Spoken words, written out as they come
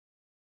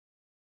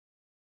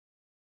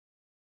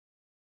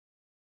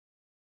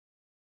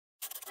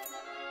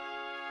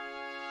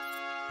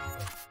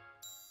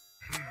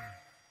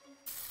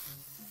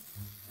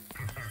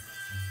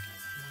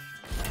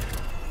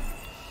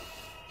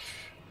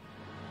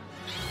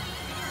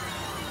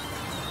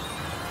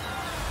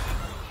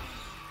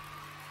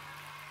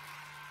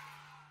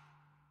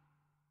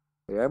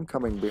I'm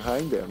coming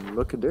behind him.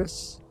 Look at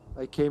this.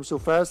 I came so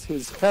fast,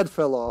 his head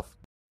fell off.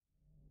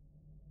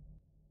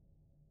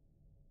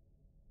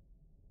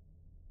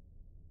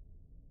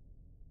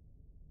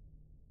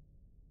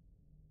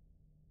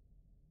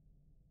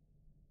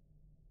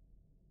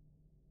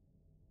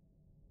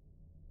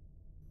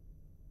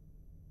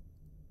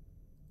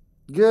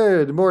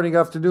 Good morning,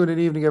 afternoon, and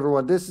evening,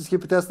 everyone. This is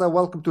HippyTesla.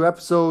 Welcome to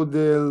episode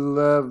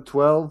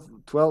 12.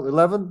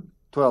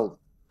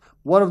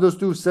 One of those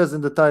two says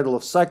in the title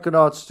of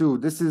Psychonauts 2.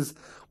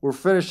 We're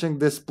finishing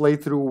this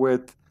playthrough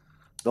with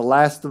the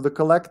last of the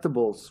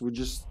collectibles.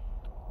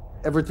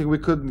 Everything we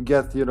couldn't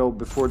get,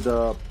 before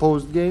the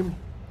post game.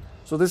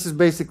 So this is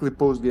basically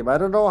post game. I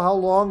don't know how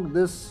long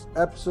this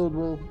episode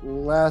will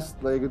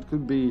last. Like, it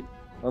could be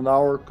an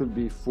hour, could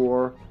be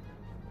 4.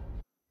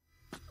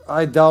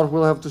 I doubt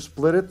we'll have to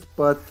split it,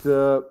 but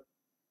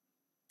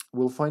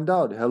we'll find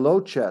out.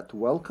 Hello, chat.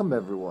 Welcome,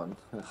 everyone.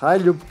 Hi,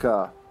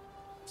 Ljubka.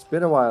 It's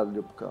been a while,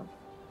 Ljubka.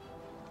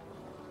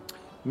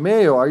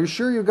 Mayo, are you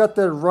sure you got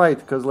that right?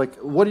 Because, like,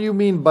 what do you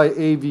mean by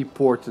AV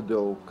port,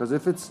 though? Because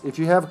if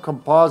you have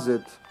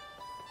composite,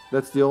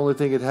 that's the only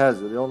thing it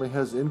has. It only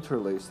has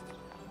interlaced.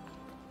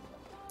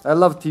 I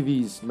love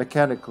TVs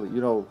mechanically,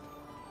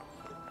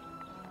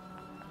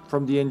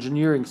 from the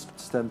engineering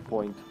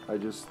standpoint.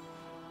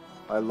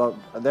 I love.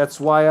 That's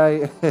why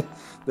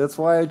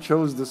I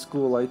chose the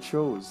school I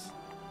chose.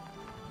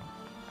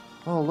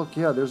 Oh look,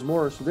 yeah, there's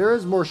more. So there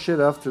is more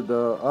shit after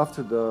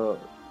the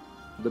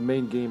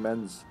main game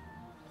ends.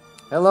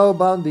 Hello,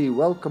 Boundy.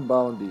 Welcome,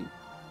 Boundy.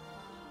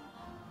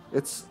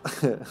 It's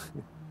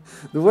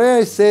the way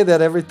I say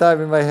that every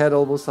time in my head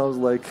almost sounds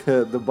like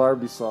the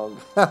Barbie song.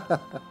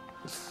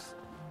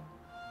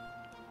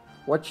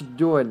 What you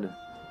doing?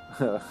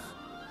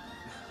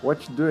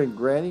 What you doing,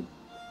 Granny?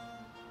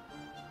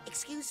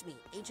 Excuse me,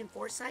 Agent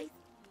Forsyth?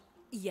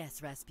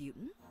 Yes,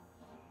 Razputin.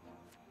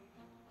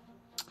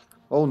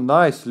 Oh,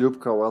 nice,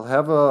 Ljubka. Well,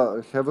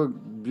 have a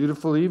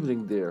beautiful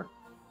evening there.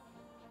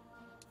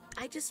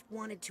 I just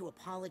wanted to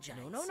apologize.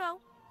 No.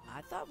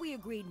 I thought we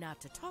agreed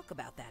not to talk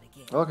about that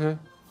again. Okay.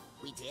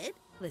 We did?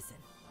 Listen,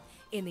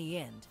 in the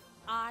end,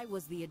 I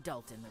was the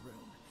adult in the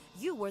room.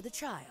 You were the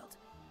child.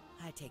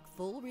 I take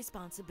full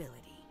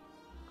responsibility.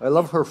 I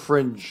love her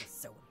fringe.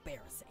 So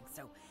embarrassing.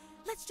 So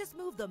let's just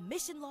move the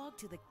mission log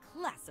to the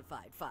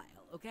classified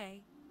file,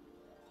 okay?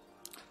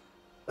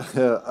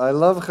 I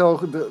love how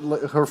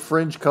her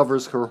fringe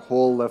covers her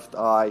whole left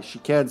eye. She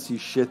can't see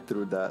shit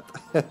through that.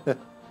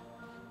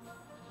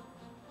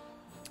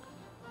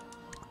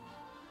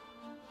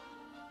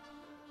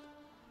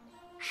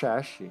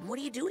 Shashi. What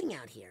are you doing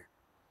out here?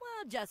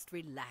 Well, just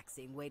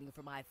relaxing, waiting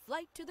for my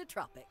flight to the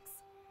tropics.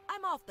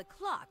 I'm off the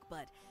clock,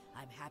 but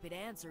I'm happy to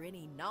answer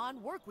any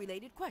non-work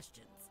related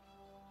questions.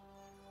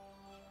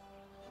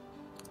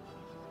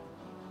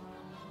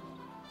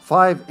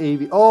 5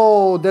 AV.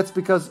 Oh, that's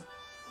because...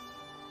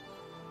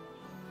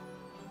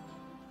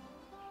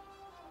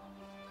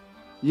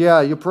 Yeah,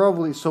 you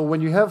probably... So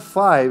when you have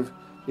 5,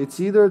 it's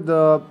either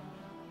the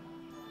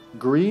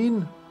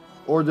green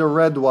or the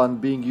red one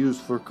being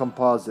used for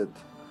composite.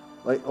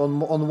 Like on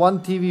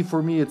one TV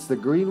for me it's the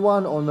green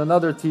one, on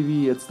another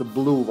TV it's the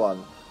blue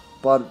one.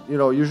 But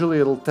usually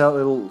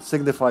it'll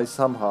signify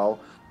somehow,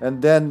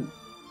 and then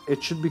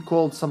it should be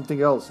called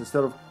something else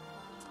instead of,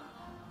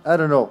 I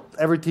don't know,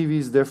 every TV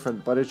is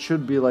different, but it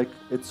should be like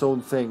its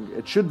own thing.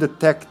 It should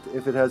detect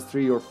if it has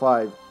 3 or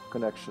 5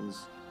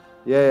 connections.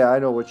 Yeah, I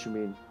know what you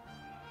mean.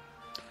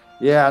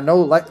 Yeah, no,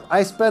 like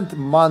I spent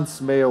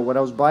months, Mayo, when I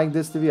was buying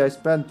this TV. I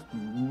spent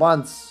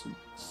months.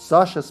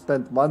 Sasha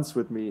spent months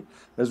with me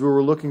as we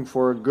were looking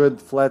for a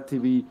good flat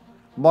TV,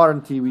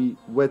 modern TV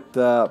with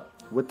the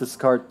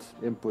SCART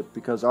input,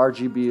 because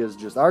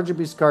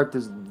RGB SCART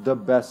is the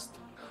best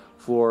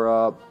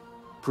for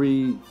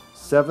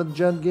pre-7th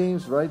gen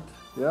games, right?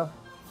 Yeah.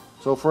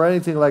 So for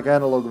anything like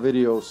analog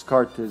video,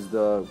 SCART is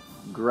the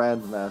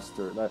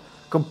grandmaster.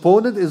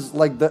 Component is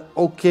like the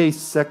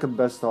second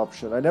best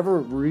option. I never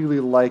really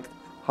liked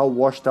how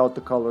washed out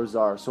the colors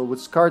are. So with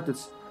SCART,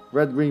 it's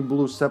red, green,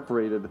 blue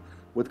separated.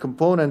 With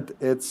component,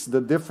 it's the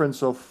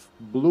difference of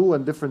blue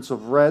and difference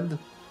of red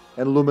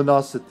and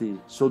luminosity.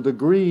 So the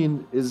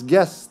green is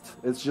guessed.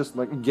 It's just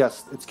like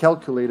guessed. It's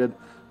calculated.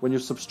 When you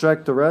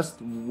subtract the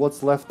rest,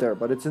 what's left there?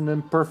 But it's an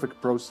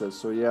imperfect process,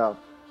 so yeah.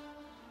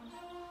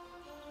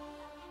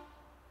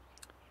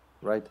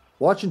 Right.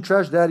 Watching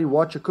Trash Daddy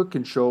watch a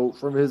cooking show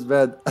from his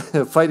bed,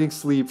 fighting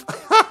sleep.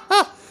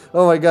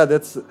 Oh my god,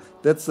 that's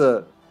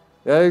a...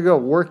 There you go,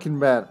 working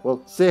man.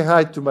 Well, say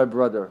hi to my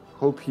brother.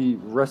 Hope he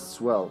rests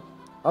well.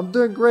 I'm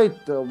doing great.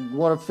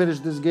 Want to finish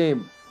this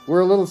game. We're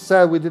a little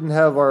sad we didn't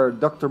have our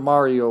Dr.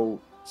 Mario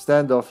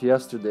standoff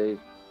yesterday.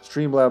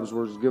 Streamlabs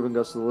was giving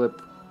us a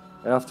lip.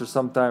 And after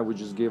some time, we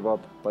just gave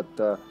up.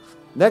 But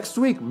next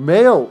week,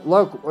 Mayo,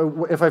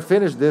 look, if I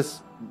finish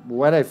this,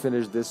 when I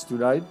finish this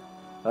tonight,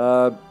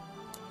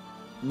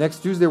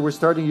 next Tuesday, we're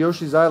starting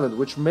Yoshi's Island,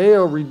 which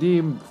Mayo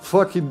redeemed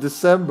fucking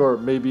December,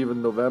 maybe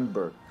even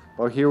November.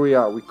 Well, here we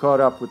are. We caught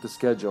up with the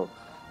schedule.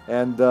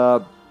 And,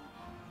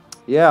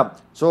 yeah,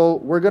 so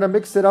we're going to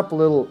mix it up a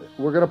little.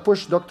 We're going to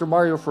push Dr.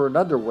 Mario for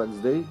another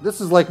Wednesday. This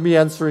is like me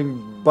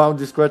answering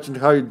Bounty's question,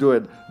 how you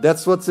doing?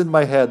 That's what's in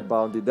my head,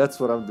 Bounty. That's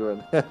what I'm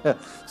doing.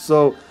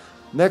 So,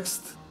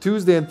 next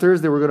Tuesday and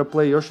Thursday, we're going to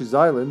play Yoshi's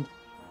Island.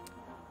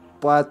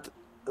 But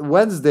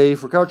Wednesday,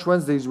 for Couch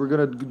Wednesdays, we're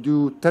going to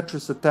do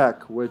Tetris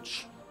Attack,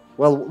 which,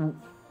 well,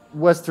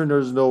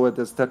 Westerners know it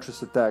as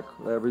Tetris Attack.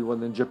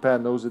 Everyone in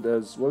Japan knows it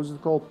as, what was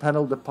it called?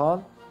 Panel de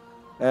Pan.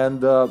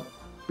 And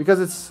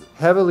because it's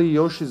heavily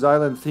Yoshi's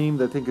Island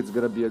themed, I think it's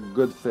going to be a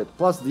good fit.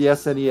 Plus, the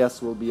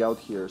SNES will be out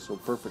here, so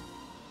perfect.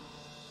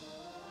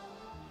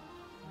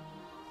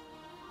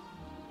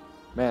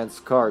 Man,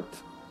 SCART.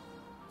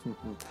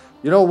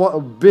 You know what? A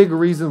big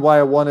reason why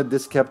I wanted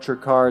this capture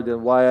card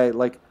and why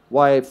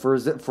I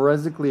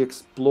forensically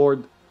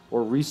explored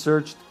or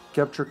researched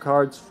capture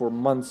cards for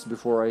months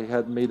before I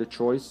had made a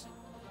choice,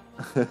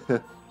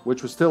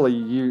 which was still a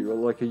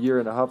year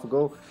and a half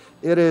ago.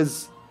 It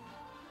is,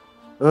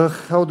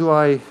 how do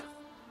I?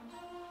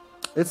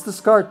 It's the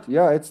SCART.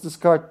 Yeah, it's the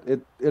SCART.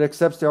 It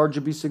accepts the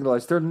RGB signal. I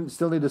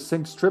still need a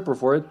sync stripper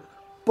for it,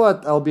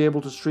 but I'll be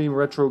able to stream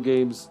retro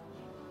games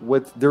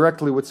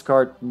directly with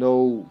SCART,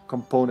 no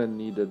component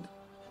needed.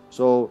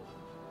 So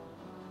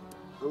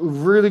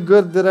really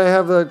good that I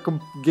have a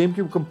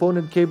GameCube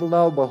component cable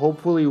now, but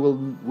hopefully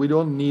we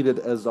don't need it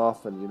as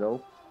often, you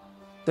know.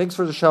 Thanks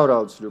for the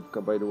shoutouts,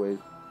 Lupka, by the way.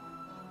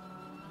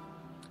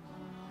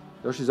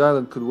 Yoshi's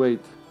Island could wait.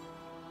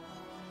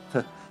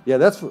 Yeah,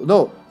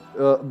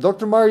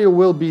 Dr. Mario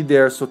will be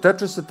there. So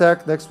Tetris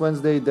Attack next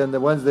Wednesday, then the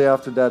Wednesday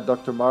after that,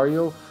 Dr.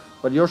 Mario.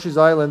 But Yoshi's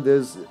Island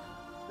is...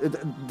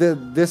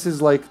 this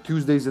is like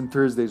Tuesdays and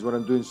Thursdays when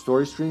I'm doing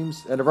story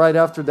streams. And right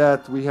after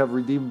that, we have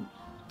redeemed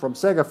from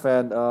Sega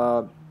Fan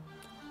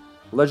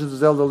Legend of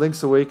Zelda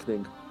Link's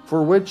Awakening,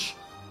 for which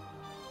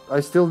I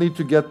still need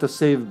to get the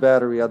save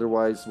battery.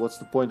 Otherwise, what's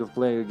the point of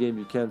playing a game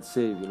you can't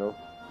save, you know?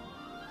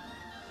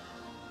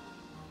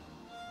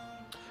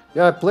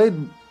 Yeah, I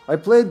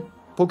played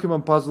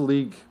Pokemon Puzzle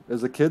League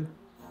as a kid.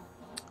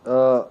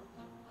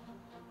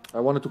 I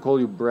wanted to call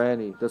you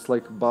Branny. That's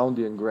like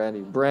Bounty and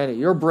Granny. Branny.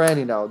 You're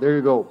Branny now. There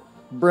you go.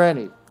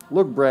 Branny.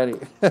 Look, Branny.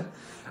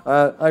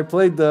 I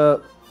played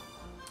the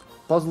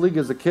Puzzle League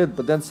as a kid,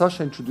 but then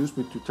Sasha introduced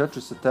me to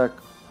Tetris Attack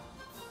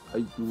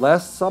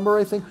last summer,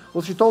 I think.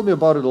 Well, she told me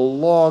about it a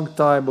long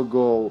time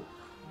ago.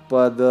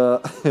 But,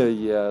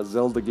 yeah,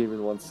 Zelda game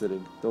in one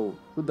sitting. Oh,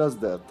 who does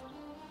that?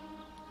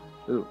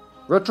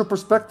 Retro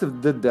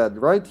Perspective did that,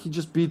 right? He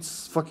just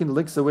beats fucking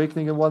Link's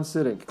Awakening in one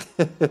sitting.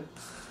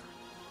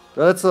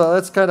 That's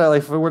kind of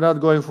like, if we're not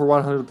going for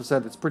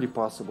 100%, it's pretty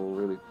possible,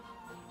 really.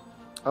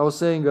 I was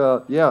saying,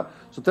 yeah,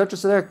 so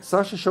Tetris Attack,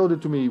 Sasha showed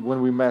it to me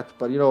when we met,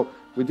 but, you know,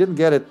 we didn't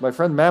get it. My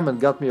friend Mammon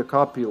got me a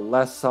copy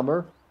last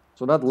summer,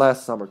 so not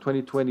last summer,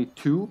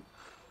 2022,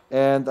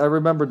 and I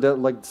remember that,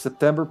 like,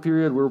 September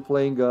period, we were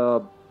playing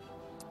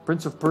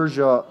Prince of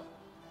Persia,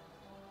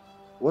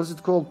 what is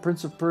it called?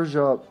 Prince of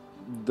Persia,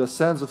 The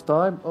Sands of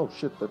Time? Oh,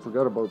 shit, I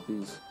forgot about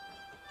these.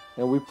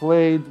 And we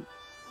played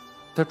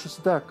Tetris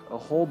Attack, a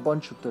whole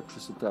bunch of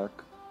Tetris Attack.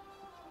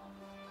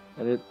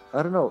 And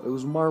I don't know, it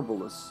was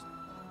marvelous.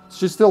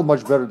 She's still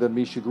much better than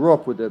me, she grew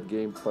up with that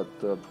game, but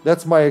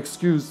that's my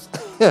excuse.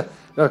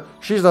 No,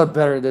 she's not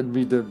better than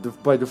me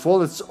by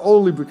default, it's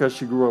only because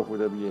she grew up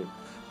with that game.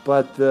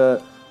 But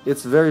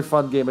it's a very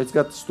fun game, it's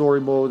got story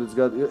mode,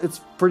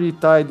 it's pretty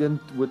tied in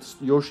with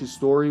Yoshi's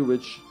Story,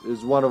 which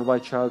is one of my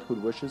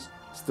childhood wishes.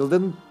 Still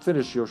didn't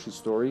finish Yoshi's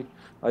Story.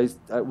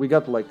 We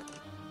got like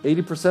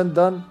 80%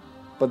 done.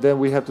 But then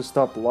we had to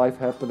stop, life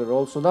happened and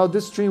all. So now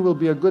this stream will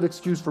be a good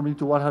excuse for me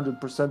to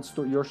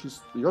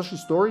 100% Yoshi's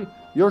Story?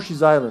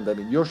 Yoshi's Island, I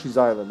mean. Yoshi's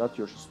Island, not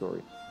Yoshi's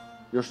Story.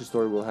 Yoshi's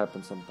Story will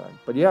happen sometime.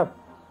 But yeah.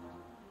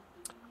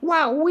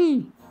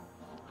 Wowee!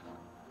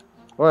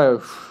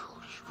 Well,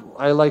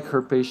 I like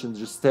her patience,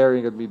 just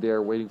staring at me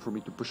there, waiting for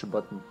me to push a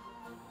button.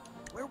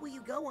 Where will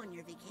you go on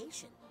your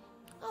vacation?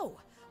 Oh,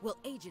 well,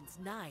 Agents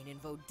Nein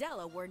and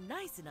Vodello were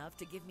nice enough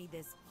to give me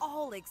this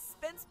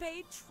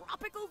all-expense-paid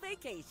tropical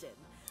vacation.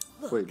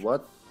 Look. Wait,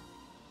 what?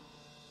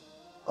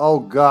 Oh,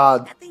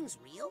 God. That thing's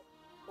real?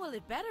 Well,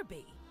 it better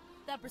be.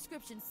 That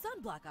prescription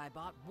sunblock I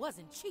bought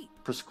wasn't cheap.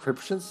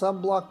 Prescription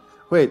sunblock?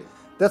 Wait,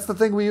 that's the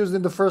thing we used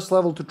in the first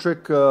level to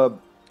trick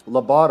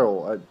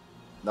Labato.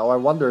 Now I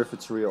wonder if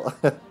it's real.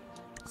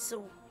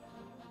 So,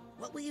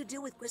 what will you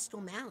do with Crystal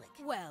Malik?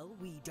 Well,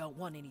 we don't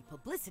want any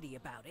publicity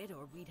about it,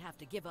 or we'd have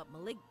to give up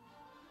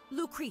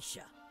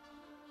Lucretia.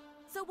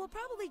 So we'll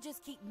probably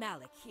just keep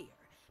Malik here.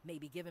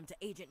 Maybe give him to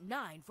Agent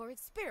Nein for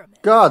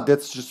experiments. God,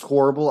 that's just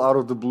horrible out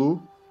of the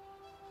blue.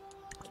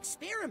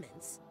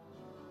 Experiments?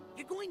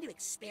 You're going to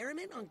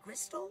experiment on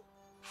Crystal?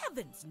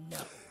 Heavens no.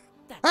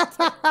 That's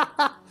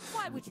terrible.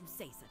 Why would you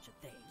say such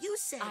a thing? You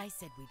said... I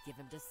said we'd give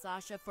him to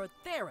Sasha for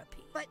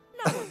therapy. But...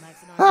 No one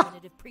likes an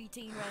argumentative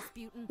preteen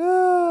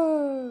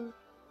Razputin.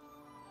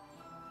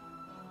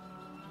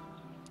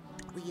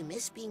 Will you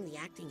miss being the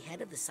acting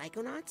head of the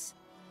Psychonauts?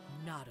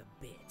 Not a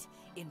bit.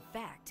 In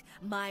fact,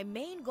 my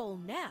main goal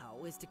now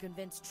is to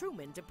convince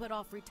Truman to put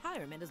off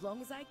retirement as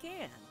long as I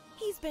can.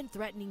 He's been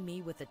threatening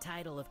me with the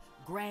title of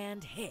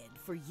Grand Head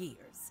for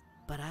years,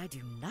 but I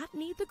do not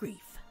need the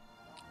grief.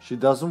 She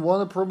doesn't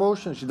want a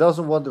promotion. She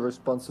doesn't want the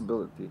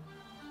responsibility.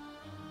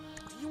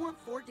 Do you want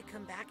Ford to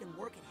come back and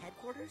work at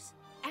headquarters?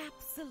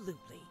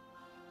 Absolutely.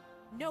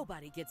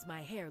 Nobody gets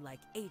my hair like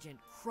Agent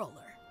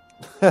Cruller.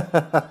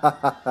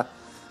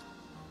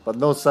 But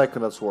no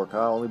Psychonauts work,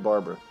 huh? Only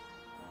Barber.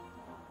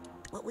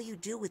 What will you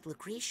do with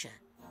Lucretia?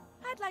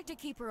 I'd like to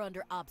keep her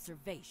under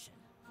observation.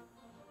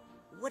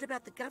 What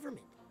about the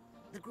government?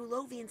 The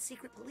Grulovian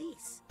secret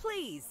police?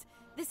 Please,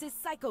 this is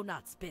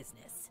Psychonauts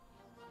business.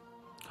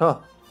 Huh.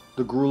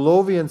 The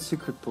Grulovian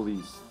secret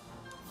police.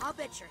 I'll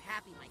bet you're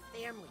happy my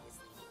family is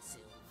leaving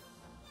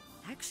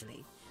soon.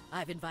 Actually,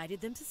 I've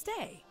invited them to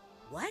stay.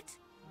 What?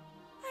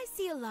 I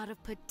see a lot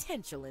of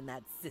potential in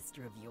that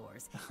sister of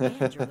yours,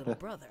 and your little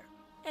brother,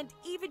 and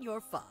even your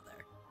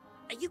father.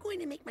 Are you going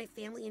to make my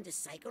family into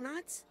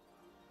Psychonauts?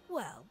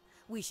 Well,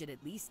 we should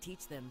at least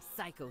teach them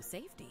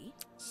psycho-safety.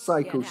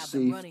 Psycho Can't have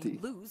them running safety.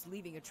 loose,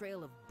 leaving a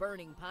trail of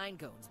burning pine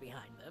cones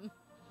behind them.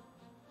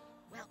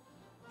 Well,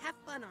 have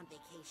fun on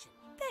vacation.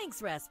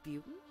 Thanks,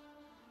 Razputin.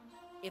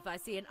 If I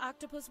see an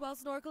octopus while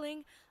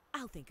snorkeling,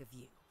 I'll think of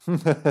you.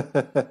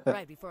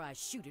 Right before I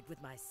shoot it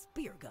with my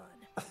spear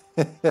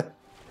gun.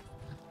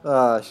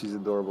 Ah, she's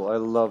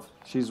adorable.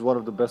 She's one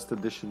of the best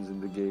additions in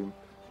the game.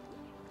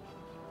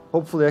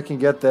 Hopefully I can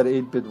get that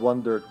 8-bit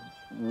wonder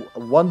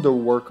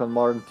work on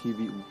modern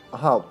TV.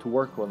 How to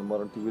work on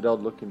modern TV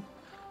without looking.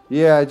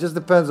 Yeah, it just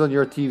depends on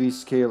your TV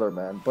scaler,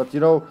 man. But you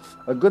know,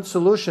 a good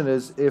solution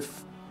is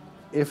if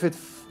it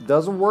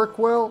doesn't work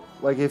well,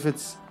 like if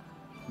it's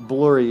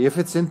blurry, if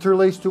it's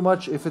interlaced too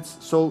much, if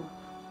it's so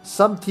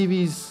some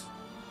TVs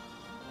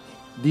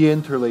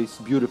de-interlace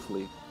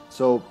beautifully.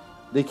 So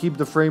they keep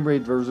the frame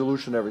rate, the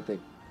resolution,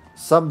 everything.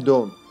 Some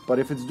don't. But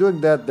if it's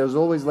doing that, there's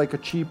always like a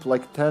cheap,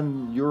 like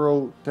 €10,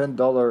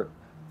 $10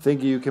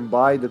 thingy you can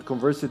buy that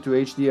converts it to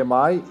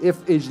HDMI,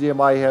 if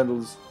HDMI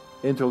handles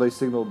interlace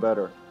signal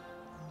better.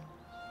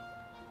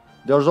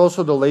 There's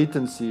also the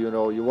latency, you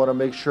know, you want to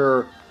make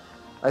sure,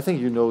 I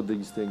think you know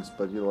these things,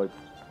 but you know, like,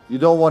 you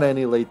don't want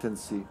any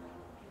latency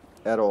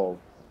at all.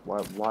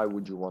 Why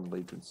would you want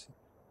latency?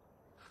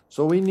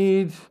 So we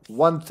need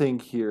one thing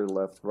here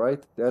left,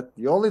 right? That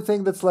the only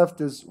thing that's left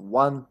is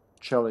one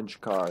challenge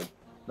card.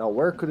 Now,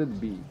 where could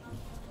it be?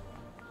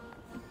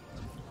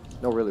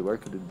 No, really, where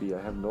could it be?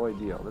 I have no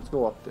idea. Let's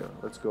go up there.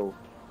 Let's go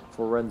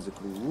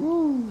forensically.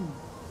 Woo!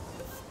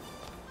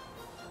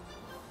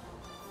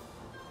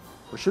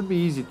 It should be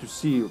easy to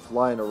see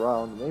flying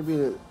around.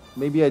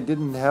 Maybe I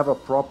didn't have a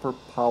proper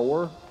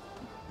power.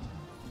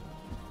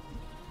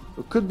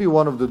 It could be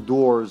one of the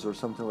doors or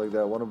something like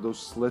that. One of those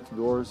slit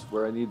doors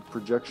where I need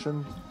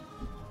projection.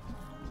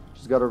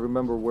 Just gotta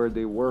remember where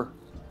they were.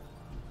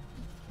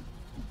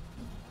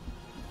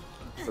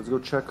 Let's go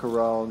check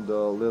around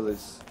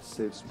Lily's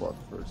safe spot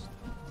first.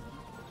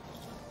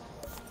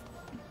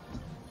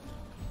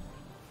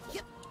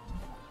 Yep.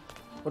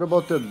 What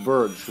about that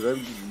bird? Should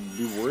I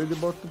be worried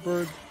about the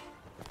bird?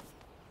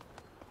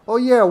 Oh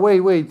yeah,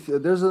 wait.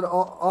 There's an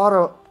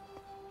auto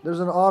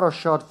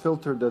shot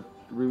filter that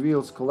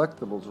reveals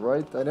collectibles,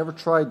 right? I never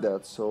tried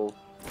that, so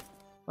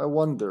I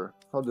wonder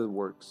how that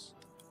works.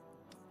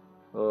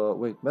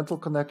 Wait, mental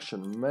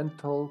connection.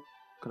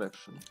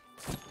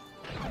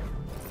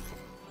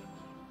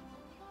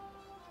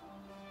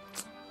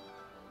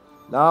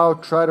 Now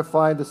try to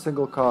find a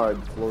single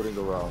card floating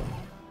around.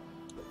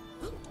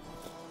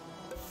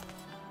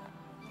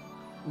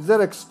 Is that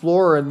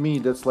Explorer and me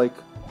that's like,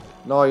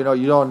 no, you know,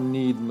 you don't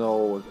need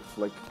no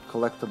like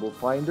collectible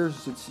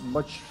finders. It's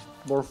much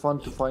more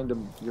fun to find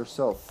them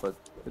yourself, but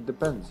it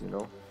depends, you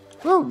know.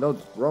 Oh no,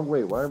 wrong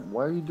way. Why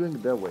are you doing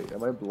it that way?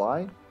 Am I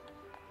blind?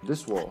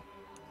 This wall.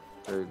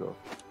 There you go.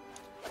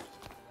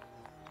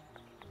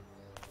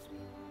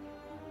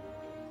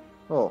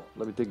 Oh,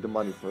 let me take the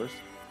money first.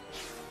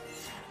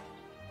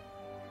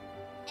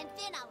 And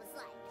then I was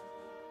like,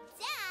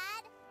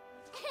 Dad,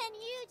 and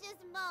you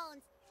just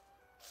moans,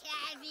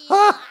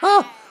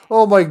 caviar.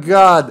 Oh my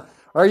God!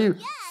 Are you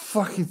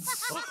fucking?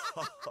 Yes.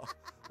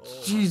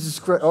 Jesus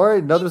Christ! All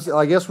right, another.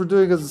 I guess we're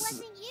doing It a.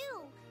 wasn't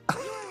you. You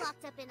were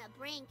locked up in a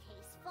brain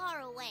case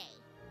far away.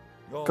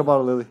 Come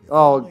on, Lily.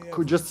 Oh,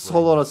 just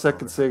hold on a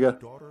second, Sega.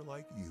 Daughter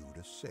like you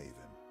to save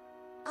him.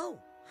 Oh,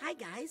 hi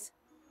guys.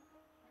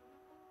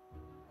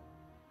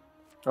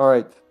 All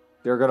right,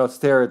 they're gonna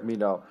stare at me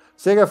now.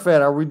 Sega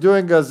fan, are we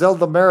doing a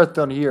Zelda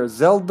marathon here?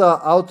 Zelda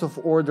out of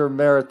order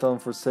marathon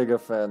for Sega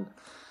fan.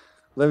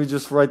 Let me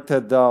just write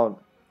that down.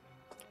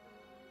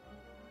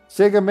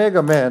 Sega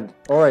Mega Man.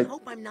 All right. I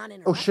hope I'm not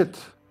Oh shit.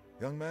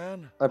 Young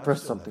man, I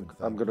pressed still something.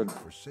 haven't I'm thanked gonna.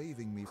 you for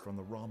saving me from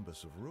the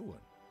rhombus of ruin.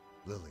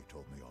 Lily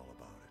told me all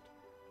about it.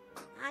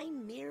 I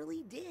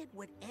merely did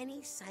what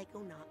any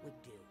psychonaut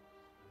would do.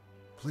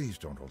 Please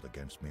don't hold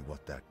against me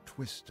what that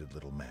twisted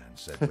little man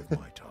said with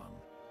my tongue.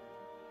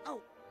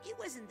 Oh, it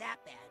wasn't that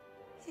bad.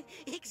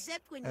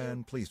 Except when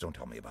And please don't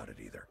tell me about it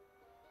either.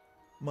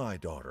 My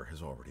daughter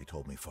has already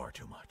told me far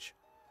too much.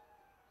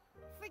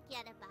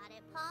 Forget about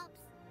it,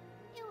 Pops.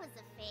 It was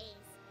a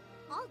phase.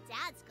 All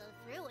dads go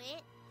through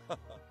it.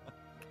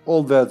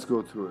 All dads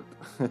go through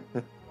it.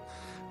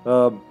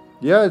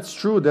 Yeah, it's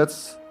true.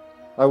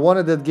 I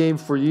wanted that game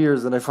for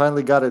years, and I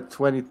finally got it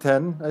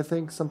 2010, I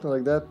think, something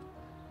like that.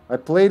 I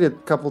played it a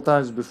couple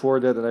times before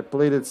that, and I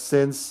played it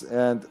since,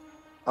 and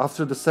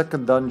after the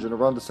second dungeon,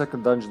 around the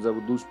second dungeon, I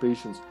would lose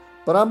patience.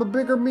 But I'm a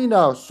bigger me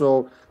now,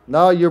 so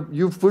now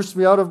you've pushed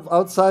me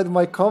outside of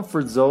my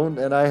comfort zone,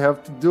 and I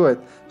have to do it.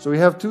 So we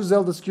have 2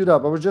 Zeldas queued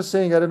up. I was just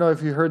saying, I don't know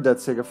if you heard that,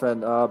 Sega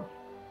fan.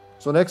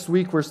 So next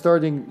week we're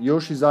starting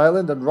Yoshi's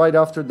Island, and right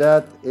after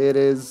that it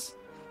is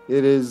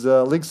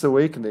Link's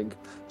Awakening.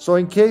 So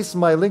in case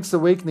my Link's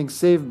Awakening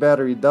save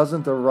battery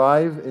doesn't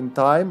arrive in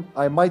time,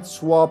 I might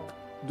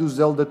do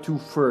Zelda 2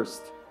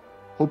 first.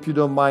 Hope you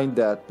don't mind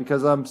that,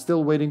 because I'm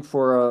still waiting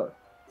for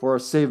a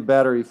save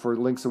battery for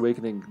Link's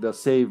Awakening. The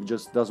save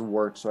just doesn't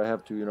work, so I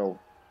have to,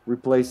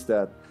 replace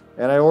that.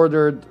 And I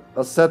ordered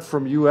a set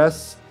from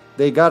US.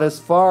 They got as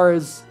far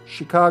as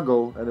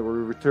Chicago, and they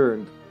were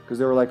returned. Because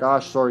they were like,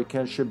 sorry,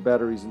 can't ship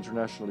batteries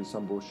internationally,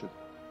 some bullshit.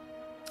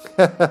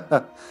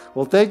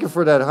 Well, thank you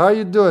for that. How are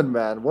you doing,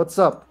 man? What's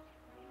up?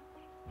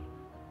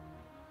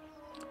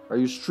 Are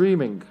you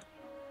streaming?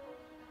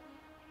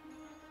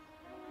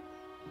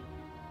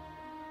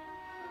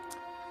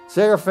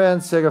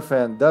 Sega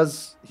fan.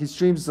 He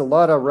streams a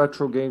lot of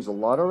retro games.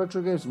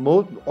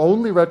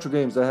 Only retro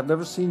games. I have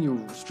never seen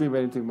you stream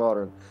anything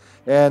modern.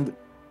 And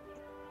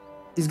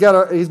he's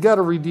got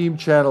a redeem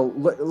channel,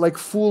 like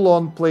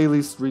full-on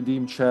playlist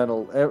redeem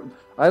channel.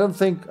 I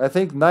think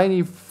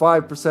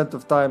 95%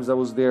 of times I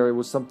was there, it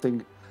was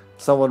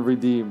someone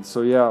redeemed.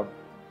 So yeah,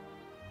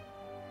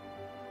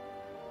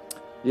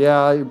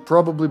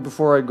 probably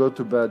before I go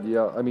to bed.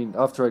 Yeah, I mean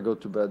after I go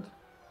to bed.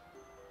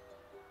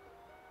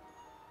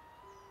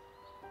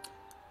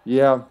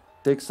 Yeah,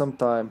 take some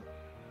time.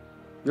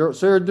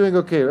 You're doing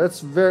okay. That's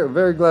very,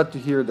 very glad to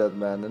hear that,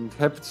 man, and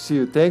happy to see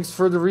you. Thanks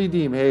for the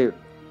redeem. Hey,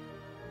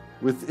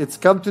 it's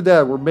come to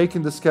that. We're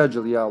making the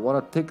schedule. Yeah, I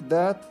want to take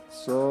that.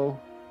 So,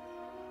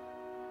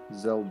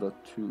 Zelda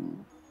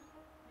 2.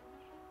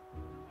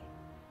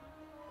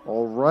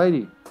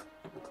 Alrighty.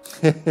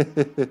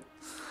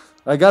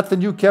 I got the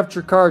new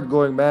capture card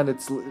going, man.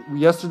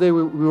 Yesterday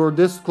we were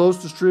this close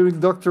to streaming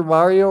Dr.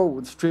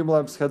 Mario.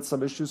 Streamlabs had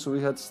some issues, so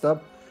we had to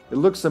stop. It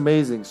looks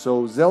amazing.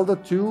 So Zelda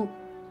 2.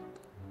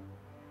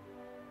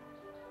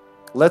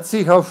 Let's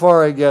see how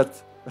far I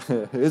get.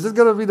 Is it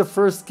gonna be the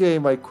first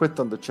game I quit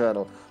on the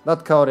channel?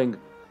 Not counting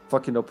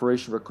fucking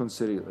Operation Raccoon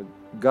City.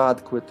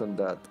 God quit on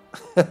that.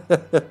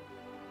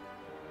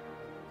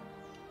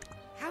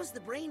 How's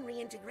the brain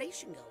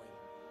reintegration going?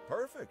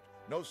 Perfect.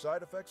 No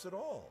side effects at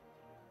all.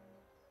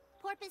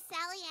 Porpoise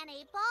Sally and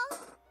 8-Ball?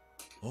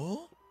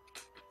 Oh?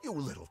 You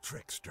little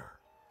trickster.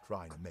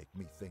 Trying to make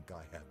me think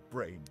I have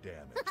brain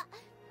damage.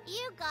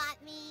 You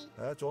got me.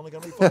 That's only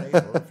going to be funny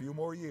for a few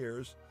more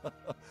years.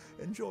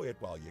 Enjoy it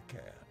while you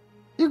can.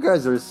 You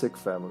guys are a sick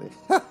family.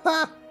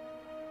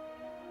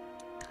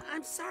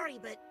 I'm sorry,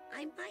 but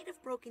I might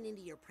have broken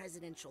into your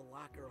presidential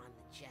locker on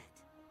the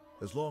jet.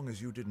 As long as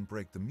you didn't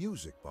break the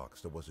music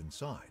box that was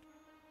inside.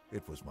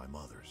 It was my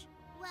mother's.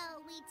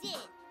 Well, we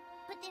did.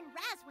 But then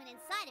Raz went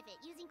inside of it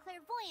using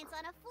clairvoyance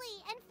on a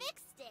flea and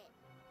fixed it.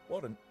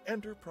 What an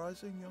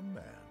enterprising young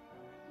man.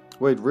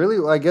 Wait, really?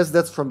 I guess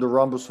that's from the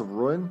Rhombus of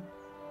Ruin.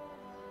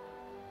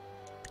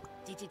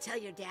 Did you tell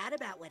your dad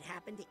about what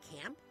happened at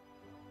camp?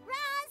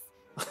 Raz!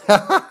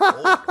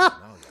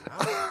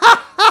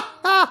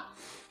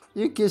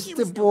 You kissed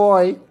the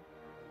boy.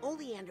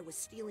 Oleander was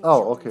stealing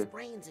children's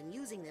brains and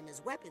using them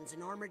as weapons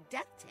in armored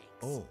death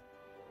tanks. Oh,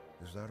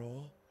 is that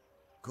all?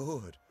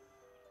 Good.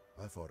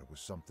 I thought it was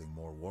something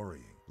more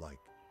worrying, like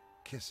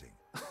kissing.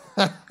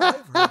 I've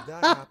heard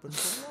that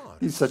happens a lot.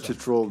 He's such a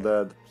troll,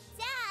 Dad.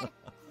 Dad!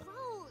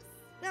 Gross!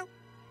 Well,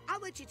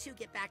 I'll let you two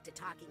get back to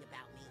talking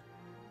about me.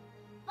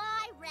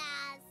 Bye,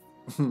 Raz!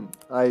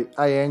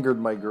 I angered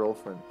my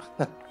girlfriend.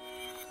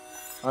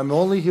 I'm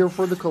only here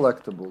for the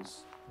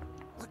collectibles.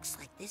 Looks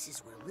like this is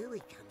where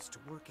Lily comes to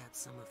work out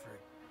some of her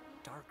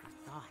darker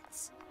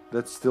thoughts.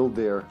 That's still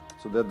there,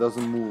 so that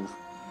doesn't move.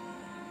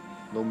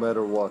 No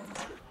matter what.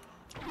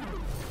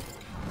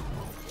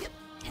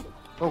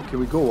 Oh, can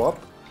we go up?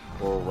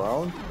 Or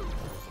around?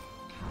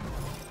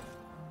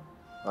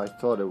 I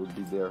thought it would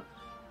be there.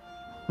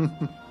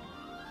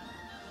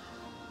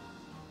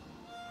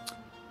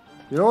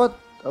 You know what?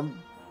 I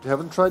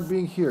haven't tried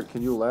being here.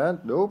 Can you land?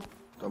 Nope.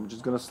 I'm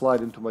just gonna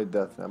slide into my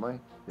death, am I?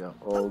 Yeah.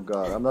 Oh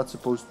god, I'm not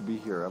supposed to be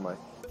here, am I?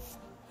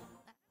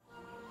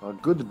 A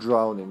good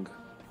drowning.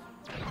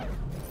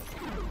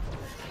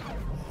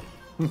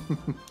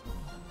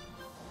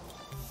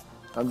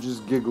 I'm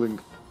just giggling.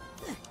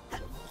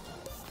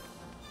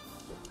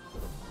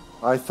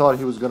 I thought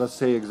he was gonna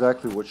say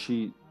exactly what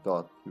she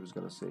thought he was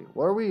gonna say.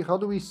 What are we? How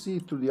do we see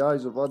through the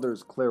eyes of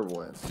others?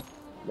 Clairvoyance.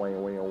 Wow,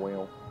 wow,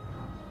 wow.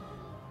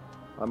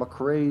 I'm a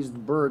crazed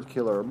bird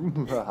killer.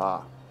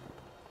 Haha.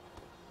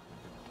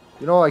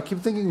 You know, I keep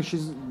thinking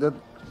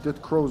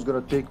that crow's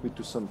gonna take me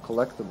to some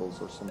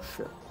collectibles or some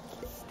shit.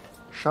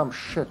 Some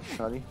shit,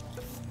 Shani.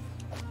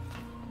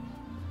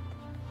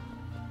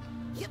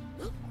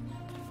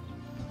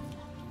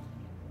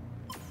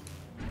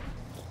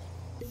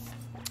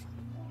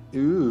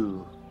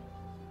 Ooh.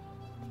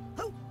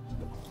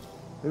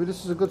 Maybe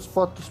this is a good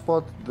spot to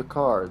spot the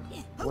card.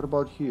 What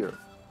about here?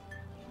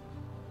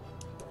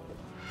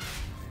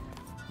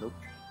 Nope.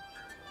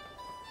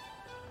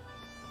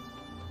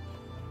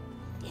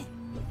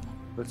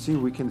 Let's see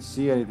if we can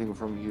see anything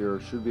from here.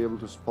 Should be able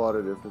to spot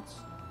it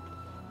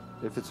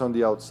if it's on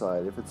the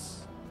outside. If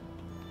it's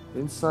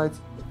inside,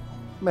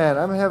 man,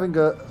 I'm having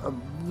a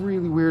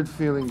really weird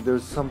feeling.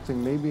 There's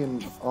something maybe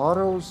in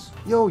Otto's.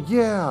 Yo,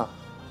 yeah.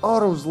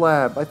 Otto's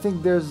lab. I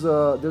think there's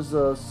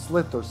a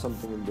slit or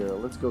something in there.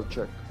 Let's go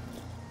check.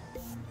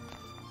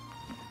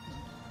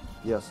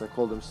 Yes, I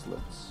call them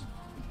slits.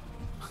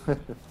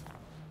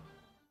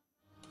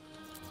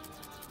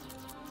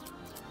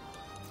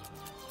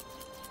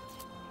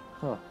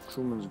 Huh?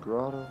 Truman's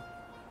Grotto,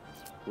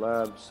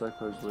 lab,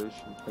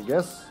 psycho-isolation. I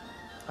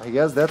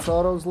guess that's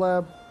Otto's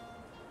lab.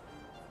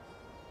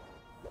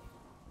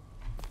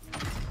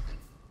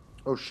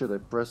 Oh shit! I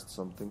pressed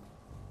something.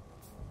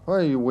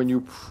 Oh, when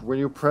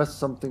you press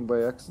something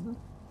by accident,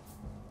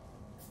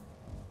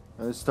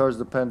 and it starts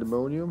the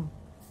pandemonium.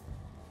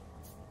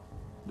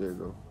 There you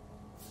go.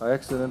 I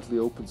accidentally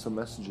opened some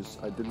messages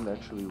I didn't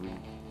actually read.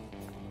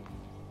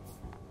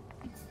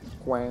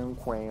 Quang,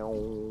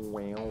 quang,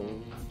 wow.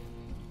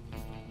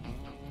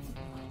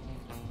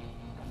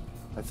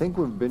 I think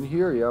we've been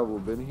here. Yeah,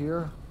 we've been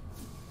here.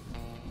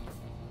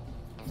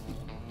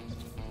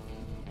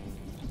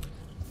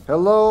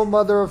 Hello,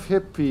 mother of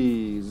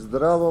hippies.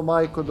 Zdravo,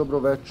 majko,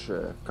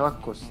 dobroveče.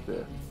 Kako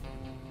ste?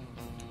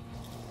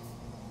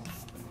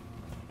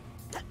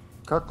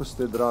 Kako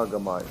ste, draga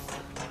majko?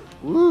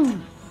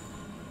 Woo!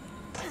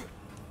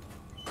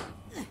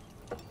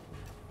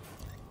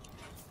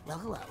 Well,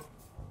 hello.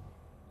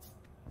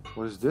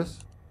 What is this?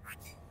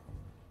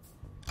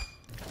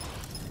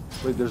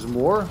 Wait, there's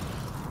more?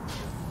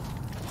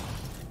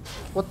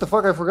 What the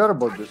fuck? I forgot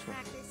about this one.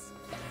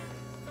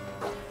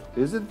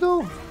 Is it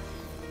though?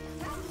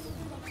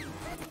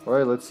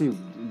 Alright, let's see.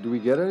 Do we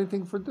get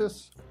anything for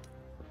this?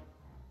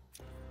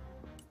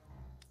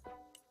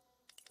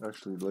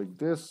 Actually, like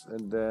this,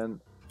 and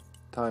then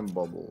time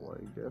bubble,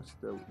 I guess.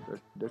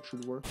 That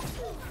should work.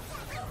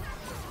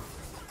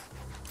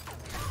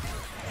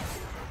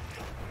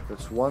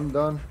 That's one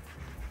done.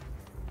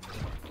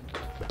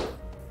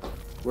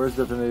 Where's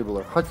that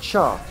enabler?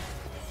 Hacha!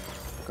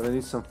 Gonna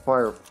need some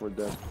fire for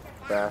that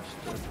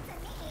bastard.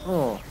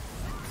 Oh.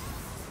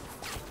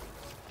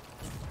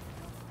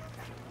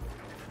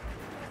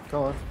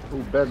 Come on.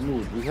 Oh, bad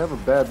mood. We have a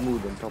bad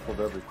mood on top of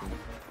everything.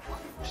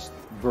 Just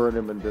burn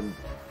him and then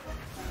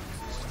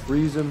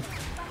freeze him.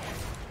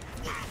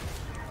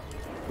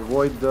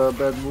 Avoid the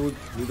bad mood.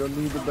 We don't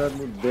need the bad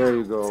mood. There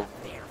you go.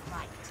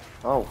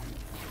 Oh.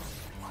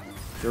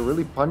 They're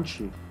really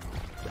punchy.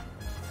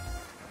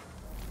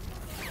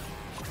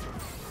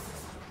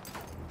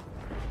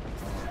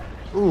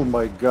 Oh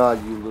my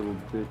god, you little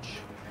bitch.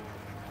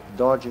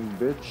 Dodging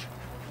bitch.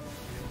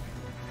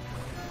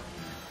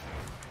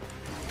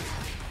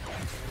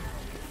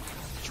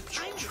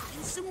 I'm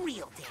doing some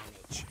real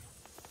damage.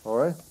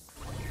 Alright.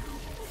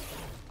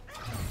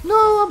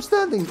 No, I'm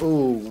standing.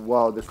 Oh,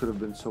 wow, that could have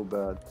been so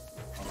bad.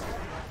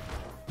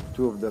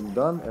 Two of them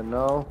done, and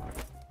now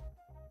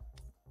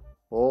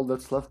all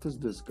that's left is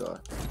this guy.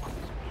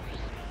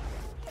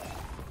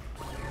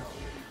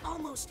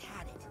 Almost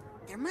had it.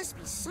 There must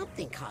be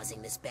something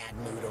causing this bad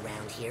mood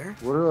around here.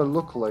 What do I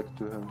look like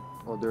to him?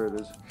 Oh, there it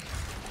is.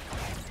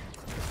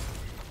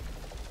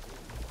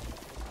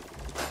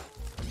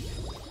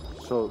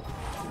 So,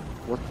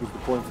 what was the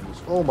point of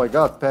this? Oh my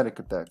god, panic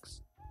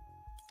attacks.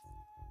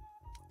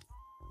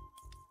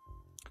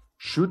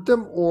 Shoot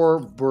them or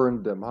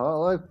burn them,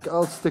 huh?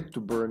 I'll stick to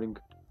burning.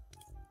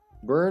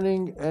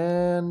 Burning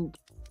and...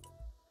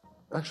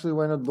 Actually,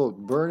 why not both?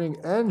 Burning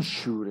and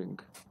shooting.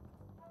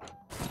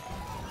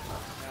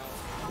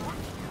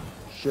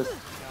 Shit.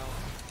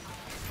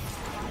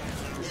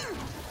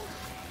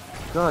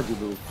 God, you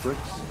little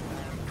pricks.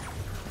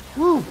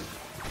 Woo!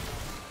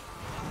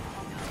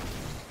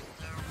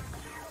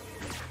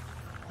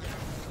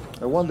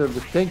 I wonder if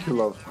the thank you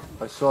love.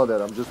 I saw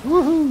that. I'm just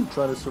woohoo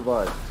trying to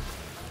survive.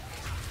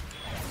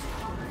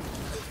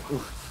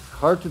 Oof.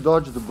 Hard to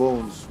dodge the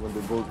bones when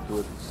they both do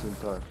it at the same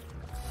time.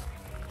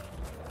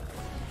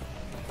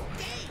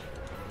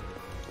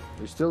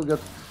 You still get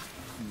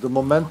the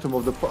momentum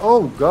of the...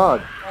 Oh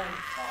god!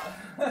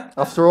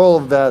 After all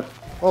of that...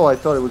 Oh, I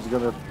thought it was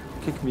gonna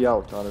kick me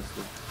out,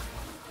 honestly.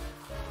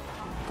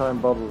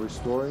 Time bubble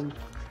restoring.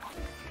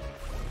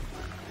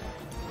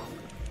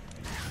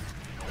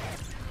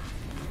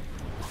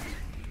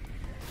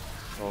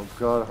 Oh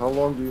god, how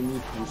long do you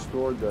need to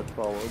restore that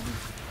power?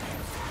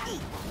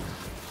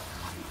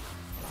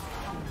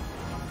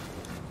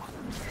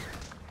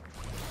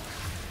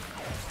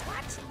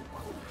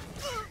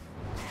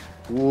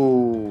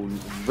 Whoa,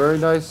 very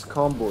nice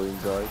comboing,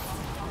 guys.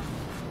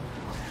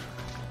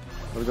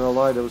 Not gonna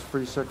lie, that was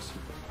pretty sexy.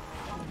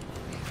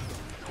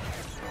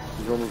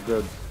 He's almost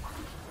dead.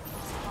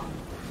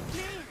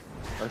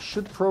 I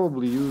should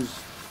probably use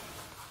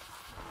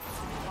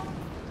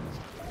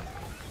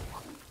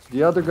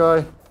the other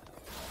guy.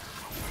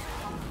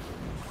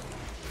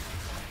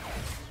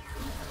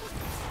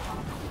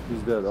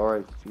 He's dead,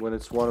 alright. When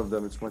it's one of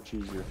them, it's much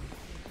easier.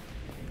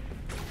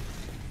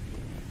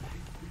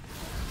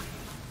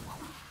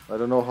 I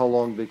don't know how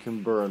long they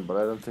can burn, but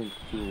I don't think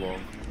too long.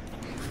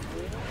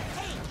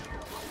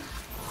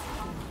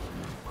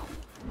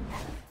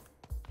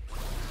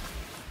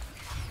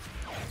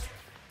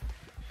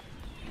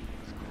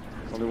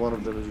 Only one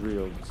of them is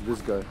real. It's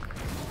this guy.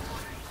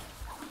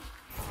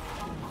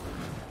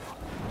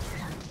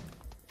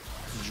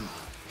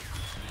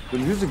 The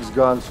music's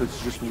gone, so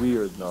it's just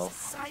weird now.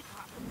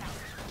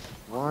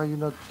 Why are you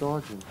not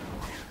dodging?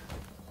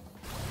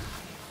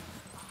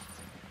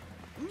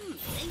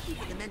 Thank you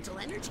for the mental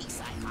energy,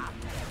 Psychonauts.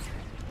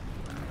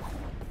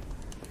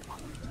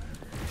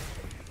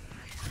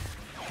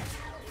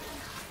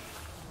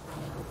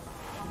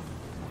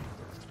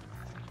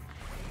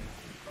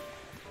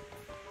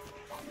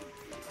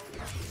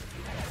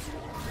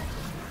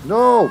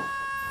 No!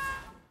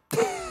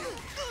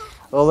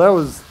 Oh, that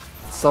was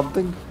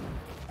something.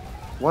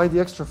 Why the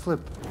extra flip?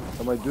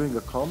 Am I doing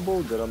a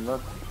combo that I'm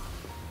not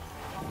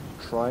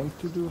trying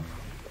to do?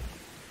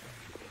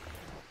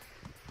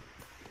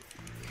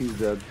 He's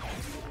dead.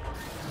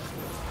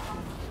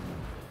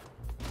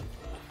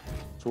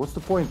 So what's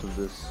the point of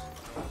this?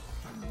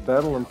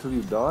 Battle until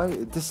you die?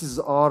 This is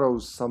auto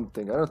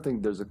something. I don't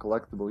think there's a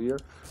collectible here.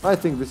 I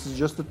think this is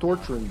just a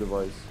torturing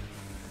device.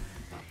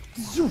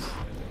 Zoof.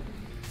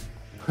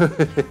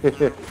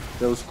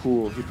 That was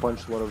cool. He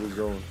punched one of his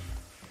own.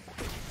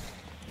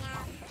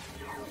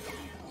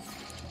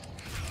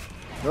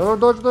 No,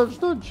 dodge, dodge,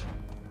 dodge.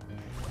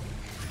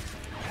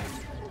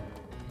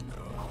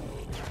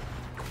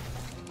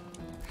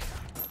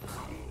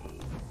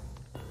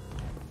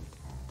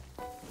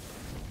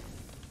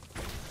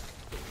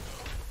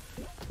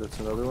 That's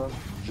another one.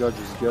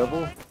 Judge's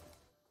gavel.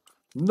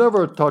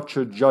 Never touch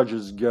a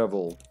judge's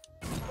gavel.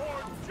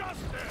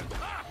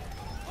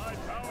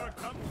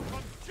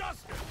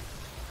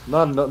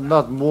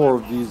 Not more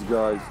of these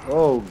guys.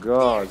 Oh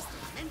god.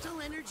 Mental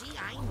energy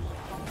I need.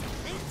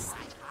 Thanks,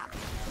 Psychonauts.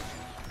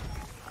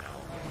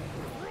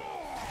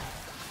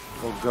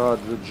 Oh god,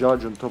 the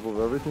judge on top of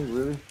everything,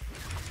 really?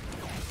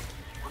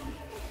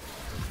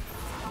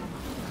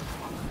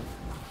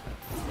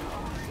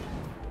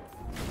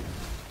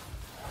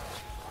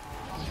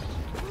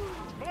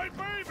 My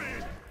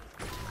baby!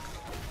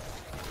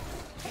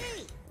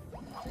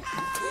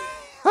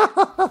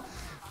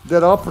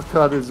 That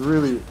uppercut is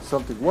really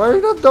something. Why are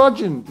you not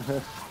dodging?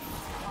 Hey,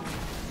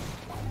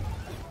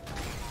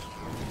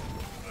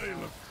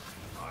 look,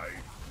 I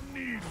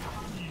need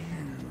you.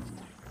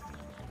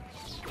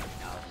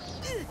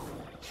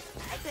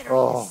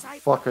 Oh,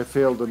 fuck, I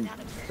failed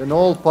in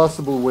all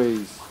possible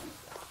ways.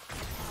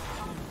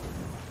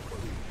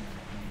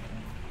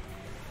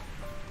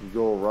 You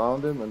go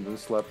around him and then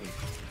slap him.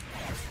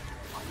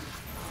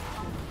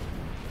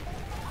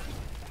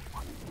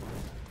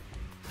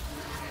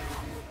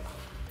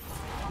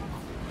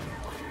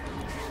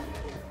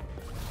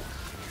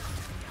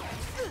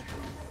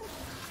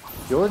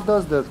 He always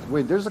does that.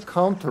 Wait, there's a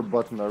counter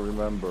button, I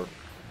remember.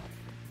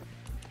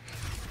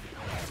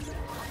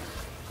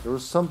 There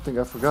was something,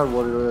 I forgot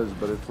what it is,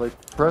 but it's like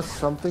press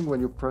something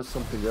when you press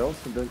something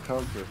else and then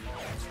counter.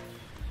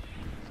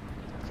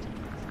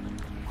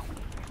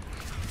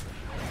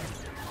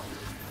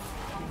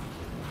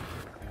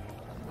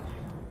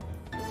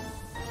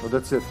 Oh,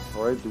 that's it.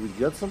 Alright, did we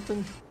get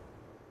something?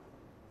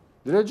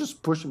 Did I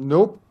just push him?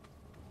 Nope.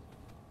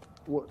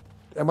 What?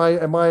 Am I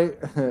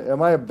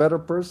a better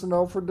person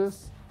now for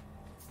this?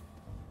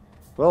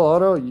 Well,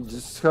 Otto, you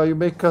just how you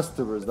make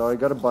customers. Now I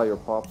gotta buy your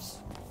pops.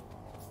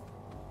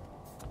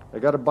 I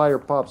gotta buy your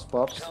pops,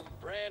 pops. Some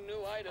brand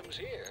new items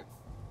here.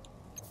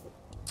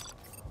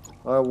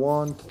 I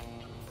want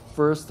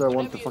first. I want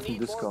Whenever the you fucking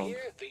need more discount.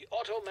 gear, the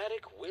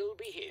automatic will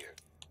be here.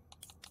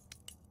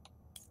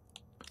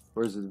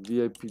 Where is it?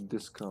 VIP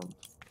discount.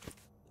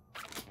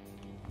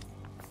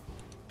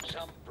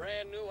 Some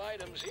brand new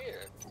items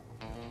here.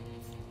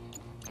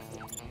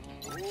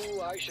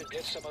 Ooh, I should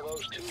get some of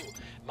those too.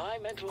 My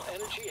mental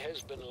energy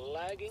has been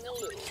lagging a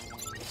little.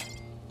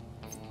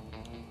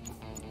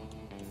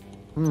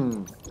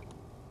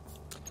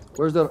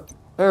 Where's that?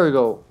 There we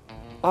go.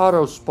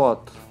 Auto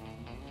spot.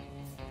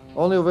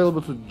 Only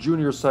available to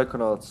junior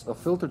Psychonauts. A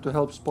filter to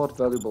help spot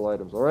valuable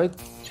items. Alright?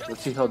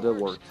 Let's see how that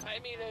works. I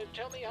mean,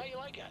 tell me how you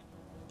like it.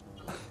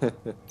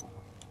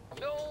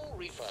 No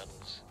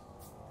refunds.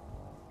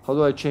 How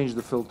do I change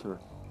the filter?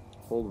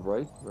 Hold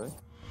right?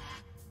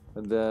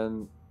 And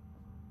then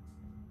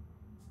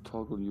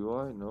toggle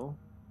UI? No.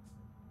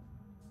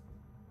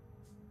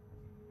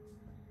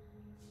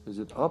 Is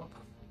it up?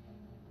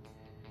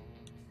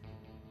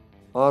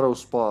 Auto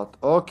spot.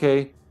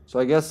 Okay. So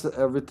I guess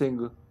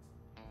everything...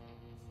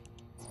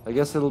 I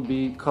guess it'll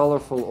be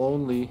colorful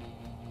only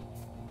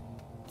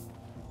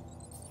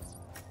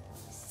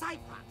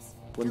Cyclops.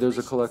 when there's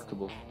a Delicious.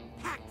 collectible.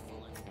 Packed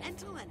full of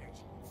mental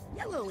energy.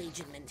 Hello,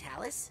 Agent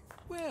Mentalis.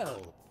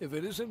 Well, if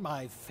it isn't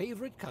my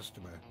favorite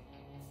customer.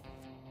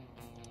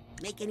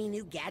 Make any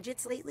new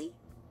gadgets lately?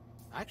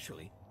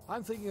 Actually,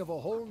 I'm thinking of a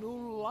whole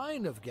new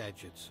line of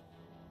gadgets.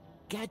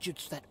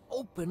 Gadgets that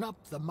open up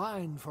the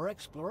mind for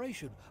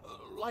exploration,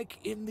 like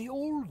in the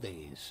old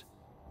days.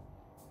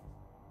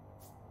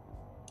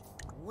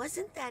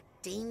 Wasn't that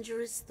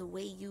dangerous the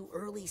way you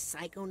early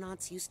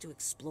Psychonauts used to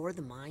explore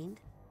the mind?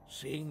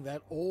 Seeing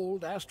that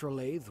old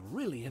astrolabe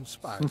really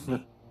inspired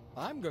me.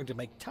 I'm going to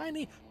make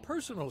tiny,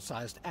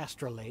 personal-sized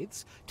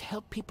astrolabes to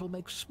help people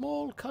make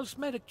small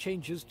cosmetic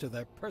changes to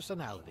their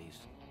personalities.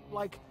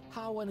 Like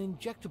how an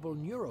injectable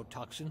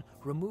neurotoxin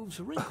removes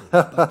wrinkles,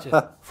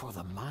 but for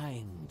the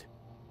mind.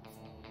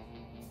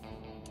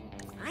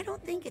 I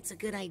don't think it's a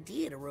good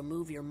idea to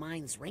remove your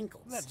mind's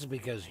wrinkles. That's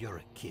because you're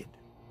a kid.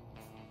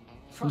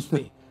 Trust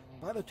me,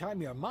 by the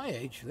time you're my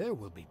age, there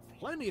will be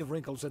plenty of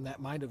wrinkles in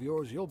that mind of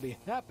yours you'll be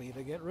happy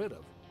to get rid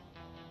of.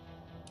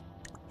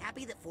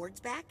 Happy that Ford's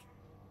back?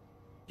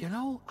 You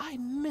know, I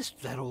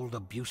missed that old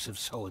abusive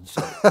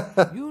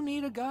so-and-so. You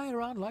need a guy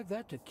around like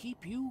that to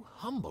keep you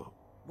humble.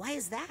 Why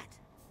is that?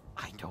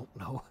 I don't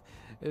know.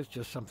 It's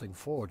just something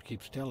Ford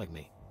keeps telling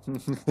me.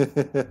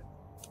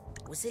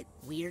 Was it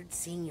weird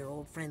seeing your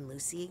old friend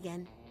Lucy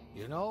again?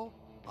 You know,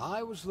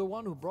 I was the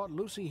one who brought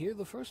Lucy here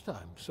the first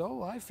time,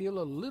 so I feel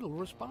a little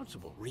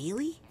responsible.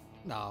 Really?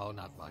 No,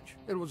 not much.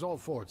 It was all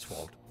Ford's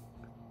fault.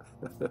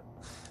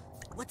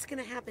 What's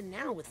gonna happen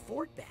now with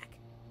Ford back?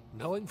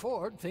 Knowing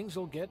Ford, things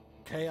will get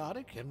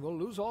chaotic and we'll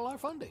lose all our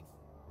funding.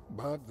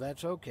 But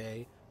that's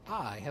okay.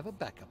 I have a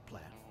backup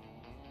plan.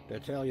 To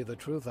tell you the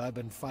truth, I've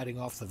been fighting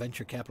off the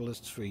venture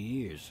capitalists for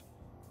years.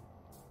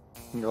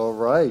 All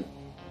right.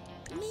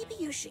 Maybe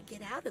you should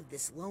get out of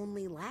this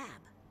lonely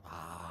lab.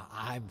 Ah,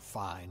 I'm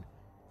fine.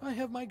 I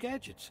have my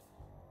gadgets.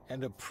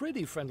 And a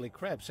pretty friendly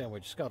crab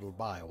sandwich scuttled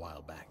by a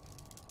while back.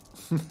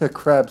 A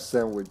crab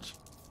sandwich.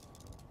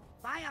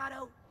 Bye,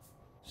 Otto.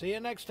 See you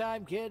next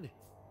time, kid.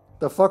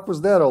 The fuck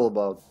was that all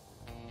about?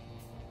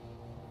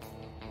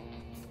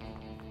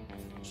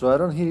 So I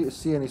don't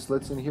see any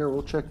slits in here.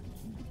 We'll check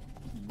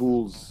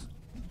Bull's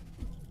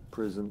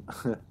prison.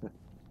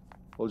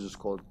 We'll just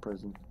call it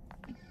prison.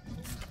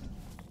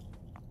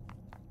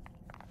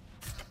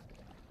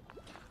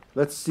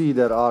 Let's see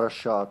that auto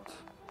shot.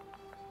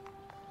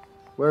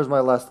 Where's my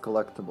last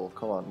collectible?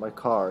 Come on, my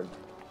card.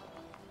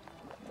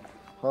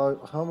 How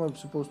am I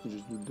supposed to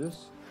just do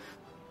this?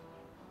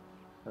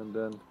 And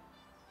then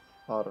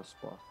auto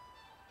spot.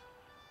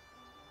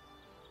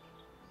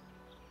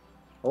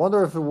 I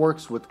wonder if it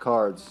works with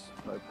cards.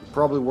 Like, it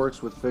probably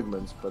works with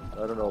figments, but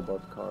I don't know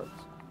about cards.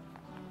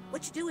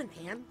 What you doing,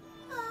 Pam?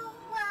 Oh,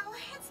 well,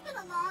 it's been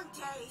a long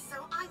day,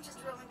 so I'm just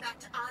rolling back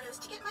to Otto's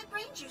to get my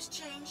brain juice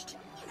changed.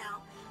 You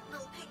know,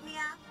 little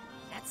pick-me-up.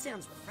 That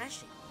sounds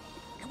refreshing.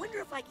 I wonder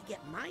if I could get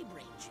my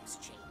brain juice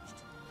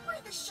changed.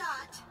 Worth a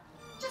shot.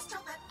 Just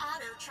don't let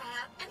Otto try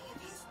out any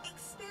of his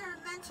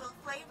experimental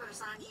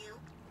flavors on you.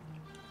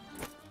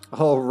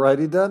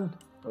 Alrighty then.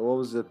 What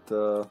was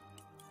it?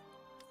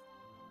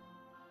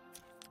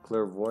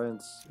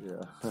 Clairvoyance?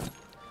 Yeah.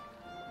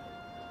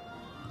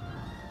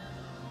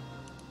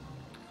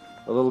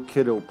 A little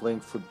kiddo playing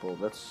football.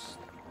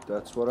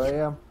 That's what I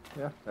am.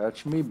 Yeah,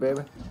 that's me,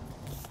 baby.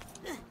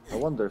 I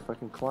wonder if I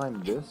can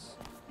climb this.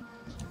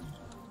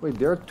 Wait,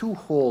 there are two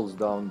holes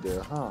down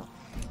there, huh?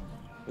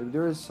 Maybe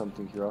there is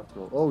something here after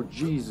all. Oh,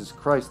 Jesus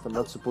Christ, I'm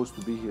not supposed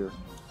to be here.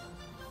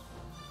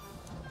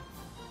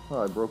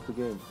 Oh, I broke the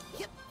game.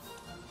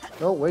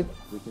 Oh, wait,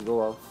 we can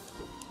go out.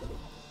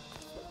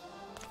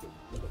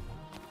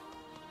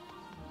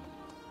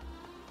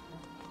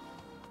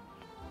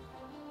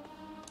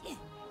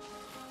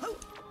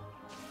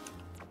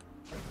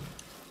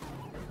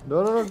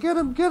 No, get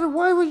him!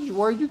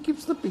 Why you keep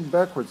slipping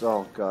backwards?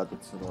 Oh God,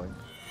 that's annoying.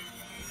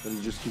 And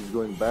he just keeps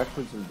going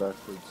backwards and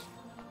backwards.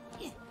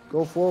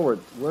 Go forward.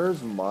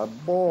 Where's my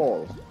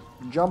ball?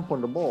 Jump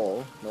on the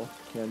ball. No,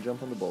 can't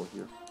jump on the ball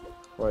here.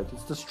 Alright,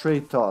 it's the stray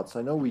thoughts.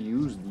 I know we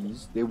used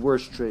these. They were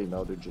stray,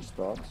 now they're just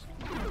thoughts.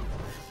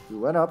 We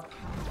went up.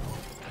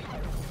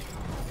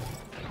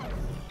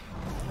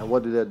 And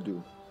what did that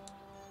do?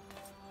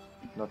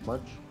 Not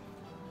much.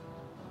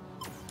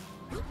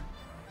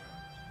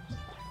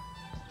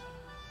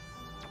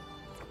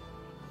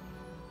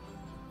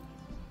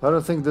 I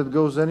don't think that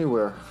goes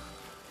anywhere.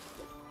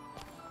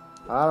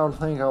 I don't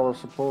think I was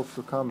supposed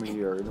to come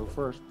here in the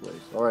first place.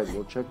 Alright,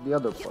 we'll check the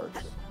other parts.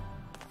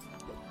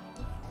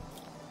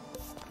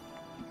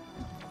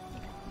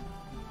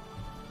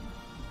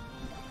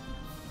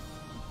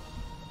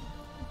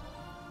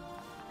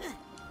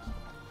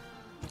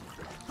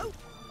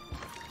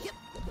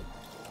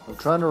 I'm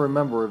trying to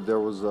remember if there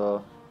was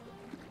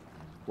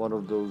one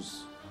of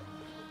those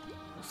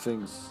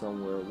things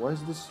somewhere. Why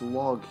is this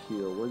log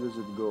here? Where does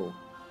it go?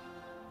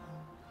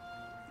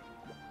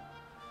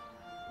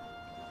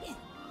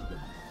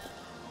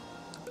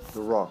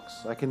 The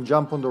rocks. I can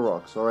jump on the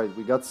rocks. Alright,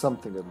 we got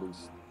something at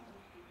least.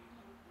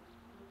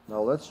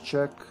 Now let's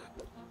check.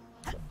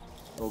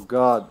 Oh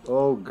god.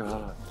 Oh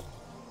god.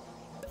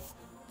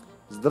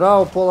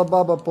 Zdravo, pola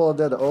baba, pola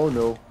deda. Oh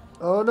no.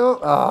 Oh no.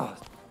 Ah.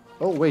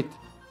 Oh wait.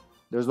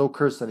 There's no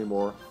curse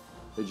anymore.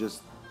 It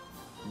just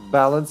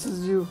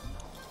balances you.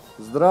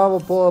 Zdravo,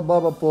 pola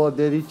baba, pola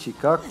dedići.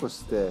 Kako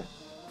ste?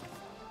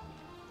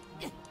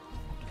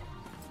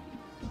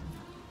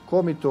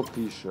 Ko mi to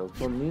piše? Je li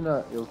to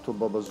Nina ili to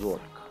baba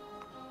Zorka?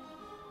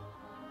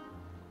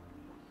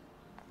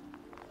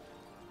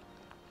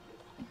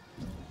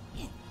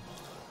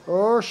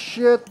 Oh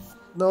shit!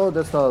 No,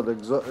 that's not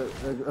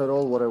at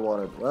all what I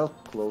wanted. Well,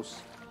 close.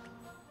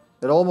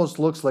 It almost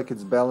looks like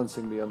it's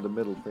balancing me on the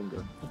middle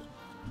finger.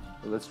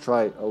 Let's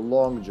try a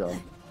long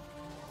jump.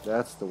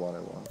 That's the one I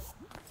want.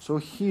 So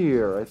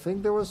here, I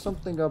think there was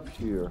something up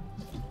here.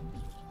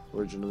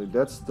 Originally,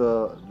 that's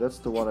the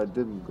one I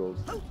didn't go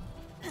through.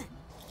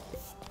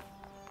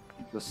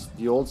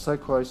 The old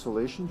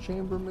psycho-isolation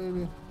chamber,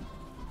 maybe?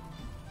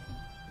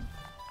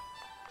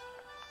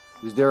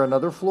 Is there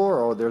another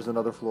floor? Oh, there's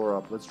another floor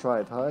up. Let's try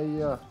it.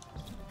 Hiya.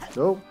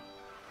 No.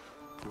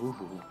 Ooh.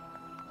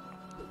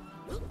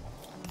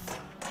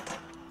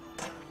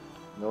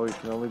 No, you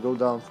can only go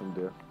down from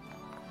there.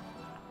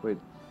 Wait.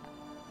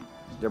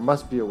 There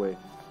must be a way.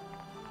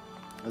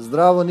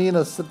 Zdravo,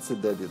 Nina, srce,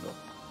 dedino.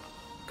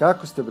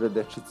 Kako ste, bre,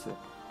 dečice?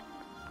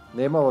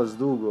 Nema vas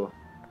dugo.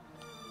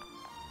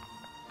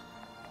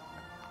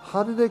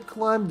 How did I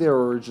climb there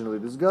originally?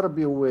 There's gotta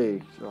be a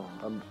way.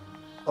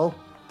 Oh,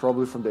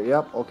 probably from there.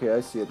 Yep, okay,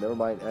 I see it. Never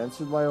mind.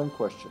 Answered my own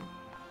question.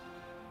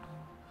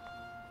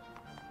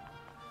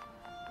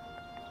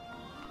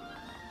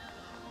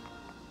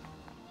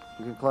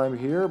 You can climb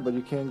here, but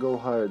you can't go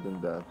higher than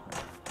that.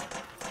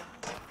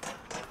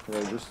 Can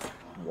I just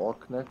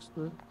walk next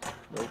to it?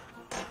 Nope.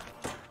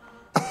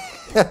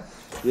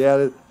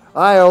 Yeah,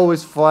 I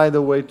always find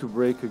a way to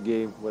break a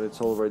game when it's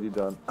already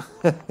done.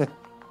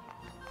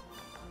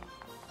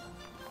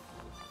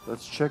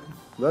 Let's check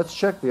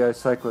the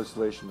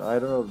psycho-isolation. I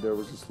don't know if there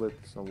was a slit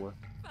somewhere.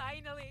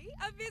 Finally,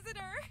 a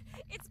visitor!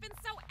 It's been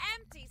so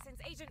empty since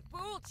Agent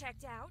Boole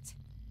checked out.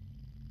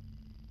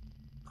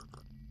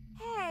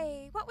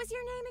 Hey, what was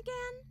your name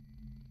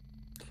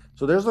again?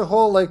 So there's a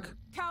whole, like...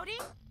 Cody?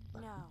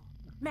 No.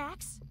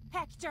 Max?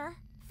 Hector?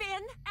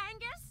 Finn?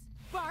 Angus?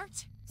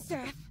 Bart?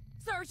 Steph?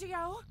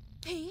 Sergio?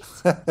 Pete?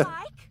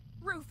 Mike?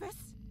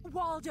 Rufus?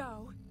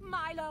 Waldo?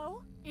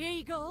 Milo?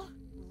 Eagle?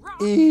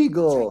 Rock?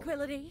 Eagle!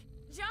 Tranquility?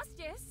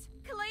 Justice?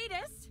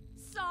 Cletus?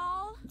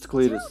 Saul? It's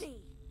Cletus.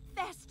 Judy?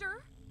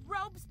 Fester?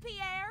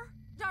 Robespierre?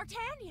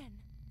 D'Artagnan?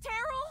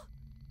 Terrell?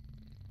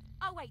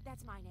 Oh wait,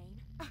 that's my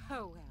name.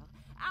 Oh well,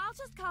 I'll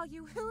just call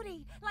you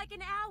Hootie, like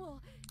an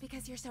owl,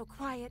 because you're so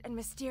quiet and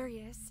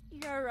mysterious.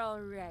 You're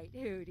all right,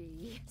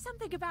 Hootie.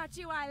 Something about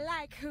you I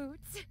like,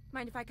 Hoots.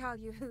 Mind if I call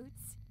you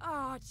Hoots?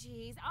 Oh,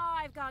 jeez,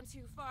 I've gone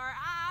too far.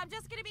 I'm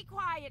just gonna be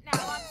quiet now,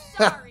 I'm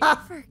sorry.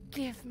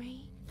 Forgive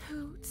me,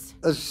 Hoots.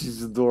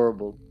 She's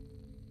adorable.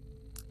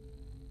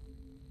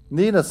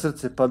 Nina,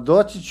 srce, pa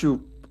doći ću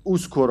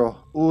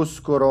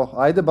uskoro.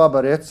 Ajde,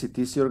 baba, reci,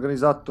 ti si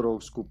organizator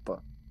ovog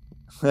skupa.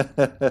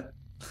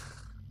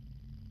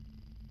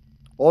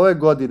 Ove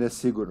godine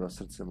sigurno,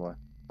 srce moje.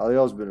 Ali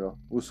ozbiljno,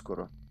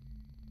 uskoro.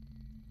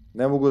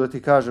 Ne mogu da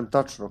ti kažem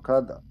tačno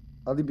kada,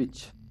 ali bit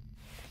će.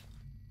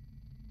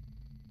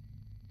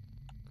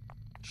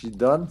 She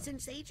done?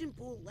 Since Agent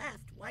Boole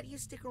left, why do you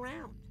stick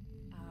around?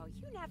 Oh,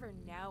 you never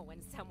know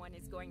when someone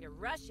is going to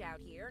rush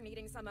out here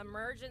needing some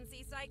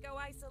emergency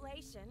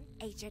psycho-isolation.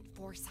 Agent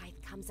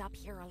Forsyth comes up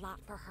here a lot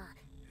for her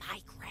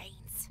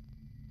migraines.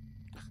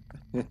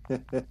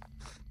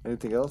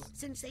 Anything else?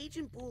 Since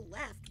Agent Boole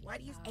left, why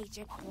do you...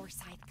 Agent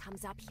Forsyth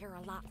comes up here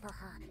a lot for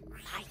her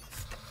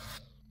migraines.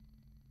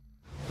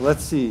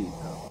 Let's see.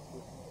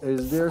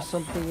 Is there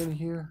something in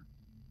here?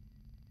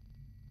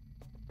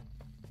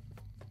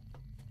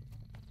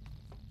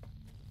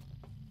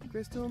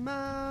 Crystal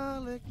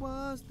Malik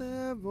was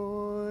their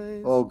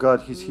voice. Oh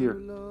god, he's here.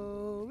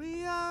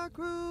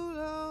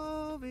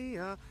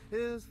 Krulovia,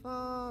 his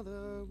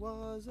father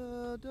was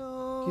a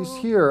dog. He's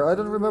here. I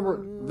don't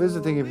remember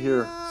visiting him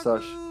here,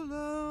 Sash.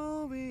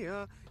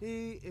 Krulovia,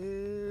 he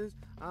is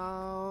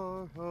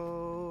our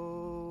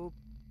hope.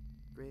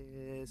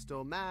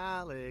 Crystal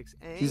Malik's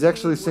He's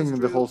actually singing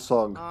the whole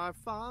song. Our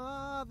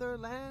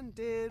fatherland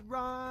did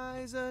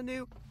rise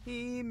anew.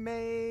 He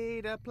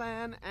made a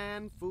plan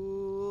and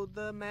fooled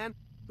the man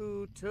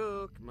who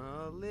took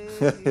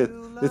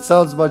Maligula. It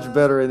sounds much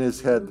better in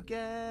his head.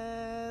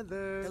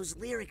 Together. Those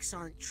lyrics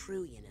aren't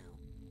true, you know.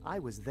 I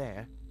was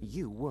there,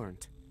 you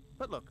weren't.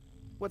 But look,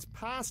 what's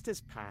past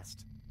is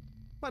past.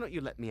 Why don't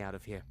you let me out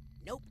of here?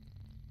 Nope.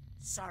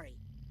 Sorry.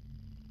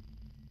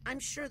 I'm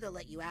sure they'll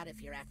let you out of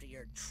here after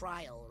your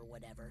trial or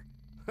whatever.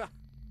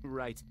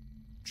 Right.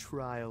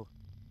 Trial.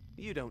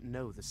 You don't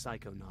know the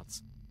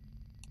Psychonauts.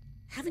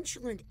 Haven't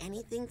you learned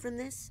anything from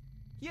this?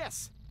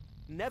 Yes.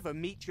 Never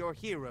meet your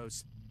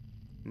heroes.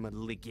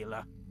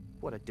 Maligula.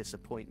 What a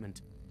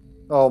disappointment.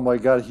 Oh my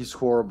god, he's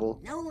horrible.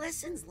 No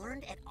lessons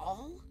learned at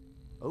all?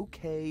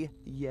 Okay,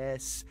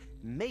 yes,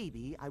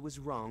 maybe I was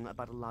wrong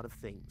about a lot of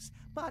things,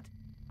 but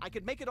I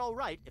could make it all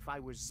right if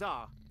I were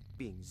Tsar.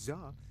 Being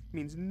Tsar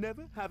means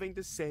never having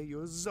to say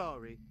you're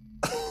sorry.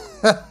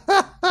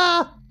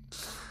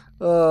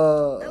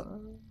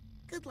 Well,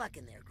 good luck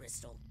in there,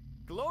 Crystal.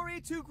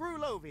 Glory to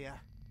Grulovia.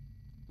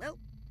 Well,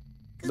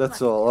 good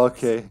that's luck all. in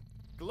there, Okay.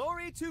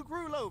 Glory to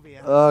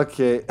Grulovia.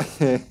 Okay.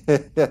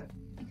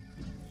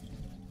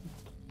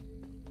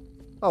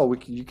 Oh,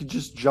 you could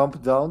just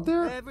jump down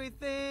there?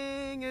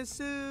 Everything is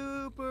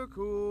super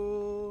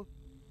cool.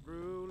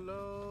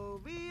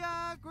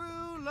 Grulovia,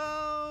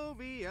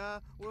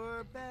 Grulovia,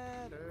 we're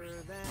better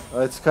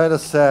than... It's kind of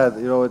sad,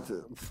 you know.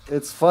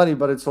 It's funny,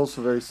 but it's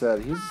also very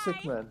sad. He's a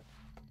sick man.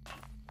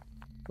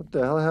 What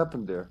the hell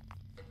happened there?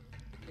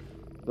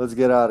 Let's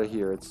get out of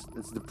here. It's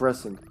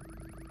depressing.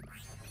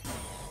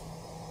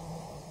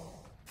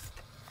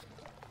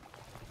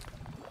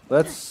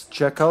 Let's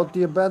check out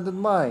the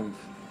abandoned mine.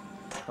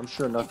 I'm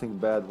sure nothing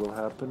bad will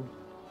happen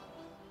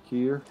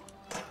here.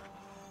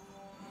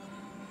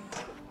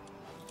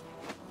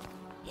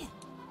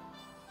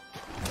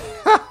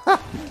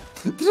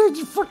 Did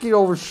you fucking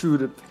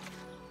overshoot it?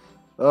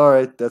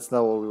 Alright, that's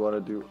not what we want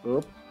to do.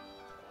 Oop.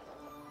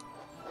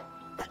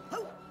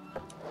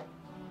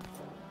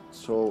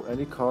 So,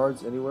 any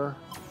cards anywhere?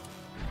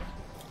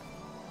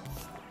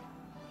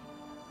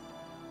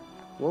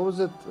 What was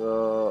it?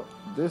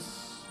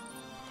 This,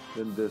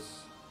 then this.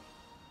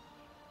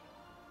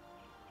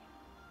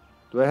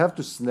 Do I have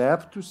to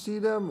snap to see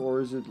them,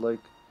 or is it like...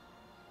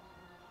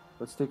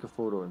 Let's take a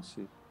photo and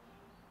see.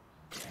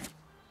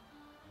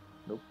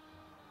 Nope.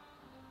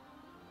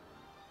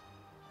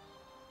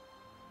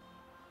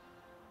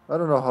 I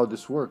don't know how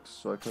this works,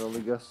 so I can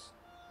only guess.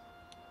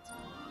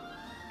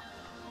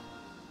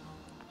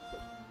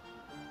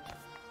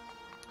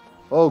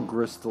 Oh,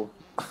 Gristle.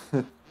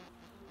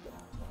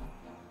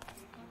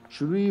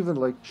 Should we even,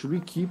 like, should we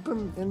keep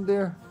him in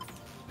there?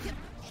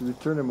 Should we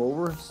turn him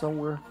over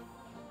somewhere?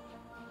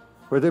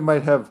 Where they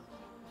might have,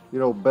 you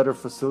know, better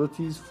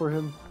facilities for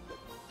him?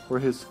 For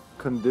his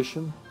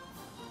condition?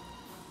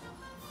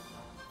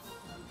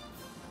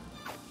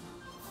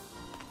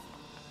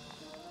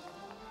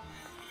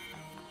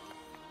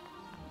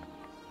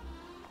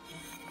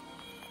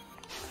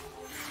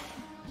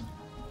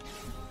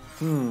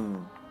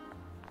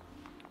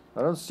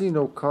 I don't see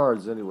no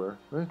cards anywhere,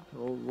 right?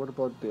 Oh, what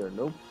about there?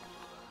 Nope.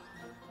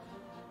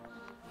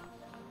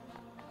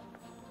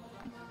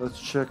 Let's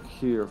check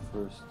here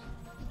first.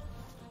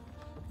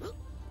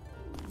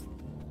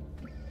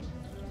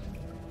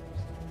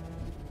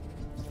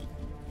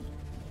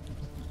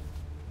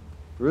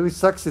 Really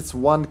sucks it's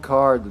one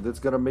card. That's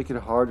gonna make it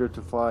harder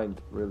to find,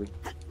 really.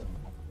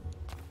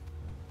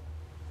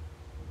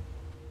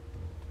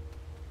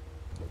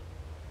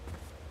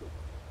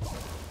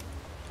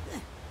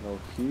 No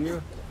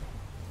here.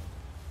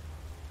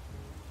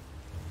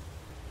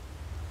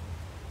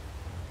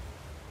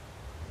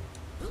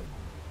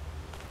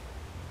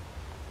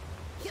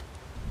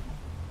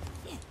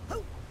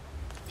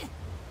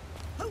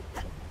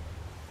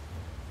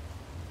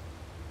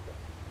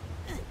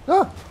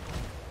 Ah!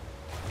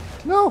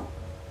 No!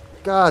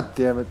 God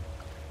damn it.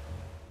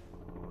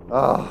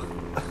 Ah.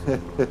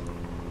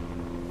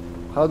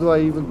 How do I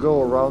even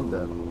go around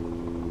that?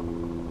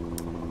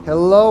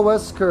 Hello,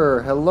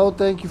 Wesker. Hello,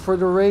 thank you for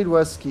the raid,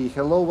 Wesky.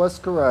 Hello,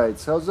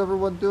 Weskerites. How's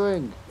everyone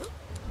doing?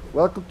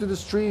 Welcome to the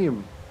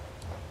stream.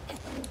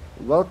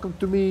 Welcome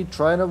to me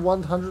trying to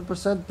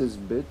 100% this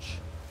bitch.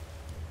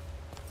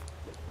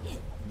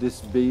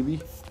 This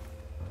baby.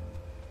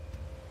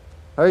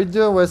 How you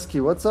doing,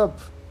 Wesky? What's up?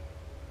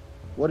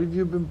 What have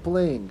you been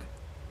playing?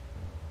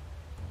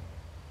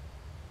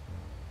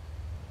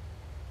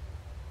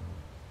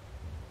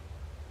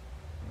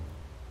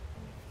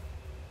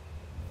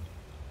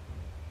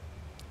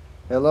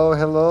 Hello,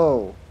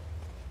 hello.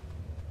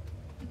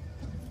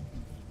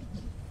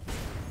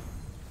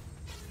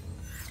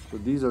 So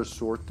these are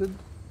sorted.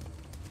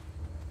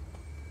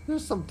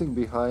 There's something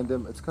behind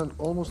them. It's kind of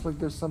almost like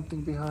there's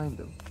something behind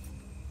them.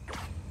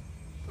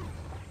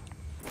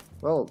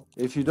 Well,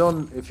 if you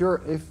know,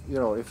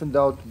 if in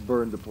doubt,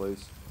 burn the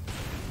place.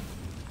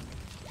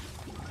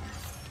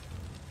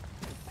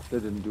 They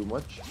didn't do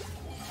much.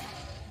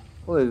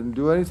 Well, they didn't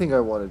do anything I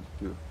wanted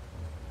to do.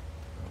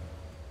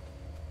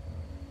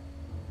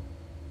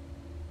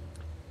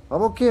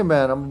 I'm okay,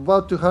 man. I'm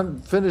about to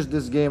finish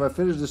this game. I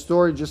finished the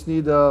story. Just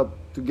need to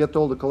get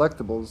all the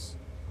collectibles.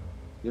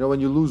 You know, when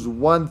you lose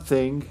one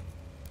thing,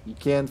 you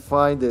can't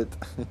find it.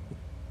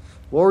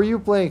 What were you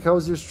playing? How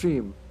was your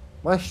stream?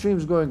 My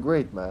stream's going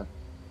great, man.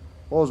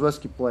 What was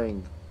Wesky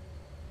playing?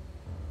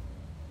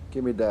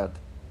 Give me that.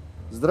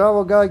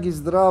 Zdravo, Gagi,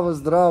 zdravo,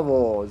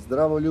 zdravo.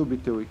 Zdravo,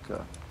 ljubite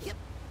ujka.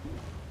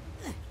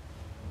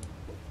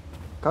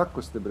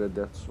 Kako ste, bre,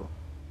 deco?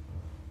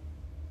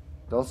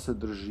 Da li se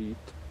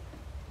držite?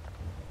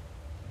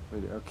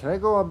 Wait, can I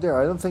go up there?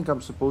 I don't think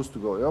I'm supposed to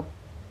go. Yep.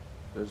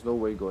 There's no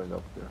way going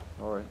up there.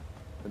 Alright.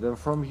 And then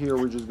from here,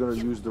 we're just gonna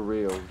use the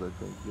rails, I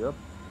think. Yep.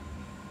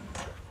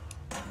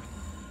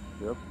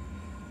 Yep.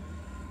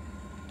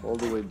 All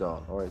the way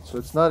down. Alright, so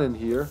it's not in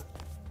here.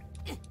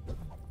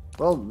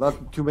 Well,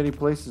 not too many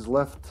places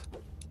left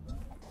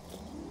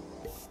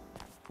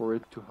for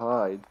it to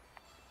hide.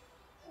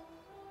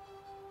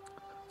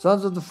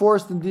 Sons of the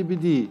Forest and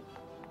DBD.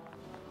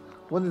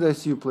 When did I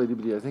see you play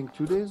DBD? I think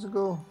 2 days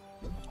ago?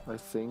 I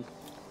think.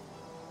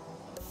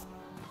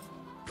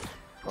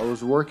 I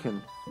was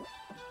working.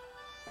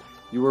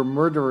 You were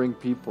murdering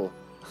people.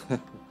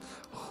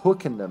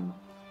 Hooking them,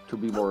 to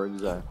be more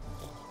exact.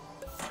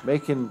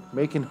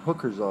 Making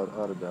hookers out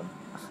of them.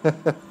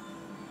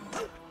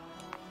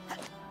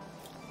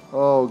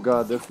 Oh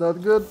god, that's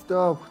not good.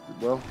 Oh,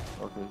 well,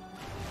 okay.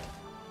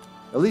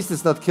 At least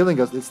it's not killing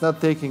us. It's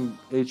not taking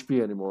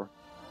HP anymore.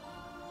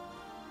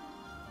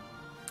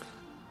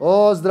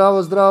 O,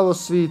 zdravo, zdravo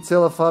svi,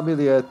 cela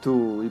familija je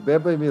tu. I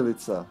beba i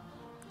Milica.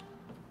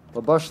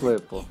 Pa baš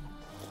lepo.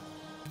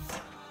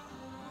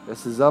 Ja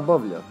se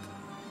zabavljat.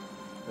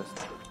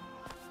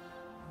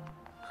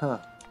 Huh.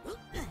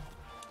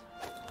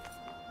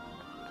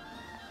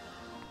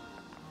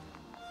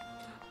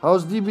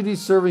 How's DBD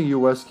serving you,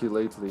 Wesky,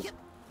 lately?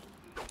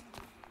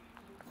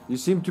 You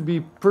seem to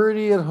be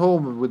pretty at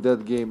home with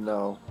that game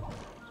now.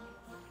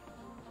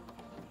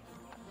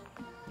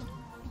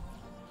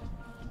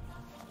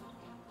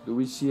 Do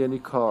we see any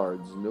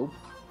cards? Nope.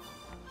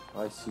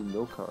 I see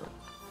no cards.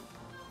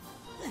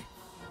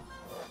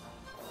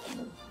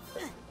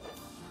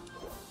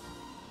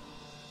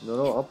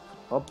 No,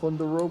 up on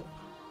the rope.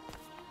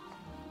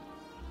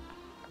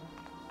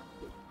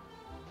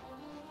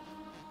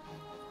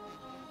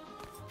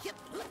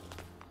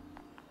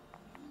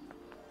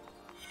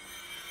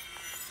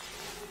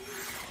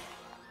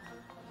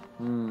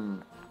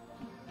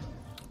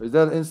 Is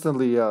that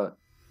instantly?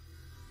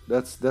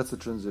 That's a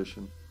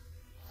transition.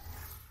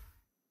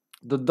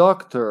 The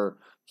doctor,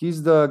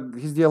 he's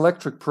the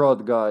electric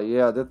prod guy.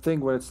 Yeah, that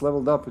thing when it's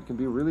leveled up, it can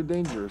be really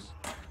dangerous.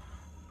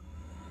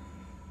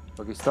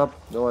 Okay, stop.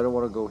 No, I don't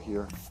want to go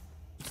here.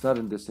 It's not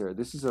in this area.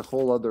 This is a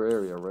whole other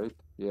area, right?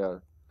 Yeah.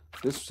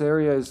 This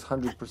area is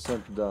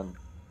 100% done.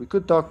 We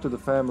could talk to the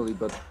family,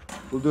 but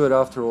we'll do it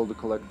after all the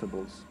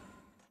collectibles.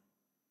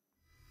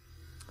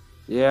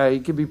 Yeah, he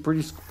can be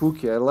pretty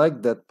spooky. I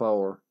like that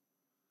power.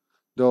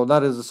 Though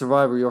not as a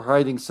survivor, you're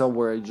hiding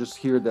somewhere, you just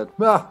hear that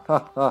ha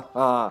ha ha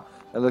ha.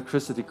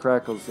 Electricity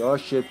crackles. Oh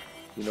shit,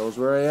 he knows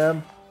where I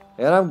am.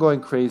 And I'm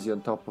going crazy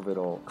on top of it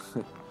all.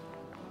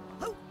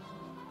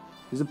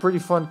 He's a pretty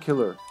fun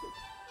killer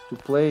to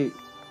play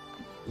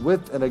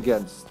with and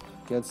against.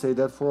 Can't say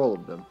that for all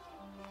of them.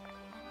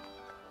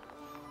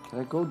 Can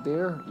I go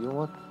there? You know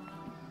what?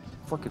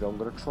 Fuck it, I'm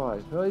gonna try.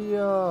 Oh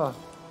yeah.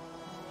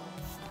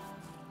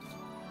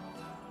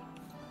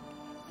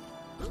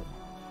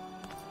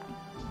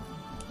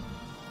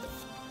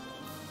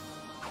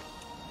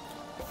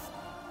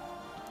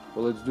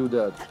 Well, let's do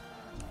that.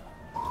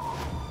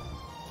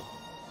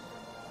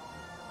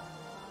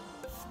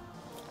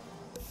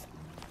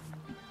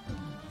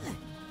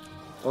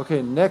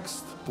 Okay,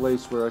 next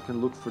place where I can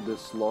look for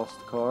this lost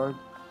card.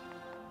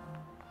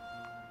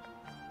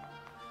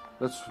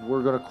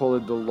 We're gonna call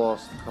it the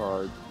lost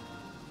card.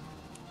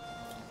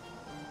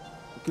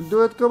 You can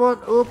do it, come on.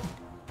 Oop.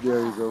 There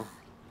you go.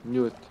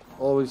 Knew it.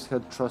 Always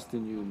had trust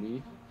in you,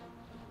 me.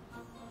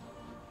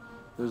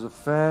 There's a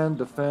fan.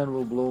 The fan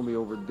will blow me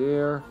over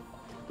there.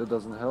 That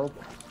doesn't help.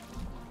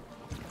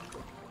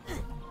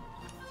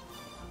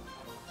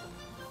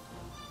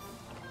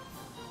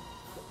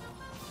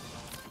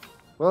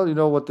 Well, you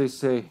know what they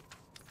say.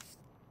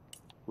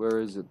 Where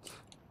is it?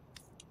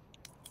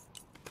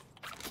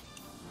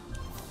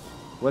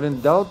 When in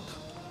doubt,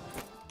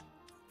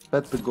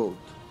 pet the goat.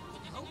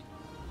 You know,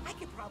 I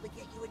could probably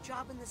get you a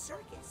job in the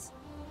circus.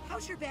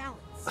 How's your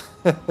balance?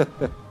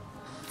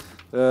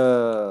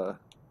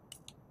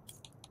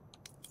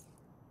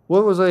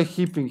 What was I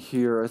keeping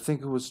here? I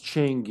think it was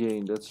chain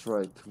gain. That's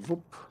right.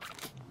 Whoop.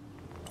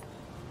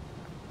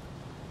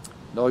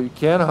 No, you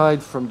can't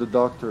hide from the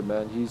doctor,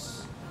 man.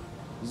 He's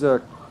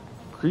a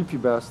creepy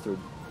bastard.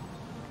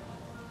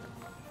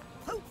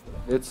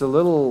 It's a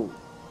little,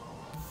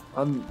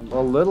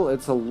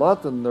 it's a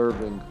lot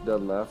unnerving, that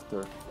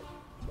laughter.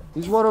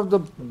 He's one of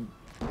the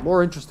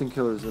more interesting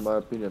killers in my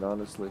opinion,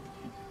 honestly.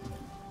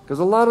 Because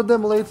a lot of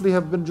them lately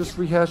have been just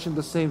rehashing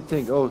the same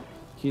thing. Oh,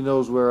 he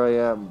knows where I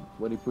am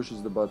when he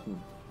pushes the button.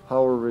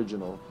 How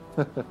original.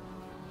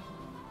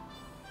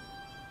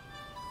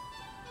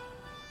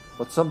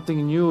 But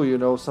something new, you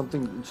know,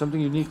 something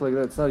unique like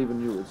that. It's not even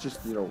new. It's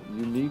just, you know,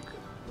 unique.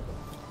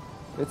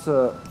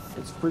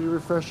 It's pretty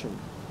refreshing.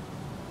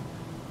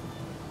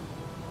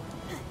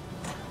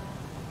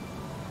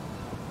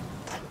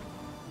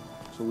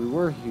 So we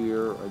were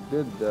here. I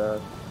did that.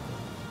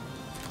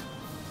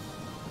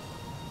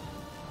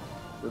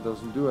 That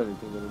doesn't do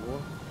anything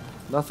anymore.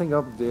 Nothing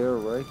up there,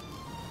 right?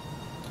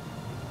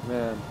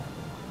 Man.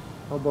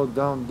 How about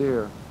down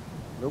there?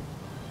 Nope.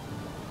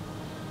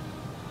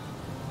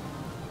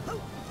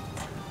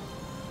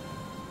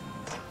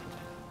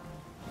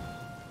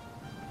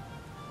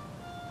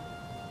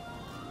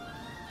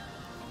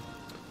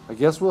 I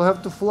guess we'll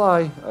have to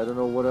fly. I don't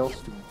know where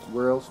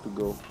else to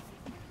go.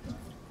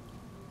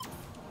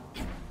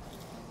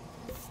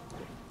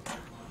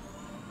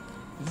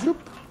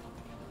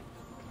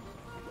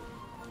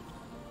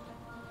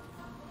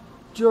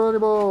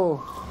 Geronimo!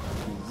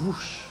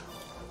 Whoosh!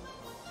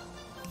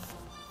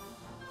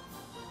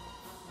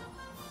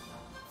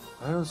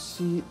 I don't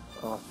see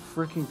a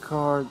freaking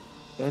card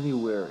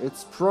anywhere.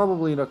 It's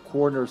probably in a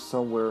corner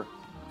somewhere.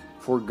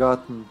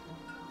 Forgotten.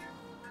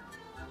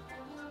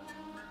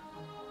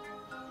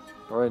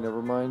 Alright,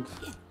 never mind.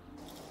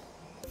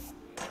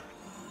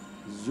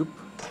 Zoop.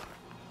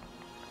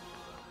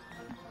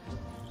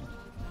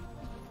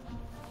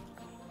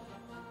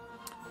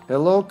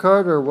 Hello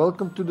Carter,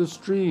 welcome to the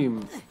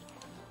stream.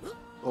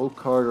 Oh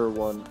Carter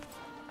won.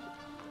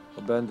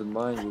 Abandoned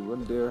mine, we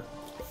went there.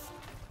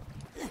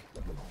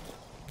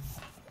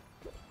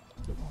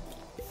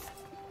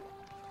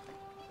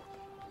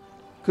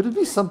 Could it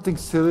be something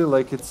silly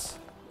like it's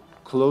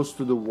close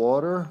to the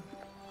water?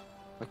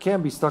 I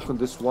can't be stuck on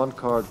this one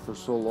card for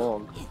so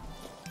long.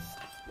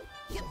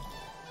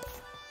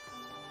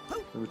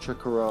 Let me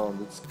check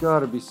around. It's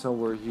gotta be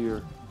somewhere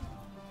here.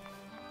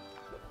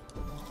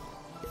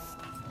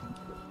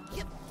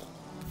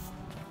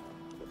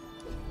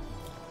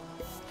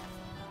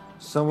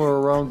 Somewhere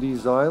around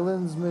these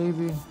islands,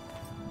 maybe?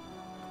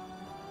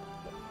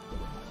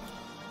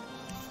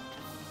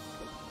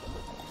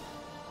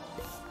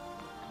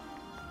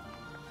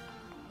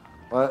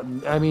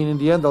 I mean, in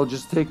the end, I'll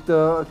just take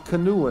the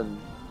canoe and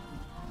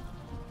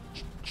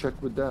check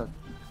with that.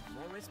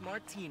 Morris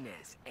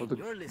Martinez, Oh, and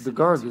you're the listening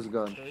guard to is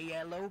gone.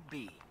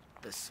 KLOB,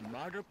 the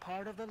smarter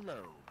part of the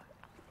lobe.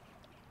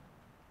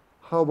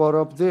 How about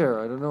up there?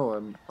 I don't know.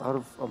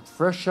 I'm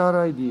fresh out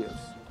of ideas.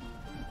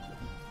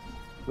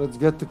 Let's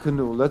get the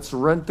canoe. Let's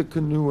rent the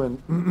canoe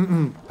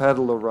and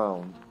paddle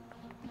around.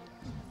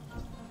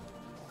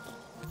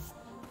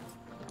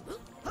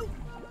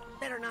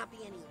 Better not be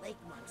any lake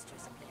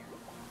monsters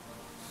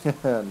in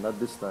there. Not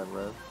this time,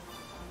 right?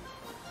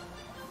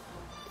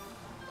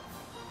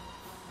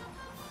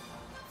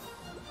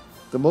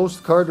 The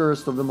most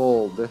Carterist of them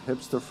all, the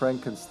hipster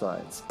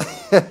Frankensteins.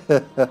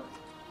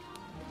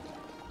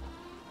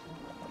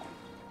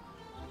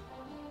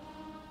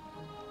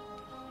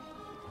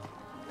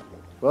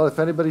 Well, if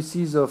anybody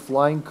sees a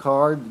flying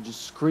card,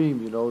 just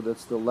scream, you know,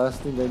 that's the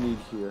last thing I need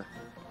here.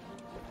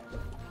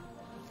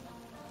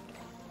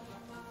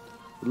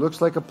 It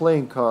looks like a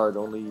playing card,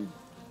 only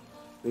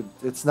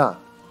it's not.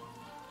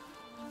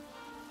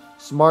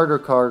 Smarter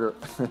Carter.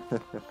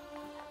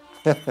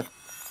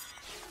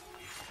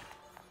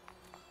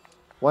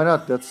 Why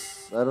not? I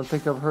don't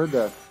think I've heard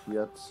that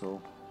yet,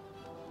 so.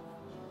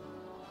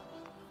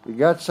 We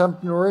got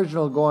something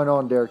original going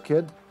on there,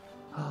 kid.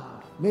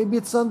 Maybe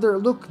it's under,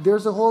 look,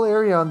 there's a whole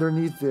area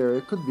underneath there.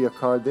 It could be a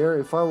card there.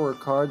 If I were a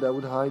card, I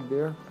would hide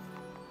there.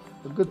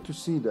 But good to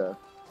see that.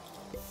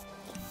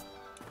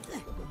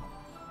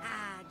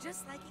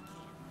 Just like a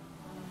camp.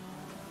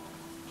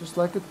 Just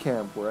like at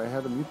camp, where I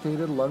had a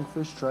mutated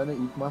lungfish trying to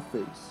eat my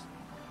face.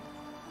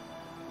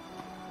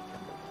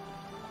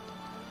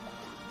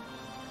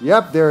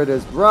 Yep, there it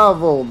is.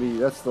 Bravo, me.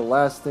 That's the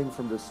last thing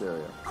from this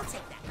area. I'll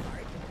take that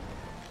card.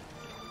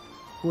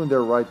 Who in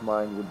their right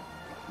mind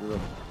would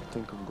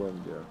think of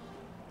going there?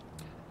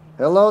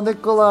 Hello,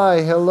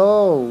 Nikolai.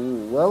 Hello.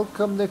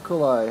 Welcome,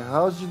 Nikolai.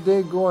 How's your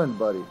day going,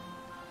 buddy?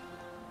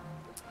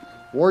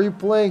 What are you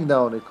playing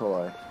now,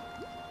 Nikolai?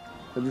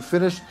 Have you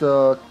finished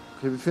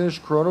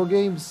Chrono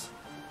Games?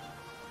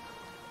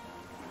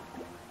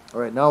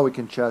 Alright, now we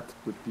can chat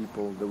with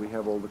people that we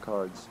have all the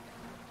cards.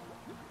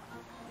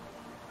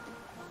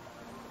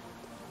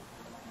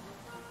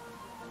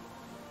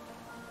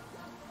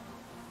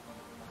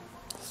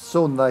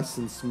 So nice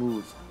and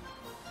smooth.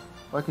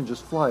 I can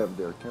just fly up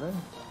there, can I?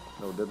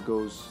 No, that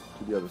goes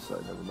to the other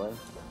side, never mind.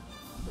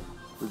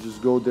 We'll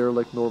just go there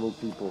like normal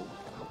people.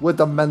 With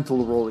a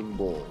mental rolling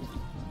ball.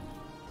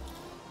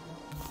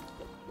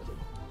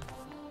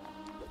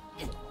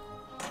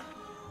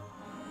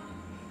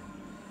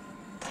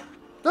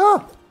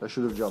 Ah! I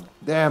should have jumped.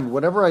 Damn,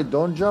 whenever I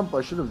don't jump,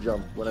 I should have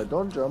jumped. When I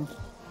don't jump,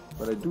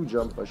 when I do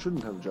jump, I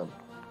shouldn't have jumped.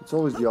 It's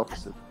always the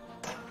opposite.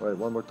 Alright,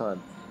 one more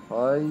time.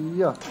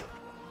 Hiya!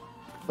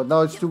 But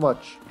now it's too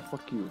much.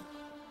 Fuck you.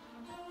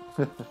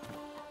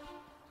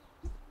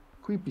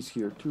 Creepy's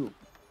here too.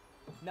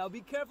 Now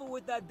be careful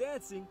with that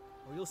dancing,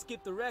 or you'll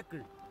skip the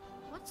record.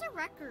 What's a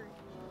record?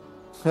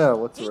 Yeah,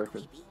 what's a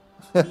record?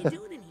 What are you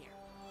doing in here?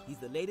 He's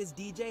the latest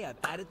DJ I've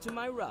added to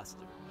my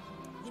roster.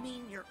 You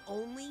mean your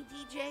only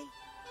DJ?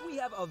 We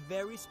have a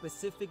very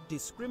specific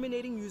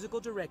discriminating musical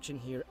direction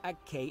here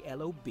at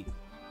KLOB.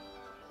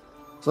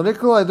 So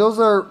Nikolai, those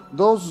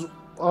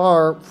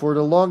are for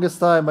the longest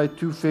time my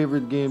two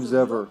favorite games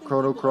ever,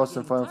 Chrono Cross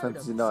and Final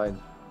Fantasy IX.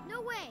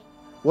 No way.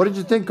 What did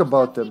you think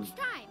about them?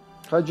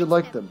 How'd you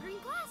like them?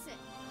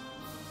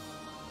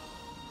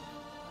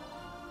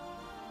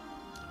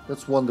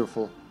 That's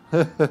wonderful.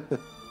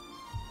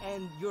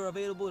 And you're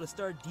available to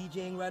start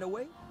DJing right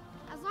away?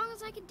 As long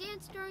as I can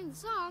dance during the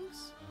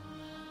songs.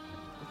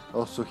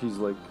 Oh, so he's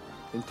like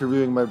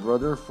interviewing my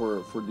brother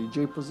for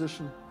DJ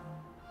position?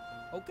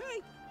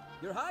 Okay,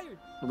 you're hired.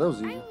 Well, that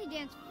was I easy. only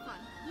dance for fun,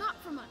 not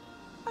for money.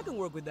 I can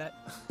work with that.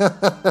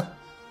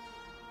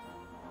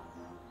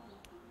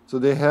 So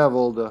they have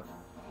all the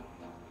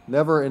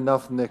Never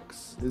enough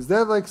nicks. Is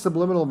that like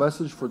subliminal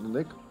message for the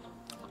Nick?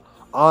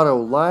 Otto,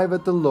 live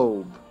at the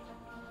Lobe.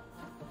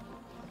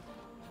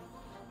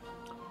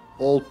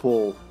 All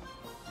Pole.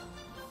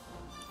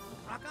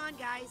 Rock on,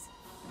 guys.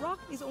 Rock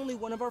is only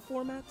one of our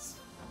formats.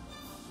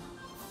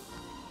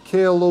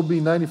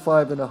 KLOB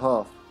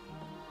 95.5.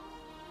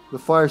 The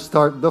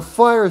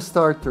fire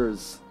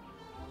starters.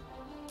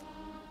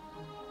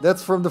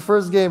 That's from the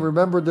first game.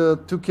 Remember the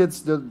two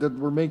kids that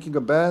were making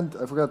a band?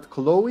 I forgot.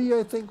 Chloe,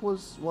 I think,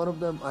 was one of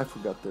them. I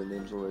forgot their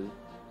names already.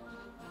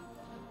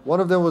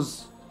 One of them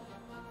was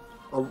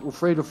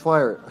afraid of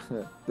fire.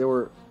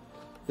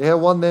 They had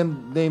one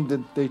name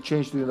that they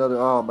changed to another.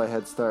 Oh, my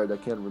head's tired. I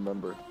can't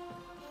remember.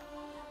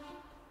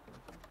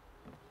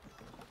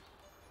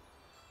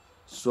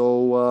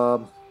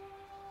 So,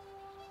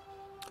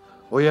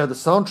 oh yeah, the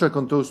soundtrack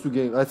on those two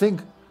games. I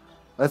think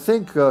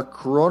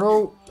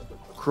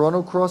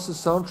Chrono Cross's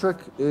soundtrack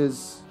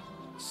is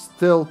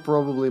still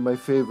probably my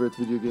favorite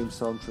video game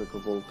soundtrack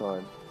of all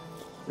time.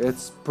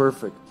 It's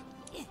perfect.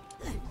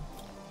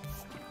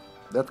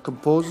 That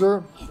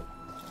composer,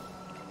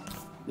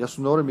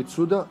 Yasunori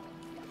Mitsuda,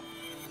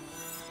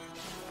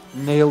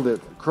 nailed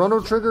it. Chrono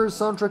Trigger's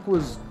soundtrack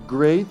was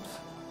great,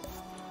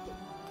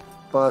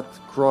 but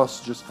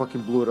Cross just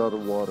fucking blew it out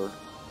of water.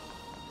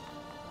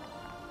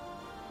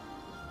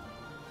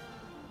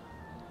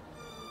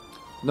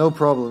 No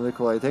problem,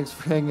 Nikolai. Thanks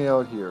for hanging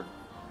out here.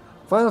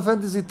 Final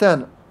Fantasy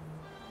X.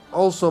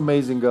 Also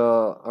amazing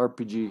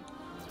RPG.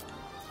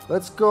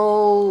 Let's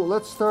go.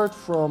 Let's start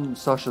from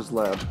Sasha's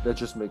lab. That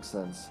just makes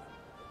sense.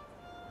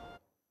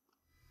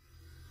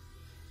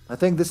 I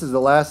think this is the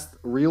last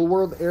real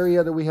world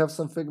area that we have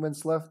some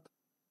figments left.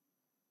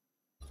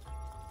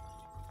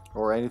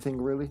 Or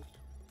anything really.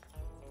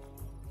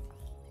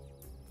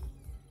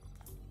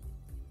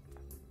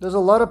 There's a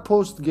lot of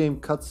post-game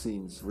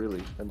cutscenes,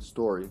 really, and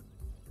story.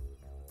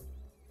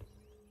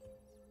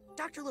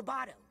 Dr.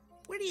 Lobato,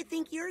 where do you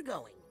think you're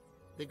going?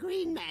 The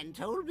green man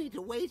told me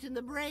to wait in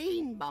the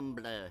brain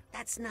bumbler.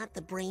 That's not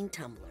the brain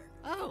tumbler.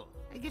 Oh,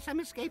 I guess I'm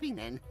escaping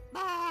then.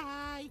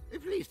 Bye!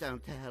 Please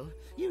don't tell.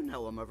 You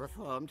know I'm a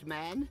reformed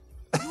man.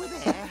 You were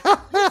there.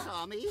 You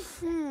saw me.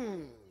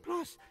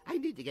 Plus, I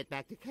need to get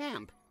back to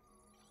camp.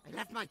 I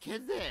left my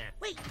kid there.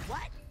 Wait,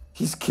 what?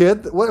 His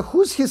kid? What?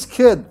 Who's his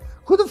kid?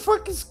 Who the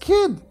fuck is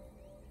kid?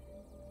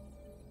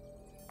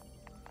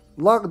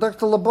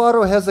 Dr.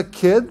 Lobato has a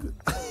kid?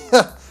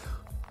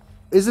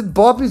 Is it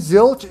Bobby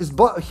Zilch?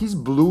 He's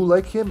blue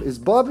like him. Is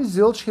Bobby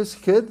Zilch his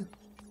kid?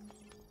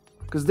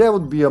 Because that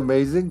would be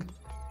amazing.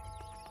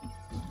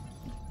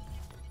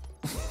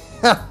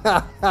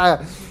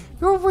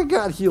 Oh my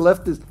god, he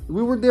left this.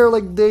 We were there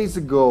like days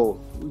ago.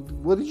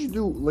 What did you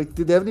do? Like,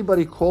 did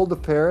anybody call the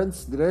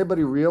parents? Did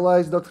anybody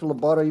realize Dr.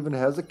 Lobato even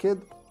has a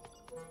kid?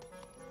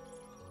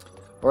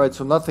 Alright,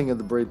 so nothing in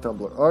the brain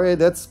tumbler. Alright,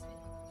 that's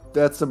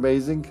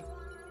amazing.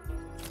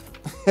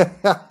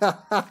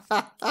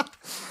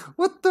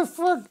 What the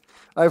fuck?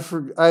 I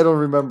don't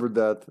remember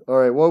that.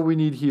 Alright, what we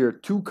need here?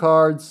 2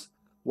 cards,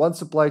 1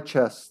 supply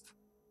chest,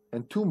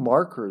 and 2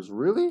 markers.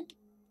 Really?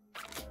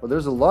 Well,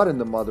 there's a lot in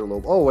the mother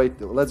lobe. Oh wait,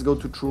 let's go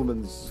to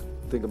Truman's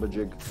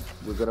thingamajig.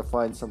 We're gonna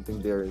find something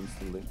there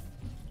instantly.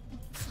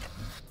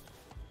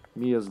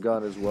 Mia's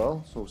gone as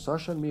well. So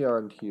Sasha and Mia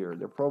aren't here.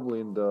 They're probably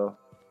in the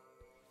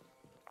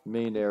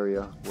main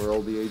area where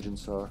all the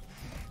agents are.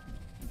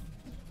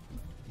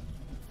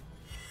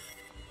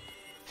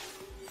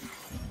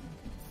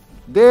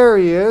 There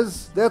he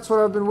is. That's what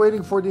I've been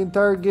waiting for the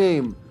entire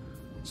game.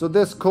 So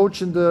that's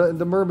Coach in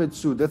the mermaid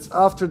suit. That's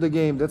after the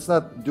game. That's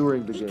not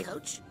during the game.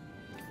 Coach,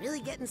 really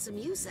getting some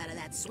use out of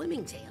that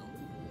swimming tail.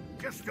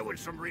 Just doing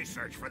some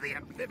research for the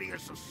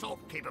amphibious assault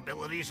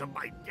capabilities of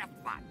my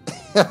Deathbot.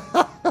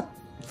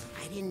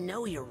 I didn't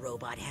know your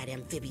robot had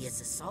amphibious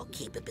assault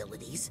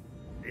capabilities.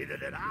 Neither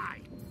did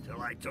I,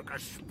 till I took a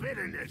spin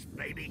in this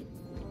baby.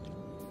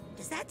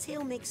 Does that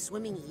tail make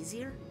swimming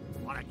easier?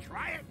 Wanna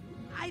try it?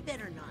 I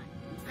better not.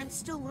 I'm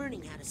still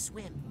learning how to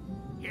swim.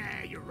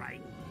 Yeah, you're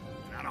right.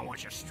 I don't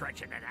want you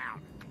stretching it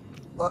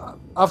out.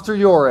 After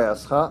your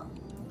ass, huh?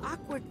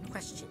 Awkward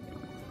question.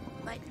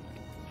 But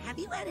have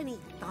you had any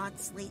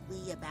thoughts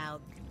lately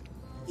about,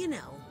 you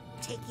know,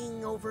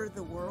 taking over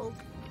the world?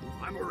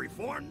 I'm a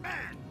reformed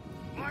man.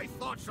 My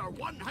thoughts are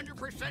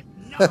 100%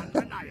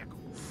 non-maniacal.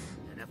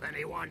 And if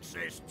anyone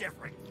says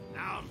different,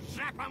 I'll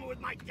zap them with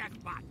my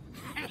Deathbot.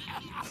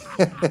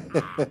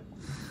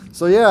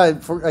 So yeah,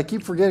 I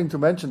keep forgetting to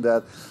mention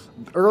that.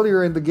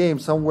 Earlier in the game,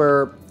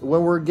 somewhere,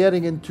 when we're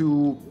getting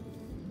into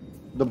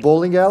the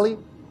bowling alley,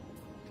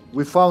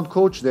 we found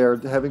Coach there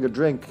having a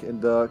drink in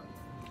the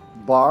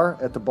bar,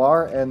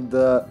 and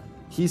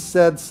he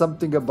said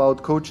something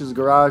about Coach's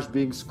garage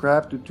being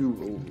scrapped due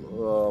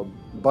to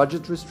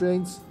budget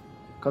restraints.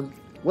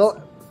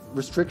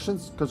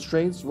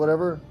 Constraints,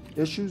 whatever,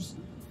 issues.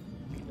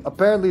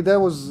 Apparently that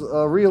was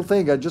a real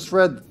thing. I just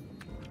read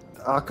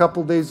a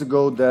couple days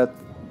ago that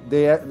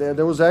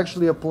there was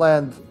actually a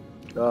planned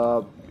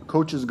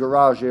Coach's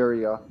garage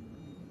area,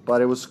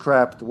 but it was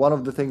scrapped. One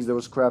of the things that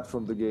was scrapped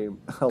from the game,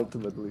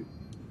 ultimately.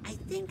 I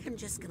think I'm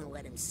just gonna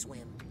let him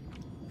swim.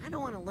 I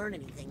don't want to learn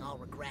anything I'll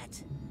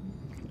regret.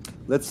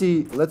 Let's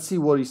see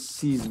what he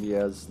sees me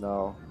as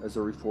now, as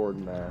a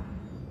reformed man.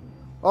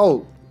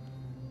 Oh,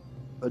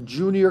 a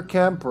junior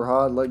camper,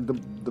 huh? Like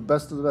the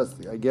best of the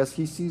best. I guess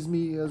he sees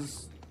me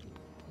as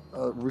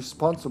a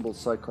responsible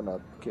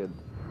Psychonaut kid.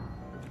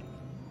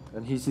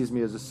 And he sees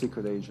me as a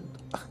secret agent.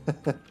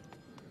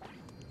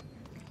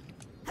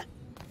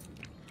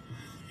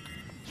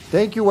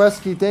 Thank you,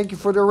 Wesky. Thank you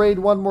for the raid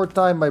one more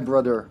time, my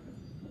brother.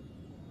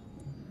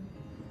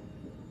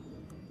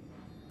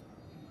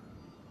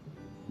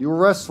 You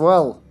rest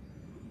well.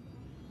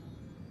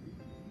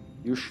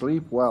 You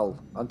sleep well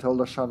until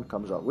the sun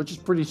comes out, which is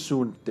pretty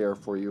soon there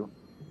for you.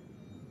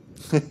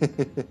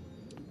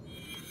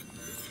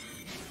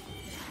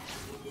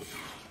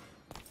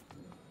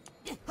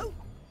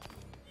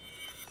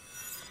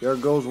 There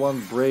goes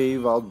one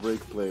brave Outbreak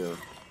player.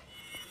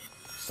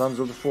 Sons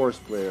of the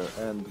Forest player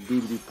and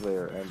BBD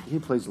player, and he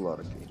plays a lot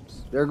of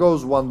games. There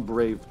goes one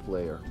brave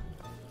player.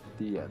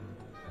 The end.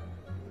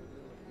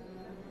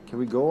 Can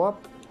we go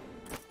up?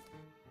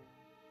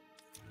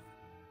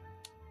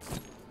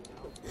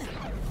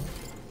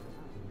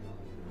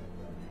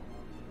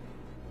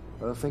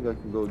 I don't think I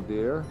can go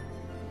there.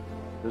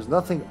 There's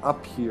nothing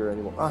up here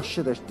anymore. Ah,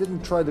 shit, I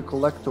didn't try the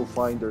Collecto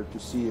Finder to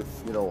see if,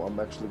 you know, I'm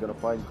actually gonna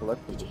find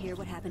collectibles. Did you hear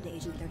what happened to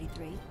Agent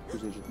 33?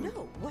 Who's Agent 33?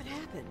 No, what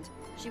happened?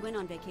 She went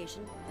on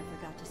vacation. I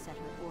forgot to set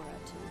her aura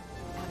to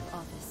out of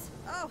office.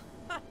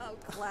 Oh,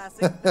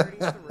 classic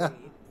 33.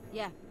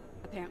 Yeah,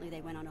 apparently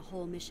they went on a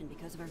whole mission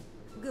because of her.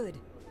 Good.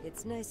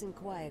 It's nice and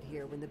quiet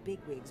here when the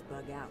bigwigs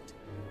bug out.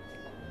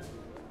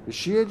 Is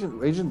she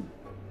Agent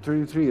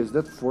 33? Is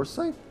that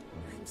Foresight?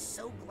 I'm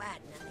so glad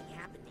nothing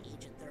happened to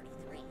Agent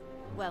 33.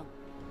 Well,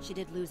 she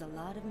did lose a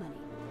lot of money.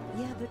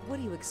 Yeah, but what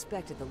do you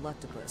expect at the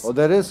Luctopus? Oh,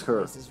 that is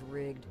her. This is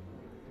rigged.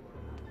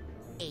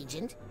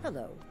 Agent?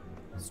 Hello,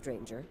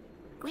 stranger.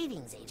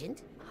 Greetings,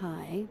 Agent.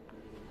 Hi.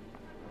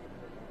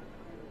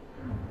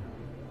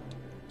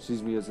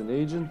 Sees me as an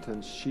agent,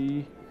 and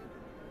she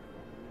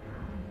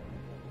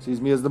sees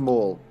me as the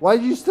mole. Why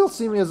do you still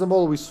see me as a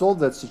mole? We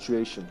solved that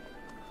situation.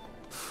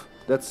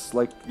 That's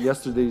like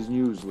yesterday's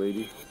news,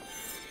 lady.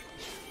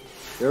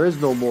 There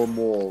is no more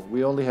mole.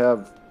 We only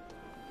have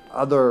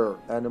other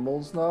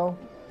animals now.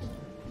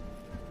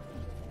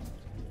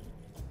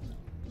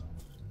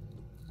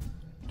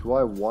 Do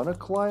I want to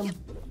climb?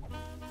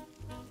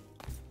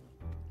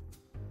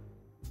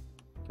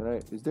 Can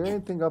I? Is there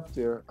anything up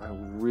there? I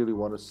really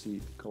want to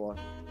see. Come on,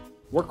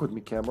 work with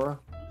me, camera.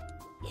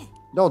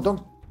 No,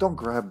 don't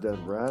grab that,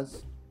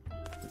 Raz.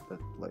 That,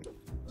 like,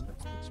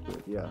 that's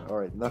spirit. Yeah. All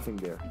right. Nothing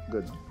there.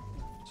 Good.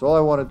 That's all I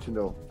wanted to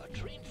know. A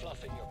dream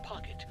fluff in your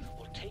pocket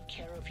will take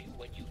care of you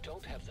when you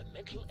don't have the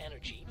mental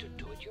energy to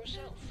do it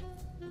yourself.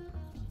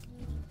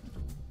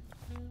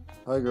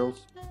 Hi,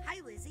 girls.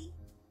 Hi, Lizzie.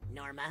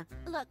 Norma.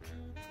 Look,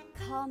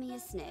 call me a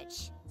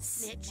snitch.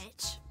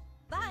 Snitch.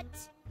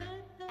 But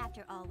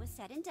after all was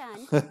said and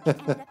done, it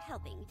ended up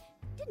helping,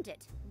 didn't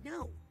it?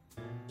 No.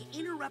 It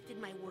interrupted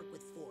my work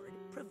with Ford,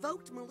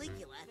 provoked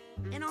Maligula,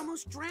 and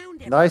almost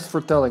drowned everyone. Nice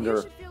for telling her.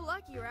 You should feel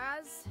lucky,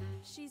 Raz.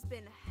 She's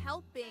been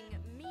helping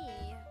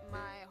me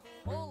my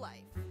whole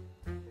life.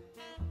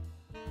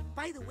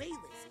 By the way,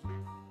 Lizzie,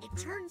 it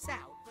turns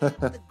out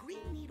the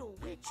Green Needle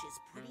Witch is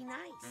pretty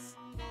nice.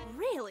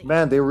 Really?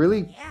 Man, they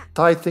really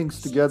tie things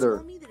She together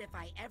told me that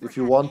if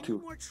you had want any to.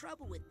 more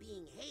trouble with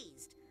being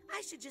hazed,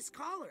 I should just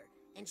call her,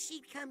 and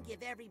she'd come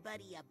give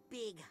everybody a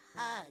big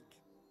hug.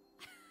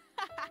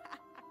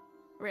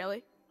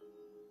 Really?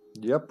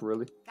 Yep,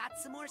 really. Got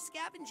some more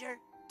scavenger.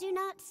 Do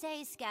not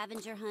say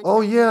scavenger hunt. Oh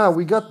yeah,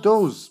 we got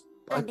those.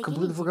 I I'm beginning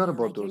completely to forgot feel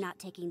about like those. You're not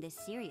taking this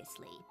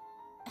seriously.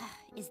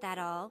 Is that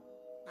all?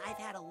 I've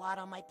had a lot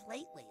on my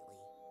plate lately.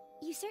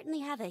 You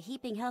certainly have a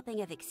heaping helping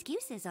of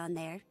excuses on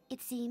there,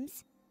 it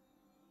seems.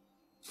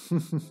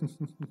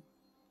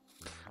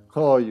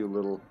 Oh, you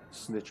little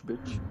snitch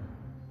bitch.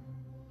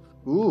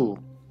 Ooh,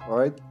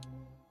 alright.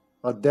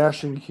 A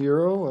dashing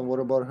hero, and what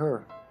about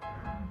her?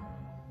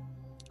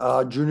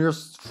 Junior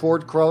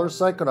Ford Crawler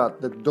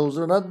Psychonaut. Those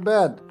are not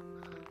bad.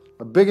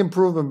 A big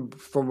improvement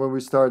from when we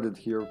started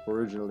here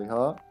originally,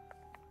 huh?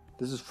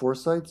 This is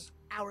Foresight's?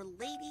 Our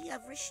Lady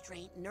of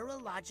Restraint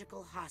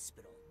Neurological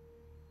Hospital.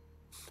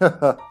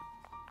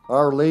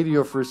 Our Lady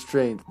of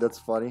Restraint. That's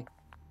funny.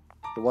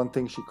 The one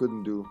thing she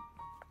couldn't do.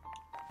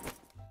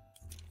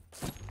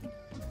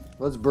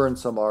 Let's burn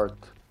some art.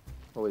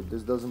 Oh wait,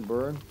 this doesn't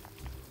burn?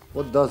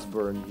 What does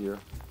burn here?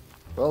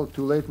 Well,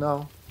 too late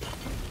now.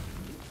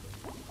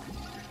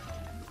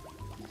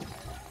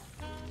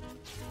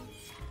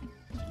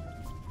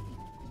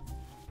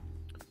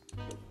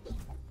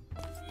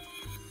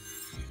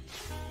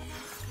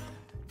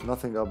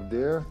 Nothing up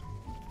there.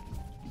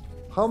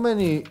 How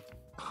many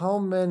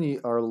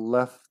are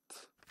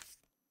left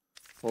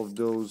of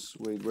those?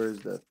 Wait, where is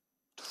that?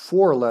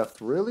 4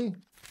 left, really?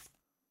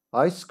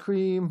 Ice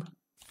cream,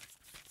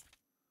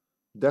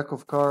 deck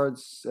of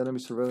cards, enemy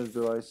surveillance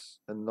device,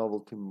 and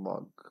novelty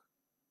mug.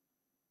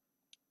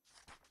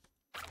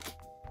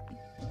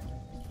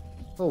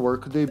 Oh, where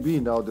could they be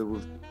now that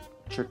we've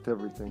checked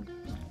everything?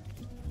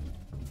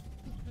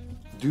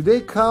 Do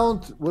they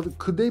count? Well,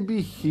 could they be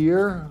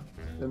here,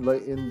 in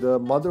like in the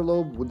mother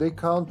lobe? Would they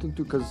count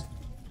into? Because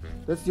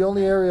that's the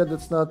only area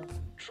that's not.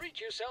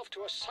 Treat yourself to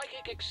a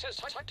psychic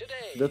exercise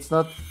today. That's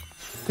not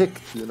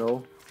ticked, you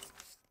know.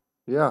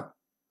 Yeah,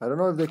 I don't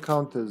know if they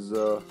count as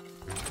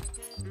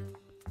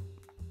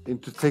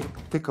into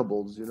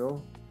tickables, you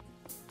know.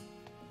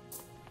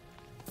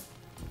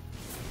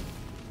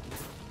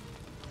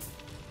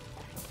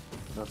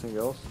 Nothing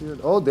else here?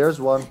 Oh, there's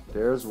one.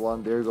 There's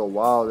one. There you go.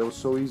 Wow, that was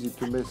so easy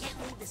to miss.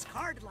 Can't leave this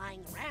card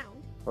lying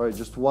around. Alright,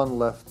 just one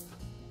left.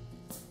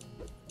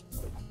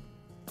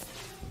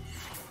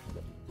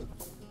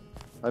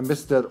 I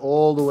missed that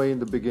all the way in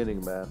the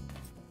beginning, man.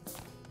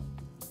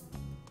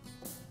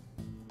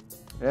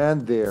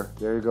 And there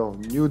you go.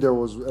 Knew there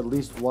was at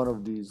least one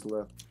of these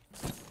left.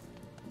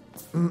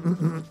 It's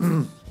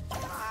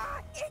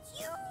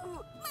you!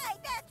 My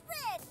best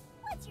friend!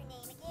 What's your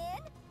name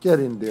again?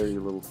 Get in there, you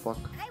little fuck.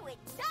 I would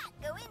not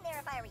go in there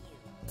if I were you.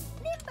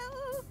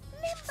 Limbo!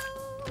 Limbo!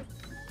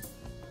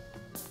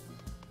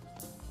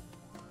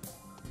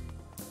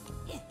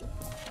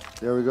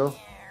 There we go. Woo!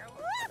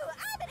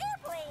 I'm an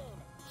airplane!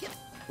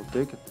 We'll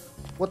take it.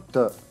 What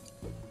the?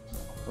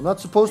 I'm not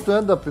supposed to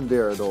end up in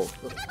there at all.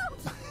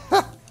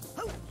 It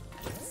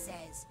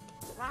says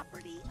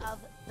property of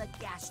the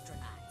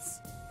gastronauts.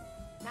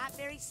 Not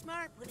very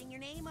smart putting your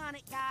name on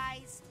it,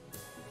 guys.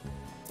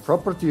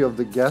 Property of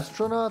the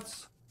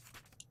gastronauts?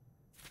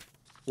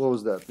 What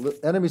was that?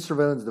 Enemy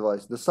surveillance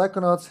device. The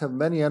Psychonauts have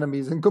many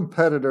enemies and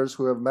competitors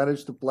who have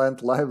managed to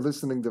plant live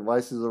listening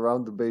devices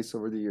around the base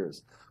over the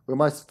years. We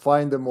must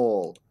find them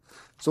all.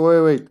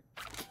 So wait.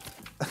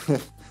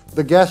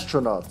 The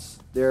gastronauts.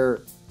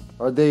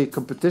 Are they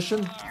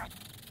competition?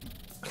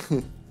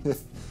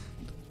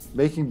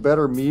 Making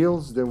better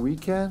meals than we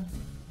can?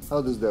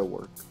 How does that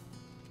work?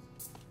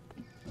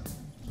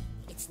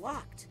 It's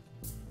locked.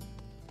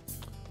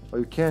 Oh,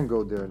 you can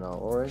go there now,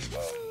 alright.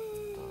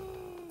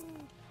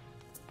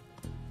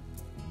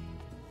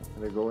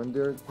 Can I go in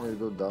there? Can I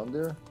go down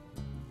there?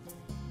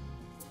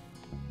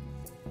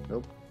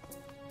 Nope.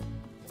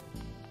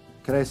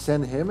 Can I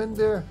send him in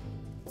there?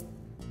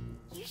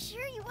 You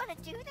sure you want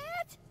to do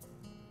that?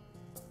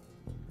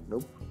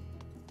 Nope.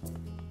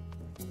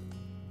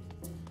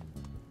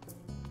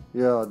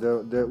 Yeah,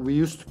 we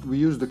used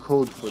the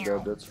code for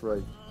that, that's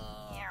right.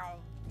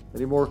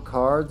 Any more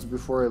cards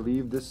before I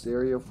leave this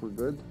area for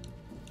good?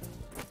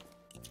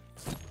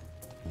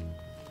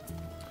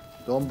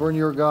 Don't burn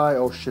your guy.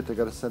 Oh shit, I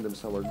gotta send him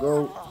somewhere.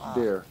 Go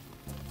there.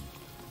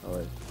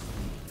 Alright.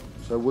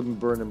 So I wouldn't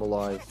burn him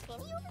alive.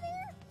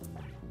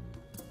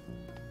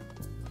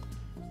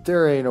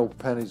 There ain't no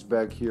pennies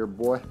back here,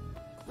 boy.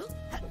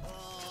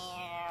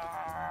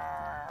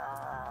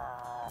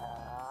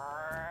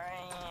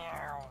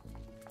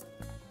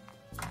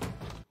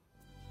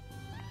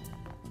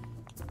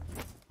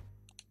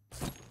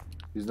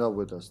 He's not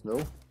with us, no?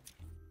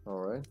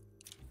 Alright.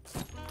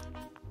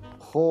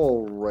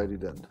 Alrighty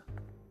then.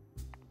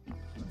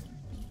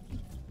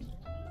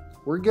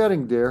 We're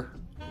getting there.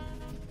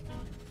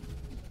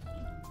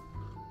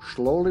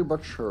 Slowly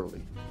but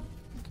surely.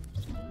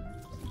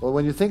 Well,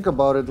 when you think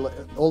about it,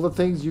 all the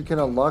things you can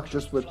unlock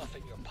just with...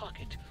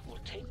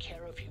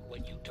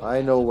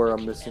 I know where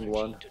I'm missing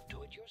one.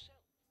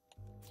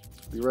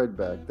 Be right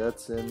back.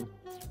 That's in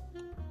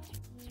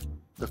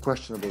the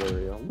questionable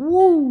area.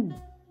 Woo!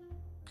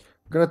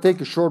 Gonna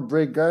take a short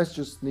break, guys.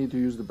 Just need to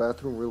use the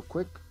bathroom real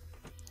quick.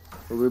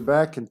 We'll be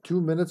back in 2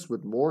 minutes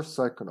with more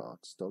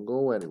Psychonauts. Don't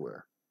go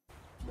anywhere.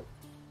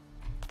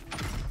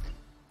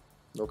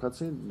 No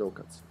cutscene? No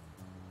cutscene.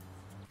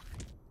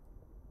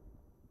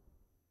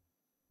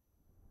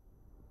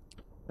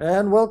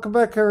 And welcome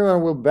back,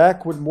 everyone. We're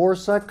back with more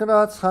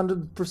Psychonauts.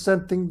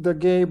 100%ing the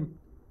game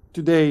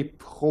today.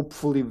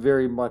 Hopefully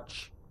very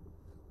much.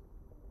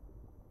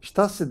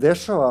 Šta se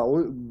dešava?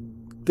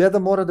 Deda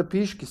mora da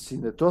piški,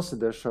 sine. To se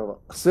dešava.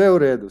 Sve u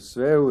redu.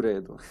 Sve u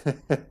redu.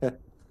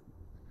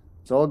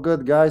 It's all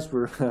good, guys.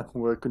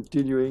 We're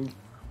continuing.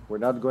 We're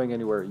not going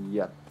anywhere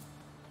yet.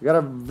 I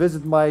gotta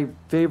visit my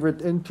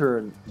favorite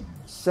intern,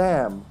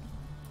 Sam,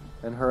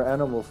 and her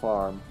animal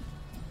farm.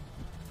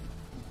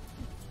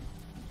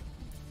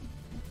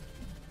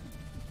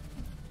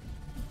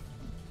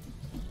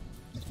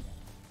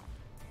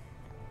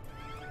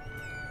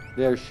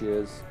 There she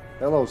is.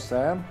 Hello,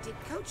 Sam. Did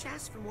Coach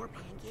ask for more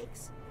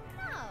pancakes?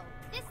 No,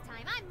 this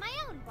time I'm my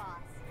own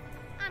boss.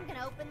 I'm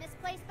gonna open this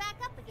place back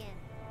up again.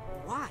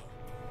 Why?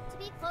 To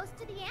be close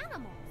to the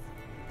animals.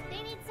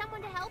 They need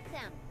someone to help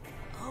them.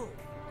 Oh,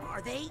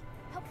 are they?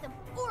 Help them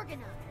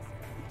organize.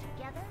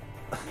 Together,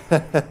 we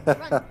can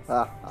run this.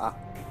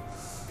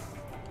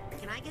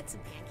 Can I get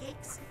some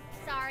pancakes?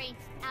 Sorry,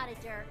 out of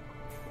dirt.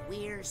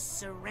 We're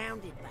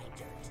surrounded by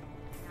dirt.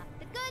 Not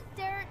the good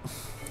dirt.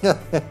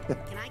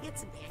 Can I get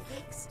some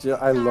pancakes?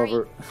 I love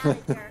her.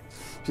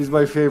 She's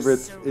my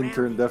favorite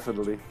intern,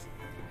 definitely.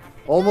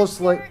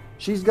 Almost like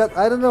she's got,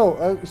 I don't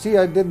know. See,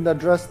 I didn't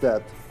address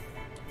that.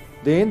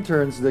 The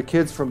interns, the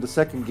kids from the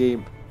second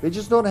game, they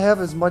just don't have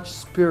as much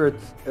spirit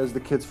as the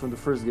kids from the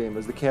first game,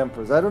 as the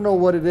campers. I don't know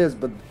what it is,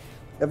 but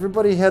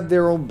everybody had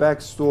their own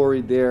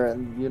backstory there,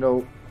 and you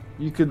know,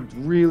 you could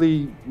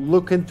really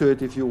look into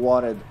it if you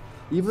wanted.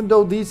 Even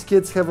though these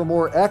kids have a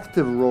more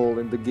active role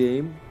in the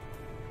game,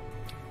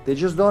 they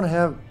just don't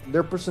have,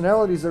 their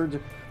personalities are,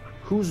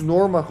 who's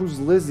Norma, who's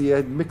Lizzie,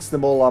 I mixed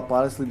them all up,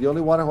 honestly. The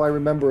only one who I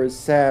remember is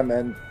Sam,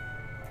 and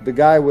the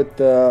guy with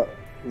the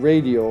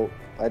radio,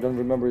 I don't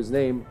remember his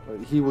name.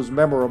 He was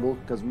memorable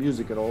because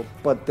music and all,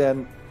 but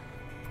then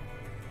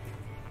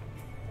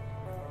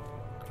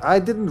I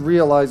didn't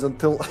realize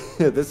until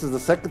this is the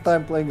second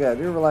time playing that. I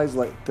didn't realize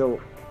like till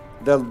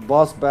that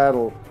boss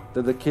battle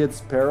that the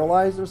kid's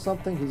paralyzed or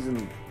something. He's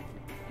in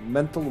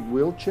mental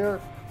wheelchair,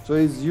 so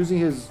he's using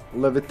his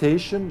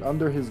levitation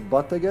under his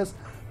butt, I guess.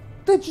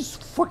 That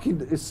just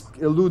fucking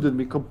eluded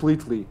me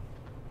completely.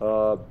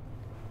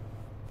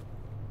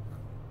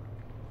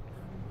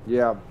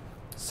 Yeah,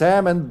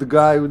 Sam and the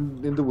guy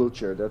in the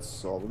wheelchair.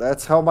 That's all.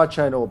 That's how much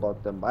I know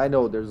about them. I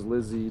know there's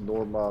Lizzie,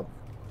 Norma.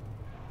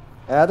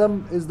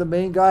 Adam is the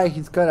main guy.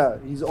 He's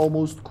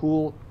almost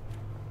cool.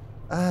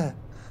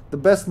 The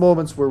best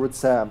moments were with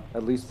Sam,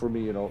 at least for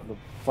me, you know, the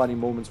funny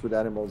moments with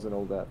animals and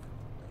all that.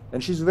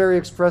 And she's very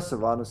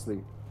expressive,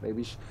 honestly.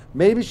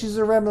 Maybe she's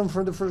a remnant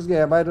from the first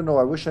game. I don't know.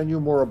 I wish I knew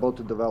more about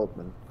the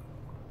development.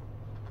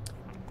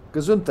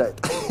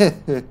 Gesundheit.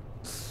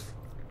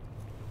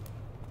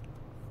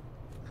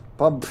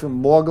 Pa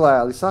mogla je,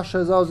 ali Sasha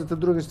je zauzeta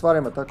drugim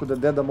stvarima, tako da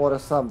deda mora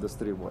sam da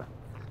streamuje.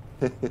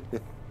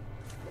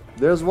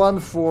 There's one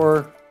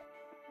for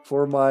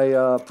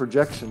my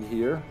projection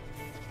here.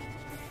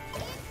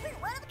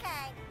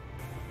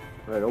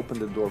 Right, open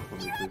the door for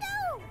me, please.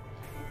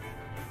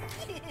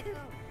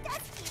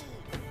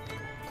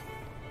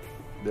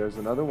 There's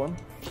another one.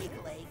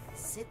 Pigleg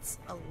sits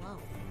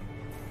alone.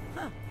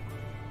 Huh.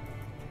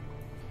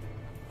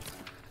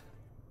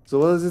 So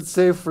what does it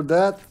say for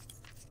that?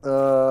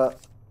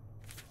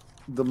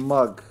 The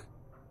mug.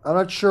 I'm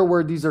not sure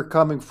where these are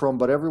coming from,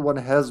 but everyone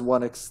has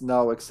one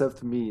now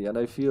except me, and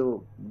I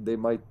feel they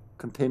might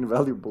contain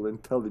valuable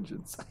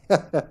intelligence.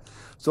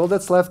 So all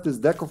that's left is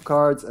deck of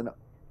cards and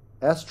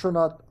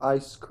astronaut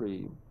ice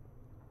cream.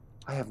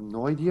 I have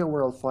no idea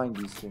where I'll find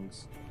these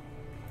things.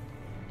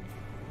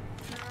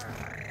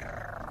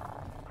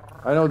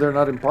 I know they're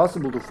not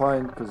impossible to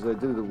find because I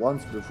did it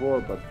once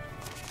before, but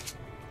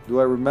do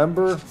I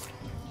remember?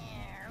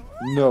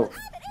 No.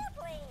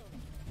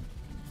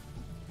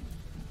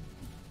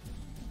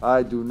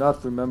 I do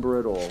not remember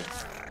at all.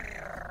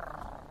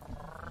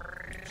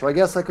 So I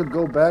guess I could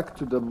go back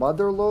to the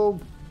mother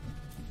lobe.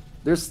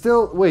 There's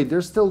still, wait,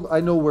 there's still,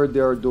 I know where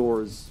there are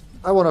doors.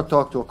 I want to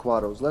talk to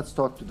Aquatos. Let's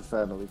talk to the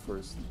family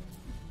first.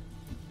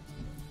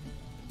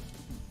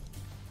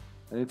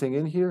 Anything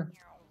in here?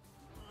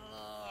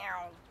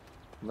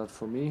 Not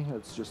for me,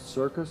 it's just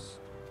circus.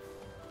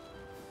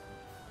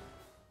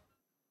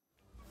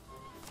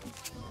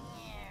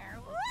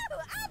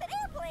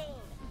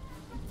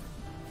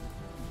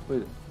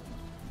 Wait.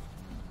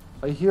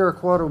 I hear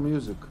Aquato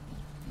music.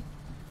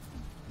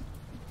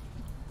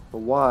 But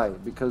why?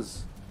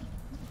 Because...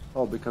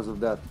 oh, because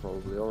of that,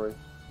 probably. Alright.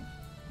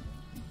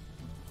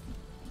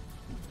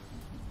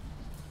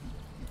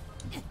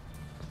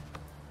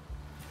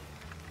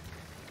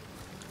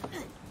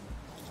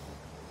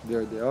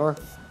 There they are.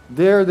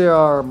 There they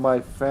are,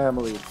 my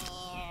family.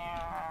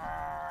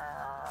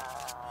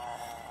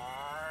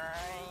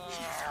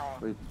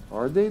 Wait,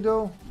 are they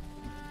though?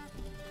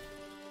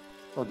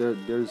 Oh, there's...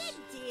 Big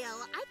deal.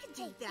 I can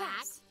take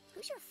that.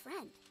 Who's your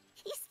friend?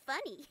 He's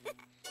funny.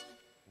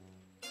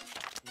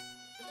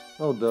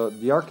 oh,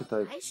 the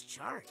archetype. Nice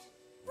chart.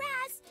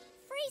 Raz,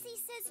 Freezy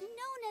says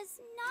Nona's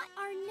not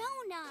our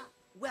Nona.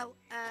 Well,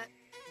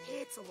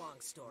 it's a long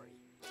story.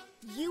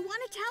 You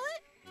want to tell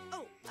it?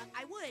 Oh,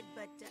 I would,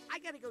 but I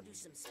gotta go do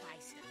some spy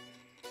stuff.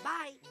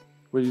 Bye.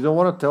 Wait, you don't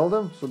want to tell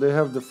them? So they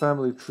have the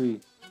family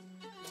tree.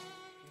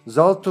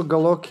 Zalto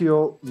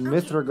Galocchio,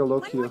 Mitra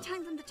Galocchio. One more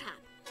time from the top.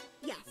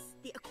 Yes,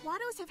 the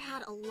Aquatos have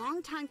had a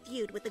long-time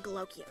feud with the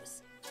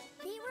Galocchios.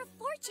 They were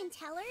fortune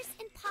tellers,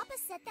 and Papa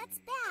said that's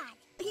bad.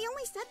 He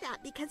only said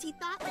that because he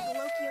thought the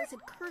Galocchios had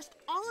cursed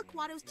all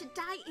Aquatos to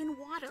die in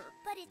water.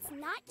 But it's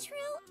not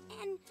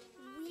true, and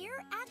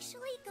we're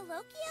actually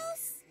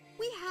Galocchios?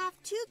 We have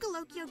two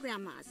Galocchio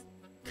grandmas.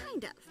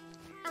 Kind of.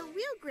 A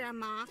real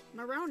grandma,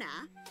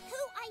 Marona.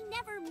 Who I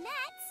never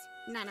met.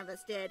 None of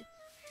us did.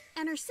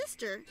 And her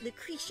sister,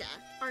 Lucretia,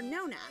 or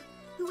Nona,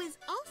 who is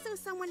also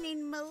someone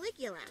named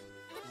Maligula.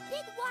 The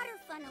big water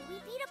funnel we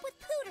beat up with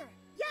Pooter.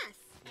 Yes.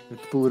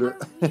 With Pooter.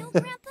 Our real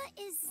grandpa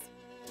is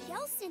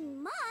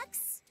Gelson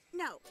Mux.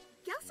 No,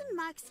 Gelson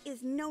Mux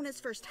is Nona's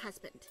first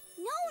husband.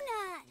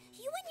 Nona,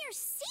 you and your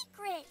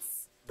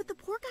secrets. But the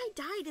poor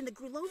guy died in the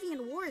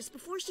Grulovian Wars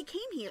before she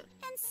came here.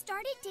 And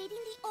started dating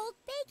the old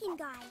bacon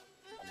guy.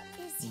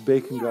 Is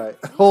Bacon guy.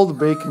 Old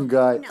bacon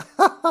guy.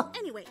 No.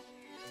 Anyway,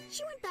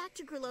 She went back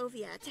to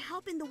Grulovia to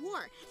help in the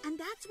war, and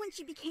that's when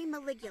she became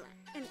Maligula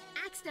and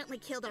accidentally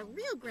killed our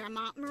real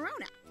grandma,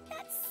 Morona.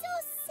 That's so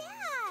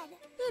sad.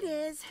 It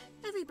is.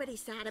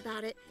 Everybody's sad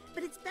about it,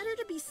 but it's better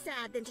to be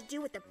sad than to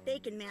do what the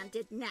Bacon Man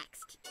did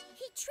next.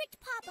 He tricked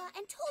Papa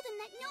and told him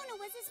that Nona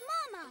was his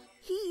mama.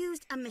 He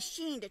used a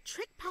machine to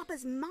trick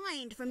Papa's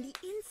mind from the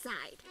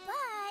inside.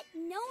 But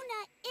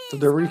Nona is So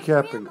they're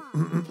recapping.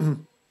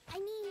 I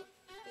mean,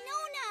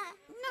 Nona.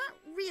 Not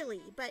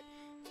really, but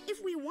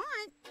if we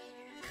want,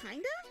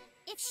 kinda?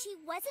 If she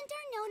wasn't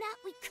our Nona,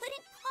 we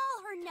couldn't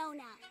call her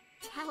Nona.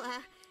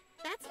 Tella,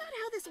 that's not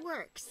how this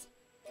works.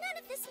 None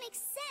of this makes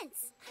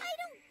sense. I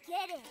don't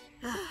get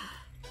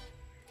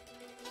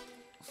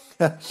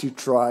it. She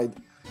tried.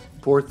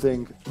 Poor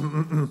thing.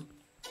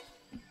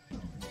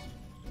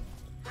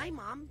 Hi,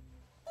 Mom.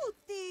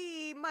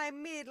 Uti, my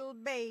middle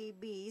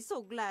baby.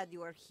 So glad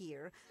you are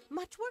here.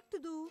 Much work to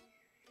do.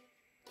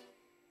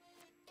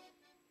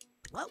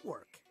 What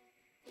work?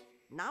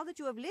 Now that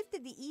you have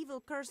lifted the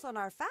evil curse on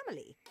our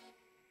family.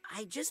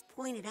 I just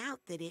pointed out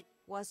that it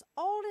was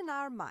all in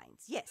our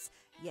minds. Yes,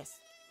 yes.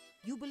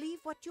 You believe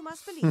what you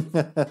must believe.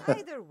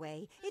 Either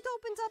way, it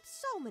opens up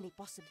so many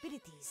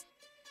possibilities.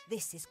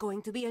 This is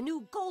going to be a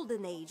new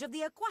golden age of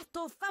the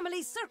Aquato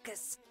family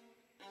circus.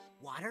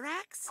 Water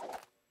axe?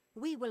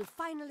 We will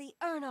finally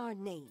earn our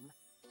name.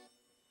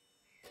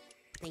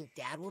 Think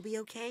Dad will be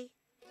okay?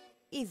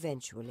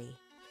 Eventually.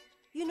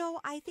 You know,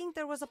 I think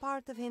there was a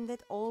part of him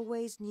that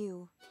always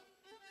knew.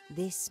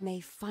 This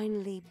may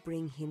finally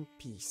bring him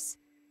peace.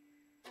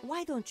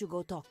 Why don't you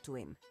go talk to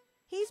him?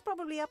 He's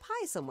probably up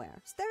high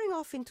somewhere, staring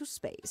off into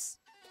space.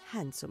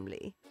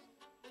 Handsomely.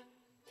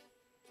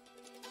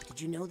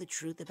 Did you know the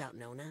truth about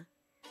Nona?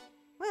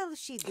 Well,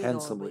 she did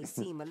Handsomely. always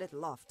seem a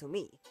little off to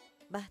me.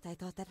 But I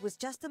thought that was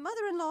just a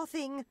mother-in-law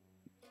thing.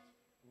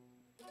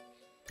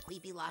 We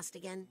be lost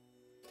again?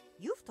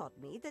 You've taught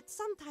me that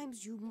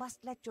sometimes you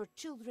must let your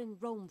children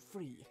roam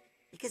free.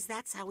 Because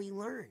that's how we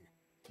learn.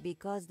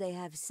 Because they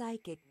have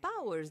psychic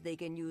powers they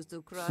can use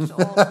to crush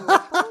all who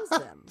oppose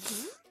them.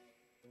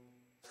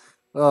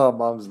 Oh,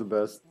 Mom's the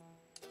best.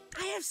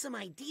 I have some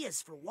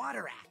ideas for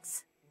water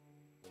axe.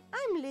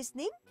 I'm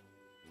listening.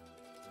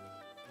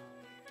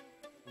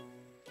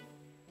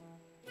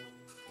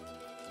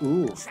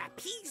 Ooh.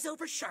 Trapeze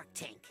over Shark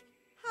Tank.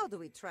 How do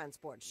we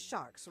transport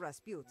sharks,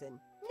 Razputin?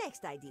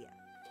 Next idea.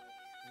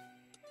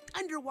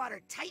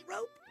 Underwater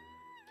tightrope?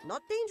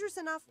 Not dangerous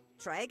enough.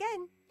 Try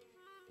again.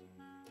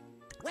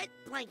 Wet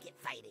blanket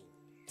fighting.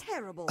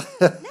 Terrible.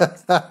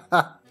 Next.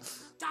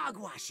 Dog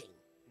washing.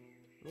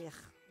 Ugh,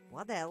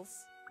 what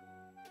else?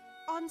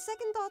 On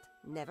second thought,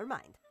 never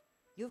mind.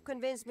 You've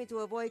convinced me to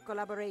avoid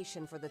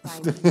collaboration for the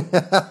time being.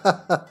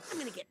 I'm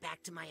gonna get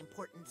back to my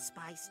important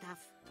spy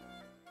stuff.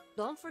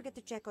 Don't forget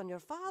to check on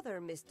your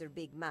father, Mr.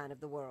 Big Man of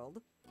the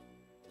World.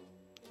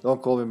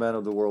 Don't call me man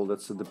of the world.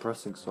 That's a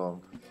depressing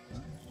song.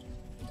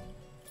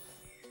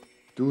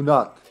 Do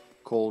not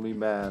call me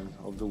man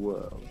of the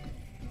world.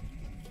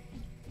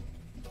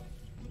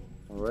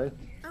 Alright?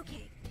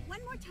 Okay,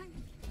 one more time.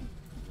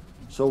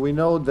 So we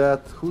know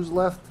that... Who's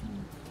left?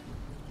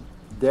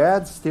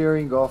 Dad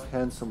staring off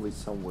handsomely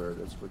somewhere.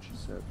 That's what she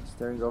said.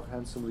 Staring off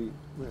handsomely...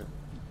 Where?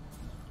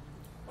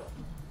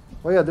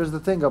 Oh yeah, there's the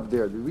thing up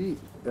there. Did we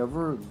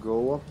ever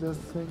go up this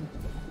thing?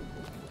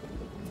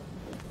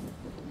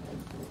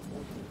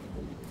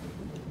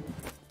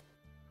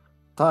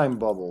 Time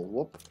bubble.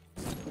 Whoop.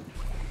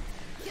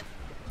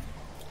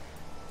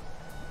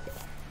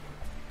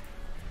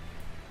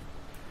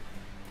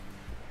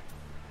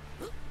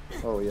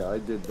 Oh yeah, I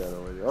did that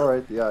already.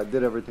 Alright, yeah, I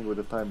did everything with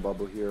the time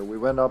bubble here. We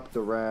went up the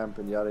ramp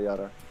and yada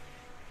yada.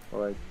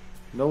 Alright.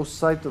 No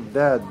sight of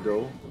Dad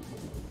though.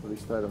 At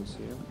least I don't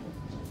see him.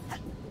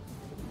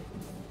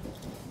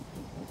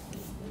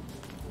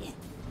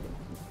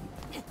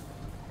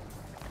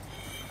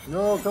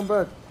 No, come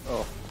back.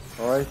 Oh,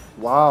 alright.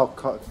 Wow,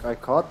 I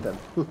caught them.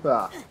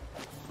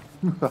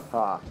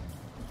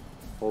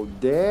 Oh,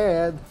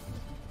 Dad.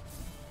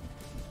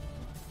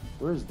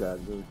 Where's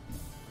Dad, dude?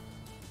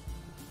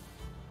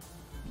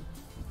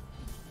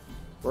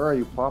 Where are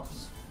you,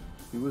 Pops?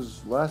 He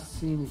was last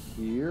seen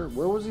here.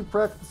 Where was he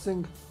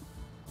practicing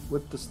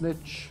with the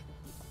snitch?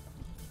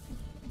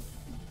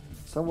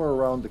 Somewhere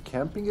around the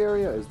camping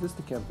area? Is this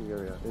the camping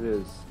area? It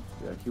is.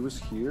 Yeah, he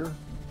was here,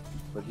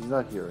 but he's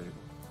not here anymore.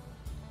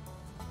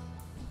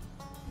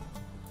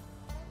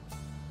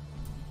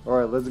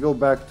 Alright, let's go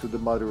back to the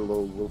mother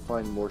lode. We'll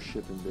find more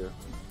shit in there.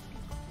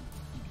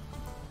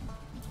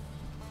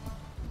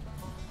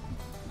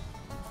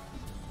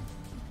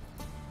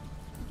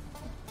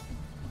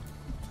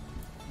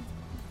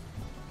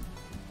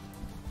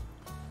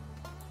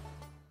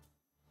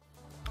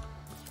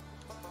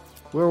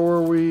 Where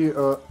were we?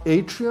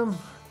 Atrium?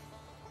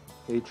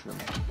 Atrium.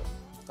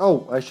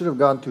 Oh, I should have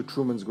gone to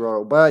Truman's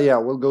Grotto. But yeah,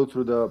 we'll go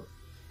through the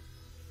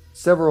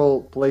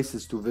several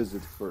places to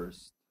visit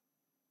first.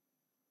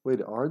 Wait,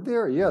 are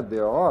there? Yeah,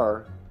 there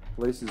are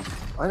places.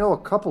 I know a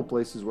couple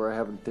places where I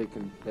haven't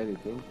taken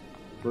anything.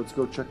 Let's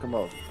go check them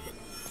out.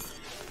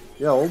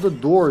 Yeah, all the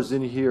doors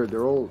in here,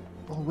 they're all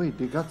Oh wait,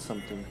 they got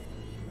something.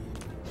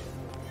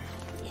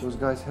 Those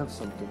guys have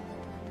something.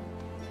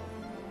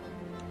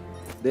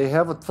 They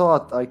have a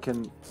thought I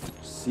can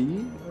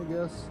see, I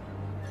guess.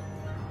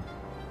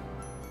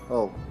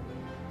 Oh.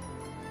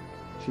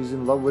 She's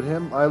in love with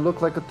him. I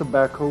look like a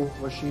tobacco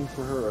machine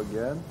for her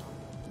again.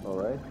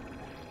 Alright.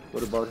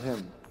 What about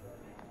him?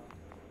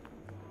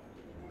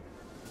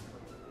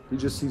 He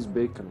just sees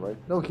bacon, right?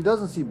 No, he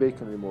doesn't see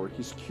bacon anymore.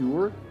 He's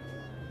cured.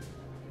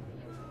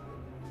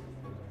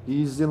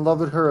 He's in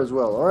love with her as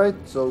well. Alright,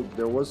 so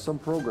there was some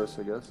progress,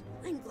 I guess.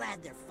 I'm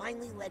glad they're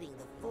finally letting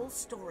the full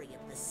story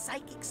of the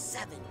Psychic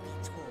 7 be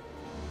told.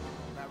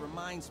 That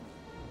reminds me.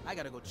 I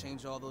gotta go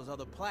change all those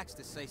other plaques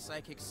to say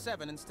Psychic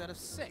 7 instead of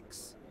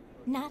 6.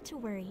 Not to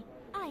worry.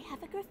 I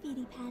have a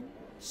graffiti pen.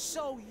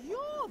 So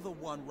you're the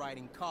one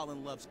writing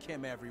Colin loves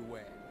Kim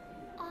everywhere.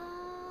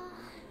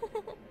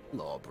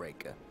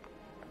 Lawbreaker.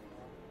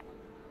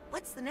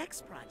 What's the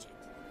next project?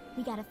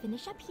 We gotta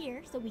finish up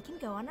here so we can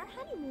go on our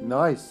honeymoon.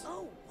 Nice.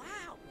 Oh,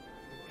 wow.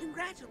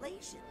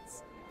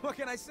 Congratulations. What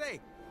can I say?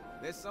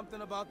 There's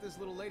something about this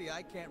little lady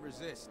I can't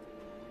resist.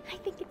 I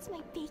think it's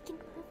my bacon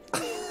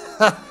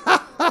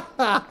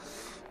perfume.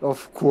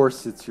 Of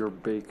course it's your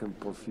bacon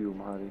perfume,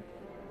 honey.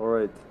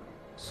 Alright.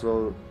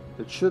 So,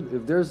 it should...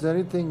 If there's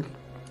anything...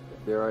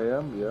 There I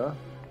am, yeah.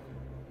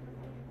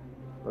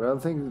 But I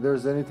don't think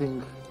there's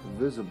anything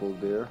visible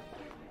there.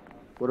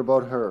 What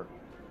about her?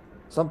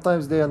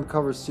 Sometimes they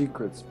uncover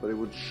secrets, but it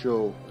would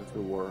show if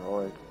there were.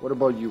 Alright. What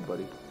about you,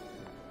 buddy?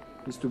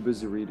 He's too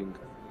busy reading.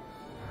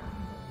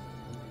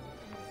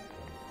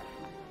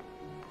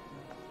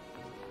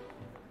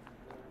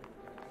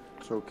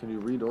 So, can you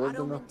read all of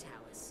them now?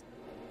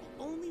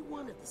 The only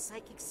one of the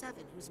Psychic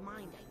 7 whose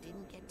mind I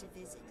didn't get to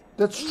visit.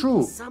 That's Maybe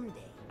true.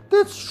 Someday.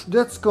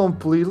 That's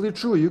completely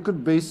true. You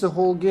could base a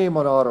whole game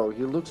on Otto.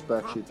 He looks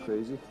batshit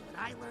crazy. What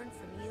I learned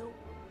from you,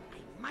 I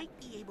might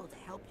be able to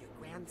help your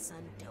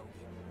grandson Dogan.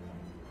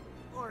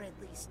 Or at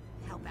least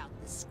help out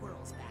the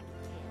squirrels back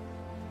in camp.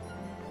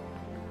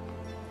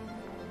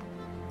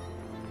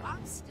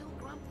 Bob's still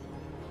grumpy,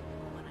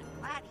 but I'm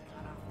glad he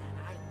got off that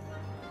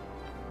island.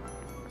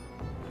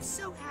 I'm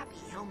so happy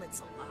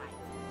Helmet's alive.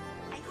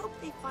 I hope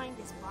they find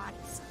his body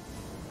someday.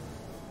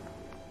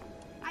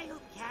 I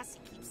hope Cassie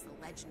keeps the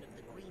legend of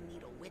the Green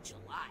Needle Witch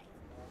alive.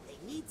 They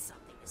need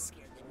something to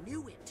scare the new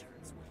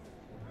interns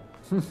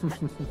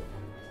with.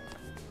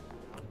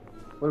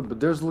 What, but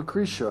there's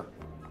Lucretia.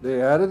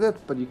 They added it,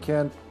 but you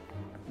can't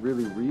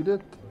really read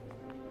it.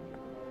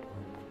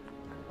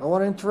 I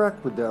want to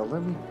interact with that.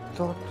 Let me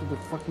talk to the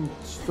fucking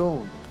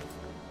stone.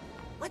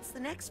 What's the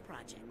next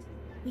project?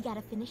 We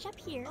gotta finish up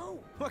here. Oh,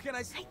 what can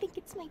I say? I think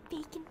it's my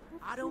bacon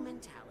perfume. Otto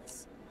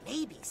Mentalis.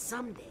 Maybe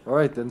someday.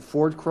 Alright, then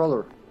Ford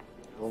Cruller.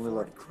 Only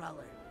left.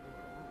 Cruller.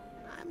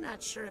 I'm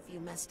not sure if you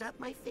messed up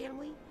my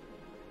family,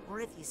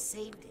 or if you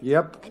saved it.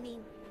 Yep. I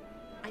mean,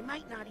 I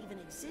might not even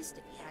exist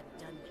if you hadn't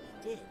done what you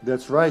did.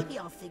 That's right. Maybe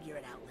I'll figure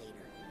it out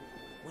later,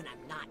 when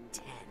I'm not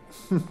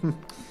 10.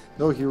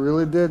 No, he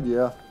really did,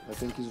 yeah. I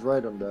think he's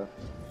right on that.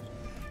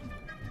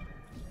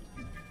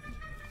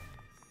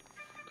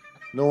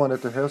 No one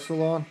at the hair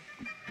salon?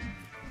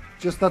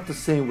 Just not the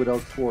same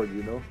without Ford,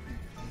 you know?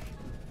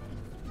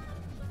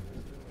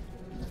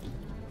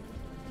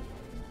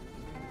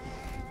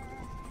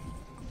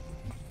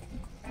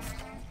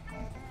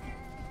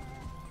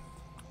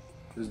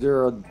 Is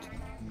there a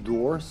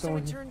door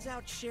somewhere? So it turns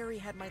out Sherry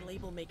had my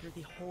label maker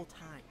the whole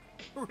time.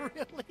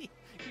 Really?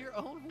 Your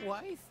own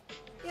wife?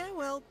 Yeah,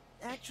 well,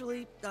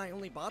 actually, I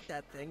only bought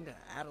that thing to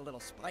add a little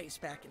spice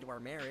back into our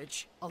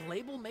marriage. A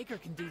label maker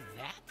can do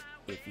that?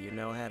 If you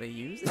know how to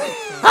use it.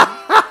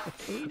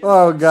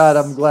 Oh god,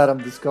 I'm glad I'm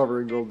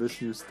discovering all this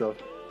new stuff.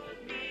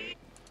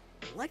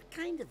 What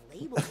kind of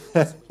label are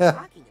we talking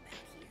about here?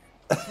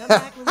 Come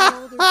back when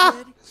you're older,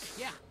 kid.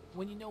 Yeah,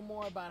 when you know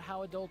more about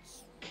how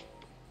adults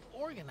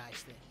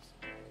organize things.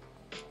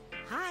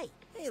 Hi.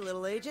 Hey,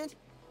 little agent.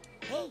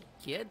 Hey,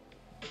 kid.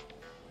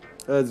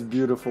 That's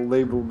beautiful,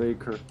 label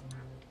maker.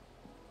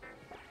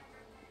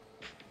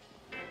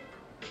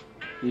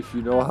 If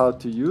you know how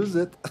to use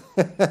it.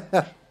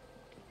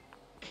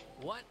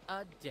 What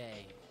a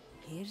day.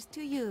 Here's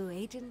to you,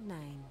 Agent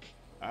Nein.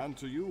 And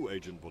to you,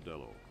 Agent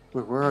Vodello.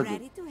 Wait, where are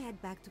Ready to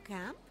head back to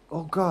camp?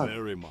 Oh god.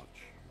 Very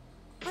much.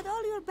 But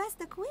all your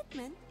best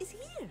equipment is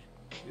here.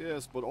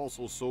 Yes, but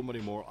also so many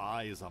more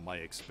eyes on my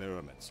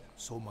experiments.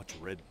 So much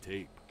red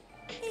tape.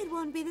 It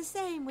won't be the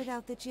same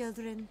without the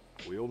children.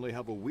 We only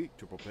have a week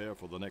to prepare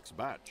for the next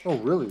batch. Oh,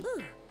 really?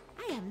 Ooh,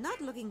 I am not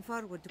looking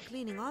forward to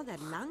cleaning all that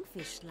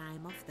lungfish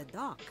slime off the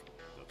dock.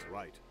 That's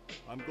right.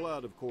 I'm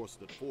glad, of course,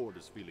 that Ford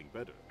is feeling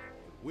better.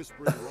 But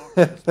Whispering Rock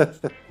has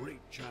lost a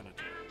great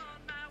janitor.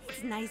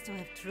 It's nice to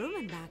have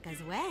Truman back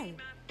as well.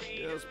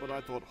 Yes, but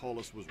I thought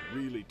Hollis was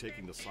really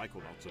taking the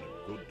Psychonauts in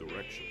a good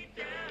direction.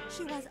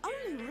 She was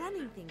only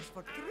running things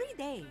for 3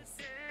 days.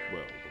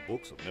 Well, the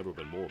books have never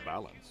been more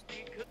balanced.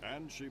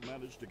 And she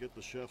managed to get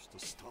the chefs to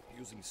stop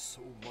using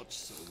so much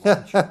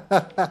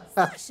cilantro.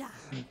 Sasha!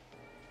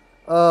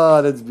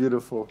 Oh, that's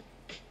beautiful.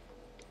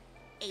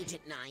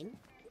 Agent 9,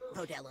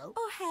 Vodello.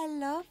 Oh,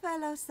 hello,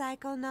 fellow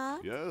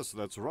Psychonauts. Yes,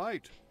 that's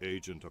right,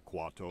 Agent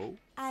Aquato.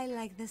 I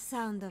like the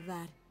sound of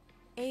that.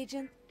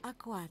 Agent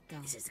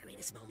Aquato. This is the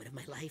greatest moment of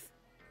my life.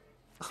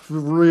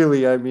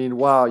 Really, I mean,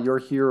 wow, you're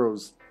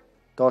heroes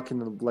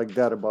talking like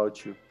that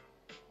about you.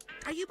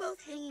 Are you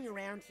both hanging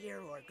around here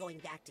or going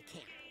back to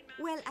camp?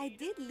 Well, I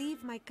did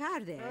leave my car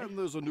there. And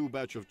there's a new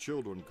batch of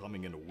children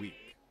coming in a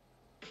week.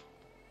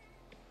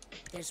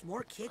 There's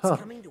more kids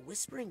coming to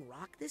Whispering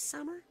Rock this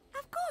summer?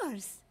 Of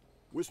course.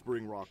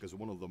 Whispering Rock is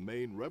one of the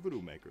main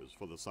revenue makers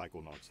for the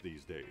Psychonauts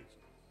these days.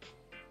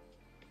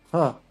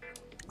 Huh.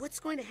 What's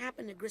going to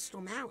happen to Crystal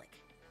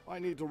Malik? I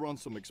need to run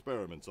some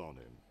experiments on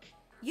him.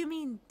 You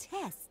mean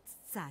tests,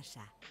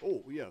 Sasha?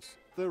 Oh, yes,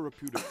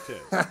 therapeutic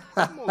tests.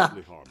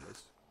 Mostly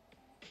harmless.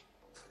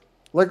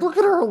 Like, look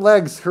at her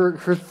legs. Her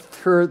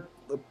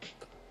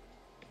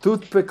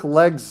toothpick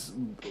legs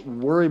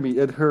worry me.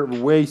 And her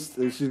waist,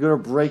 she's gonna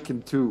break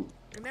in two.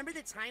 Remember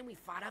the time we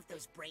fought off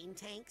those brain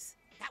tanks?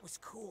 That was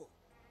cool.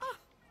 Oh,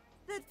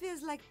 that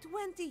feels like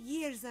 20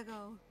 years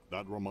ago.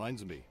 That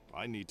reminds me,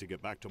 I need to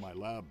get back to my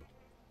lab.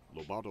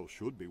 Lobato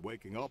should be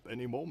waking up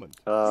any moment.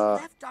 You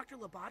left Dr.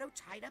 Lobato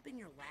tied up in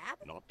your lab?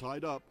 Not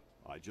tied up.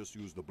 I just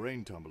used the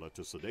brain tumbler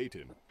to sedate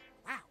him.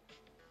 Wow,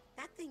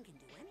 that thing can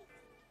do anything.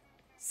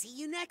 See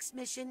you next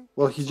mission.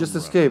 Well, he just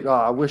escaped.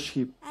 Ah, I wish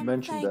he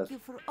mentioned that. Thank you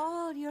for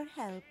all your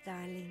help,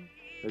 darling.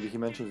 Maybe he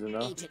mentions it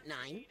now. Agent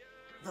Nein,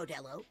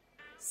 Vodello.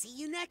 See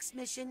you next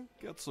mission.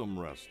 Get some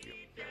rest, you.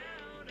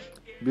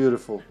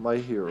 Beautiful, my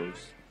heroes.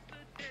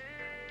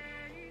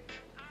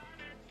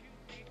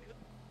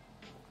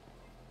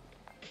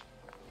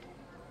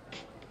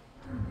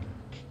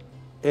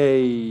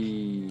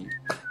 A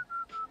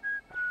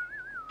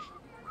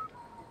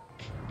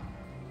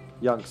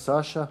young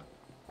Sasha.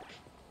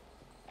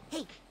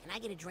 Hey, can I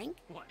get a drink?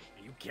 What,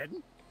 are you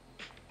kidding?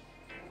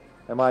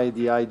 Am I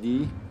the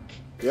ID?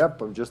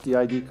 Yep, I'm just the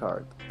ID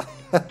card.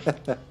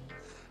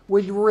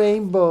 With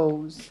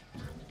rainbows.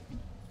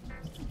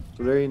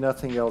 So there ain't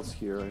nothing else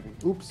here, I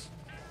think. Oops.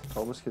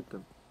 Almost hit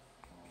them.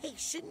 Hey,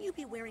 shouldn't you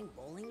be wearing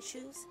bowling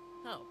shoes?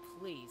 Oh,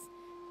 please.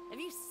 Have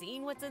you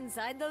seen what's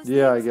inside those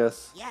Yeah, things? I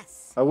guess.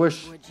 Yes. I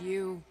wish Would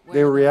you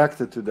they wear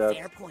reacted to that.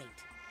 Fair point.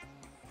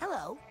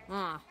 Hello.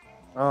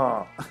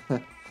 Oh.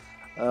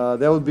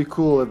 That would be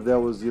cool if that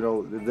was, you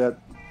know,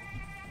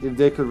 if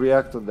they could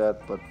react on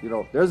that. But, you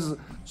know,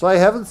 so I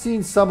haven't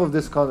seen some of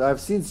this content. I've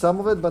seen some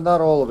of it, but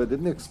not all of it.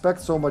 Didn't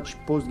expect so much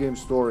post-game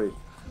story.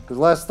 Because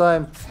last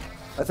time,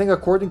 I think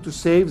according to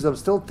saves, I'm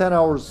still 10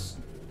 hours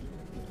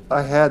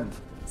ahead.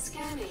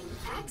 Scanning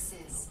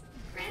access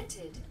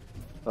granted.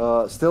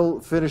 Still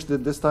finished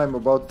it this time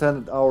about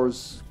 10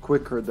 hours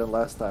quicker than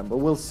last time. But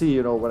we'll see,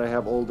 you know, when I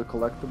have all the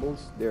collectibles.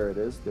 There it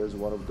is. There's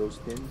one of those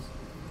things.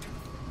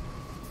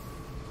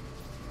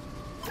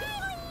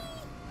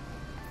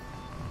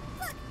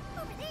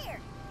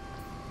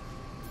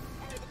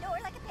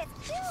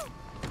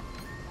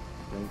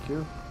 Thank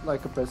you.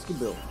 Like a pesky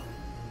bill.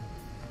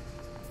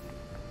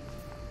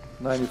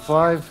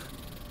 95.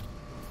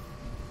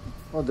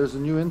 Oh, there's a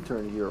new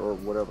intern here, or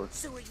whatever.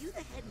 So are you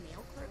the head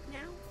mail clerk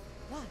now?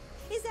 What?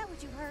 Is that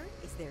what you heard?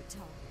 Is there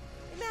talk?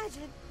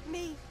 Imagine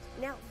me.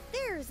 Now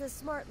there's a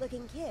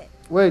smart-looking kid.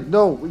 Wait,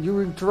 no,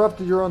 you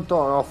interrupted your own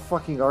thought. Oh,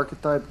 fucking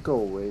archetype, go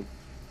away.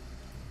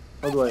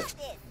 How do I? Hey,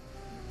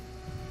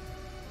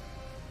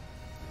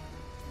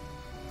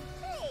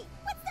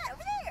 what's that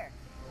over there?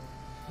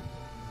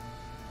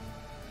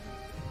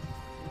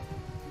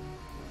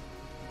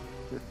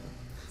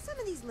 Some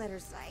of these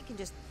letters I can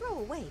just throw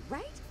away,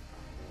 right?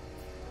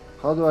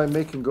 How do I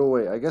make him go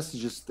away? I guess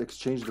you just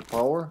exchange the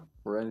power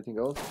or anything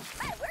else.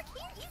 My work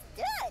here is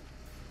done.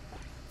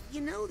 You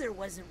know there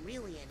wasn't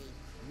really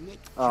any Nick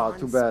Ah,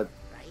 Johnson, too bad.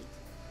 right?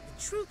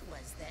 The truth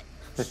was that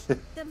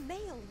The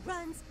mail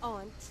runs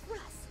on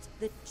trust.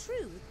 The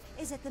truth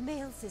is that the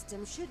mail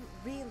system shouldn't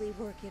really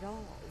work at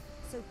all.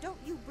 So don't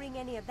you bring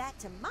any of that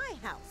to my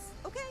house,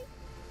 okay?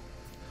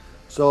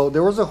 So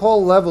there was a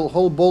whole level,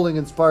 whole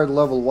bowling-inspired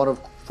level, one of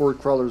Ford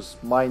Crawler's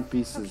mind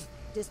pieces.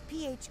 Does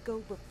PH go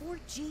before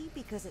G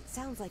because it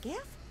sounds like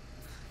F?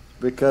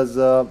 Because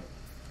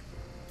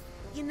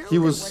you know he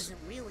there was, wasn't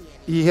really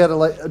any he had a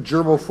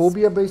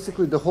germophobia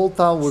basically. The whole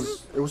town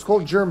was, it was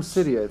called Germ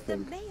City, I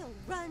think. Mail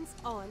runs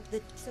on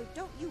the, so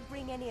don't you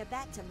bring any of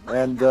that to my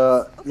And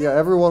house. yeah,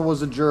 everyone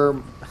was a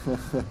germ,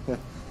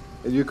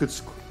 and you could.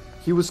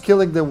 He was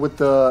killing them with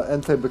the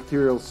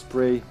antibacterial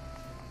spray.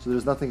 So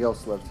there's nothing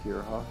else left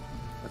here, huh?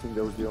 I think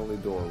that was the only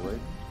door, right?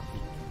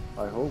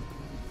 I hope.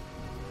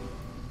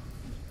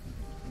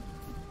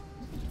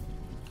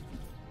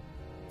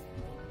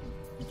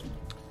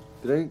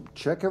 Did I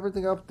check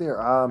everything up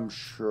there? I'm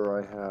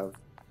sure I have.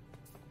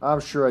 I'm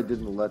sure I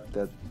didn't let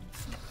that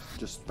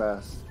just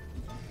pass.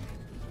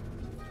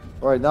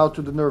 Alright, now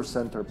to the nerve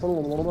center.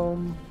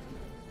 Oh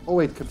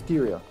wait,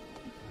 cafeteria.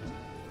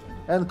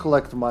 And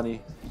collect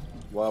money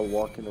while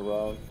walking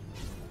around.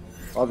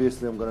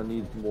 Obviously I'm gonna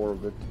need more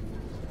of it.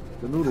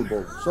 The noodle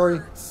bowl. Sorry.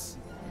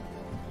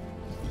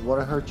 Didn't want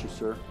to hurt you,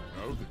 sir.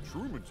 Now that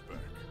Truman's back,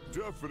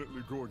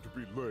 definitely going to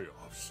be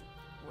layoffs.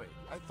 Wait,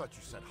 I thought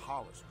you said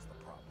Hollis was the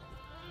problem.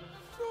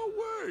 No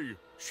way!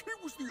 She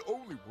was the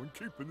only one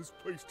keeping this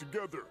place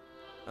together.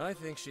 I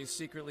think she's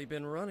secretly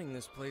been running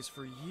this place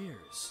for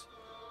years.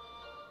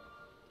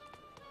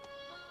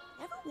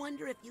 Ever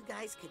wonder if you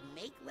guys could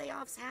make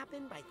layoffs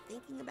happen by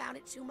thinking about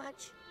it too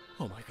much?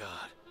 Oh my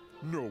god.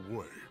 No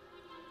way.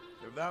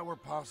 If that were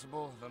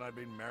possible, then I'd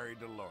be married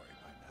to Lori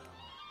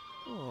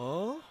by now.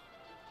 Aww.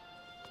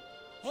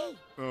 Hey.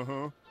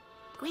 Uh-huh.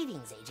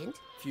 Greetings, Agent.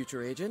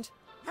 Future agent?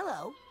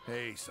 Hello.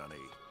 Hey, Sonny.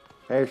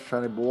 Hey,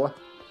 Sonny boy.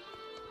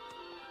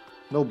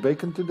 No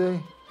bacon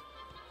today?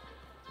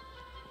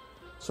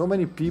 So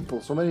many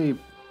people, so many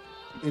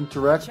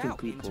interacting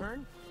people.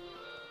 Intern.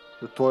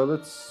 The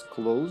toilet's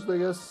closed, I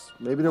guess.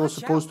 Maybe they were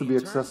supposed to be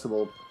intern.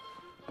 accessible,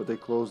 but they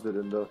closed it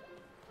in the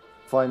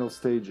final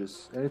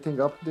stages. Anything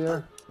up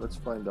there? Let's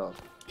find out.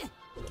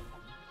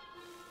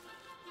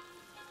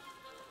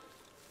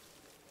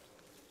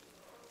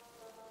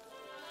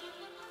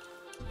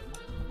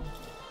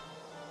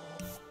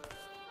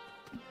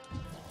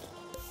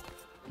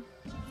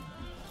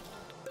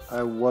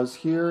 I was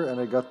here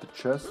and I got the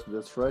chest,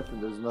 that's right, and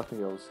there's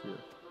nothing else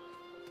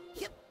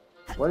here.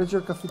 Why does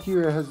your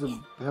cafeteria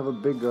have a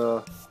big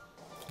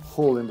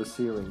hole in the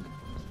ceiling?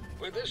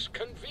 With this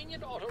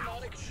convenient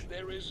automatic,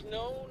 there is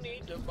no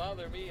need to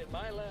bother me in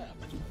my lab.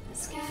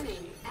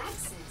 Scanning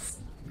access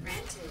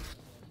granted.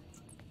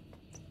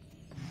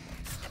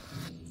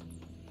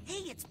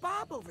 Hey, it's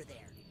Bob over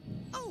there.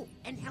 Oh,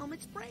 and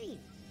Helmet's brain.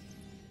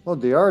 Oh,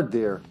 they are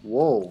there.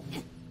 Whoa.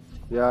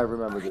 Yeah, I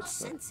remember I'm this.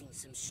 sensing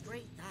some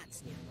stray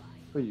thoughts nearby.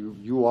 Wait,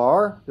 you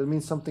are? That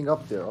means something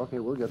up there. Okay,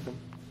 we'll get them.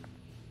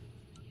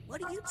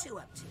 What are you two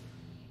up to?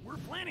 We're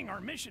planning our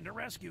mission to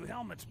rescue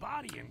Helmet's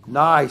body and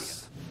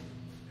Nice.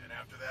 And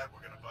after that,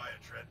 we're gonna buy a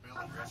treadmill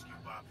and rescue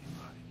Bobby's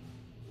body.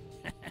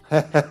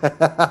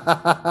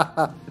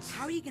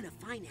 How are you gonna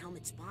find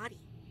Helmet's body?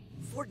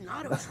 Ford and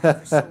Otto tried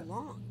for so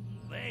long.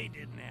 They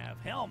didn't have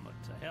Helmet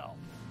to help.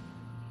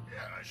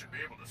 Yeah, I should be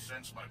able to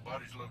sense my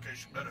body's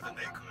location better than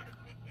they could.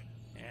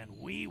 And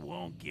we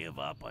won't give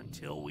up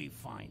until we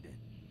find it.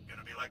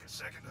 Gonna be like a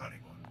second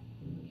honeymoon.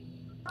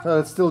 Oh,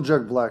 it's still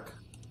Jack Black.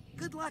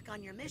 Good luck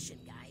on your mission,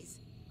 guys.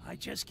 I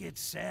just get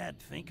sad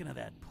thinking of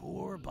that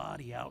poor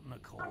body out in the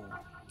cold.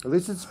 At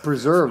least it's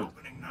preserved.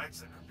 Opening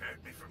nights that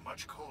prepared me for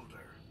much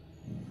colder.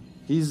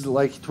 He's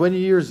like 20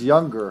 years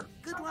younger.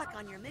 Good luck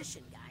on your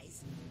mission,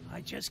 guys.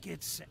 I just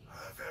get sad.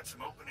 I've had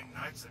some opening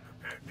nights that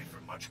prepared me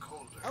for much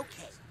colder.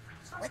 Okay,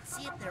 let's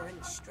see if there are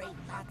any stray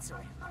thoughts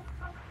around.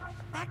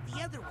 Back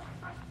the other way.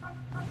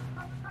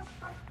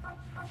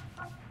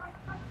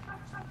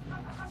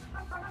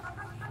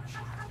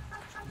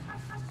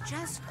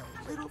 Just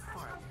a little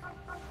farther.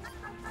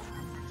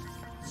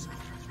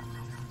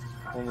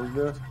 Almost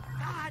there.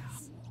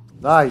 Thoughts.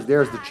 Nice,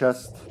 there's the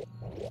chest.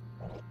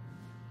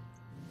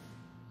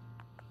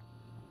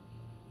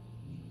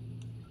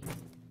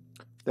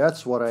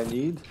 That's what I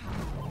need.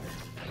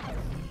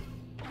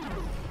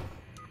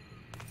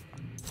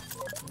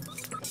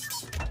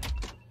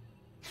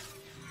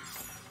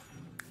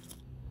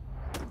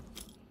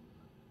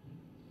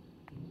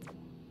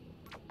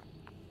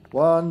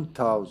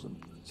 $1,000.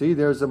 See,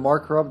 there's a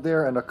marker up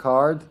there and a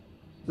card.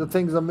 The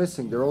things are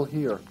missing. They're all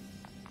here.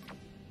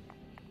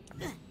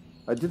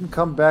 I didn't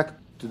come back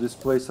to this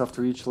place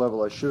after each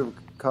level. I should have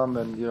come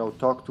and, you know,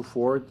 talked to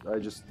Ford. I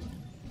just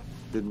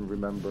didn't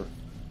remember.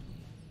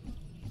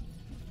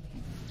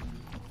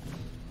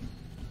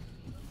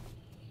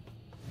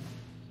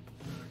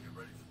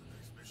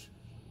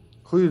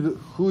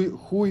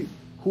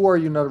 Who are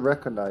you not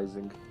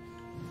recognizing?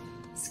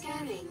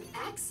 Scanning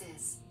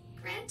access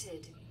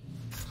granted.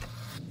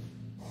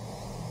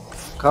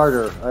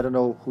 Carter, I don't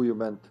know who you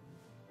meant.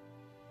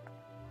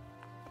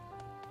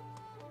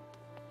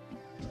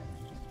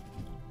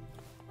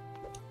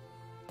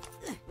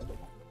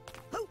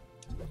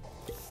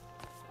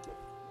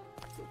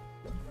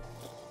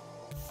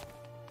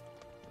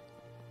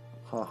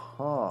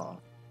 Haha.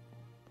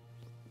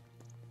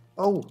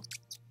 Oh,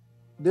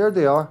 there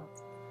they are.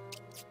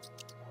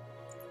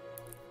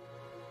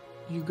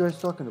 What are you guys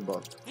talking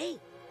about? Hey,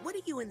 what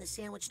are you and the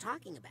sandwich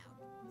talking about?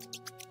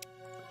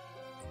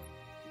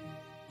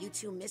 You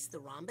two missed the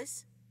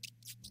rhombus?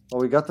 Oh,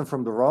 we got them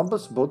from the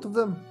rhombus, both of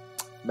them?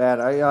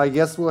 Man, I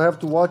guess we'll have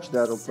to watch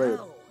that or play it.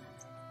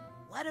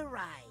 What a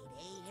ride,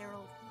 eh,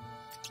 Harold?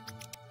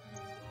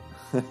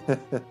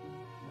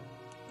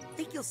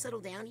 Think you'll settle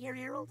down here,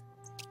 Harold?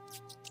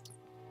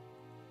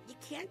 You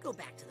can't go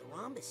back to the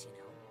rhombus, you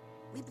know.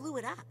 We blew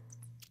it up.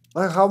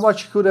 How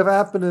much could have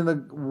happened in a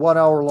 1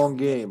 hour long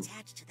game?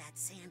 Attached to that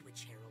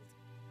sandwich, Harold.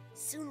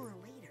 Sooner or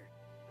later,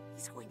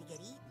 he's going to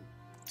get eaten.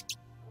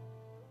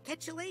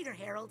 Catch you later,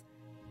 Harold.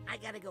 I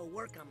gotta go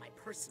work on my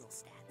personal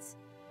stats.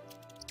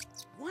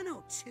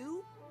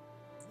 102?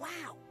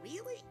 Wow,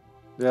 really?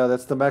 Yeah,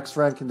 that's the max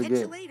rank in the Catch you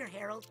game. later,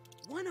 Harold.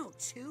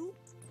 102?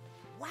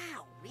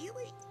 Wow,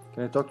 really?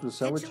 Can I talk to the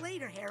sandwich? Catch you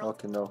later, Harold.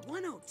 Okay, no.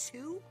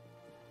 102?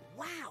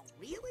 Wow,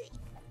 really?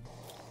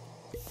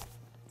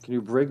 Can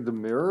you break the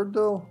mirror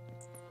though?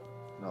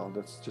 No,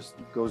 that's just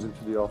goes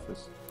into the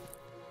office.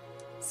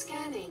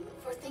 Scanning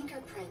for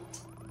fingerprint.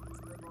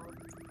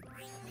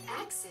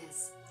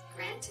 Access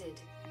granted.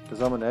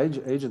 Because I'm an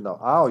agent now.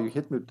 Ow, you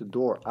hit me with the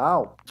door.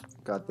 Ow.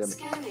 God damn it.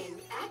 Scanning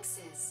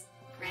access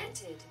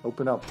granted.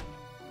 Open up.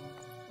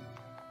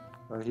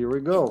 Here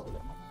we go.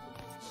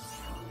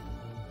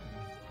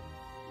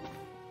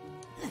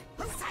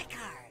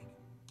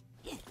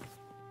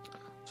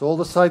 So all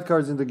the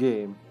sidecards in the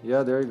game.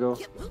 Yeah, there you go.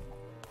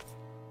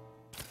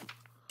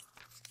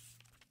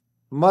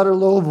 Mother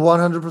Lobe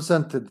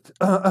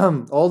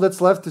 100%ed. All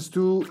that's left is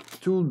two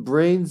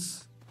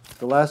brains.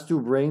 The last two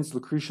brains,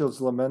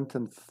 Lucretia's Lament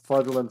and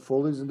Fatherland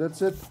Follies, and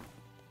that's it.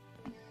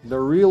 The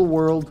real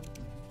world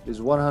is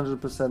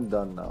 100%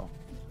 done now.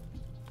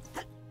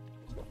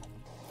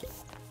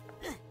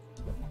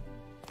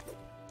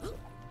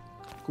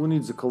 Who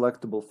needs a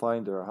collectible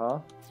finder, huh?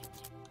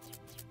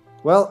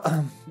 Well,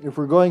 if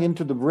we're going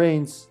into the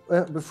brains,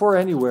 before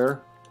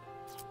anywhere,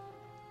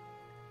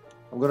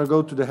 I'm gonna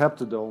go to the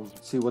Heptadome,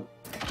 see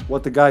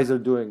what the guys are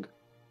doing.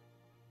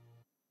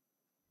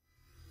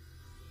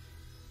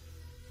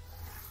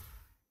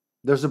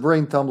 There's a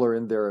brain tumbler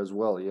in there as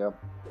well, yeah.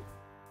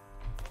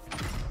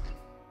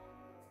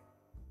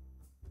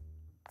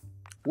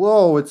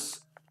 Whoa,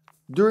 it's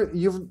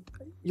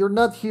you're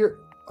not here.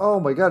 Oh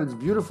my god, it's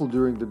beautiful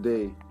during the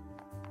day.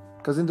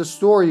 Because in the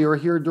story you're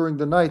here during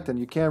the night and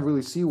you can't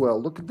really see well.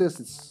 Look at this,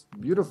 it's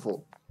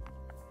beautiful.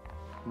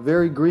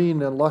 Very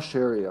green and lush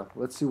area.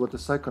 Let's see what the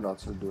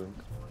Psychonauts are doing.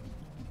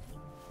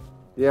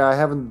 Yeah, I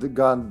haven't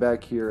gone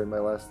back here in my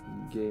last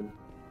game.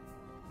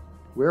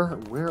 Where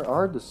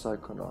are the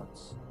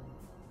Psychonauts?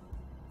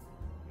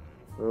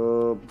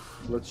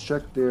 Let's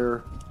check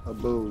their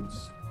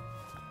abodes.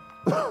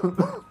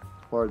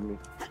 Pardon me.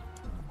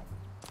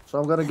 So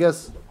I'm gonna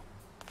guess.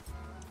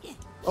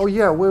 Oh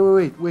yeah,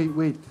 wait.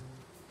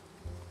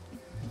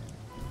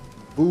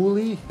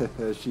 Booley,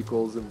 she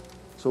calls him.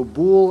 So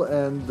Bool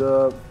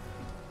and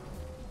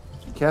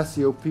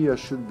Cassiopeia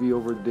should be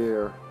over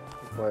there,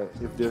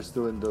 if they're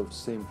still in the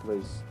same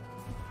place.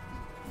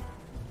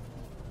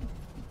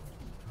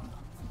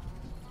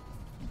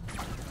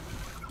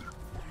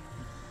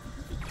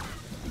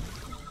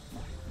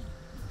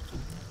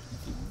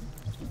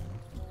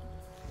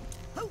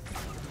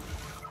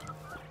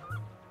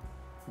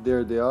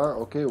 There they are.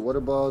 Okay, what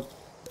about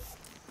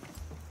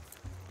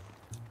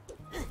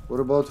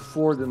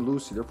Ford and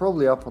Lucy? They're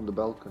probably up on the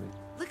balcony.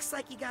 Looks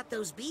like you got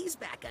those bees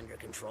back under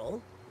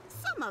control.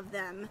 Some of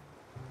them.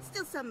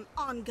 Still some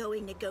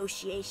ongoing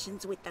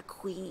negotiations with the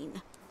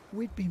Queen.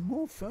 We'd be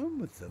more firm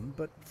with them,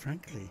 but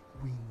frankly,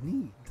 we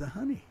need the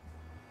honey.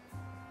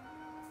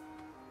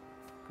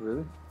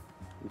 Really?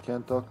 You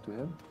can't talk to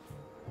him?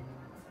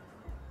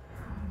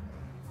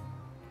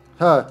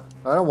 Huh,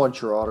 I don't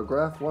want your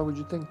autograph. Why would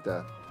you think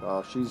that?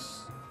 Oh,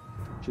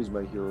 she's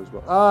my hero as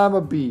well. I'm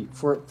a bee.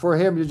 For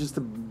him, you're just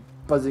a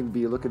buzzing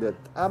bee. Look at it.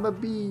 I'm a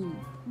bee.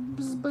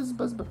 Buzz, buzz,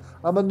 buzz, buzz.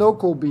 I'm a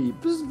Noko bee.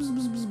 Buzz, buzz,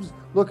 buzz, buzz, buzz.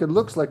 Look, it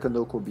looks like a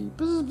Noko bee.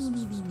 Buzz, buzz,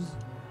 buzz, buzz,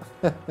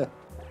 buzz.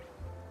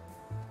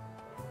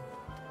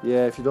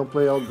 Yeah, if you don't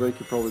play Outbreak,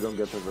 you probably don't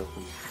get the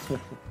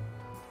reference.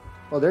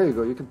 Oh, there you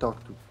go. You can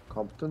talk to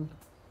Compton.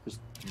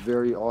 Just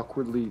very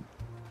awkwardly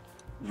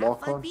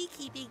lock on.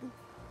 Beekeeping.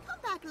 Come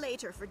back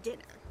later for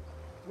dinner.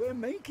 We're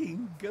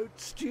making goat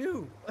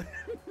stew.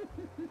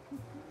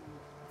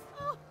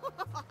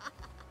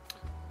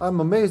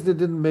 I'm amazed they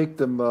didn't make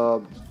them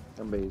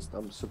amazed.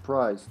 I'm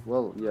surprised.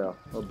 Well, yeah,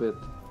 a bit.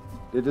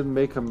 They didn't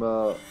make them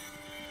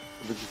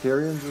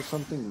vegetarians or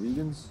something,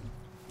 vegans.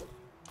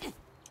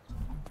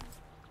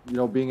 You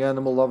know, being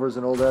animal lovers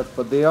and all that,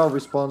 but they are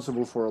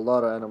responsible for a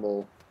lot of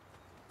animal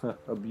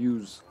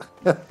abuse.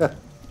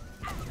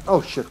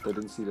 Oh shit, I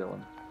didn't see that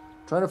one.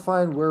 Trying to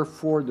find where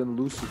Ford and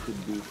Lucy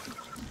could be.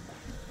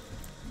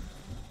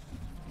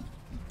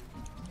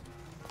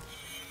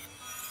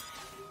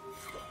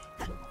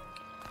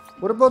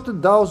 What about the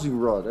dowsing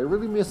rod? I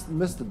really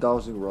missed the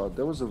dowsing rod.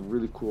 That was a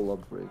really cool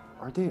upgrade.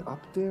 Are they up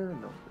there?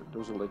 No,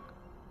 those are like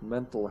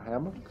mental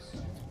hammocks.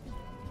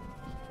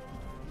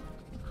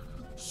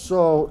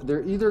 So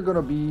they're either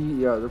gonna be,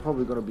 yeah, they're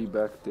probably gonna be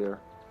back there.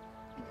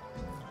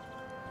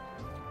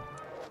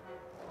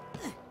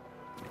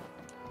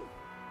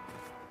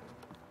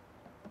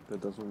 That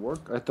doesn't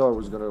work. I thought it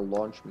was gonna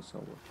launch me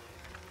somewhere.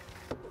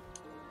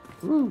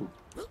 Ooh.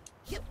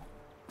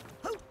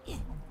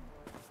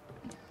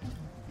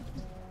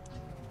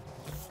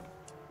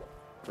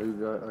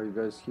 Are you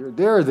guys here?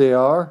 There they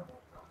are.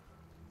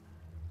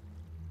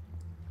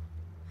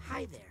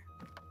 Hi there.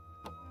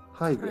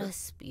 Hi there.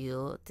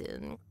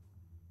 Razputin,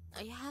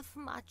 I have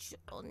much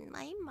on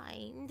my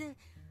mind,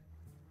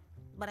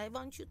 but I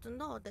want you to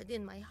know that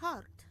in my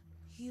heart,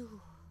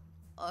 you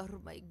are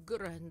my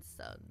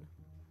grandson.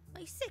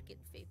 My second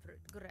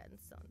favorite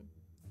grandson.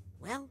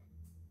 Well,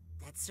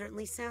 that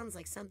certainly sounds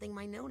like something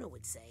my Nona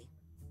would say.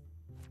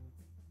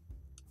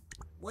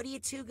 What are you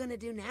two gonna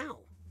do now?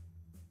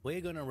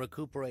 We're gonna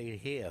recuperate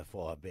here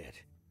for a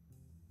bit.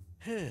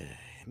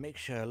 Make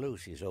sure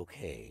Lucy's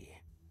okay.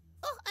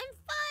 Oh, I'm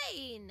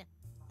fine!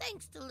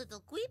 Thanks to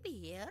little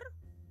Quippy here.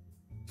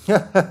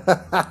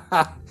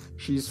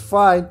 She's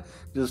fine.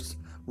 Just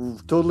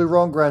totally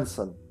wrong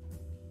grandson.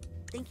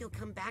 Think you'll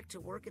come back to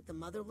work at the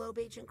Mother Lobe,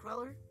 Agent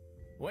Cruller?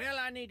 Well,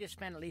 I need to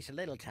spend at least a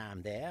little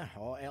time there,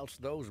 or else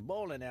those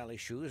bowling alley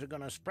shoes are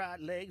gonna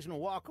sprout legs and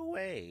walk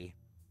away.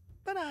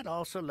 But I'd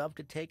also love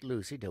to take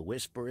Lucy to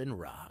Whispering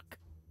Rock.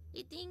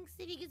 He thinks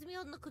if he gets me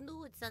on the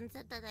canoe at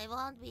sunset that I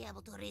won't be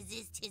able to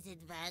resist his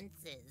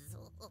advances.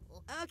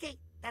 Okay,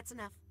 that's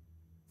enough.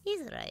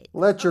 He's right.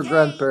 Let your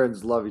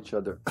grandparents love each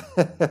other.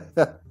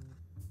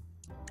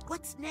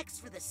 What's next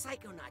for the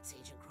Psychonauts,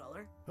 Agent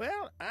Cruller?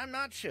 Well, I'm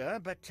not sure,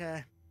 but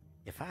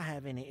if I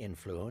have any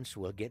influence,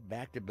 we'll get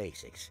back to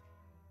basics.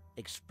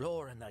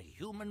 Exploring the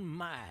human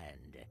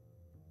mind.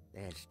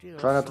 There's still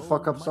Try not to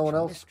fuck up much someone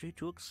else. mystery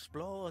to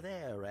explore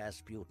there,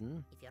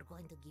 Razputin. If you're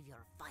going to give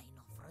your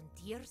final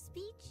frontier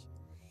speech,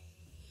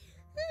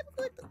 I'm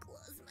going to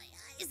close my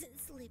eyes and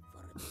sleep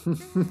for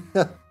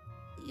a bit.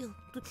 You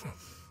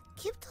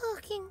keep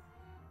talking.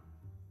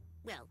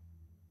 Well,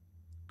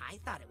 I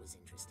thought it was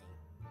interesting.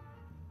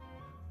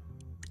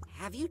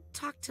 Have you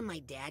talked to my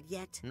dad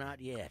yet? Not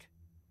yet.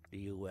 Do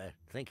you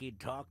think he'd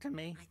talk to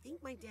me? I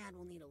think my dad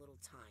will need a little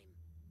time.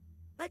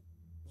 But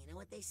you know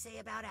what they say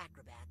about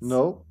acrobats?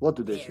 No? What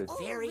do they say? They're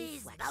very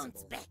Always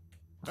bounce flexible.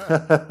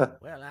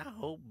 back. Well, I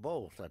hope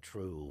both are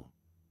true.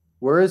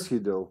 Where is he,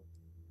 though?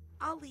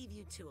 I'll leave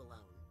you two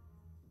alone.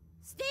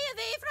 Stay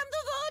away from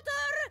the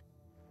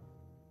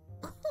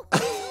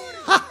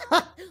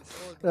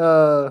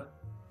water!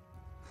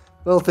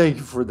 Well, thank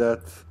you for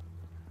that,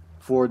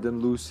 Ford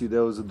and Lucy.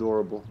 That was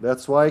adorable.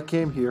 That's why I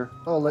came here.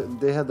 Oh,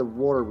 they had the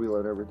water wheel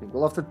and everything.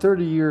 Well, after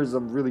 30 years,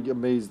 I'm really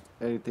amazed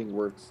anything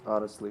works,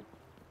 honestly.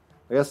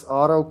 I guess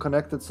Otto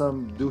connected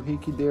some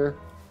doohickey there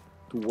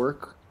to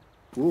work.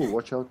 Ooh,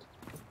 watch out.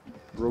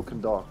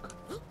 Broken dock.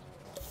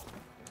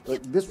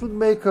 Like, this would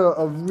make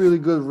a really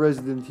good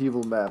Resident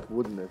Evil map,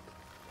 wouldn't it?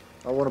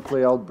 I want to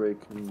play Outbreak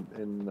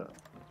in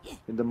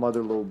the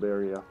Mother Lobe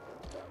area.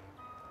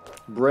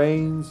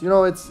 Brains, you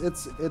know, it's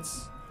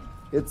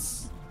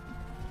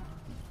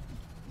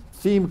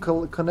theme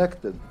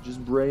connected.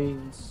 Just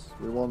brains.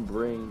 We want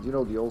brains. You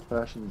know, the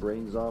old-fashioned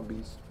brain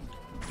zombies.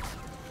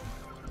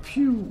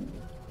 Pew.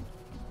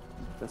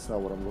 That's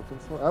not what I'm looking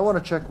for. I want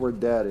to check where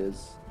Dad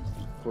is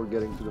before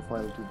getting to the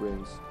final two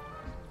brains.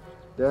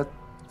 That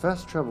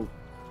fast travel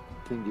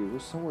thingy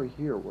was somewhere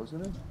here,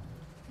 wasn't it?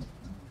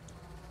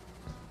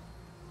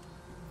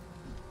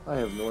 I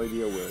have no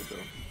idea where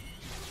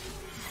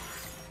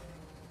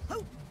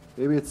though.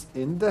 Maybe it's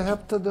in the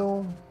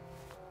Heptadome?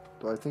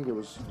 Though I think it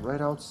was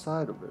right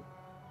outside of it.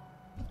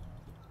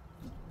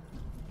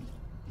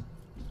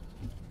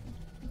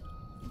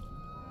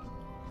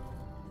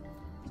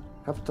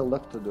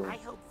 Heptaleptadome. I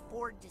hope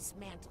Ford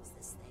dismantles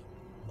this thing.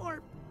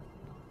 Or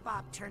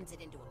Bob turns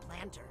it into a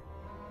planter.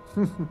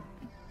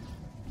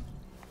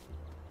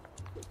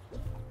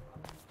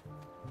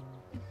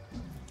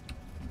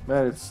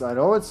 Man, I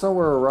know it's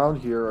somewhere around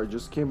here. I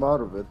just came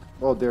out of it.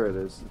 Oh, there it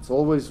is. It's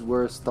always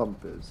where a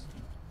stump is.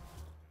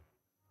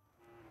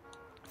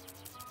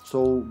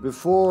 So,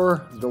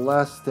 before the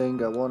last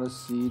thing, I want to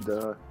see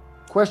the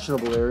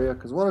questionable area,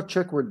 because I want to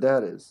check where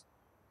Dad is.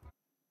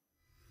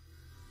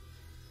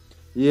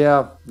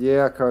 Yeah,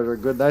 Carter.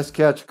 Good. Nice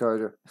catch,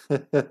 Carter.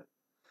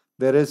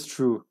 That is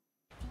true.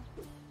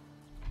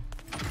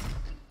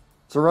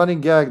 It's a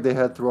running gag they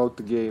had throughout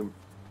the game,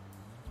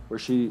 where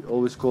she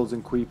always calls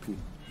him Queepy.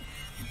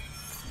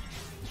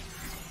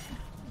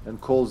 And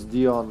calls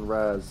Dion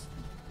Raz.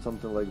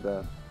 Something like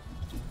that.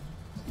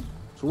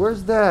 So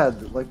where's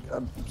Dad? Like,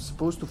 I'm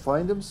supposed to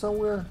find him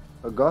somewhere?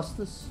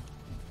 Augustus?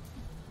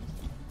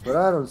 But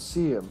I don't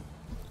see him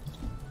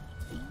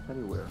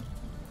anywhere.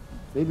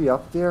 Maybe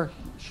up there?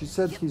 She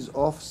said he's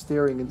off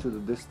staring into the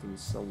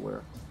distance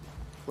somewhere.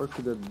 Where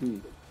could that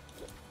be?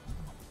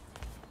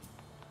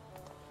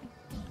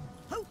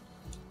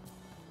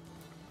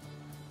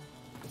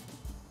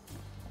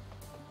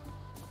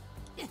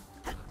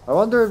 I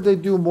wonder if they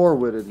do more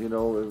with it, you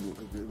know, if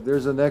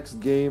there's a next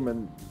game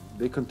and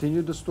they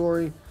continue the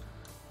story.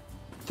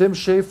 Tim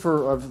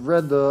Schafer, I've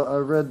read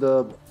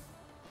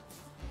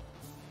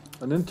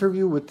an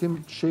interview with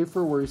Tim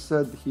Schafer where he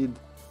said he'd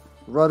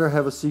rather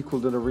have a sequel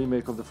than a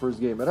remake of the first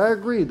game. And I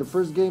agree, the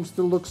first game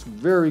still looks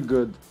very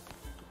good.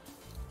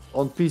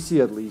 On PC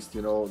at least,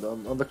 you know.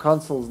 On the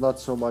consoles, not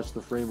so much,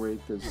 the frame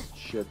rate is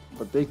shit.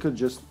 But they could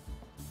just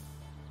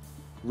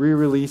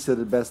re-release it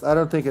at best. I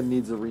don't think it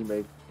needs a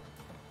remake.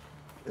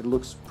 It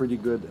looks pretty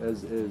good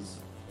as is.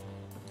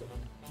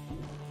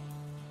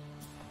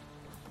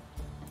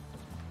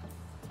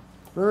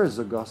 Where is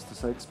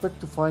Augustus? I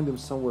expect to find him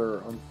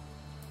somewhere on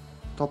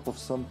top of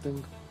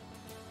something.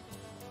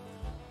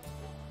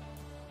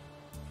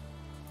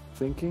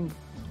 Thinking?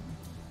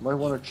 Might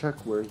want to check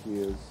where he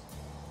is.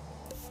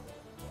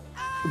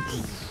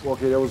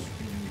 Okay, that was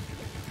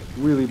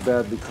really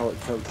badly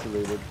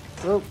calculated.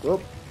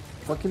 Oh,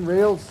 fucking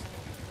rails.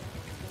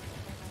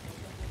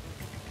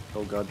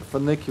 Oh god, the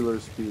funicular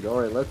speed.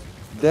 Alright,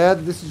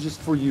 Dad, this is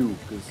just for you,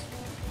 because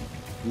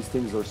these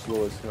things are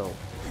slow as hell.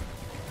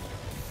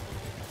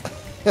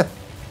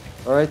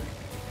 Alright.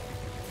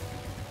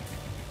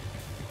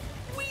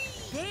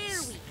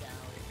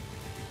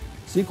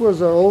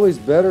 Sequels are always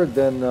better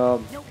than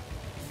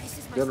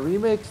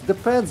remakes.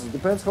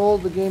 Depends how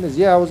old the game is.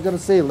 Yeah, I was gonna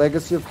say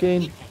Legacy of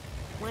Kain.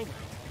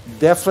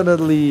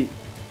 Definitely.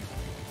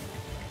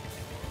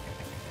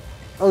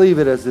 I'll leave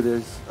it as it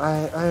is.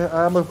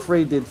 I'm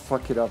afraid they'd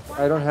fuck it up.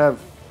 I don't have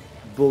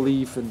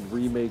belief in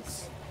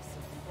remakes.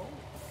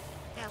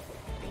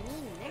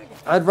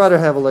 I'd rather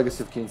have a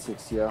Legacy of Kain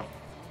 6, yeah.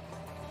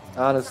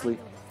 Honestly.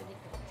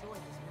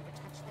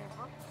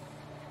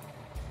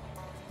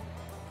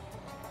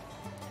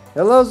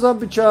 Hello,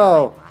 Zombie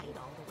Chow.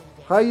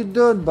 How you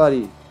doing,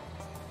 buddy?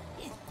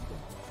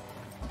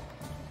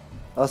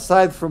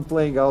 Aside from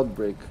playing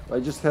Outbreak, I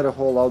just had a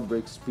whole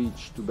Outbreak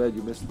speech. Too bad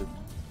you missed it.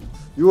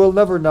 You will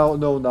never know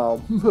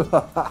now.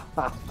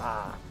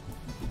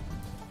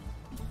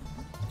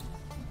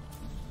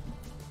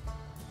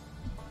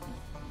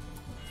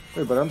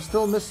 Wait, but I'm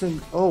still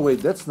missing... Oh, wait,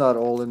 that's not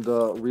all in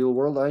the real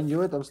world. I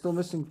knew it. I'm still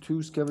missing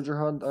 2 scavenger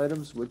hunt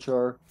items, which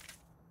are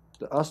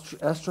the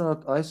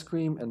astronaut ice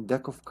cream and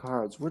deck of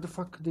cards. Where the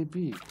fuck could they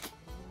be?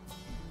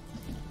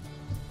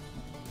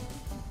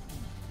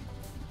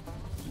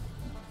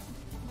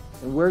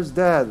 And where's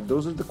Dad?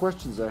 Those are the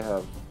questions I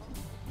have.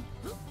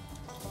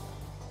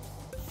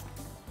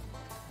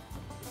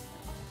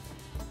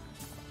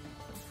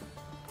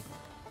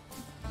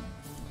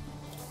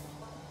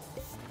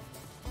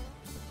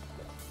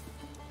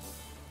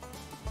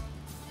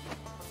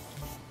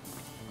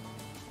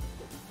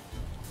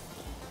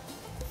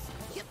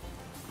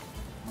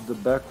 The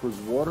backwards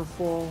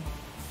waterfall.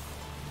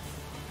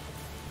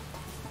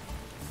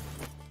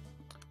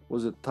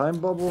 Was it time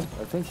bubble?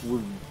 I think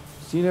we've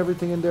seen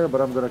everything in there,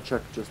 but I'm gonna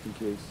check just in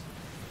case.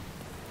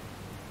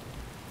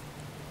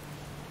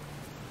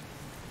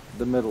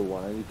 The middle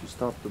one. I need to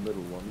stop the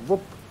middle one.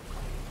 Whoop.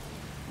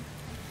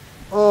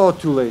 Oh,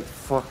 too late.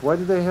 Fuck. Why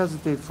did I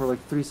hesitate for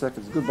like 3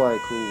 seconds? Goodbye,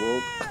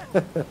 cruel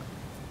world.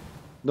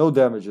 No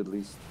damage at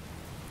least.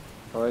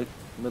 Alright,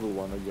 middle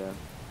one again.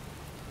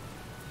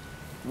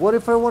 What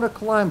if I want to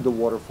climb the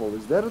waterfall?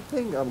 Is that a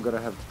thing? I'm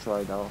gonna have to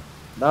try now.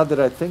 Now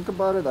that I think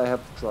about it, I have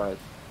to try it.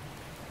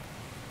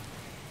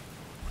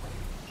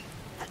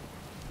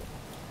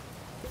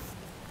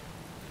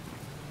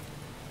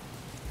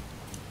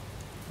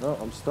 No,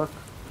 I'm stuck,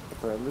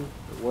 apparently.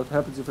 What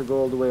happens if I go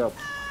all the way up?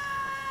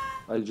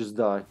 I just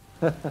die.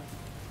 Right,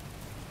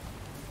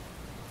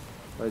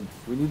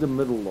 we need a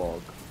middle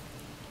log.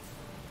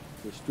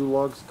 There's 2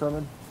 logs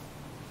coming.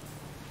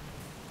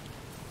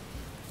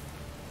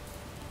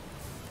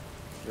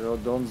 You know,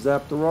 don't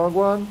zap the wrong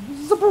one.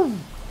 Zaboom!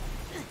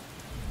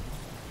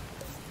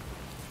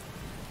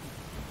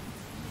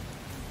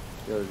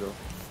 There we go.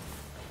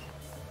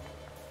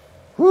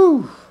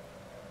 Whew!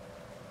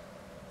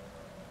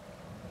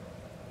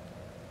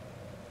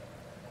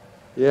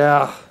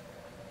 Yeah.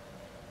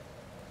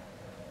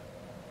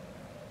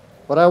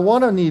 But I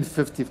want to need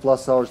 50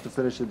 plus hours to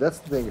finish it. That's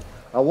the thing.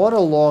 I want a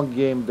long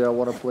game that I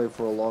want to play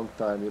for a long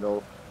time, you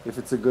know, if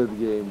it's a good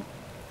game.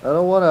 I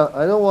don't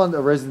want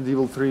a Resident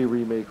Evil 3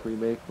 remake,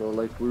 or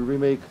like we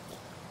remake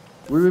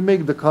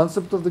the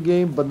concept of the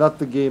game, but not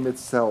the game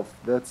itself.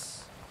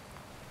 That's...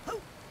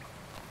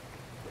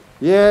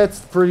 Yeah, it's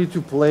pretty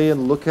to play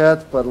and look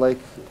at, but like,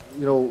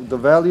 you know, the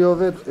value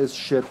of it is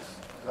shit.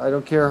 I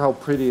don't care how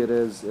pretty it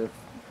is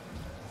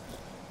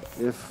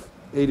if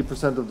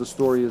 80% of the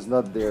story is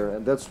not there,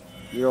 and that's,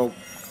 you know,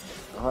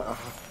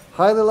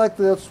 highly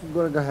likely that's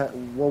what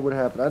would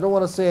happen. I don't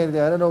want to say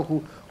anything. I don't know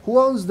who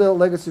owns the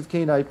Legacy of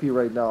Kain IP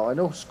right now. I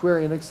know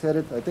Square Enix had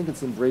it. I think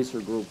it's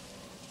Embracer Group.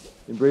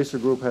 Embracer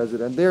Group has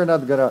it, and they're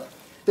not gonna.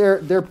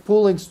 They're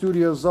pulling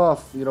studios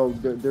off. You know,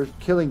 they're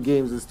killing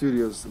games in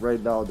studios right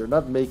now. They're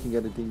not making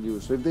anything new.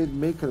 So if they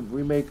make a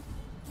remake,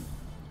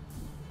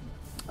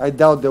 I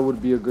doubt that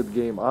would be a good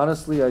game.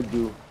 Honestly, I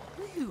do.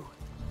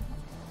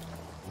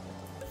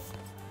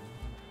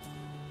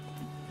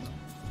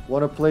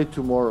 Want to play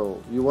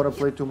tomorrow? You want to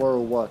play tomorrow?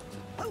 What?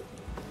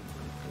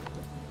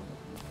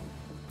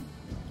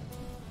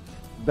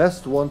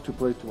 Best one to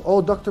play tomorrow.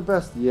 Oh, Dr.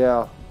 Best.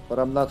 Yeah, but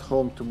I'm not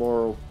home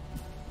tomorrow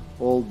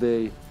all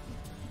day.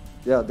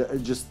 Yeah,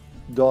 it just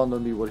dawned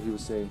on me what he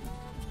was saying.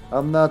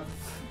 I'm not...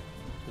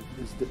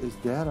 Is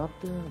Dad up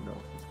there? No,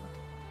 he's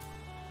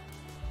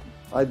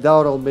not. I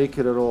doubt I'll make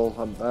it at all.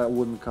 I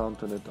wouldn't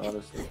count on it,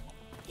 honestly.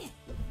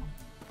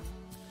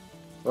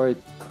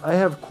 Alright, I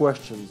have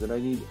questions and I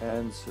need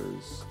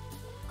answers.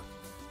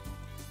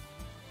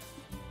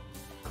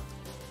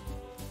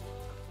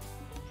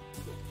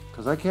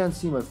 Because I can't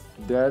see my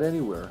dad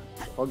anywhere.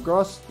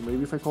 Augustus,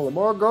 maybe if I call him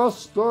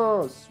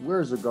Augustus!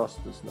 Where's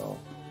Augustus now?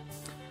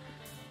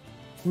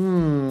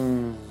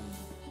 I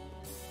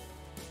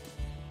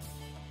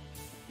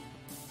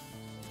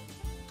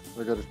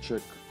gotta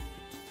check.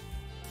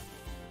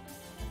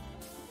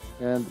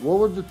 And what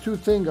were the 2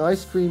 things?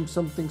 Ice cream,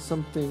 something,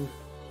 something.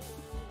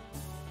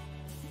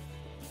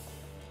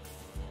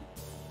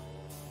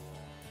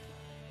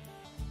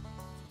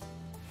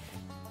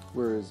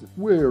 Where is it?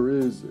 Where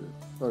is it?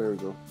 Oh, there we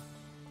go.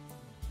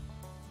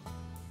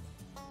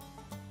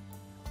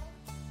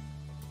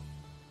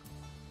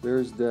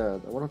 There's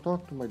Dad. I want to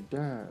talk to my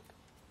dad.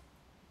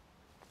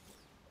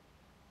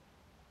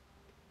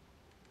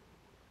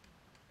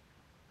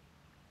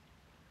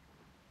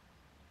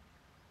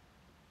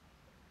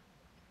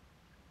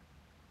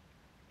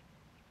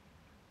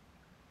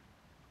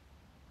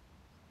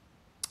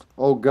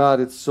 Oh god,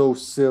 it's so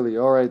silly.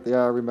 Alright,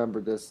 yeah, I remember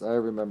this. I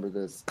remember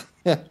this.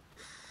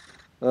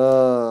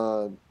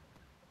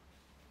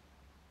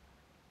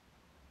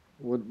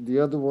 What the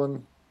other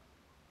one?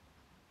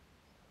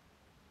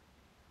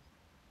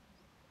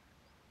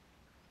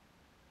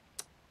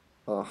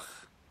 Ugh.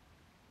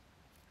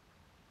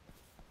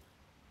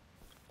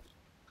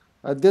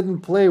 I didn't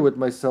play with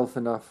myself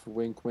enough,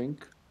 wink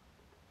wink.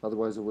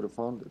 Otherwise I would have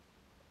found it.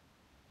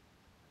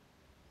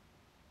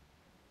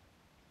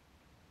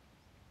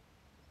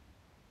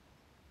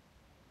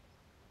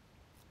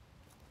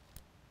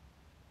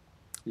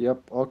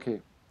 Yep,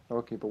 okay.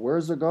 Okay, but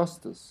where's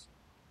Augustus?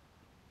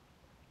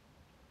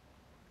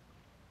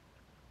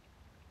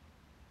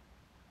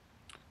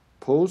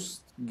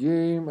 Post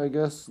game, I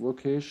guess,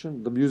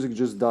 location. The music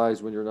just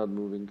dies when you're not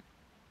moving.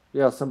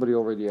 Yeah, somebody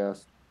already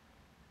asked.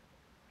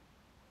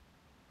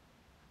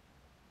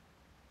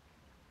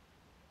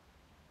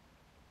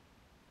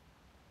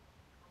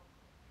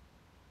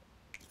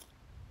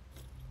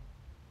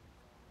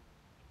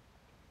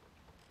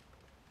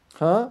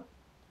 Huh?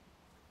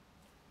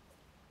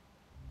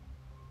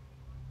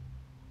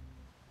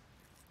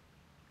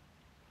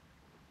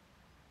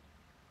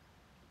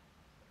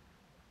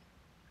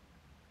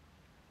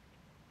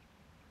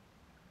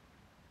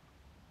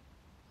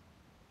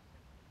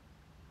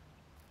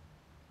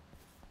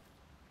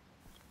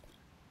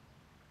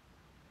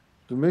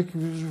 To make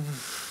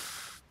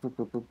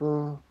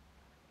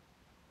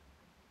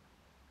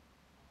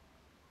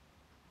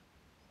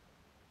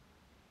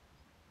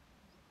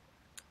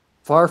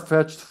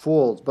Far-fetched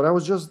Falls, but I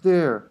was just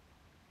there.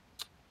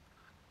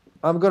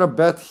 I'm gonna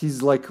bet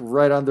he's like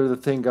right under the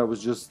thing I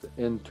was just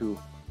into.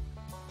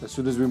 As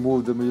soon as we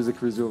move, the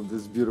music resumed.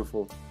 This is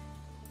beautiful.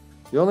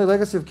 The only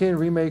Legacy of Kain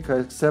remake I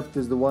accept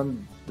is the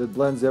one that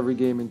blends every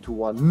game into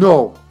one.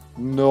 No!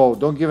 No,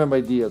 don't give him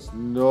ideas.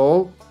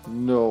 No,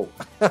 no.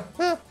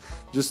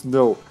 Just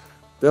no.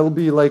 That'll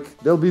be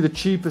the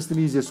cheapest and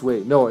easiest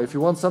way. No, if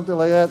you want something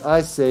like that,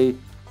 I say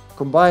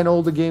combine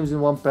all the games in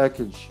one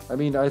package. I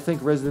mean, I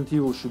think Resident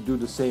Evil should do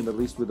the same, at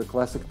least with the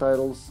classic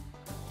titles.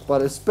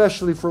 But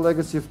especially for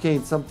Legacy of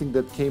Kain, something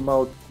that came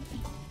out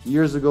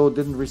years ago,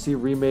 didn't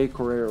receive remake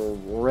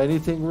or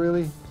anything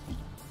really.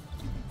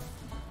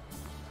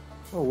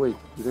 Oh wait,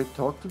 did I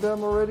talk to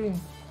them already?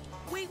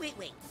 Wait.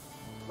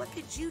 What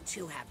could you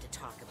two have to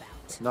talk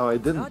about? No, I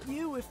didn't. Not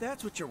you, if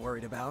that's what you're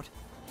worried about.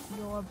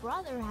 Your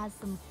brother has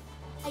some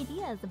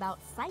ideas about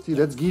psychics. See,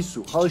 that's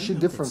Gisu. How is she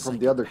different from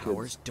the other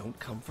powers kids? Don't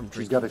come from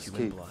She's drinking got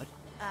human escape. blood.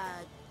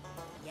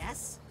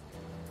 Yes?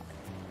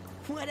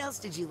 What else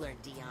did you learn,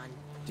 Dion?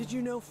 Did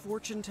you know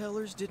fortune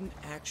tellers didn't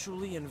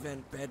actually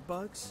invent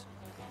bedbugs?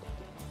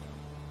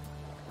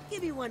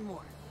 Give you one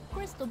more.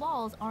 Crystal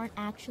balls aren't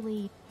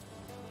actually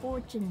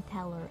fortune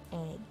teller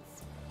eggs.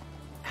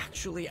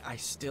 Actually, I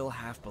still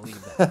half believe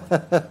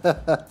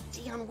that.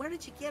 Dion, where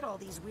did you get all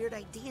these weird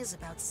ideas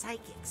about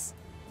psychics?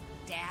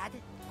 Dad?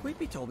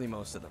 Queepy told me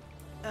most of them.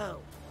 Oh,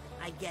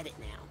 I get it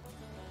now.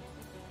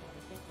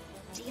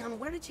 Dion,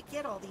 where did you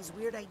get all these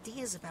weird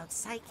ideas about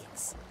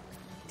psychics?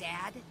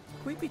 Dad?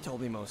 Queepy told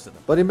me most of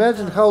them. But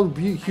imagine how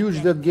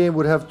huge that game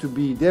would have to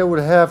be. There would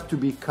have to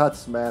be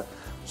cuts, man.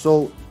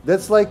 So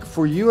that's like,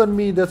 for you and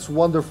me, that's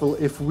wonderful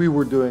if we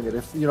were doing it.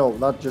 If, you know,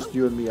 not just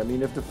you and me. I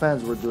mean, if the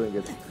fans were doing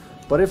it.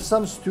 But if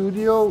some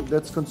studio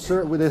that's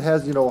concerned with it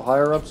has, you know,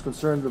 higher ups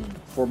concerned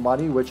for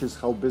money, which is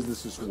how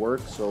businesses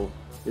work, so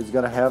it's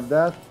gonna have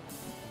that.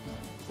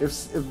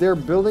 If they're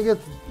building it,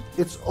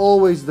 it's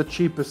always the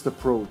cheapest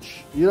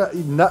approach. You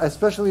know,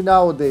 especially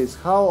nowadays.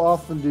 How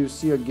often do you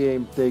see a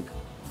game take,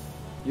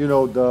 you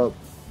know,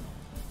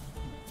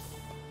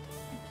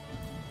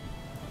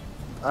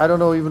 I don't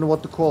know even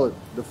what to call it.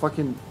 The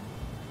fucking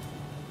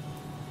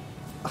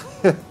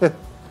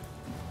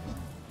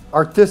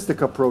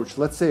artistic approach.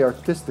 Let's say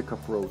artistic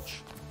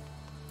approach.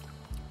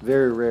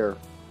 Very rare.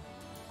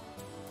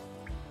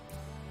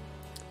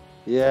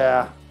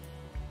 Yeah.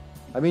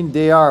 I mean,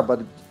 they are,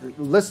 but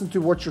listen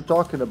to what you're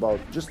talking about.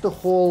 Just the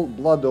whole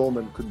Blood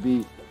Omen could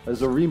be,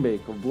 as a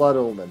remake of Blood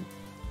Omen,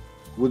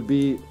 would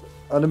be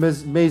an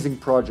amazing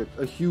project,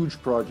 a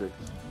huge project.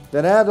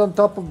 Then add on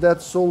top of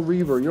that Soul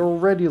Reaver, you're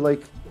already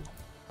like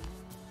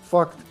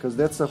fucked, because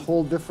that's a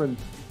whole different...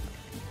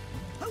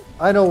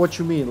 I know what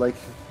you mean, like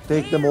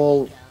take them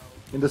all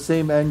in the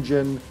same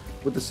engine,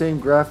 with the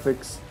same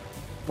graphics,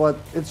 but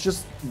it's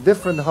just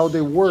different how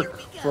they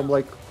work, from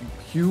like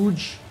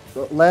huge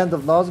Land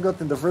of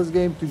Nosgoth in the first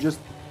game to just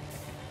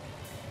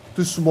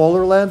to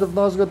smaller Land of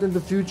Nosgoth in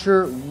the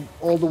future,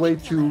 all the way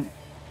to...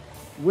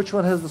 Which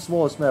one has the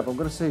smallest map? I'm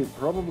gonna say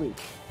probably...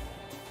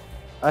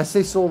 I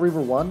say Soul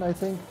Reaver 1, I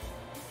think.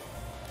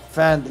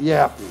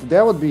 Yeah,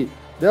 that would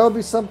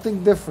be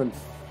something different.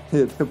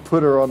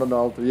 Put her on an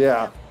altar,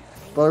 yeah.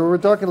 But we're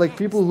talking like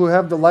people who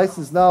have the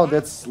license now,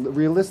 that's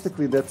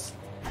realistically, that's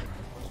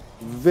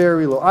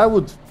very low. I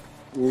would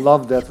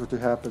love that to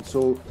happen.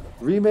 So,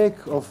 remake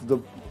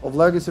of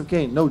Legacy of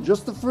Kain. No,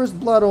 just the first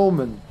Blood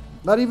Omen.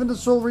 Not even the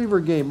Soul Reaver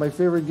game, my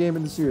favorite game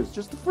in the series.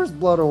 Just the first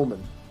Blood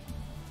Omen.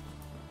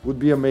 Would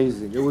be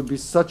amazing. It would be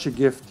such a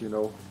gift, you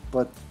know.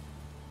 But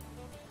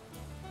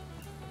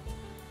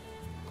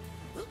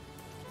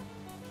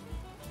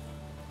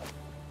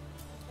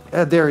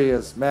There he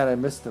is. Man, I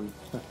missed him.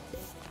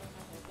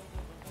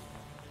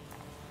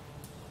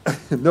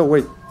 No,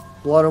 wait.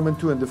 Blood Omen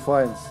 2 and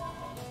Defiance.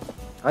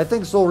 I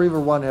think Soul Reaver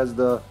 1 has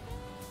the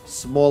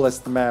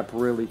smallest map,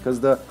 really,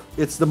 because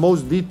it's the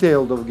most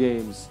detailed of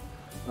games.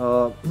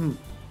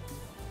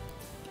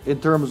 In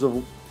terms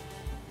of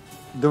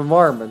the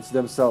environments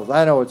themselves.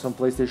 I know it's on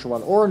PlayStation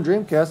 1 or on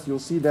Dreamcast. You'll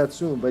see that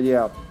soon, but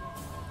yeah.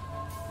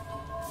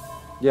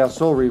 Yeah,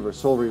 Soul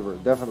Reaver,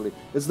 definitely.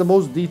 It's the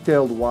most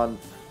detailed one.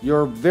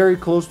 You're very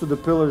close to the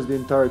pillars the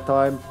entire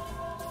time.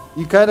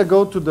 You kind of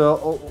go to the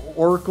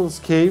Oracle's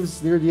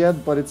caves near the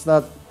end, but it's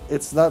not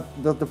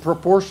the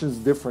proportions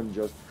different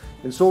just.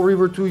 In Soul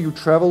Reaver 2, you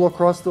travel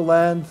across the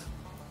land.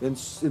 In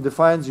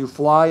Defiance, you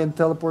fly and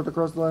teleport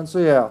across the land. So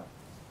yeah.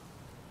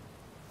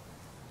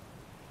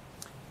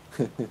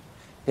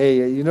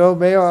 Hey, you know,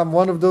 Mayo, I'm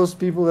one of those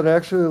people that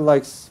actually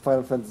likes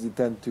Final Fantasy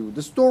X too.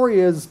 The story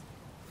is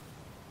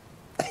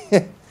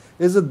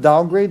is a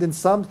downgrade in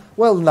some.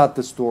 Well, not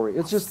the story.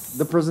 It's just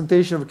the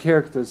presentation of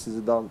characters is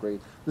a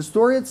downgrade. The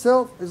story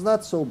itself is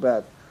not so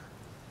bad,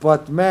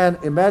 but man,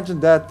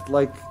 imagine that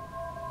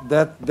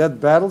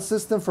that battle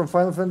system from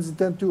Final Fantasy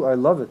X too. I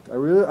love it.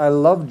 I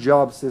love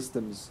job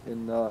systems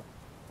in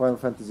Final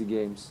Fantasy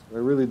games. I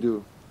really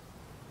do.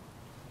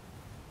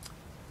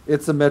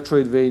 It's a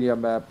Metroidvania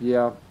map,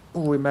 yeah.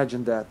 Oh,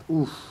 imagine that.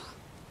 Oof.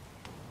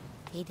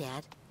 Hey,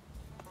 Dad.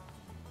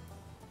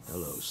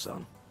 Hello,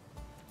 son.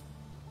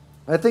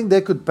 I think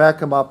they could pack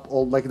them up,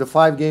 all like the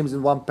 5 games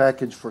in one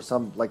package for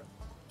some like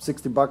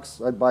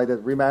 $60. I'd buy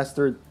that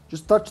remastered,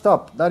 just touched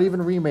up, not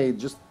even remade.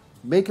 Just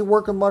make it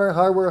work on modern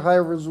hardware,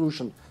 higher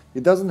resolution.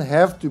 It doesn't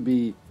have to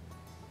be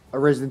a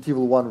Resident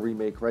Evil 1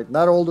 remake, right?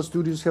 Not all the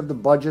studios have the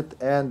budget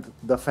and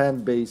the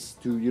fan base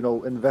to, you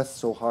know, invest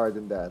so hard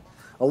in that.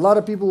 A lot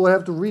of people will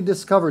have to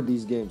rediscover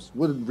these games.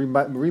 Would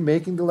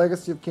remaking the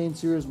Legacy of Kain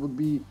series would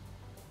be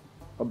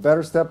a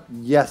better step?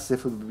 Yes,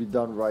 if it would be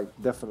done right,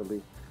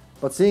 definitely.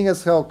 But seeing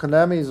as how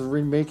Konami is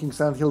remaking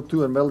Silent Hill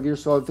 2 and Metal Gear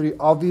Solid 3,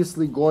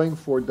 obviously going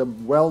for the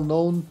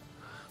well-known.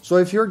 So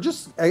if you're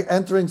just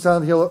entering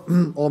Silent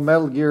Hill or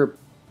Metal Gear,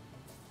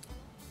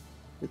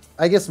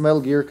 I guess Metal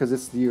Gear because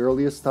it's the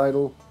earliest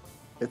title,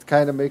 it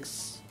kind of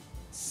makes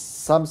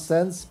some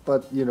sense,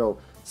 but you know,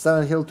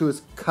 Silent Hill 2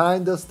 is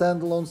kind of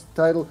standalone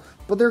title,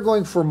 but they're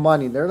going for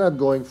money. They're not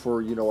going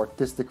for, you know,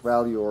 artistic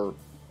value or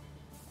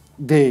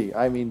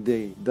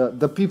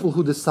the people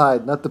who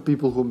decide, not the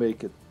people who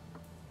make it.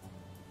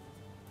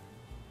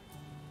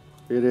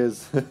 It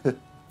is. How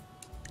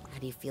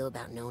do you feel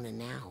about Nona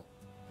now?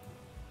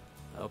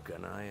 How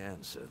can I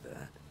answer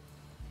that?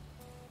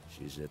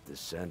 She's at the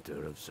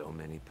center of so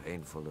many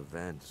painful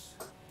events.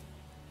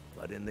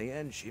 But in the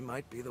end, she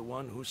might be the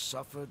one who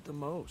suffered the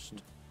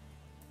most.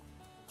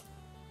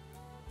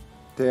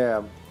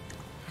 Damn.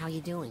 How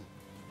you doing?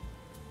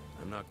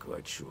 I'm not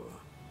quite sure.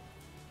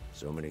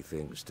 So many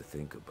things to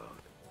think about.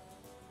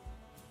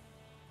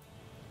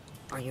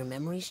 Are your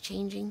memories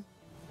changing?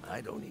 I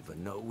don't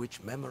even know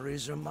which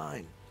memories are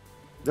mine.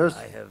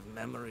 I have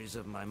memories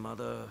of my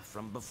mother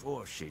from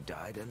before she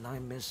died, and I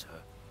miss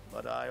her.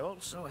 But I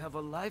also have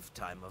a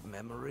lifetime of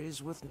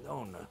memories with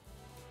Nona.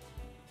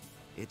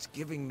 It's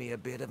giving me a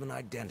bit of an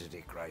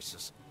identity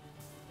crisis.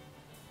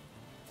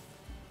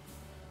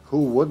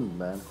 Who wouldn't,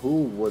 man?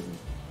 Who wouldn't?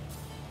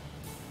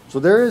 So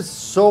there is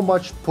so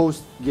much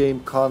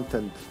post-game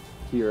content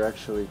here,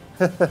 actually.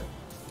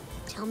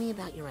 Tell me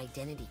about your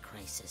identity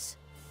crisis.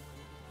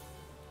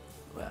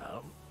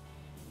 Well,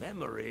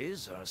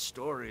 memories are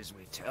stories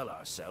we tell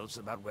ourselves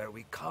about where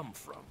we come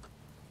from.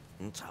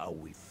 It's how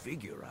we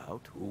figure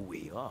out who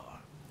we are.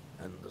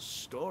 And the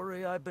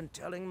story I've been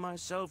telling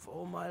myself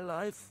all my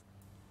life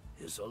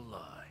is a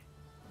lie.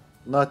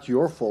 Not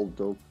your fault,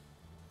 though.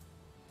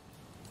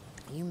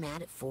 Are you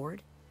mad at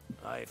Ford?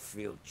 I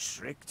feel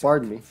tricked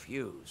Pardon and me.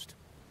 confused.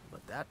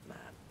 But that man,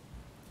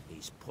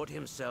 he's put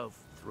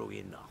himself through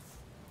enough.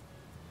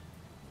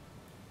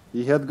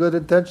 He had good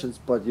intentions,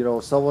 but you know,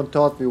 someone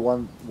taught me a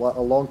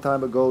long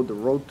time ago, the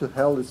road to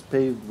hell is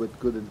paved with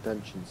good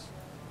intentions.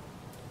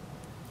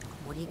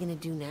 What are you gonna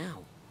do now?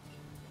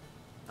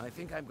 I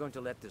think I'm going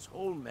to let this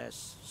whole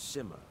mess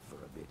simmer for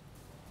a bit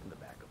in the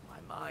back of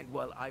my mind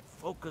while I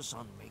focus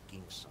on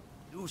making some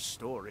new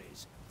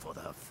stories for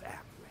the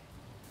family.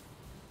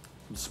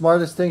 The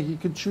smartest thing he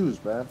could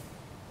choose, man.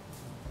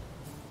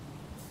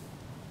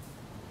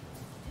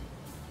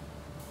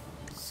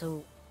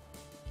 So,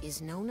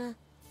 is Nona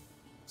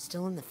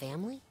still in the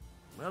family?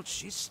 Well,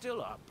 she's still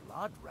our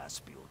blood,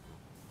 Razputin.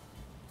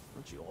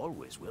 And she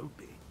always will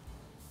be.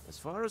 As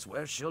far as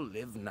where she'll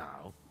live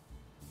now,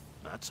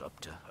 that's up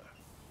to her.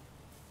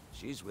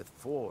 She's with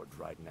Ford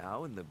right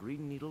now in the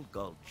Green Needle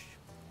Gulch.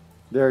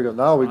 There you go.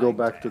 Now we go Trying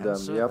back to them.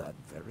 answer Yep. that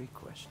very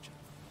question.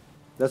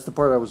 That's the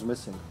part I was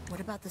missing. What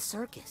about the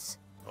circus?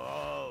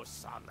 Oh,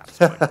 son, that's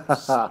going to be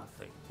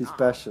something. His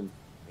passion.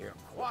 The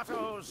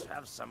Aquatos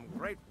have some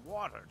great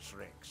water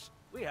tricks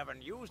we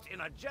haven't used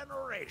in a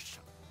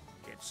generation.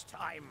 It's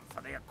time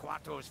for the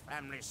Aquatos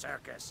family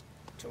circus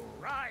to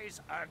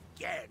rise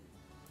again.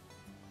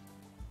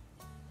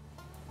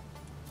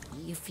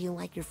 You feel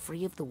like you're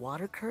free of the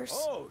water curse?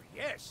 Oh,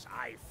 yes,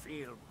 I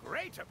feel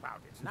great about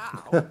it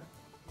now.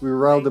 We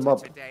riled him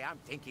up. Today, I'm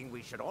thinking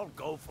we should all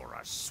go for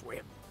a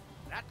swim.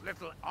 That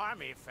little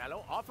army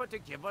fellow offered to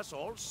give us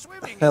all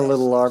swimming That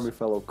little lessons. army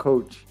fellow,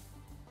 coach.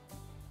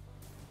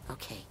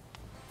 Okay.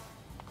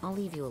 I'll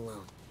leave you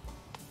alone.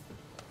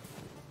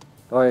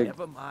 Alright.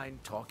 Never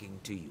mind talking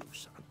to you,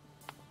 son.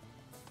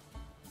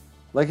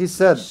 Like he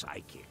said.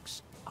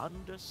 Psychics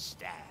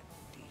understand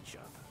each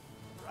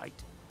other, right?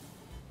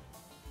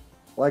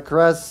 Like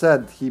Raz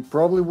said, he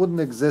probably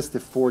wouldn't exist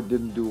if Ford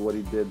didn't do what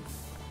he did.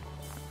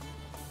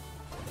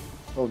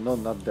 Oh no,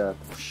 not that.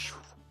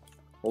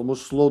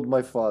 Almost slowed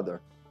my father.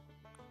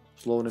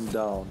 Slowing him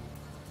down.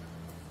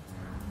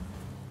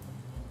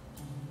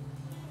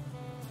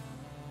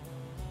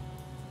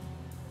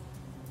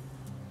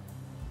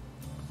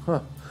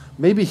 Huh.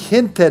 Maybe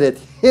hint at it.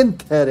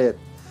 Hint at it.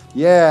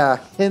 Yeah,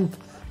 hint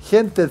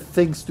at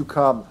things to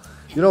come.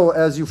 You know,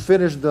 as you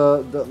finish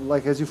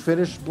as you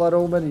finish Blood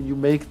Omen and you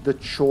make the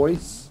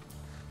choice,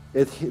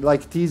 it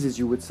like teases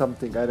you with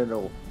something. I don't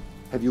know.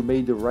 Have you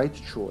made the right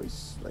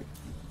choice? Like,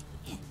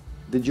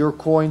 did your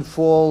coin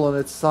fall on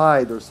its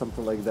side or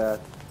something like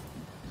that?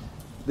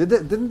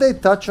 Didn't they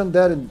touch on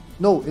that in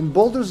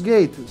Baldur's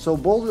Gate? So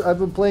I've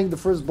been playing the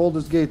first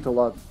Baldur's Gate a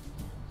lot.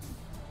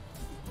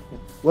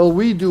 Well,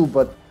 we do,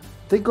 but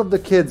think of the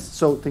kids.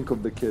 So think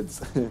of the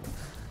kids.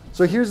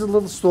 So here's a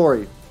little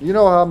story. You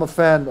know how I'm a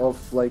fan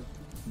of like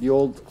the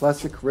old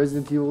classic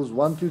Resident Evils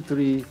 1, 2,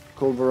 3,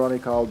 Code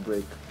Veronica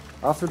Outbreak.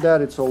 After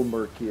that, it's all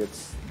murky.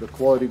 The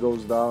quality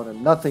goes down,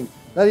 and nothing.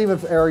 Not even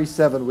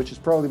RE7, which is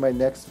probably my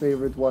next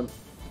favorite one,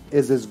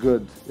 is as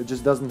good. It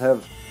just doesn't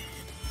have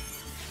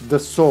the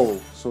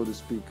soul, so to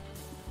speak.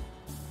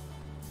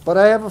 But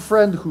I have a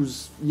friend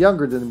who's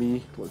younger than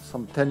me,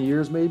 some 10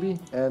 years maybe,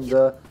 and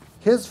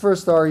his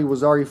first RE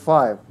was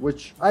RE5,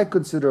 which I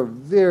consider a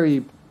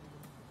very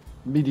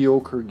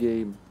mediocre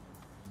game.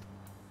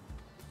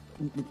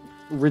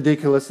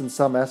 Ridiculous in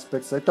some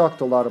aspects. I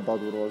talked a lot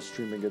about it while I was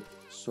streaming it.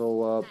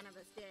 So,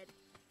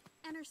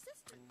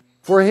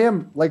 for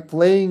him, like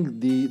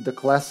playing the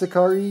classic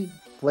RE,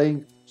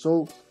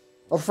 so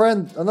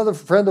another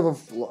friend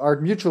of our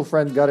mutual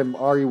friend got him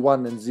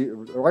RE1 and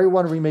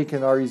RE1 remake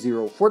and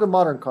RE0 for the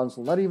modern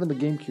console, not even the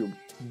GameCube.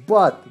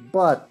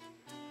 But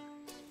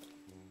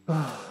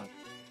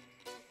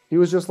he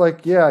was just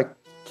like, yeah, I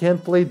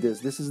can't play this.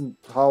 This isn't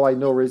how I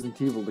know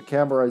Resident Evil. The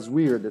camera is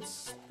weird.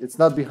 It's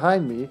not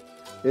behind me.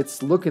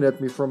 It's looking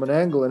at me from an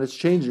angle, and it's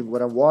changing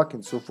when I'm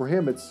walking. So for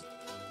him,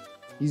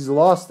 he's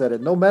lost at it,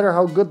 no matter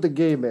how good the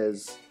game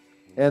is.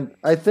 And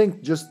I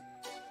think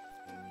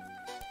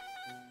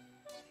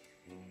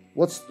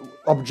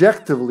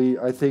objectively,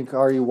 I think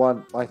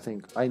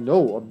RE1, I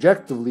know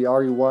objectively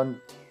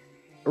RE1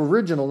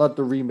 original, not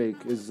the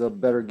remake, is a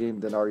better game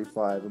than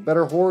RE5. A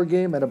better horror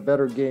game and a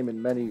better game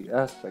in many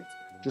aspects.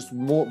 Just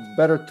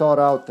better thought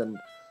out and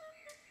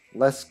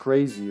less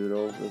crazy, you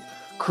know.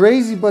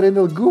 Crazy, but in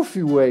a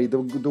goofy way. The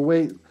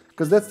way,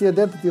 because that's the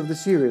identity of the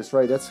series,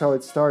 right? That's how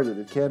it started.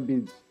 It can't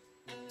be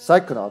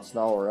Psychonauts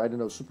now, or I don't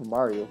know, Super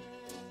Mario.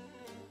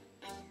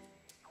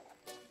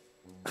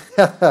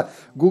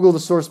 Google the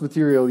source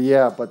material,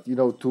 yeah, but you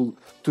know,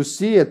 to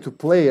see it, to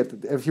play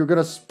it, if you're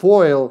gonna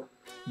spoil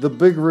the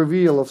big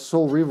reveal of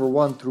Soul Reaver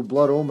 1 through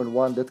Blood Omen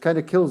 1, that kind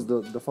of kills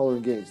the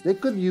following games. They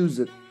could use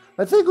it.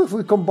 I think if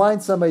we combine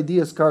some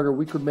ideas, Carter,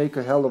 we could make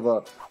a hell of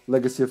a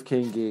Legacy of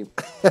Kain game.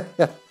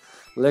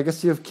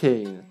 Legacy of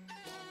Kain.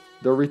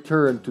 The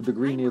return to the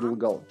Green Needle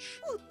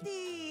Gulch.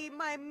 Uti,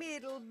 my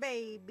middle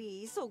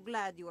baby. So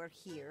glad you are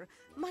here.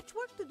 Much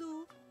work to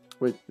do.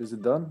 Wait, is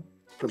it done?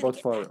 It's about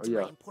far. Oh,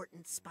 yeah.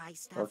 Important spy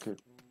stuff. Okay.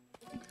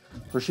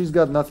 So she's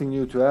got nothing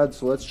new to add,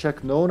 so let's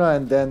check Nona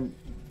and then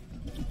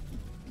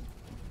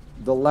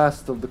the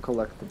last of the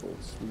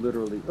collectibles.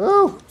 Literally.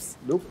 Oh!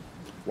 Nope.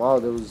 Wow,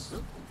 that was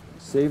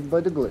saved by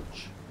the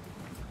glitch.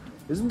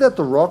 Isn't that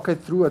the rock I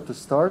threw at the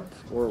start?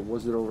 Or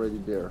was it already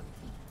there?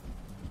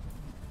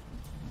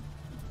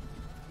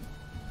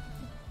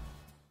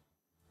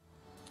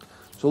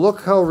 So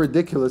look how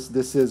ridiculous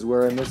this is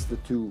where I missed the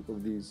two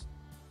of these.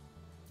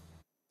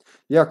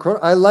 Yeah,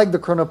 I like the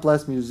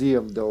Chronoplast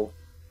Museum though.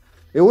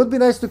 It would be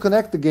nice to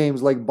connect the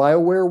games like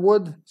BioWare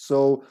would.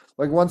 So,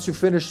 like once you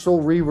finish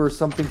Soul Reaver,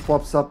 something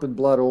pops up in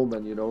Blood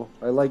Omen, you know?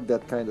 I like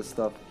that kind of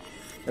stuff.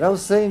 And I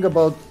was saying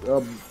about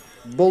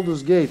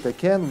Baldur's Gate, I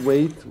can't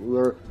wait.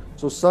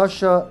 So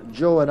Sasha,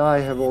 Joe, and I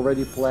have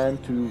already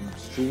planned to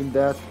stream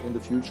that in the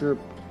future.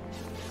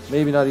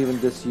 Maybe not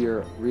even this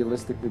year,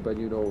 realistically, but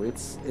you know,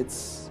 it's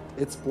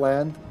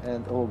planned.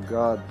 And oh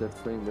god, that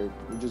frame rate.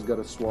 We just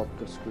gotta swap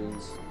the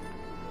screens.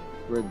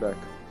 Right back.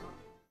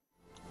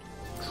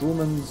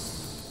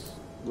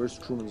 Where's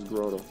Truman's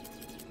Grotto?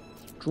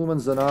 Truman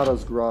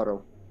Zanata's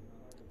Grotto.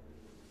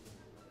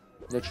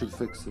 That should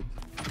fix it.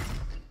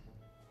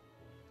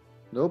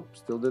 Nope,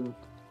 still didn't.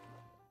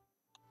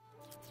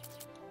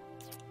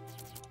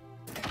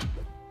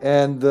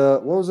 And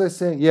what was I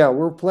saying? Yeah,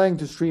 we're planning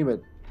to stream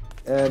it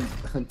and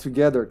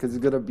together because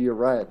it's gonna be a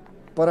riot.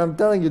 But I'm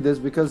telling you this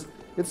because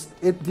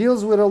it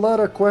deals with a lot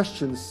of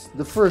questions.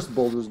 The first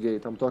Baldur's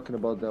Gate, I'm talking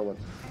about that one.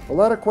 A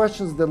lot of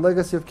questions that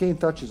Legacy of Kain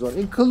touches on,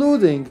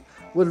 including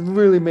what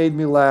really made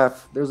me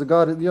laugh. There's a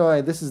god, you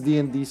know, this is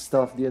D&D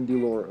stuff, D&D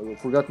lore,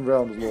 Forgotten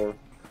Realms lore.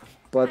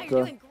 But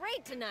you're doing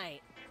great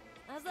tonight.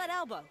 How's that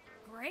elbow?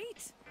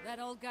 Great. That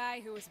old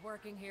guy who was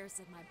working here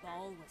said my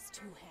ball was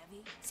too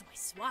heavy, so I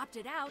swapped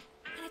it out,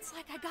 and it's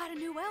like I got a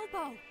new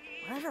elbow.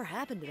 Whatever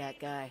happened to that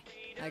guy?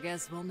 I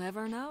guess we'll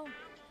never know.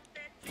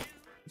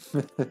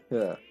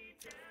 yeah.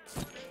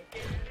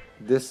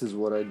 This is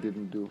what I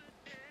didn't do.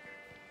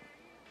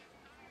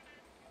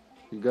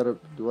 You gotta...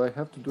 Do I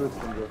have to do it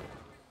from the...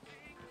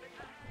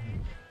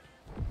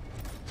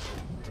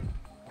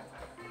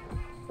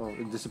 Oh,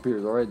 it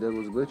disappears. Alright, that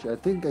was a glitch. I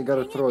think I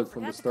gotta throw it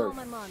from the start.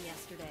 My mom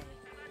yesterday.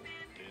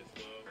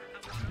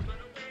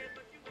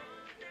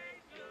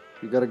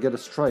 You gotta get a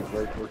strike,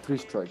 right? Or 3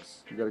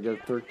 strikes. You gotta get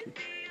a third key.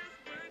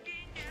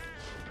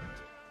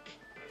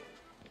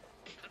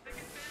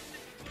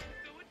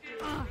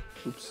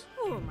 Oops.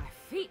 Oh, my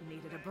feet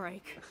needed a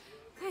break.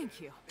 Thank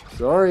you.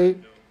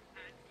 Sorry.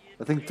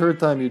 I think third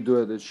time you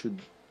do it, it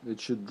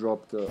should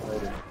drop the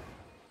item.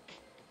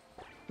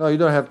 No, you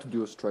don't have to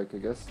do a strike, I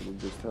guess. It will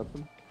just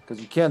happen.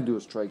 Because you can't do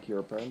a strike here,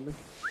 apparently.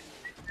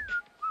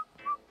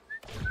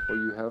 Or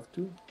you have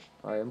to?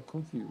 I am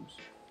confused.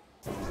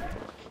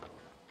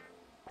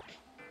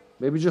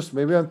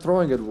 Maybe I'm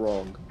throwing it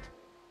wrong.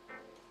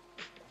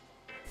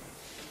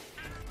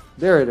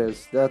 There it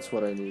is. That's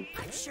what I need.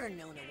 I'm sure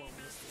Nona won't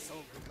miss this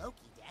old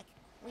Loki deck.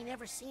 We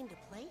never seem to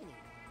play anymore.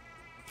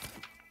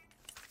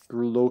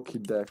 Loki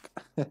deck.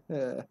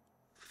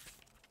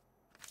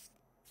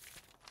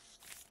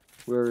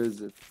 Where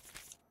is it?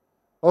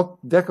 Oh,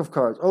 deck of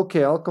cards.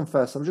 Okay, I'll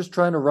confess. I'm just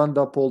trying to round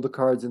up all the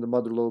cards in the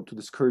Mother Lobe to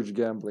discourage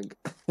gambling.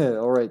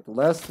 Alright, the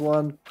last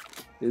one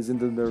is in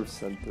the nerve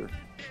center.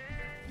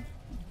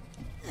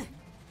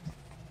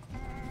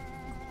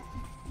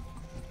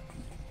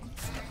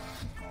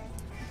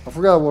 I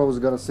forgot what I was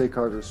gonna say,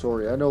 Carter.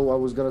 Sorry. I know I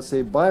was gonna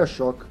say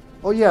Bioshock.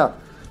 Oh yeah.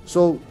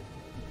 So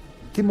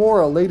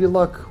Timora, Lady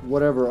Luck,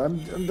 whatever. I'm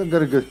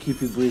gonna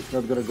keep it brief.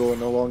 Not gonna go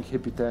on a long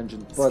hippie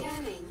tangent. But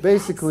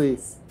basically,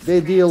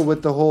 they deal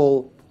with the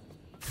whole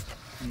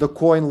the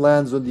coin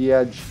lands on the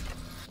edge.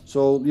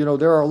 So you know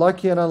there are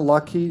lucky and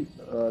unlucky.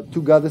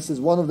 2 goddesses.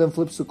 One of them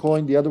flips a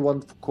coin. The other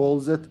one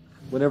calls it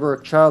whenever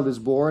a child is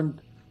born,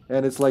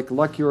 and it's like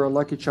lucky or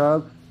unlucky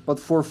child. But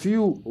for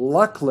few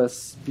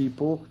luckless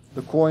people,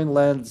 the coin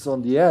lands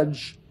on the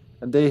edge,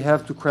 and they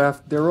have to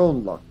craft their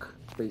own luck,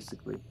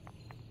 basically.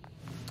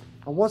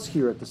 I was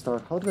here at the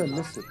start. How did I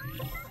miss it?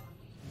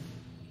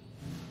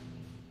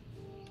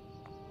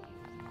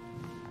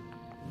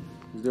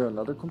 Is there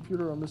another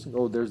computer I'm missing?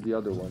 Oh, there's the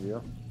other one,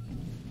 yeah.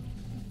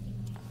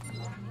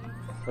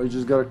 Oh, you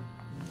just gotta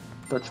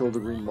touch all the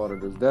green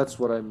monitors. That's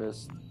what I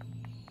missed.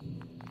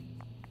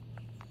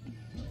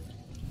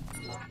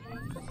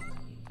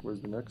 Where's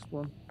the next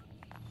one?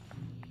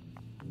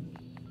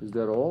 Is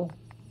that all?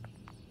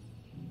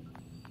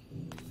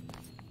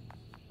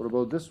 What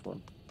about this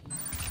one?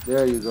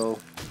 There you go.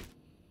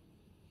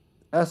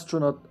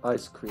 Astronaut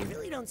ice cream. I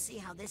really don't see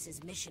how this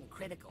is mission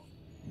critical.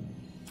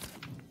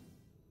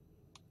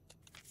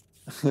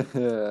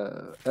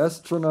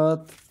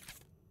 Astronaut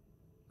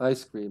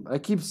ice cream. I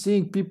keep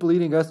seeing people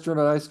eating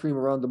astronaut ice cream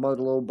around the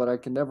Mother Lobe, but I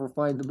can never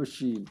find the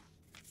machine.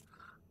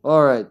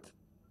 Alright.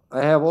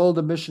 I have all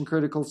the mission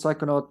critical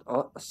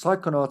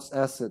Psychonauts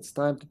assets.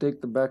 Time to take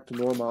them back to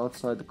Norma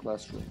outside the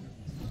classroom.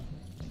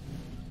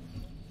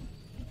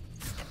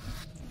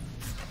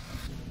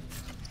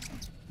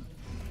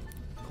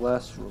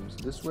 Classrooms.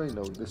 This way?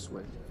 No, this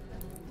way.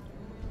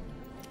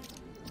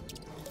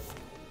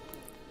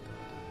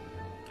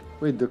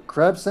 Wait, the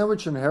Crab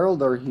Sandwich and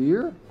Harold are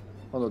here?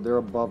 Oh no, they're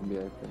above me,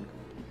 I think.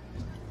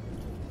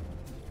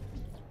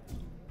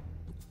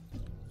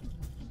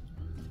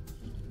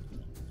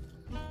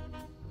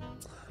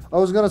 I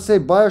was gonna say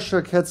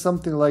Bioshock had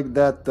something like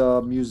that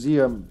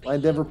museum. I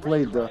never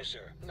played the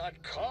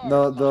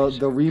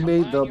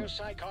remake, the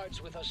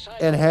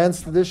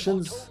enhanced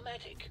editions.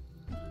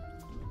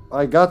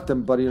 I got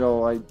them, but you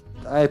know,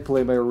 I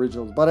play my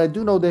originals. But I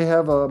do know they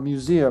have a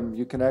museum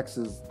you can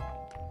access.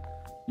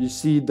 You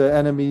see the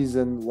enemies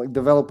and like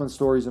development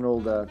stories and all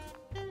that.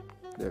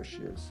 There she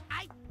is.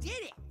 I did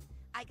it!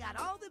 I got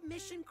all the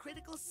mission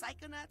critical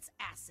Psychonauts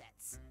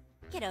assets.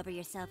 Get over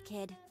yourself,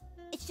 kid.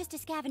 It's just a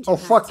scavenger Oh,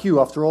 hunt. fuck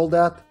you after all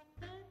that.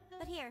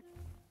 But here,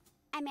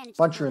 I managed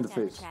Punch to her in pull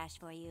the this out of face. trash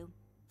for you.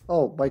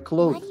 Oh, my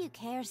clothes. Why do you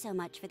care so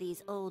much for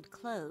these old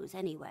clothes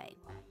anyway?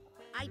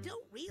 I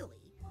don't really.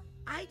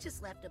 I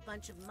just left a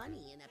bunch of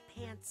money in a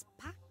pants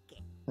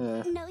pocket.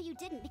 Yeah. No, you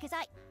didn't, because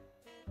I...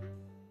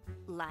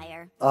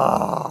 Liar.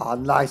 Ah,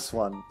 nice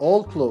one.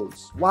 Old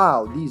clothes.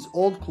 Wow, these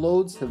old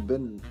clothes have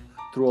been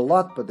through a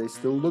lot, but they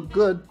still look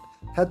good.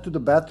 Head to the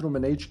bathroom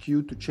in HQ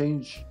to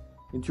change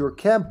into your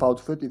camp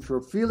outfit. If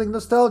you're feeling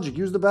nostalgic,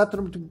 use the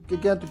bathroom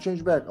again to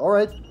change back.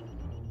 Alright.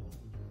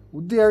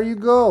 Well, there you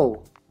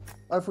go.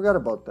 I forgot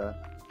about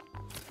that.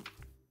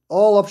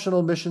 All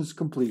optional missions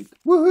complete.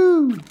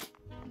 Woohoo!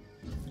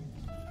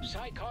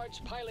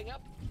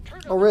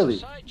 Oh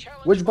really?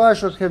 Which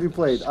Bioshock have you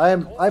played?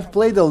 I've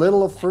played a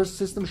little of first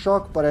System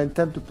Shock, but I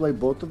intend to play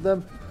both of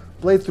them.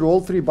 Played through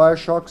all 3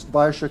 Bioshocks.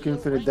 Bioshock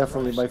Infinite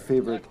definitely my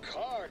favorite.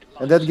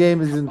 And that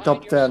game is in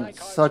top 10.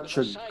 Such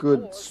a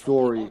good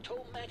story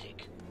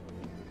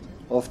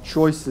of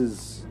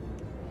choices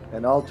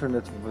and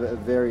alternate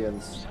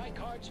variants.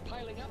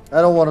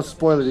 I don't want to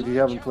spoil it if you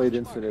haven't played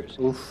Infinite.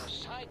 Oof.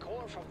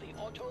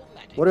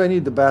 What do I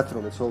need? The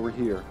bathroom. It's over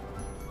here.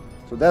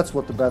 So that's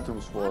what the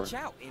bathroom's for. Watch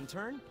out,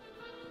 intern.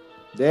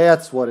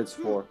 That's what it's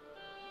for.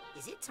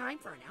 Is it time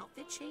for an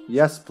outfit change?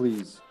 Yes,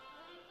 please.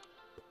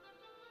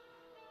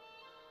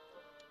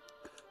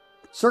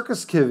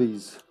 Circus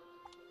Kivvies.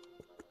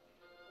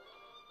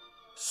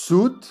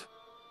 Suit?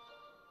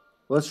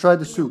 Let's try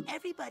the suit.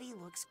 Everybody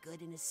looks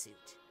good in a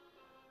suit.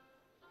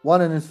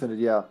 One in Infinite,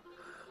 yeah.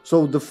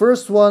 So the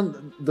first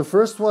one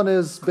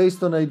is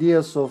based on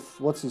ideas of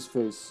what's his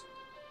face.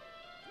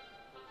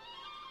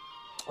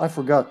 I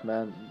forgot,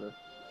 man.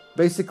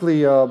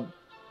 Basically,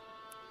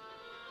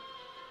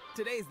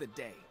 today's the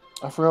day.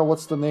 I forgot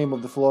what's the name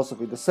of the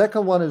philosophy. The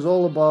second one is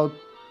all about,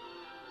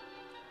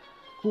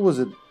 who was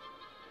it?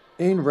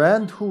 Ayn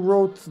Rand, who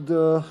wrote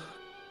the...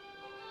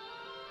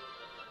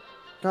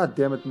 God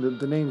damn it,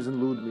 the names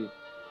elude me.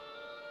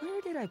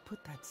 Where did I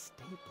put that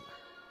stapler?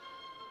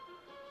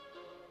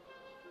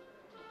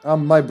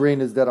 My brain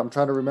is dead. I'm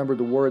trying to remember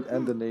the word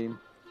and the name.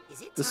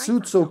 The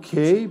suit's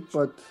okay,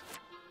 but...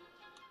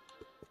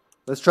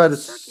 Let's try the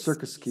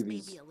Circus Kivvies.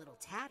 May be a little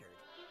tattered,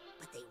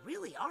 but they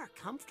really are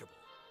comfortable.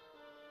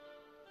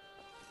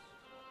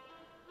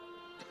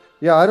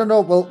 Yeah, I don't know.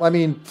 Well, I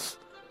mean,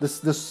 the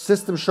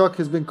System Shock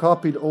has been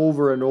copied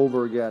over and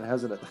over again,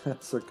 hasn't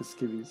it? Circus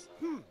Kivvies.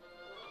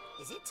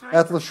 Is it time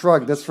Atlas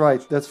Shrugged. That's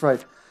right. That's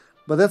right.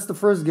 But that's the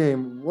first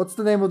game. What's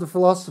the name of the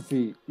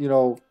philosophy? You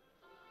know,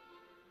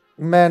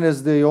 man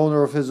is the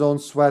owner of his own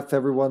sweat.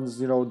 Everyone's,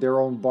 you know, their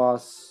own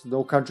boss.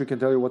 No country can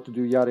tell you what to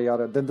do, yada,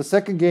 yada. Then the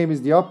second game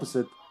is the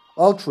opposite.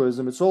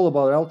 Altruism. It's all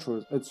about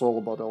altruism. It's all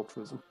about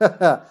altruism.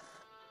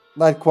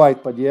 Not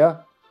quite, but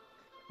yeah.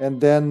 And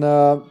then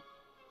the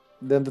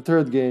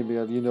third game,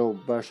 you know,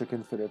 Bioshock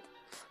Infinite.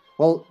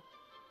 Well,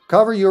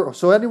 cover your...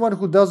 So anyone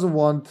who doesn't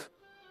want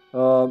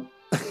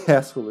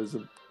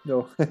assholism,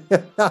 no,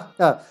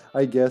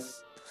 I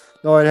guess.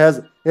 No, it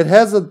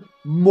has a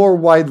more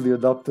widely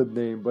adopted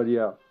name, but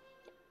yeah.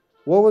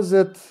 What was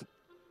it?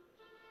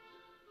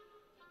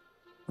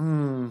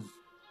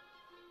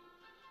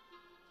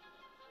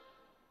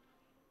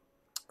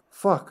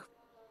 Fuck.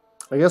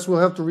 I guess we'll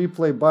have to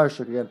replay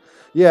Bioshock again.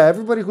 Yeah,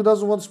 everybody who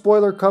doesn't want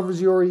spoiler covers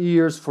your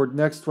ears for the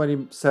next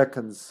 20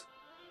 seconds.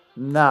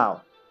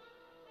 Now.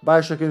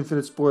 Bioshock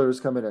Infinite spoilers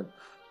coming in.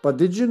 But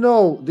did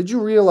you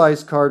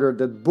realize, Carter,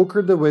 that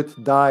Booker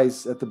DeWitt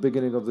dies at the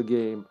beginning of the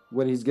game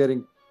when he's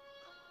getting...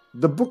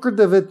 The Booker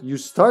DeWitt you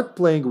start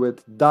playing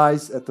with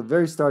dies at the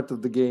very start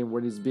of the game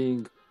when he's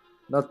being...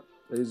 what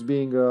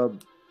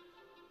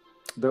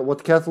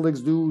Catholics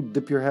do,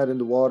 dip your head in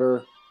the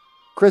water...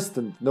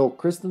 Christened. No,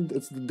 christened,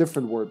 it's a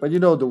different word. But you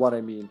know the one I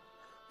mean.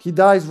 He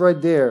dies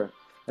right there.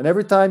 And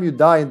every time you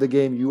die in the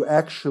game, you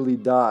actually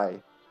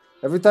die.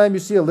 Every time you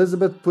see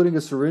Elizabeth putting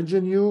a syringe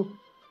in you,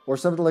 or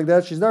something like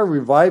that, she's not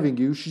reviving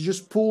you. She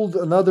just pulled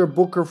another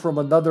Booker from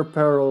another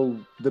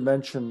parallel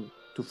dimension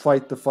to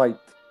fight the fight.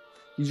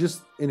 He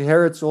just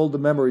inherits all the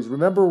memories.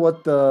 Remember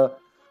what do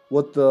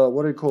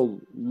you call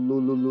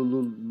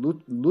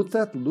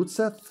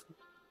Lutzeth?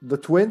 The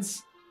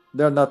twins?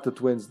 They're not the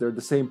twins. They're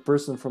the same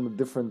person from a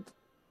different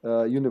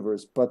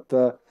universe. But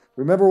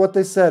remember what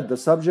they said. The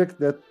subject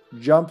that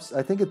jumps,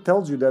 I think it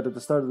tells you that at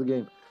the start of the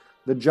game,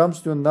 that jumps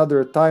to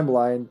another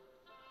timeline,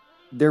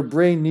 their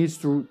brain needs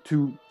to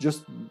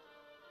just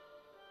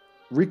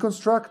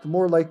reconstruct,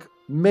 more like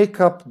make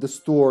up the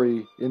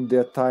story in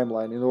that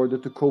timeline in order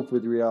to cope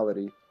with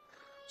reality.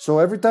 So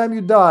every time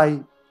you die,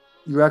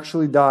 you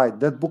actually die.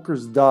 That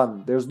Booker's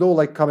done. There's no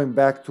like coming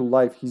back to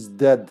life. He's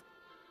dead.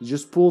 He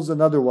just pulls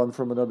another one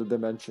from another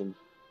dimension.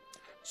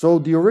 So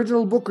the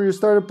original Booker you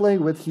started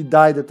playing with, he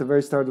died at the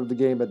very start of the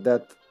game at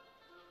that,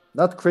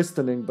 not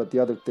christening, but the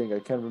other thing. I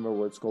can't remember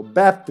what it's called.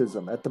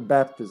 Baptism. At the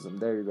baptism.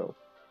 There you go.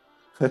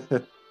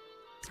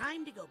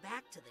 Time to go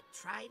back to the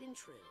tried and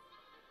true.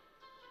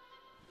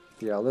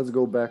 Yeah, let's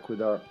go back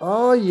with our...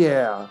 Oh,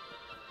 yeah.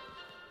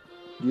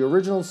 The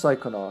original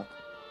Psychonaut.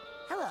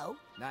 Hello.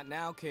 Not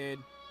now, kid.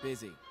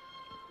 Busy.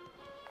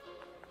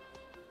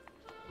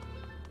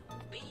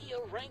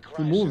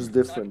 He moves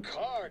different.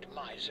 Card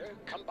miser.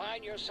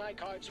 Combine your psi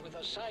cards with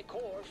a psi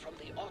core from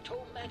the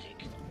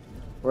automatic.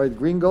 Right,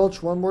 Green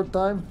Gulch one more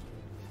time.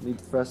 Need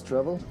fast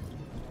travel.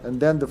 And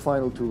then the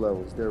final 2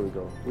 levels. There we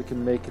go. We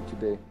can make it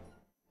today.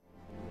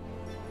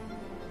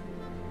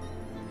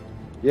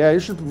 Yeah, you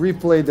should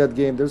replay that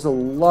game. There's a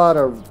lot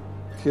of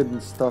hidden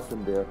stuff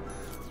in there.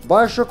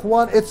 Bioshock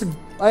 1,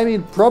 I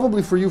mean,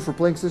 probably for you for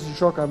playing System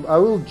Shock, I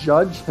will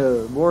judge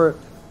more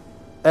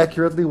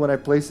accurately when I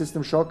play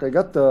System Shock. I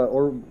got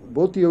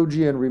both the OG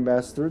and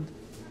remastered.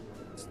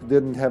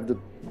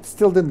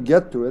 Still didn't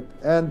get to it.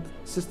 And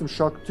System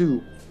Shock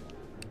 2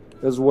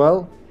 as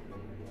well.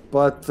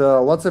 But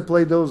once I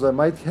play those, I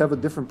might have a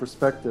different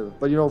perspective.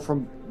 But you know,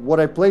 from what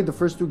I played the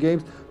first two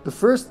games, the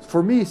first,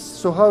 for me,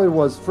 so how it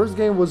was, first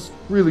game was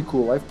really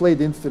cool. I've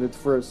played Infinite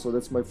first, so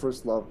that's my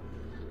first love.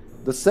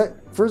 The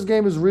first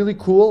game is really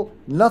cool.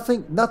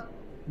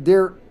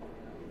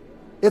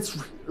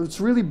 It's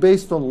really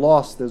based on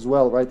Lost as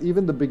well, right?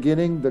 Even the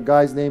beginning, the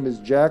guy's name is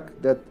Jack.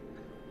 That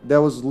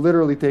was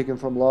literally taken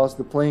from Lost.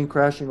 The plane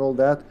crashing, all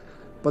that.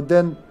 But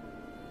then,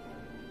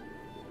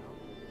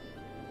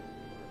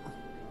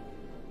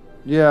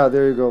 yeah,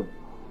 there you go.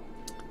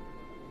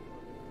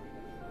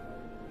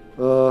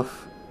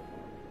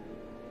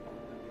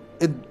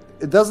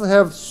 It doesn't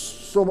have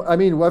so. I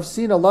mean, I've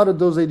seen a lot of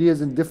those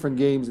ideas in different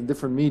games, in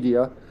different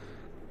media.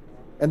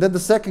 And then the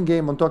second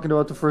game, I'm talking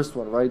about the first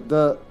one, right?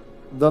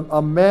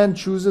 A man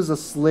chooses a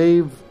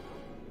slave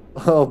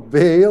of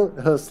Baal,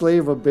 a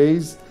slave of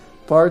Ba's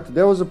part.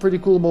 That was a pretty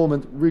cool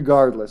moment,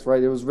 regardless,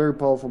 right? It was a very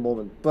powerful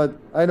moment. But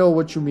I know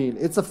what you mean.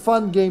 It's a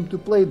fun game to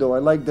play, though. I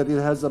like that it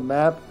has a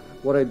map.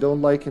 What I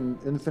don't like in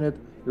Infinite,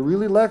 it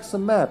really lacks a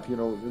map, you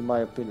know, in my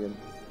opinion.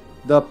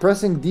 The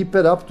pressing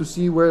D-pad up to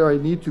see where I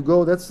need to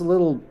go, that's a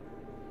little...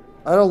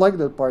 I don't like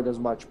that part as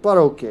much, but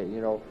okay,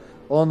 you know.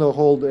 On the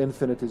whole, the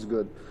Infinite is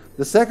good.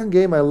 The second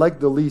game I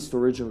liked the least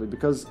originally,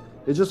 because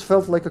it just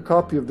felt like a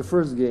copy of the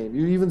first game.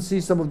 You even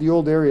see some of the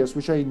old areas,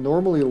 which I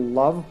normally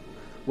love,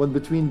 when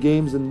between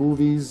games and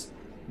movies,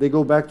 they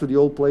go back to the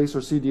old place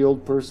or see the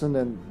old person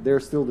and they're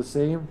still the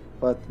same.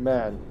 But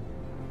man...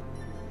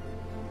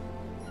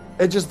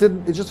 It just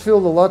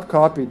felt a lot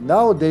copied.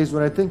 Nowadays,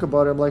 when I think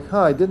about it, I'm like,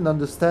 I didn't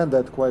understand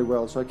that quite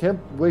well. So I can't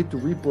wait to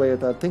replay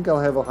it. I think I'll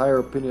have a higher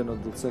opinion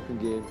on the second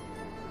game.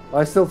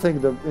 I still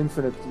think the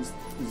Infinite is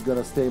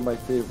gonna stay my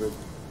favorite.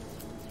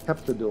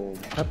 Heptadome.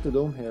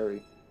 Heptadome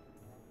Harry.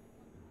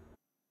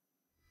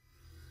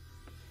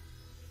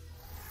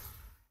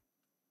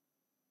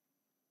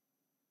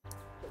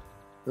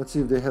 Let's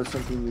see if they have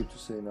something new to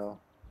say now.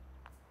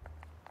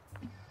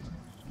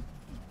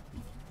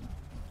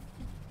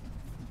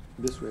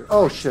 This way.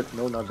 Oh shit,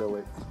 no, not that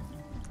way.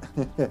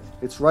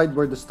 It's right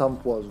where the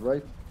stump was,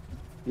 right?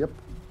 Yep.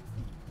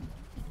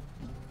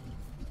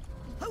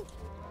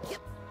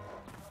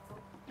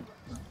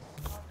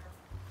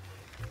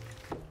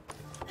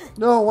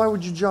 No, why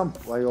would you jump?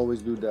 I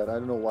always do that. I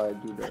don't know why I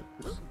do that.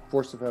 It's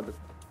force of habit.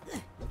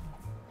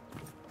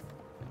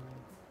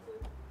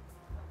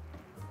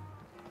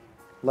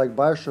 Like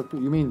Bioshock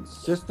 2? You mean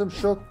System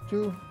Shock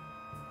 2?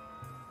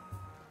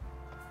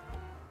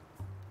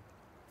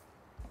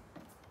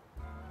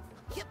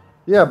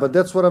 Yeah, but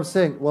that's what I'm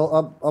saying.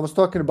 Well, I was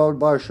talking about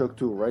Bioshock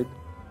 2, right?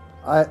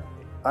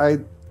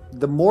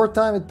 The more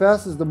time it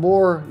passes, the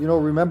more, you know,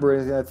 remember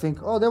it. I think,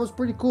 oh, that was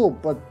pretty cool,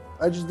 but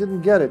I just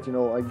didn't get it, you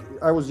know.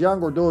 I was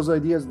young, or those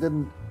ideas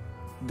didn't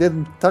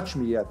touch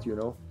me yet, you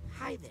know.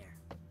 Hi there.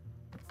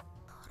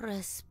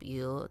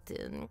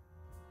 Razputin.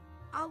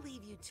 I'll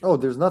leave you to... Oh,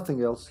 there's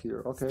nothing else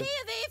here. Okay. Stay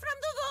away from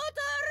the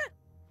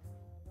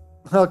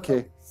water!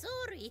 Okay.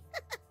 Sorry.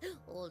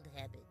 Old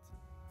habit.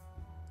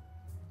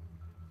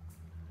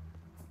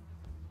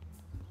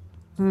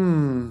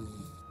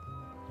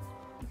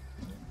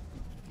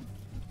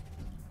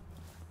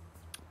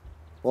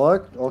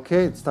 What?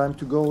 Okay, it's time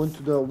to go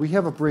into the... We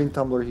have a brain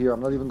tumbler here. I'm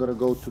not even going to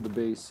go to the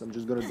base. I'm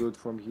just going to do it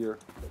from here.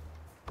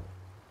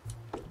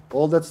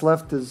 All that's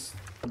left is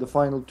the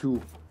final two.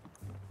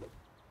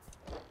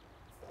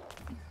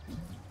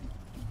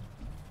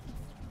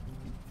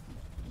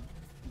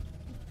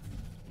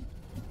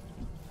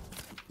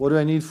 What do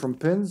I need from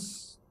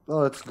pins?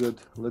 Oh, that's good.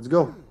 Let's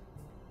go.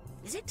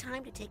 Is it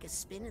time to take a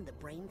spin in the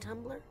brain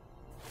tumbler?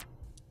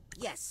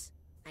 Yes,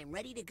 I'm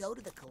ready to go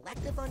to the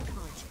collective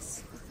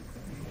unconscious.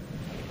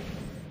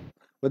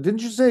 But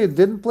didn't you say it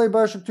didn't play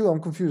Bioshock 2? I'm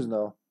confused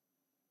now.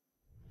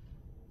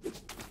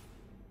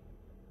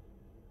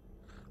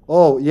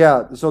 Oh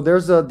yeah, so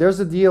there's a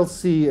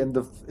DLC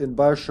in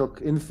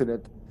Bioshock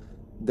Infinite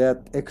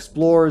that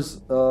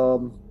explores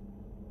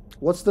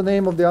what's the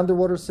name of the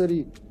underwater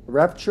city?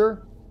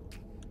 Rapture?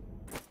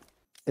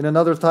 In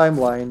another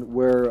timeline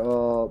where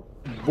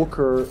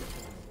Booker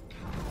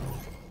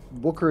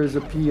is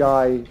a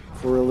PI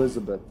for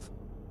Elizabeth.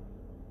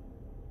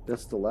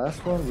 That's the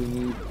last one. We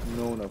need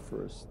Nona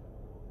first.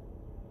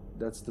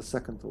 That's the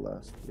second to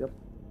last. Yep.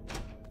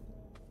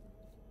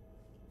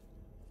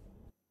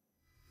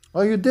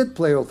 Oh, you did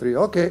play all three.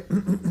 Okay.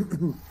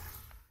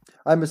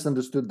 I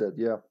misunderstood that.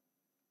 Yeah.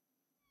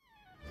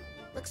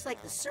 Looks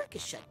like the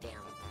circus shut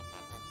down.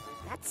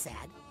 That's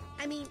sad.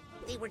 I mean,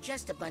 they were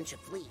just a bunch of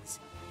fleas.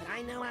 But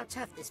I know how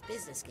tough this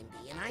business can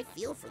be, and I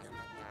feel for them.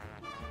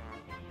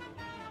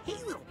 Hey,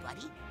 little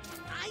buddy.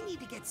 I need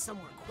to get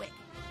somewhere quick.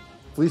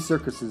 Flea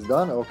circus is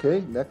done.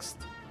 Okay, next.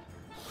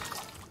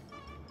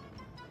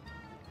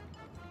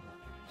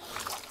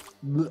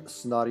 Blech,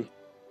 snotty.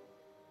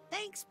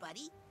 Thanks,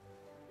 buddy.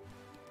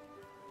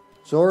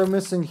 So we're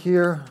missing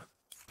here.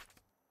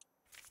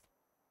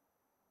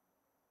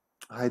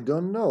 I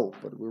don't know,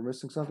 but we're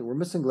missing something. We're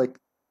missing like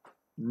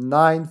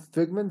 9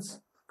 figments,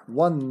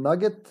 1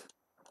 nugget,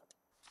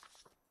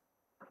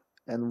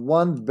 and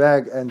 1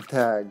 bag and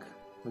tag,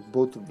 with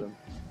both of them.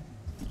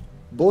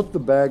 Both the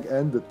bag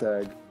and the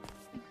tag.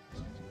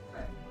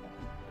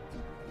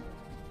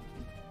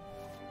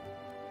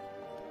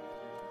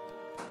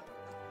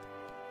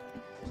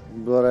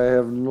 But I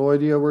have no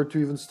idea where to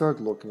even start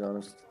looking,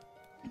 honest.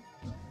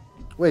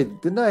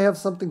 Wait, didn't I have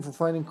something for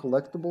finding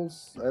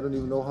collectibles? I don't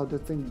even know how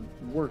that thing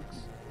works.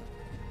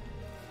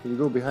 Can you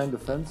go behind the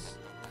fence?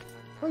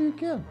 Oh, you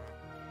can.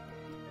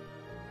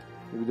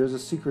 Maybe there's a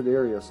secret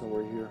area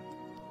somewhere here.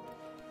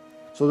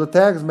 So the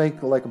tags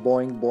make like a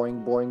boing,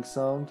 boing, boing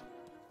sound.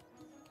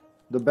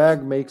 The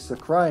bag makes a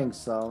crying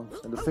sound,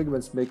 and the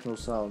figments make no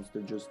sounds.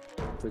 They're just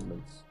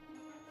figments.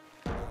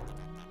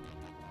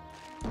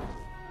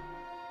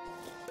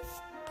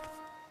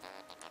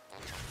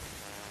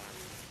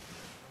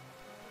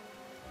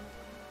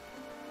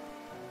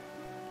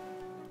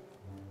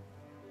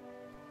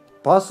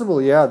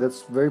 Possible, yeah,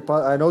 that's very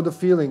I know the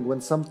feeling when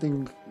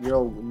something, you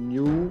know,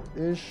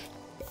 new-ish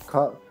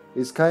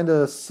is kind of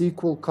a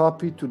sequel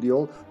copy to the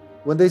old.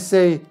 When they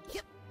say,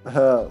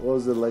 what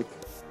was it, like,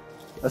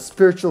 a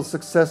spiritual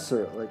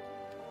successor, like,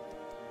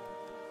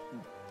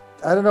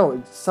 I don't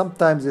know,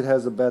 sometimes it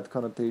has a bad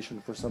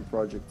connotation for some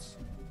projects.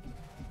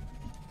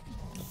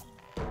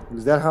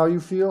 Is that how you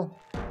feel?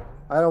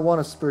 I don't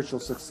want a spiritual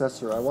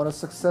successor, I want a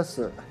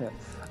successor.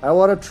 I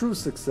want a true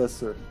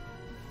successor.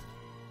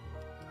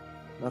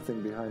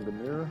 Nothing behind the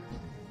mirror.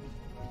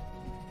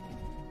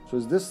 So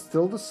is this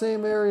still the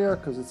same area?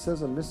 Because it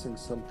says I'm missing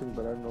something,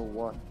 but I don't know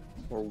what.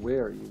 Or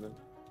where even.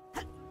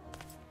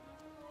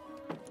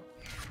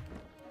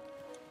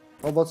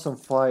 How about some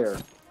fire?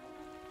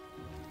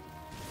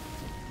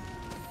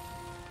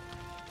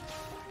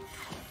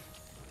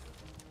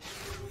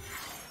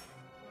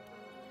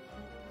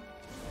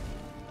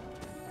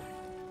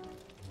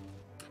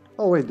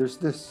 Oh wait, there's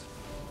this.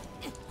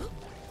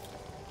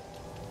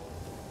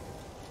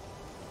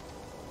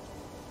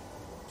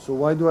 So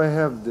why do I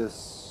have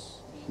this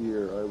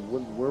here?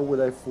 Where would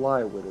I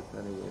fly with it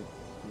anyway?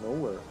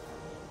 Nowhere.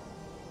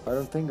 I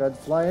don't think I'd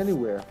fly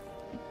anywhere.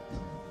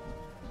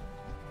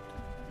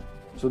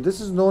 So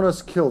this is known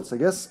as kilts. I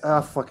guess,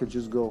 fuck it,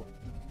 just go.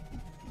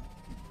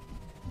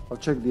 I'll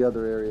check the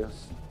other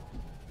areas.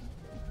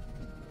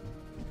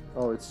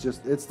 Oh, it's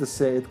the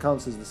same, it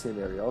counts as the same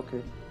area,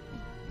 okay.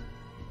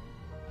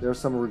 There are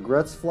some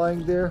regrets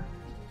flying there.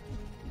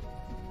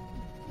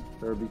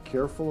 Better be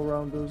careful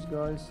around those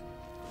guys.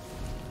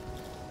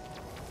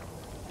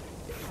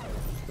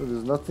 So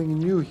there's nothing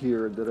new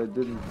here that I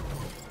didn't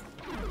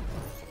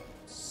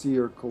see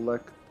or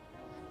collect.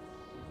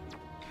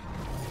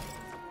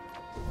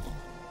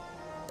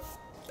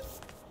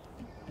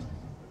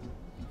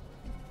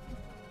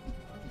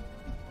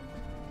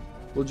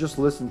 We'll just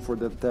listen for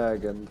that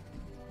tag and...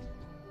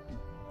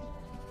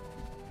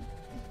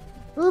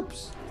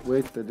 Oops!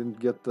 Wait, I didn't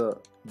get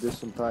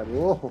this on time.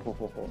 Oh, ho, ho,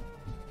 ho, ho.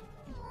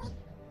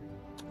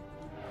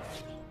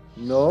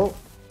 No.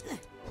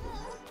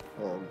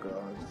 Oh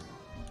god.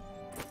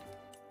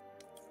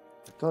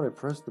 I thought I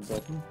pressed the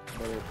button,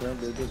 but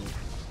apparently I didn't.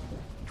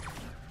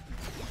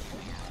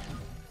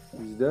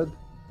 He's dead.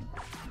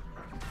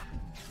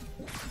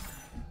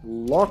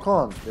 Lock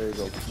on. There you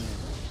go.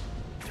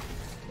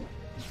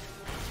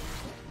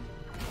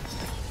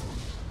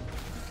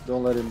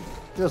 Don't let him.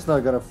 Just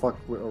not gonna fuck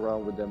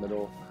around with them at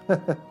all.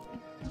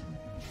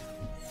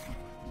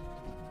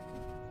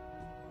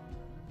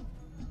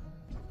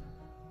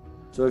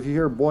 So if you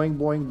hear boing,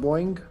 boing,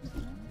 boing,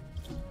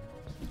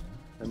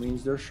 that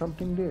means there's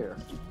something there.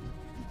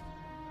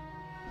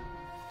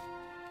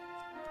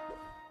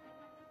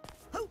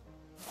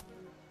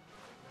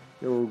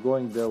 Yeah, we're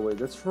going that way.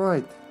 That's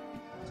right.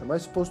 Am I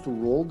supposed to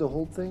roll the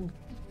whole thing?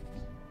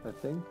 I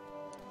think.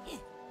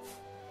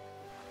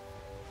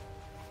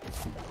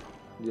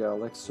 Yeah,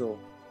 like so.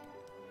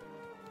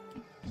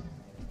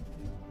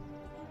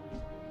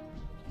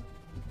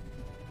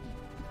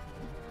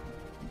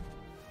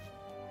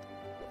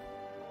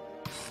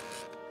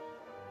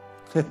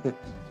 You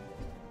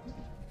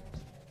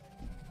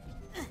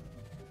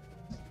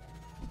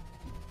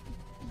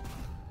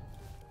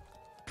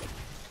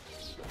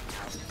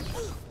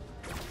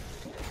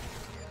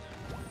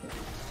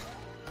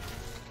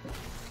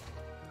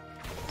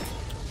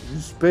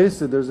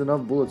space it, there's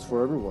enough bullets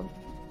for everyone.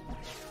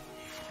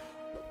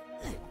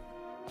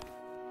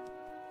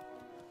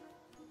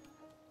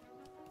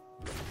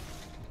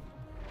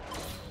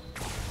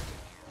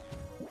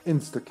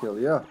 Insta-kill,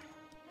 yeah.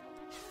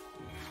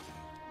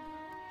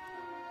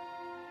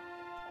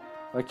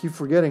 I keep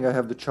forgetting I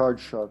have the charge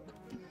shot.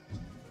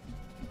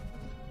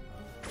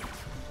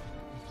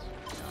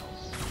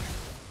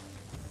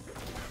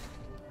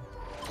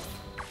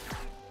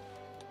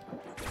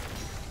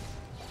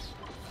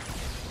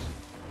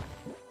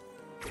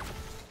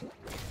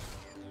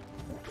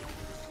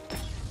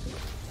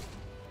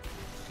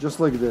 Just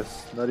like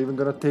this. Not even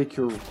gonna take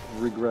your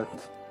regret.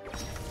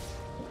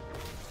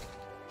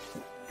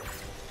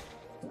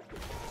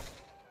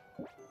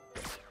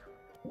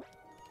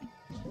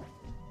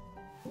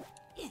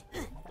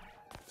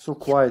 So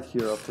quiet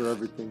here after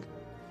everything.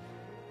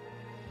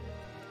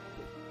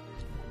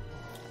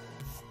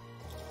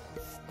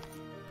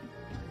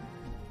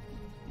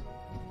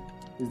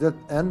 Is that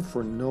N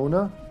for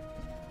Nona?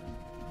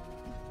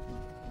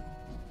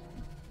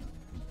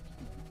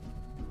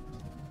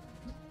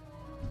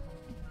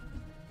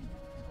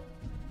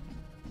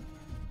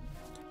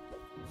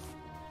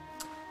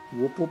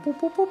 Whoop, whoop,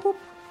 whoop, whoop, whoop, whoop.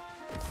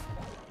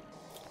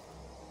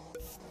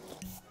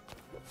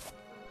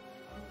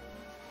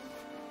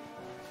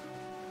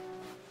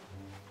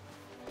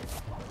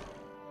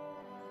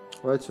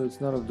 Right, so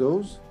it's none of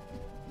those.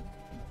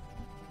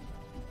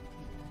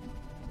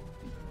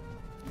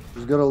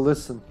 Just gotta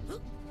listen.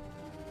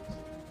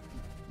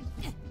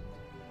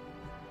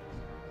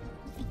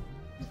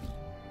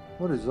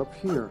 What is up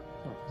here?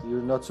 Oh,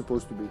 you're not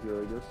supposed to be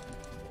here, I guess.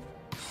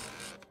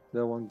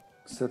 That one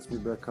sets me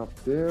back up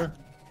there.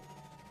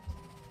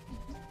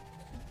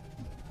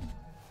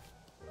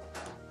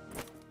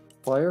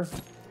 Fire.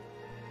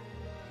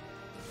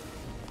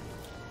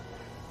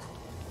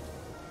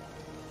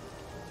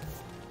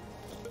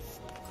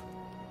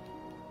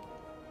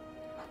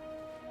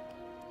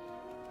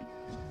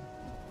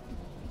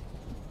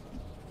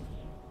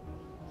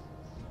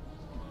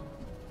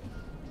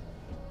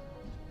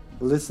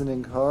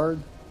 Listening hard.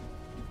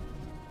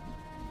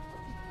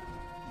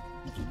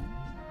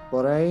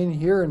 But I ain't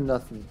hearing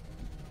nothing.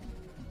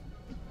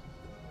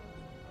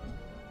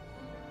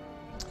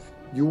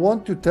 You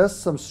want to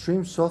test some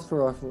stream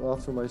software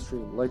after my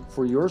stream? Like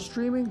for your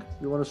streaming?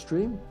 You want to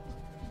stream?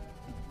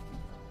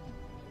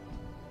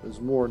 There's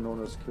more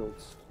known as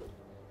kills.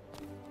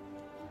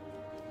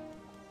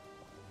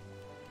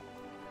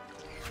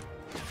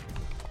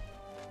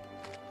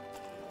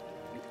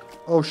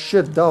 Oh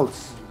shit,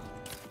 doubts.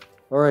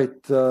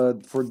 Alright,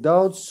 for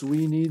doubts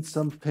we need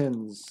some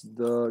pins.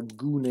 The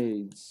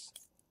goonades.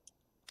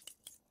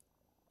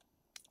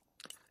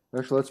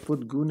 Actually, let's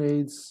put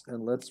goonades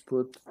and let's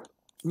put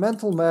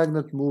mental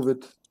magnet, move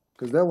it,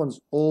 because that one's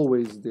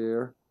always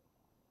there.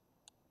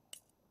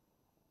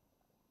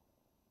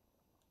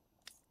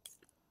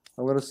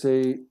 I'm gonna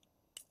say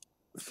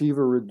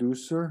fever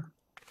reducer.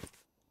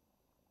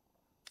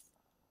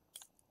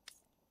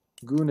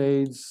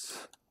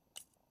 Goonades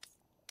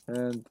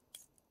and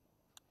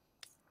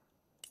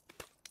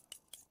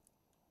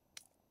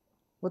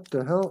what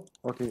the hell?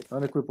 Okay,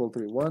 unequip all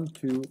three. 1,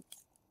 2,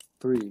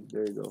 3.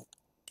 There you go.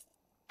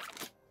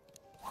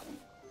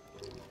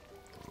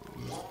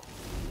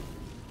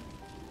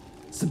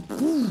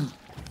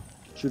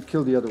 Should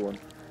kill the other one.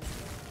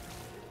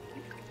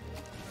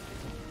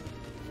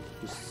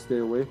 Just stay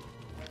away.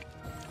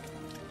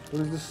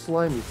 What is this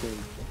slimy thing?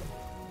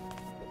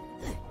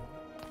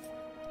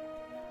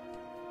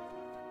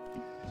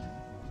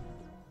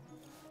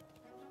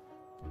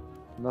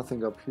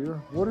 Nothing up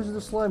here. What is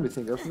the slimy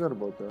thing? I forgot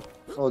about that.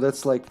 Oh,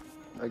 that's like,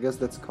 I guess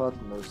that's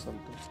cotton or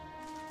something.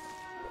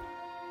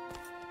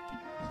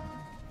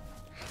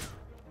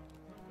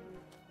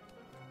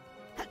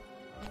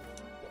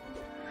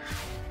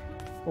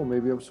 Oh,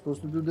 maybe I'm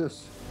supposed to do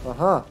this.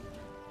 Aha!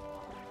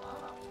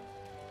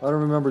 I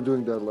don't remember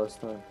doing that last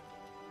time.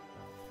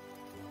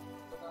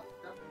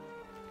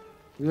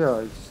 Yeah,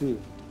 I see.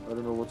 I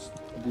don't know what's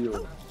the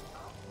deal.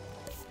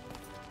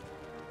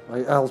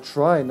 I'll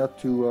try not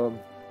to...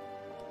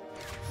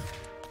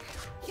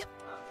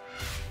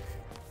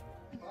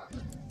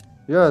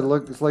 Yeah,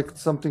 it's like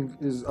something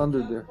is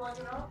under there.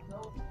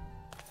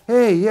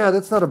 Hey, yeah,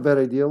 that's not a bad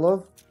idea,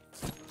 love.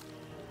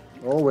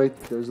 Oh, wait,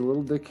 there's a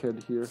little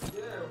dickhead here.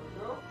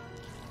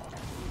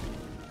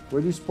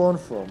 Where do you spawn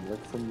from?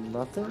 Like from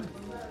nothing?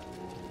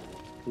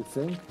 You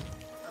think?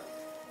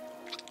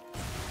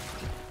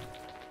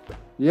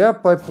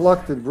 Yep, I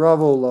plucked it.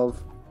 Bravo,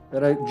 love.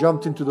 And I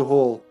jumped into the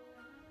hole.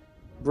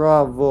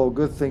 Bravo,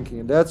 good thinking.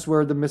 And that's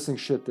where the missing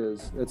shit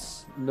is.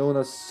 It's known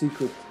as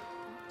secret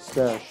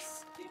stash.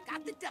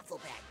 Got the duffel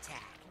bag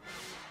tag.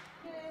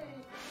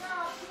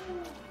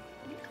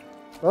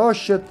 Oh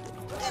shit.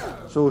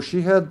 So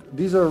she had,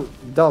 these are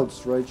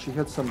doubts, right? She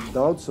had some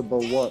doubts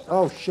about what?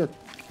 Oh shit.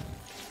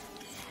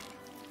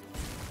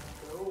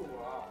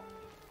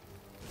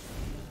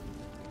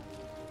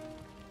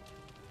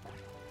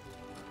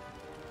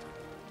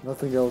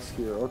 Nothing else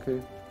here,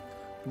 okay.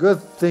 Good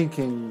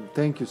thinking.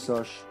 Thank you,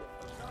 Sash.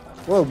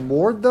 Well,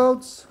 more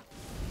doubts?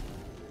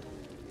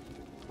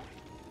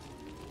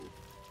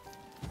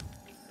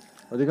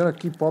 Are they gonna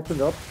keep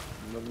popping up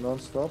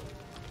non-stop?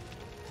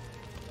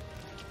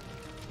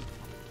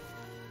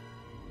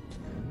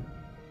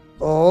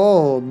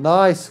 Oh,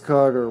 nice,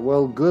 Carter.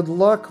 Well, good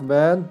luck,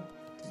 man.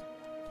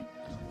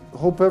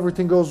 Hope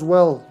everything goes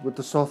well with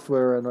the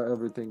software and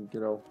everything,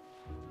 you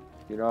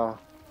know.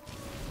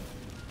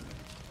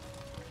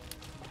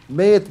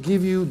 May it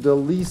give you the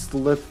least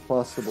lift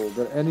possible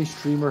that any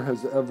streamer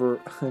has ever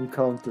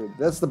encountered.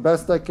 That's the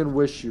best I can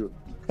wish you.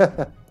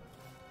 There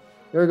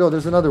we go,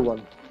 there's another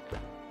one.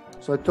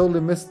 So I totally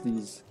missed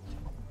these.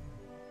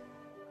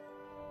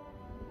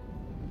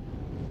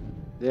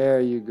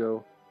 There you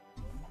go.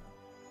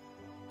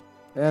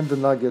 And the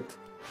nugget.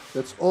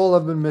 That's all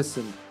I've been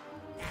missing.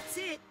 That's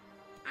it.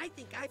 I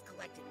think I've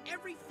collected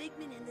every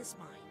figment in this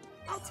mine.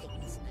 I'll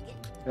take this nugget.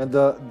 And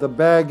the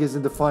bag is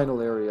in the final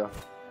area.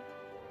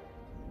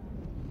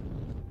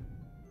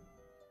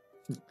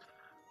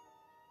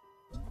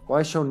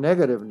 Why so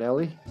negative,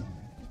 Nelly?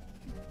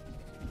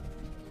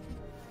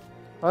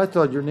 I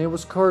thought your name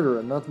was Carter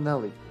and not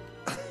Nelly.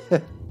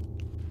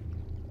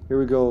 Here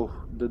we go.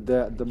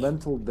 The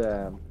mental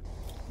dam.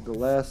 The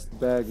last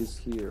bag is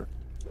here.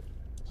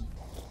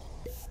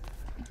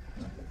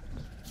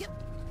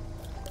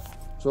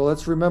 So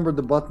let's remember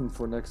the button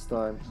for next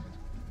time.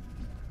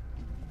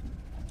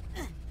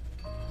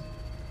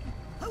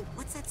 Oh,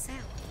 what's that sound?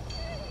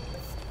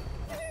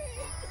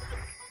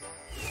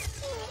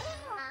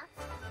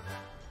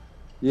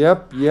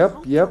 Yep.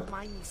 Don't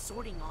mind me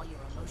sorting all your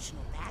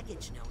emotional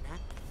baggage, Nona.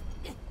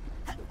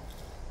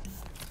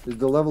 Is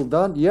the level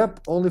done?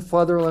 Yep, only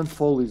Fatherland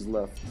Follies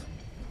left.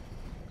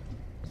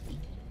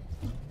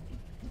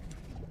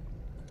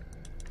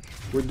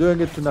 We're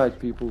doing it tonight,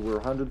 people. We're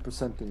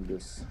 100%ing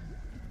this.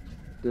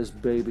 This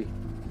baby.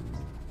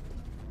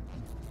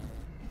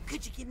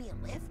 Could you give me a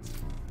lift?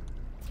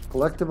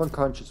 Collective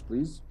unconscious,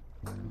 please.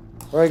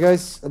 Alright,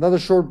 guys. Another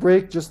short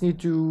break. Just need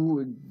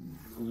to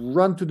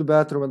run to the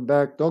bathroom and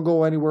back. Don't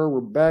go anywhere.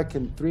 We're back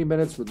in 3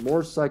 minutes with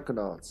more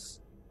Psychonauts.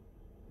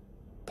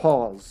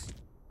 Pause.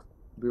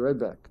 Be right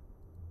back.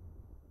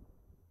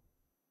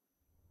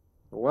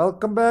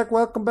 Welcome back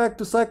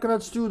to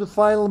Psychonauts 2, the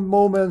final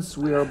moments.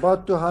 We are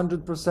about to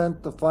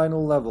 100% the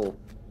final level.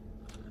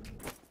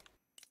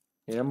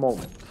 In a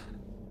moment.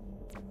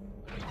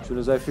 As soon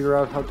as I figure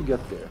out how to get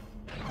there.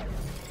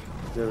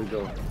 There we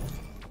go.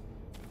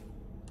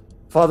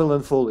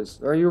 Fatherland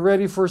Follies. Are you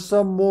ready for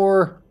some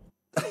more?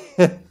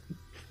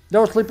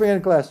 No sleeping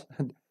in class.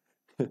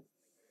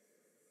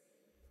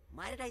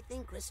 Why did I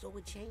think Crystal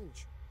would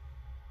change?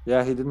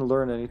 Yeah, he didn't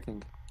learn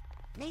anything.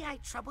 May I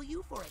trouble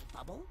you for a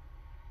bubble?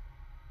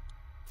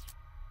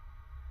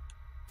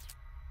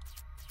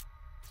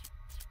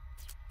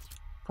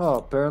 Oh,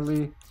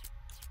 apparently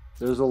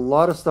there's a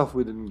lot of stuff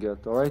we didn't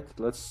get. Alright,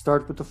 let's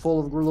start with the fall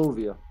of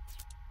Grulovia.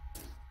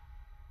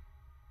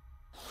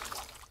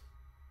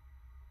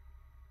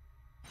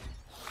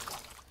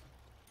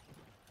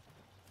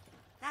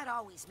 That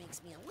always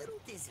makes me a little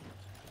dizzy.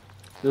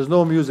 There's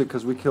no music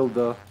because we killed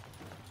the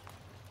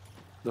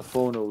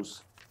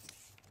phonos.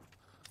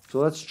 So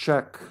let's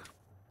check.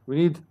 We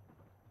need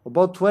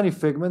about 20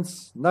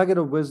 figments, nugget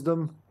of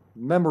wisdom,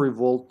 memory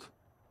vault,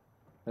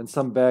 and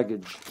some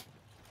baggage.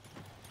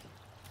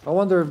 I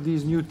wonder if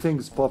these new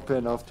things pop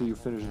in after you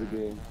finish the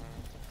game.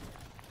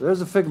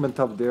 There's a figment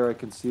up there, I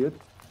can see it.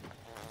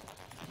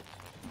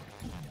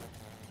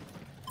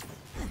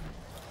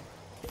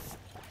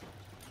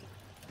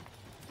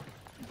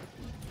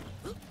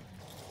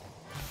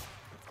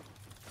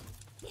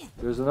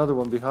 There's another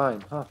one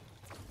behind, huh?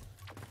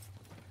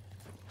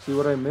 See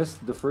what I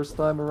missed the first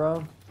time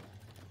around?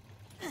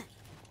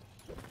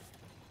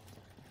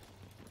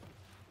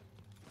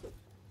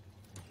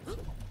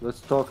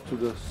 Let's talk to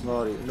the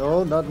snotty.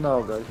 No, not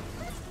now, guys.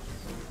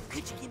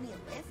 Could you give me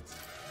a lift?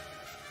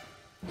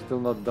 Still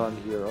not done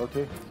here,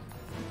 okay.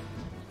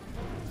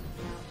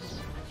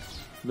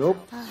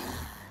 Nope.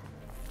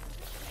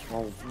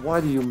 Oh,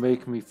 why do you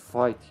make me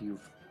fight, you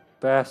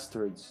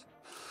bastards?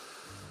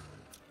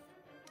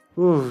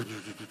 Ooh,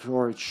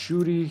 alright,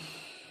 shooty,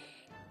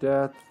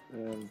 that,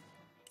 and...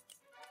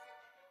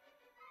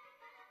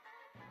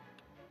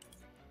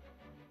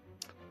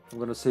 I'm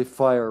gonna say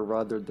fire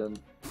rather than...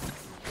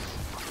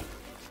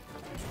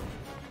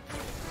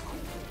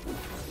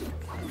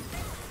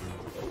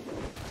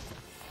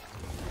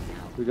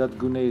 We got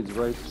grenades,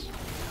 right?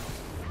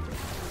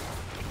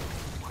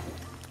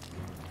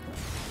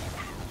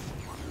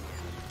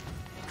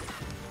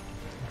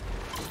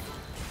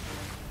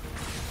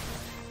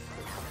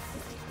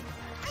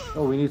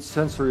 Oh, we need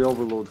sensory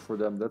overload for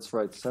them. That's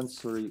right,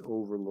 sensory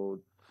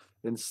overload.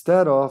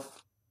 Instead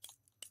of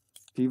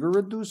fever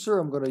reducer,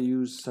 I'm gonna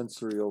use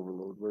sensory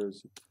overload. Where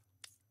is it?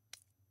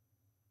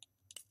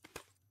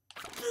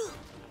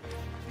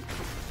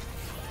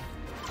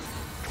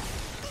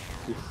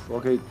 Oof,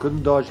 okay,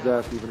 couldn't dodge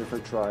that even if I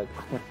tried.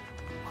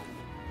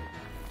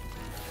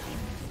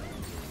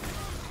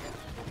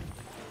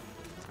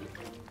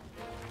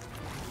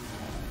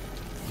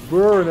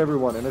 Burn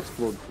everyone and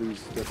explode,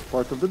 please. That's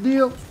part of the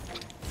deal.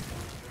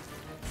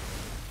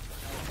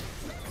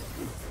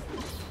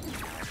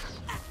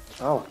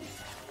 Ow.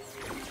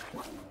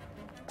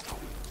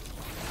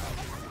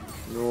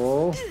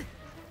 No.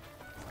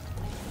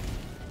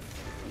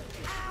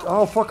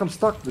 Oh fuck, I'm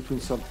stuck between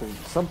something.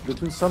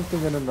 Between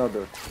something and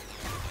another.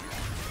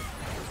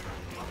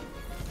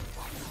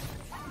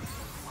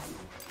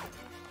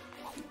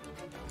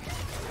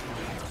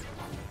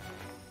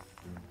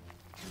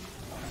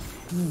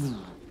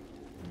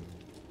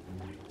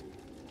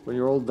 When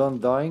you're all done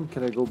dying,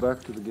 can I go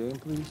back to the game,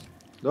 please?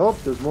 Nope,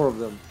 there's more of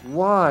them.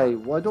 Why?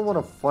 Well, I don't want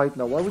to fight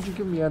now. Why would you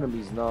give me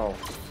enemies now?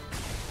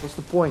 What's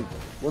the point?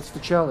 What's the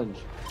challenge?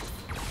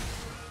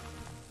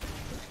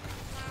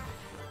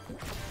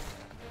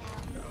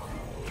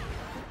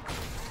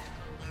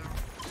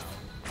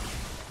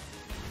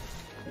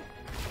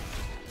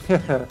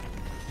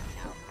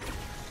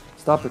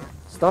 Stop it.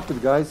 Stop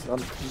it, guys. I'm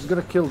just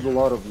gonna kill a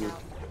lot of you.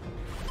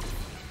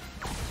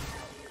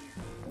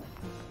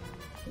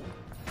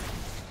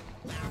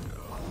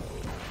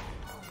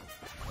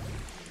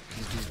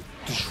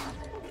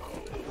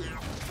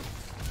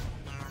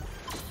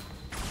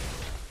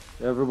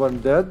 Everyone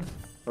dead?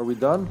 Are we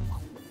done?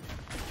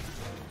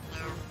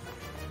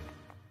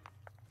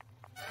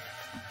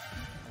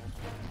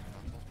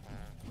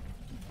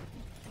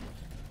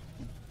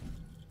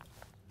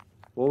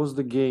 What was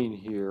the gain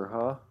here,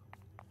 huh?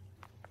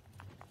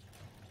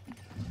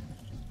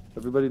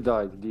 Everybody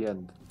died at the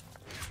end.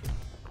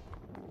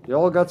 They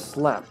all got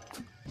slapped.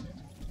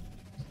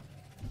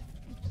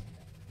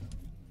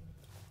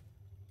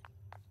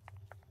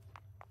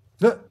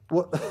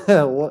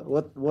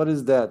 What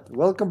is that?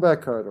 Welcome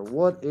back, Carter.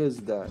 What is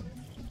that?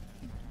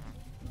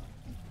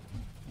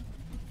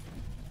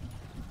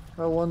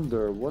 I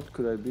wonder, what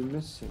could I be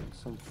missing?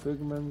 Some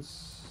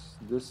figments,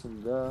 this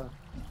and that.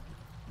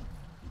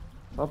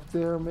 Up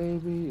there,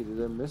 maybe?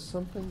 Did I miss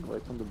something?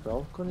 Like on the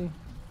balcony?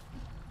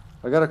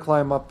 I gotta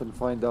climb up and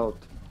find out.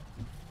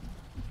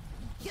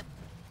 Yep.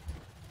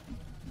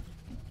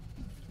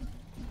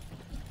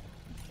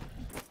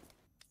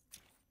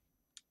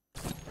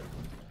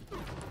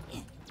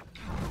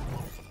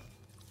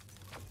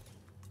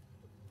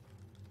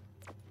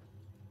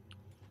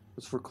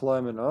 It's for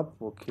climbing up,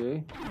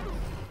 okay.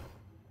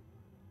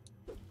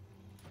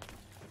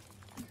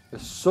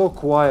 It's so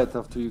quiet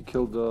after you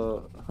kill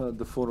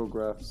the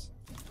photographs.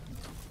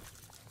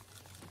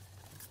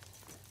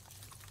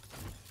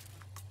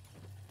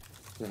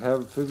 They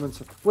have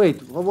figments.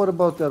 Wait, what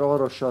about that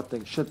auto shot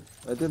thing? Shit,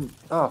 I didn't.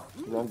 Ah,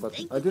 wrong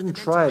button. I didn't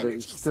try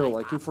it. Still,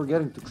 I keep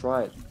forgetting to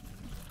try it.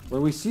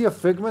 When we see a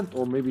figment,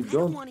 or maybe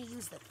don't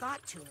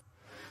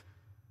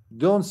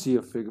see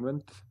a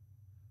figment,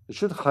 it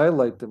should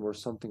highlight them or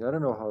something. I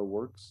don't know how it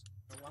works.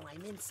 While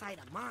I'm inside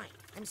a mine,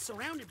 I'm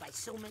surrounded by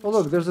so many. Oh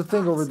look, there's a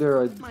thing over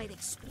there. I might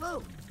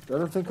explode. I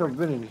don't think I've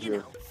been in here. You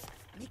know,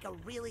 make a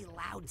really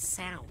loud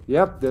sound.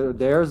 Yep,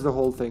 there's the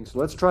whole thing. So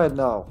let's try it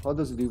now. How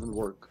does it even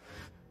work?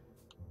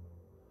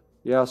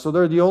 Yeah, so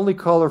they're the only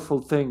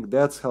colorful thing.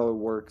 That's how it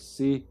works.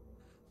 See?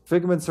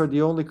 Figments are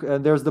the only...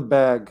 And there's the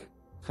bag.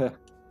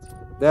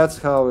 That's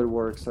how it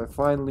works. I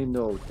finally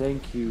know.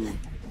 Thank you.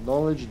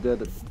 Knowledge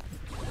that...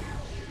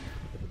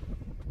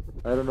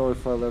 I don't know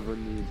if I'll ever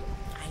need.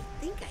 I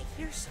think I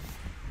hear something.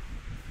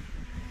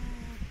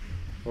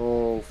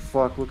 Oh,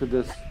 fuck. Look at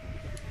this.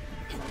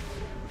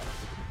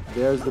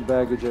 There's the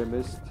baggage I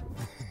missed.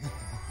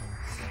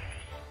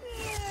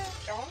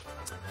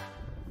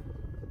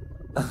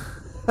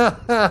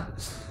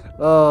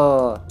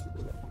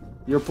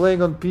 You're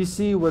playing on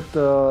PC with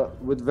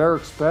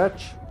Varroc's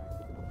patch?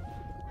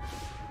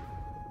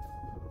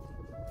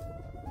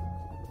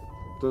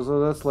 So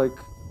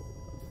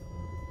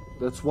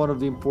that's one of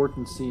the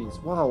important scenes.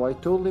 Wow, I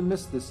totally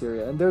missed this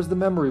area. And there's the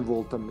memory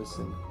vault I'm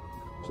missing.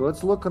 So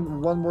let's look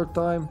on one more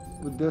time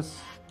with this.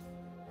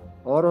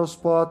 Auto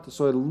spot.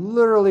 So it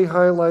literally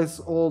highlights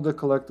all the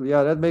collectibles.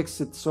 Yeah, that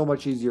makes it so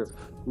much easier.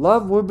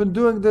 Love, we've been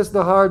doing this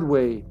the hard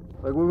way.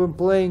 Like we've been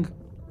playing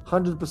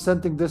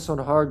 100%ing this on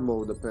hard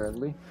mode,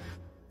 apparently.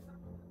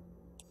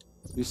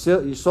 You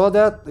saw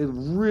that? It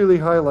really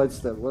highlights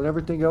them. When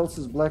everything else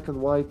is black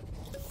and white,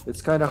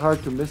 it's kind of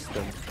hard to miss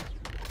them.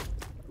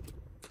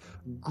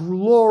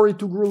 Glory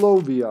to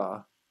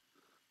Grulovia.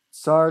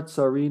 Tsar,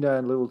 Tsarina,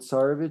 and little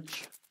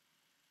Tsarevich.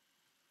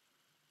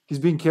 He's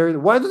being carried.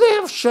 Why do they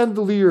have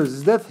chandeliers?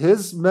 Is that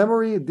his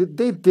memory?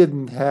 They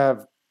didn't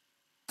have...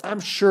 I'm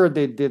sure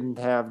they didn't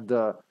have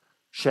the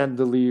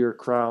chandelier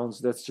crowns.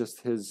 That's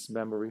just his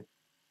memory.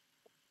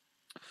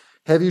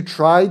 Have you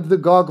tried the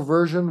GOG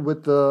version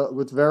with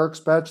Varroc's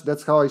patch?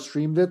 That's how I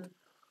streamed it.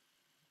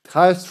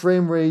 Highest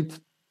frame rate,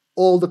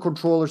 all the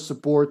controller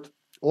support,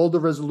 all the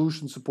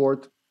resolution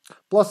support.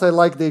 Plus, I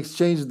like they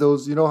exchanged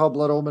those. You know how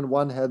Blood Omen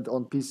 1 had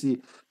on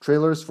PC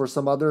trailers for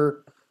some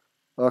other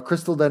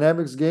Crystal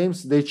Dynamics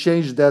games? They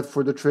changed that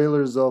for the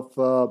trailers of,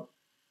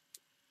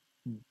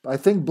 I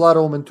think, Blood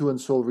Omen 2 and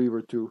Soul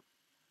Reaver 2.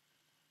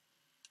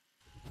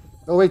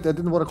 Oh, wait, I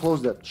didn't want to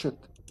close that. Shit.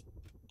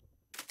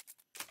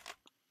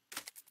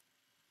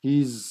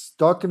 He's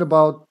talking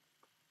about...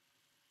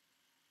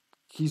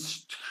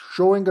 He's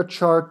showing a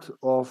chart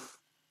of...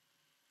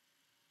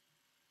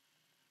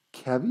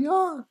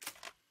 caviar?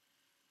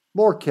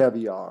 More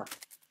caviar.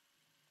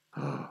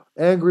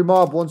 Angry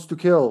mob wants to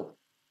kill.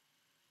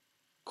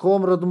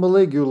 Comrade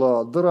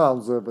Maligula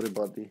drowns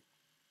everybody.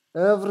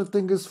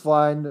 Everything is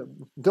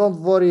fine.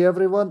 Don't worry,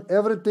 everyone.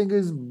 Everything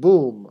is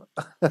boom.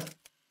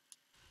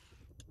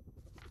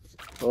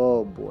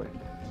 Oh boy.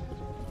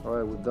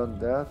 Alright, we've done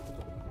that.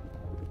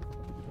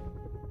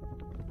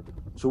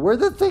 So where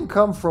did that thing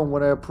come from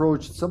when I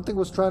approached? Something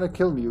was trying to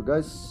kill me. You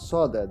guys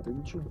saw that,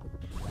 didn't you?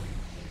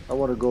 I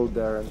want to go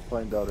there and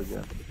find out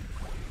again.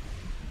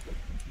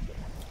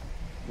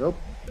 Nope.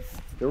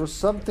 There was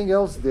something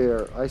else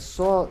there. I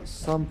saw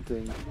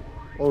something.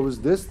 Oh, it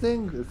was this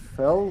thing? It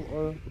fell?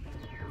 Or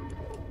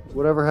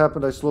whatever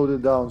happened, I slowed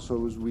it down, so it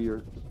was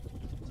weird.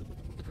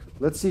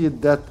 Let's see if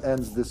that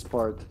ends this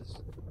part.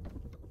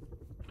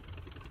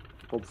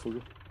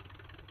 Hopefully.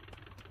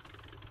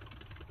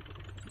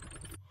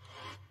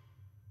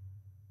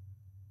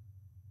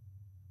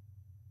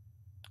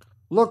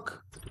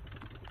 Look!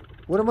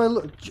 What am I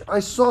I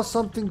saw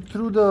something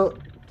through the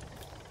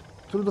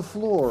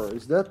floor.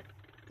 Is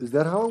Is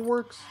that how it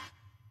works?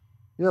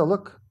 Yeah,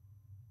 look.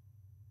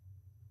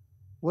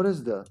 What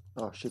is that?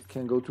 Oh shit,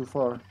 can't go too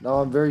far.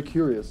 Now I'm very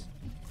curious.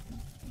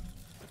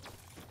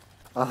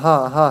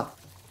 Aha, aha.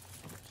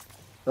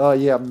 Oh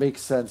yeah,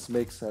 makes sense,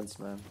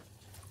 man.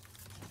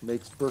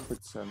 Makes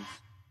perfect sense.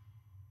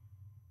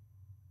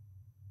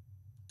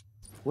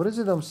 What is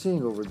it I'm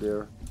seeing over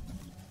there?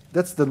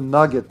 That's the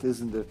nugget,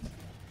 isn't it?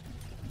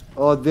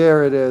 Oh,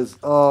 there it is.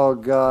 Oh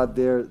god,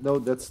 there. No,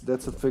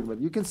 that's a figment.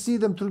 You can see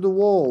them through the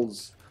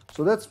walls.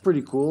 So that's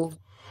pretty cool.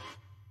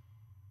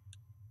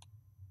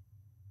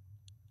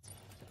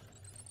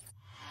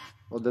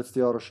 Oh, that's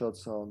the auto shot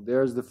sound.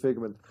 There's the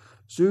figment.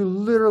 So you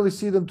literally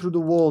see them through the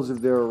walls if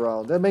they're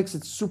around. That makes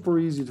it super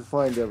easy to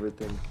find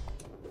everything.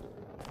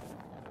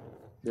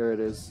 There it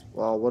is.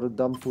 Wow, what a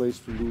dumb place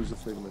to lose a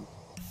figment.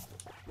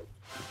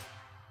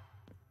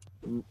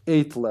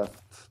 8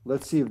 left.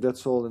 Let's see if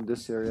that's all in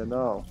this area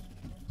now.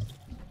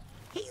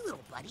 Hey, little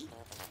buddy.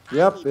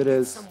 Yep, it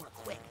is.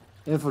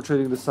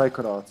 Infiltrating the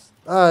Psychonauts.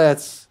 Ah,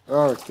 that's...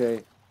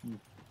 okay.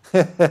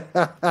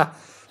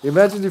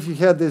 Imagine if you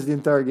had this the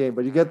entire game,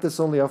 but you get this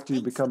only after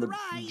you become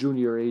a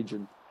junior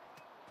agent.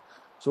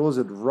 So was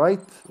it right,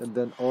 and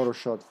then auto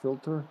shot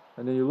filter,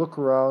 and then you look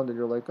around and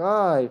you're like,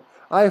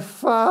 I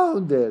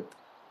found it!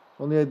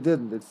 Only I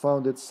didn't, it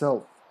found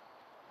itself.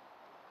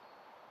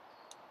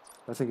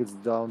 I think it's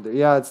down there.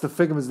 Yeah, it's the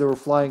figments that were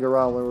flying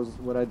around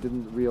when I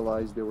didn't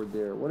realize they were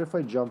there. What if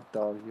I jumped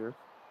down here?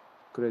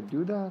 Could I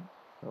do that?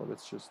 No,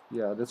 that's just...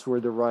 yeah, that's where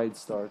the ride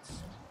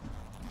starts.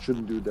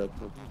 Shouldn't do that,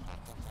 but...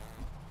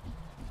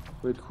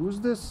 Wait, who's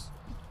this?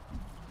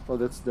 Oh,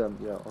 that's them.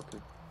 Yeah, okay.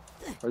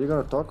 Are you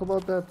gonna talk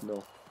about that?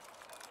 No.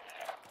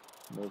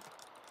 Nope.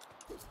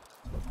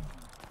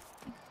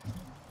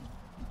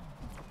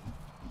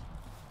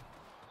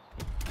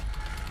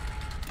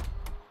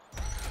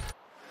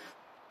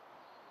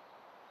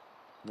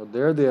 Well,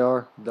 there they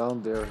are,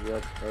 down there.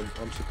 Yep,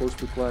 I'm supposed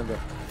to climb that.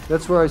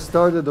 That's where I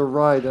started the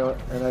ride,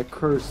 and I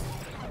cursed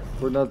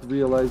for not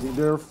realizing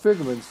there are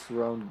figments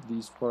around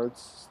these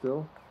parts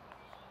still.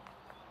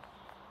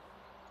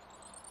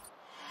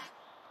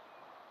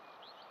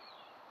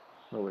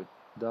 Oh wait,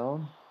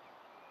 down?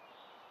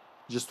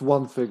 Just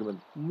one figment.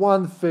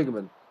 One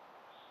figment!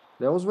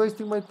 That was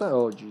wasting my time.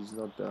 Oh jeez,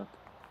 not that.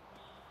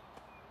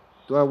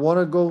 Do I want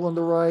to go on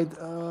the ride?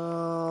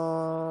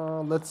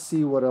 Let's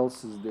see what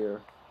else is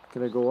there.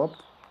 Can I go up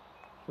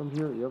from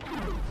here? Yep.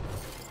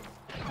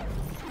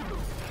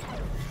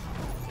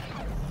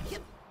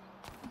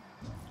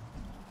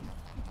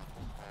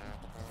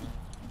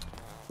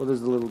 What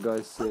does the little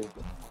guy say?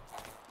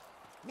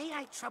 May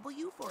I trouble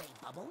you for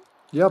a bubble?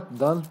 Yep,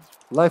 done.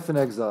 Life in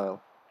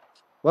exile.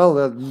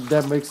 Well,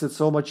 that makes it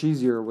so much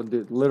easier when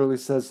it literally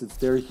says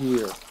they're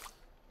here.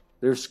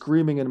 They're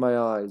screaming in my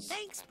eyes.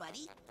 Thanks,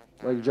 buddy.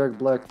 Like Jack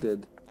Black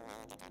did.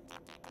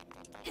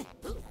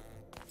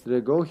 Did I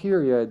go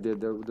here? Yeah, I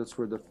did. That's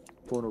where the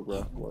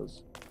phonograph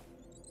was.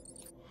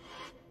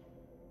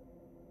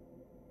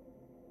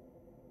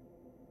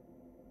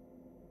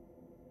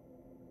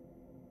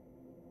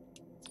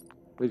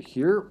 Wait,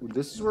 here?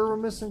 This is where we're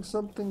missing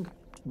something?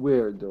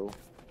 Where, though?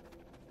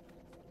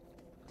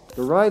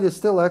 The ride is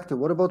still active.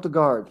 What about the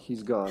guard?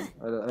 He's gone.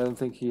 I don't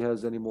think he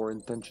has any more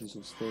intentions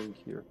of staying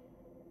here.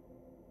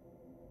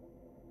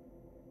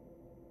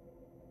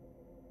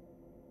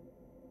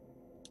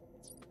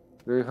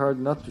 Very hard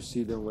not to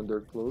see them when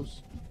they're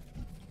close.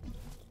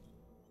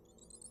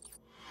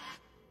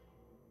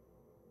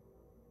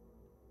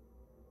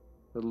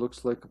 That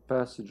looks like a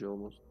passage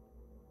almost.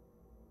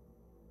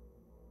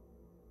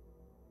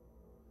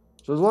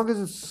 So as long as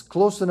it's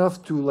close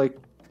enough to like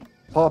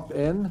pop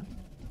in,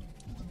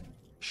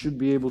 should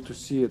be able to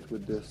see it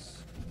with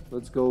this.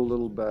 Let's go a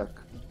little back.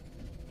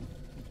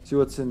 See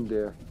what's in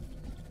there.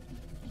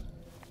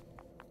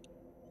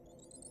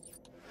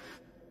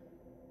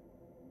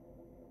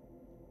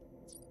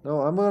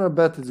 No, I'm gonna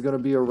bet it's gonna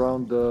be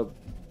around the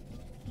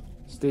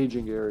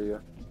staging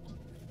area.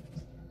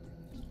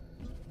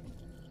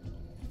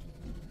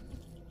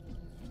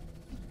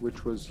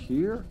 Which was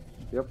here?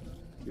 Yep,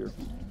 here.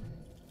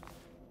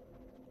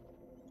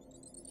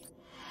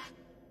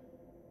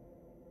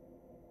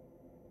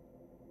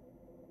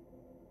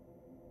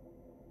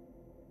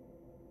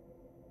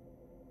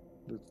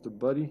 That's the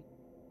buddy.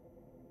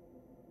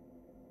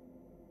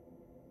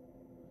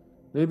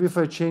 Maybe if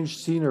I change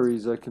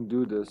sceneries, I can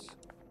do this.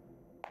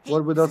 Hey,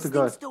 what without the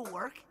guy? Still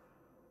work?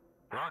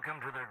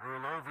 Welcome to the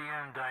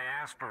Grulovian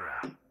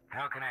diaspora.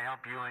 How can I help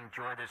you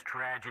enjoy this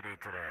tragedy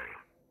today?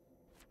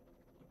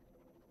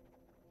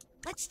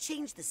 Let's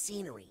change the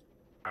scenery.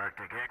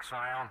 Arctic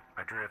exile,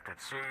 adrift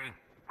at sea,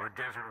 or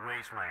desert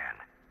wasteland?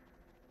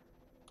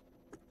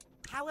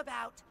 How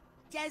about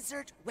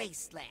desert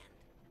wasteland?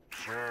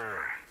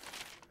 Sure.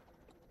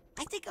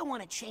 I think I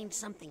want to change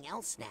something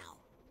else now.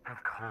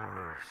 Of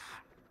course.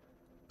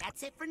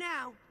 That's it for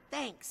now.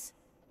 Thanks.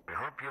 We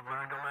hope you've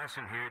learned a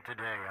lesson here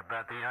today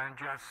about the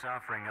unjust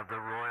suffering of the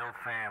royal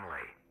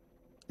family.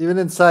 Even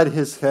inside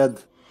his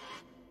head,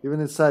 even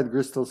inside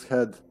Crystal's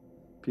head,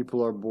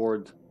 people are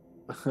bored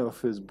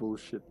of his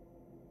bullshit.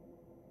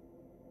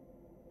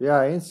 Yeah,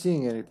 I ain't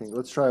seeing anything.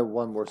 Let's try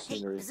one more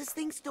scenery. Does this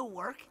thing still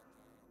work?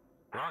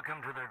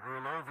 Welcome to the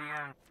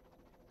Grulovian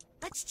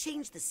Let's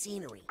change the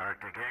scenery.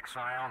 Arctic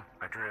exile,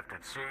 adrift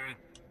at sea.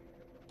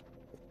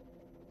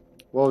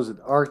 What was it?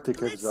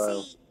 Arctic Let's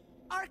exile. see.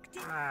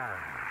 Arctic.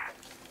 I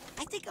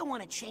think I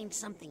want to change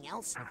something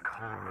else. Of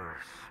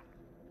course.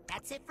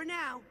 That's it for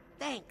now.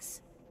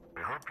 Thanks.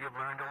 We hope you've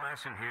learned a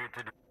lesson here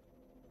today.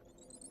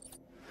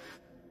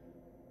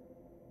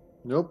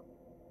 Nope.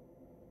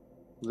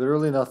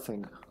 Literally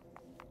nothing.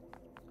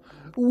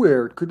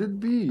 Where could it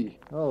be?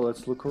 Oh,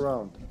 let's look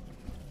around.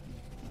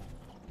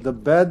 The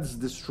bed's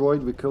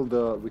destroyed. We killed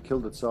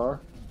the Tsar.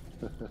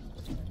 I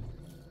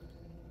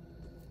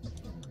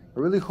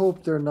really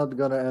hope they're not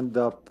gonna end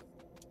up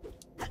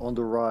on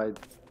the ride.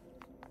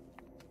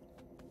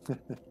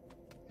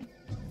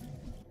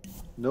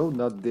 No,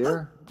 not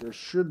there. There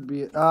should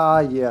be. Ah,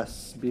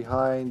 yes,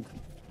 behind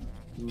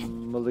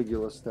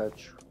Maligula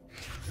statue.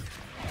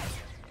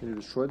 Can you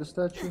destroy the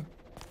statue?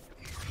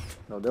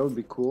 No, that would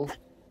be cool.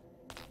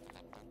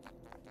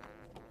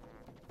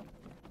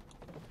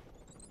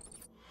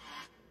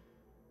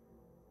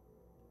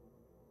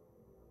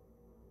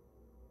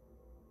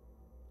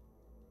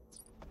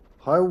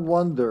 I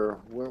wonder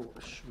where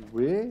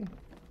we?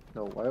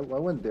 No, I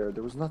went there.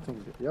 There was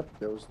nothing. Yep,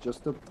 there was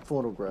just a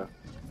phonograph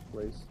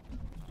place.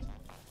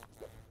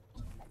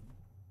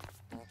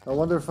 I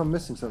wonder if I'm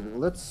missing something.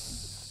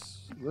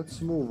 Let's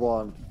move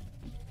on.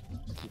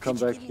 And come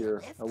back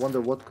here. I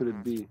wonder what could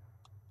it be.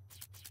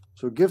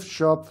 So gift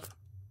shop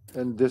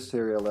and this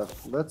area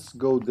left. Let's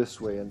go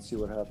this way and see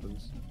what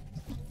happens.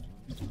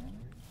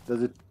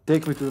 Does it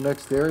take me to the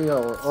next area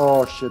or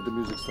oh shit, the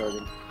music's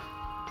starting.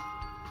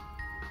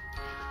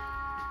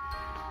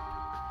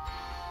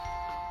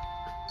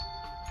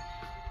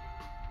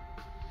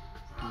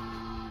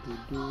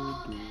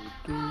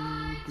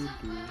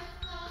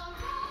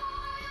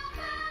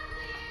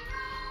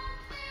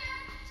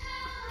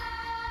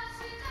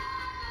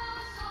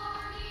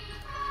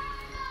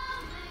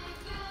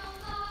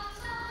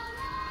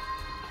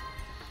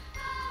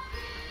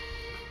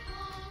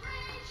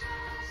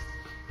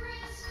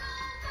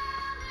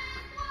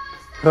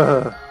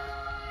 Oh,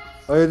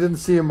 you didn't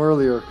see him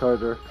earlier,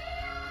 Carter.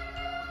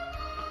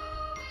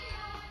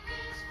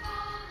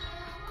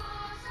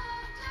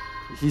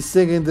 He's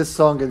singing this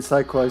song in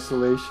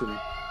Psycho-Isolation.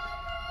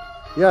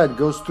 Yeah, it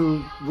goes to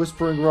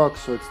Whispering Rock,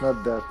 so it's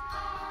not that.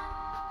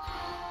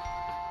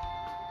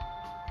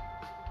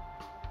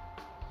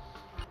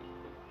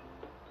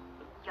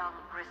 Young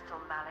Bristol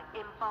Mallet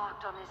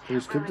embarked on his Can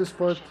you skip this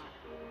part?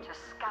 to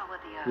scour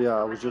the earth Yeah,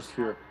 I for was just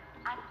here.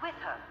 and with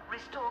her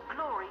restore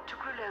glory to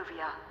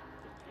Grulovia.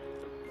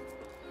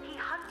 He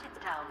hunted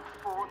down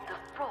Ford the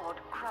Fraud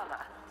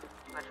Cruller,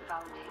 but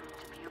found him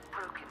to be a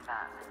broken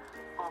man,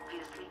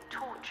 obviously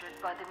tortured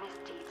by the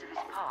misdeeds of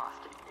his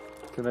past.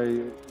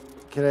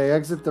 Can I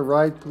exit the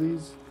ride,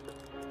 please?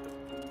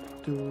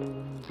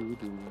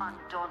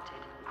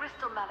 Undaunted,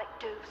 Bristol Mallet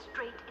dove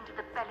straight into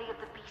the belly of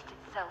the beast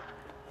itself,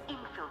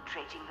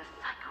 infiltrating the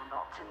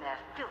Psychonauts in their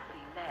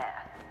filthy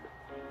lair.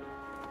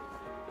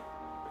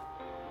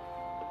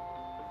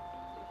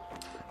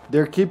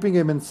 They're keeping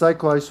him in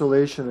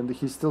Psycho-Isolation and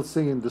he's still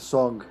singing the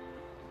song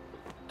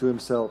to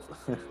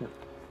himself.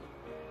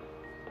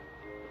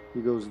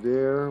 He goes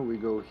there, we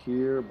go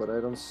here, but I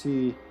don't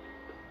see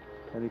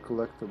any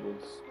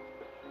collectibles.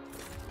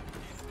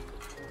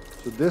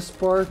 So this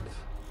part,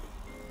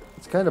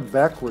 it's kind of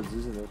backwards,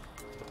 isn't it?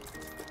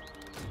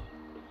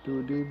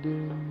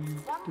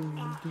 Once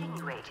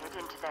insinuated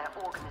into their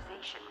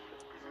organization,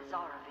 the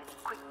Zazarovich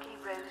quickly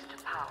rose to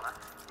power,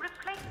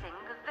 replacing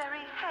the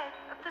very head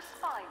of the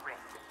spy ring.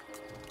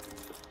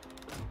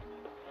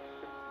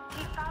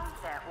 He found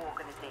their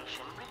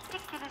organization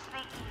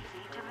ridiculously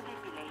easy to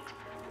manipulate.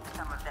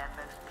 Some of their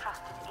most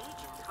trusted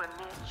agents were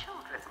mere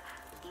children,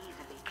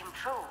 easily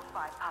controlled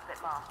by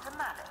Puppet Master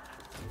Malik.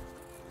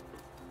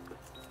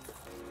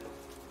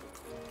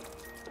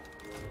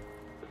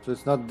 So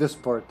it's not this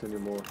part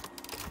anymore.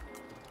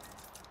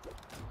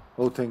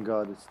 Oh, thank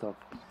God, it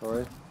stopped.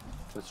 Alright,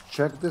 let's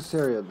check this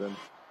area then.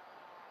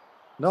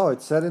 No,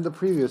 it's set in the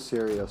previous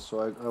area,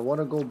 so I want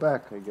to go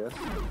back, I guess.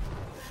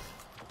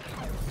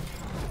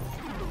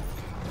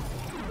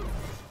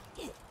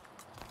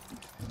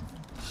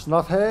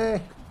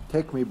 Snotty,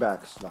 take me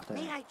back, Snotty.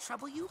 May I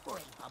trouble you for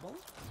a bubble?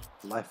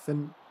 Life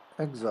in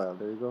exile,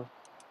 there you go.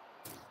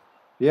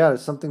 Yeah,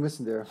 there's something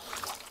missing there.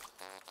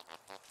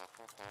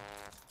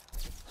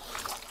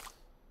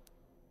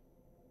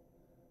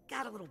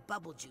 Got a little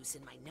bubble juice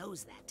in my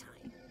nose that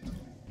time.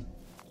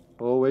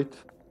 Oh, wait.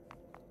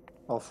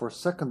 Oh, for a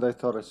second I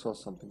thought I saw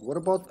something. What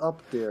about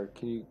up there?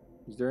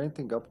 Is there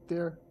anything up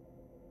there?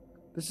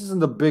 This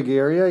isn't a big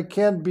area. It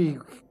can't be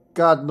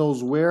God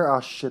knows where. Ah,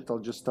 shit. I'll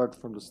just start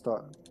from the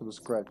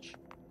scratch.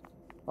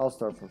 I'll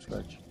start from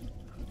scratch.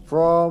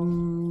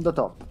 From the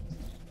top.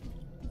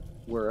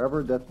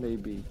 Wherever that may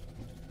be.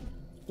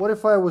 What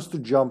if I was to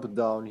jump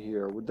down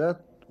here?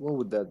 What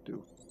would that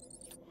do?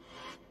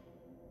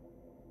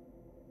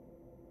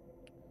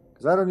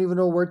 Because I don't even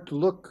know where to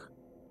look.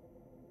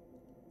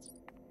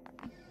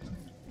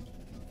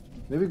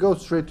 Maybe go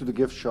straight to the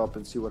gift shop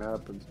and see what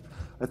happens.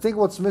 I think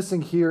what's missing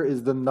here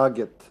is the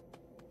nugget.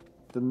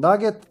 The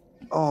nugget...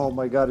 Oh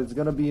my god, it's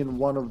gonna be in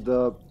one of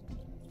the...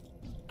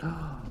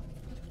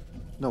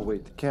 No,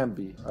 wait, it can't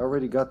be. I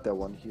already got that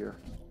one here.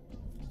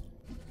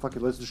 Fuck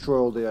it, let's destroy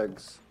all the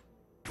eggs.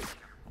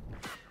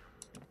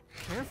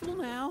 Careful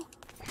now.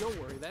 Don't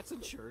worry, that's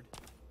insured.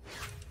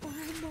 Oh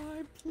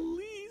my,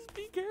 please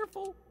be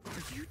careful.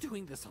 Are you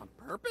doing this on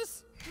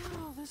purpose?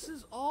 Oh, this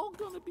is all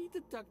gonna be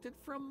deducted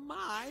from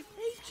my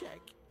paycheck.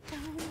 Oh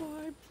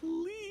my,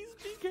 please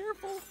be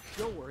careful.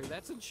 Don't worry,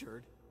 that's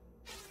insured.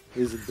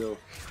 Is it though?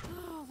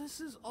 Oh,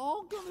 this is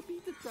all gonna be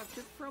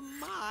deducted from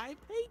my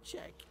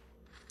paycheck.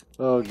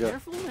 Oh god.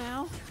 Careful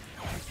now.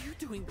 Are you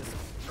doing this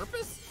on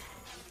purpose?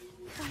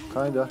 Oh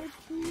Kinda. my,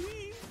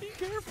 please be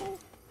careful.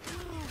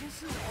 Oh,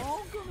 this is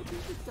all gonna be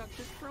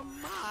deducted from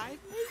my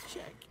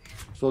paycheck.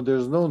 So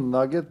there's no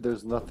nugget,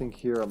 there's nothing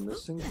here I'm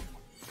missing.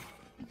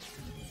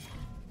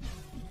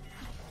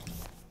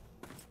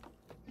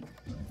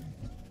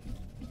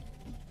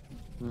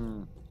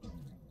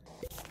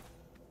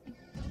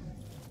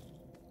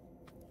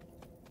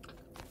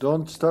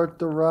 Don't start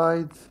the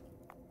ride.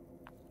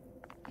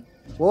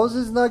 What was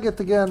his nugget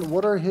again?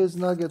 What are his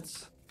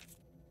nuggets?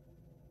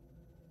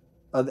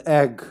 An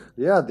egg.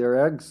 Yeah,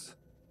 they're eggs.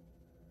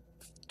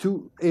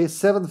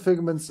 7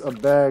 figments, a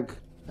bag,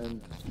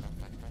 and...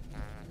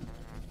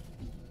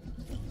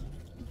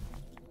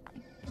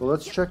 So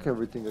let's check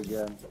everything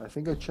again. I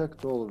think I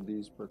checked all of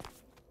these, but...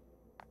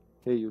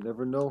 Hey, you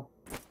never know.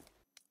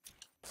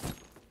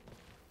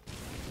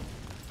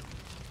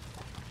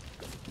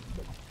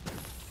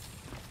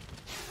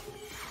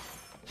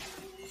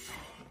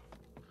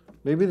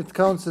 Maybe it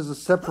counts as a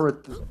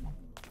separate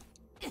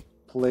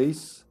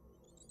place.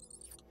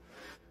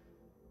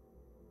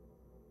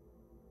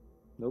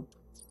 Nope.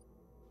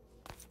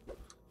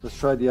 Let's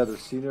try the other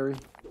scenery.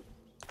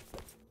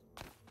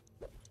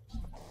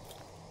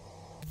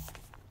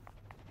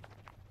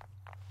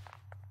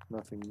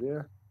 Nothing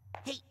there.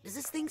 Hey, does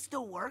this thing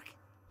still work?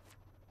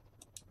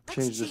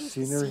 Change the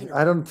scenery.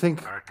 I don't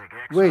think...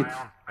 Wait.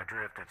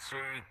 Adrift at sea,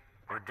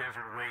 or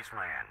desert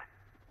wasteland.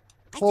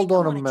 Hold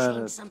on a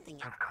minute.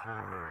 Of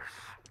course.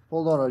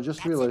 Hold on, I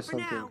just realized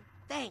something. Now.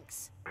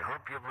 Thanks. We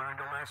hope you've learned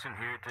a lesson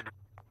here today.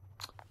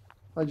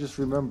 I just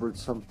remembered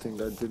something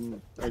I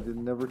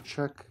didn't never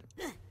check.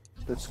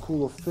 That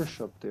school of fish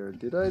up there.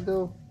 Did I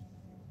though?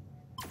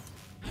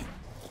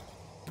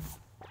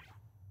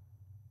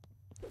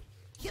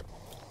 Yep.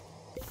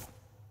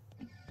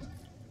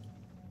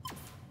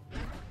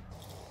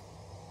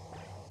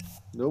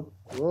 Nope.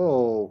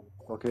 Whoa.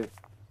 Okay.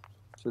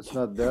 So it's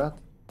not that.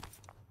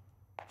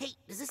 Hey,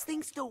 does this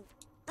thing still...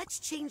 Let's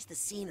change the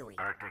scenery.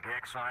 Arctic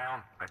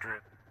exile,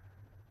 adrift.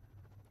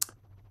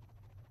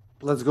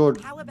 Let's go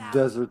How about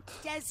desert.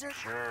 Desert.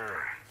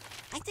 Sure.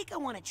 I think I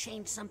want to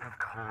change something. Of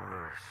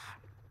course.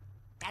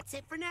 That's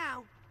it for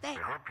now. Thanks.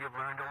 We hope you've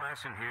learned a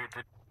lesson here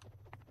today.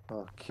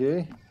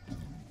 Okay.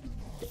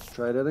 Let's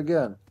try that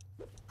again.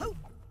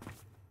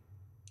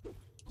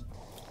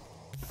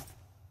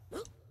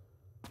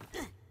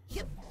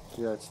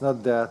 Yeah, it's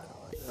not that.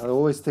 I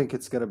always think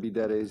it's gonna be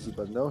that easy,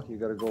 but no, you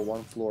gotta go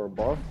one floor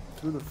above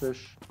through the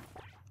fish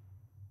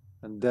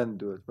and then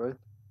do it, right?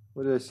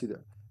 What did I see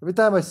there? Every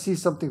time I see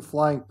something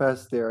flying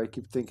past there, I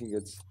keep thinking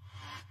it's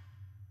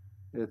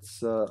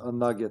a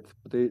nugget.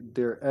 But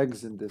they're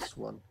eggs in this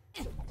one.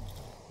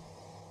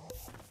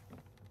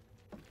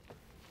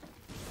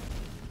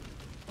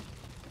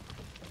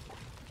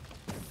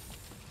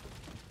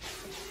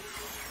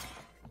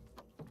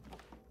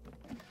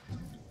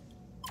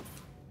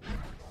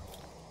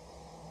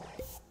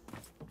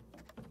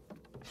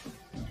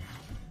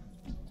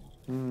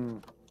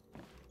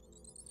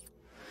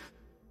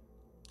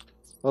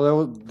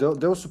 Well,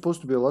 that was supposed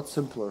to be a lot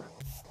simpler.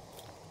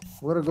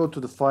 I'm gonna go to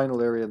the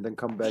final area and then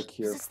come back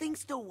here. Does this thing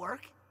still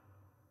work?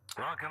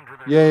 Welcome to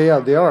the Yeah,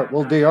 they are.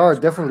 Well, they are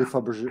definitely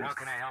Fabergé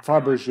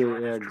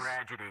eggs.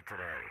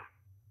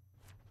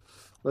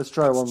 Let's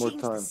try one more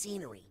time.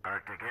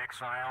 Arctic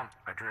exile,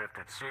 adrift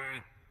at sea,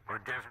 or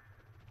desert.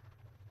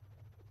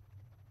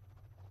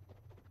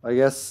 I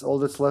guess all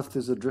that's left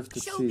is adrift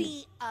at sea. Show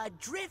me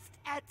Adrift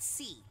at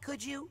Sea,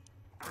 could you?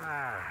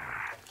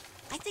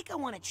 I think I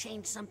want to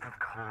change something. Of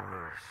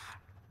course.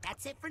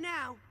 That's it for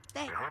now.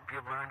 Thanks. We hope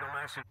you've learned a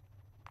lesson.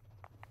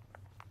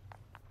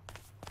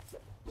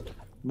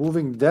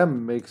 Moving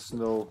them makes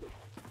no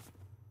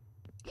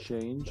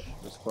change,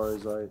 as far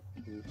as I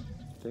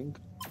think.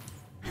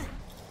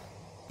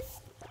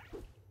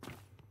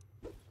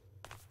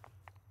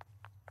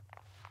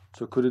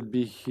 So could it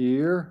be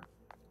here?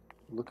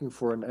 Looking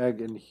for an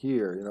egg in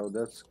here, you know,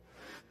 that's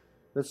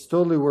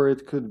totally where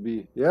it could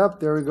be. Yep,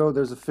 there we go,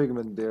 there's a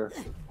figment there.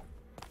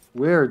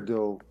 Where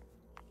though?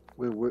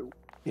 Wait,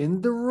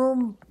 in the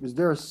room? Is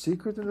there a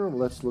secret in the room?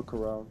 Let's look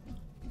around.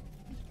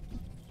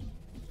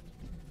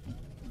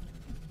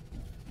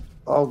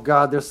 Oh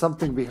god, there's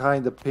something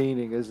behind the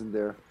painting, isn't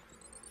there?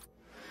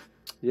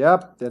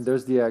 Yep, then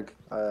there's the egg.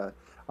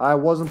 I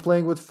wasn't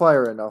playing with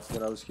fire enough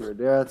when I was here.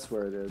 That's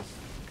where it is.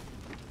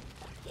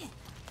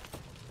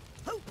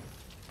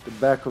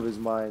 back of his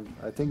mind.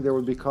 I think there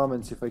would be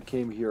comments if I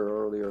came here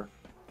earlier.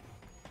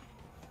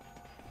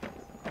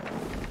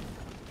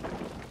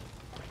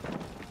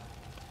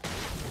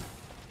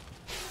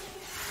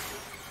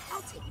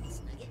 I'll take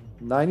this nugget.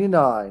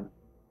 99.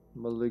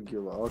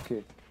 Maligula,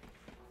 okay.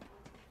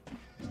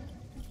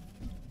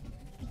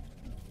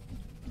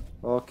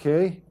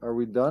 Okay, are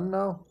we done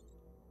now?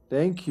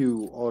 Thank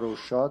you, auto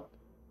shot.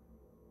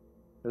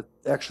 That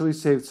actually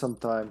saved some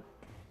time.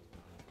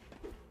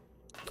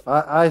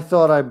 I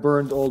thought I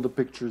burned all the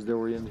pictures that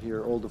were in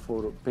here, all the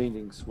photo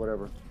paintings,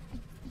 whatever.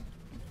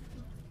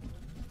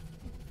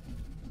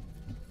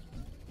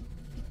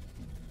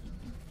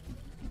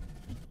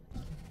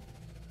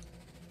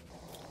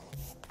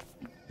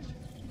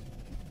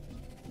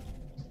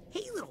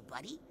 Hey, little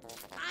buddy.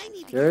 I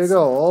need to There you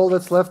go. All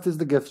that's left is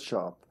the gift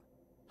shop.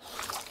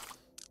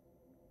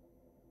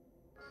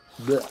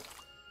 Blech.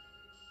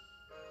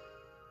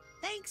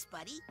 Thanks,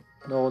 buddy.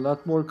 No,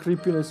 not more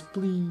creepiness,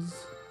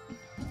 please.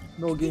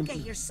 No I game. think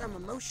I hear some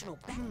emotional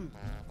back.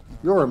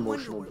 Your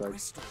emotional back.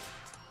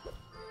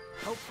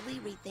 Hopefully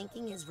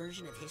rethinking his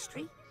version of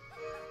history.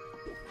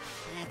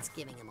 That's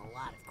giving him a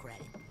lot of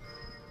credit.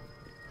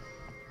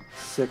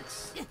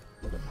 6.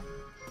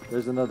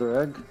 There's another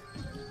egg.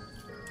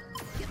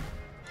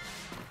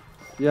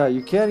 Yeah,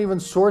 you can't even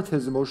sort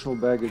his emotional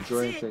baggage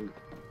or anything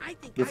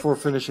before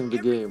finishing the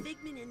game.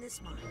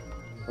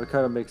 That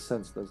kind of makes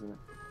sense, doesn't it?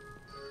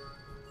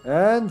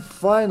 And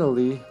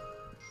finally...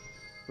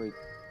 Wait,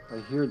 I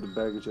hear the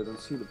baggage, I don't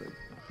see the baggage.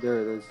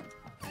 There it is.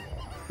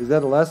 Is that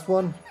the last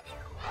one?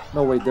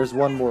 No, wait, there's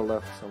one more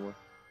left somewhere.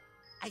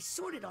 I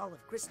sorted all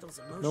of Crystal's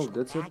emotional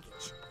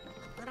baggage,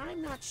 but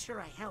I'm not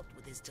sure I helped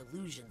with his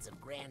delusions of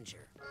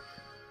grandeur.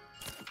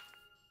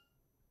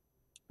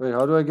 Wait,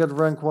 how do I get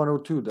rank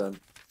 102 then?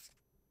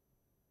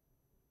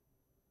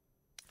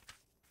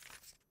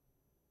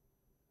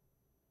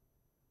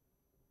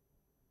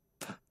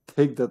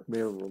 Take that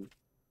mailroom.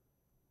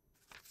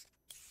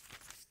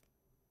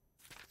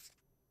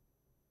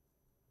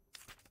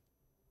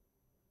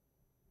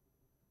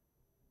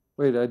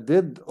 Wait, I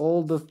did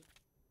all the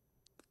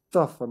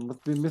stuff. I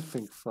must be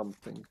missing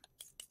something.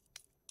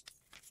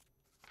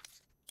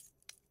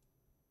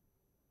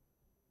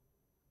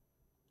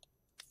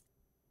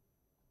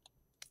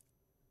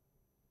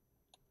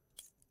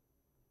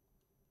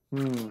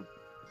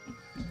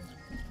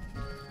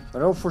 I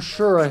know for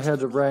sure I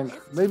had a rank.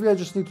 Maybe I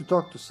just need to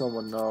talk to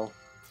someone now.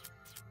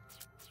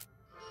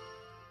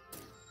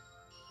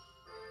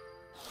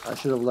 I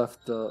should have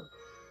left the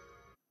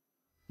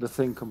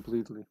thing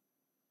completely.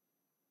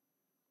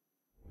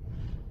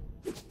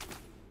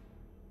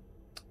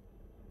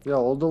 Yeah,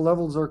 all the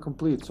levels are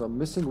complete, so I'm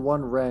missing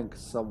one rank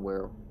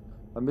somewhere.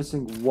 I'm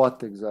missing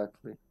what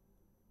exactly?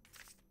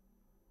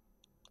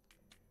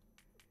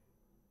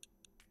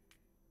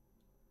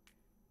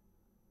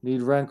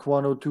 Need rank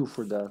 102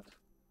 for that.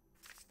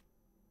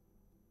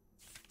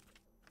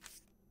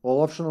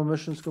 All optional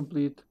missions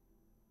complete.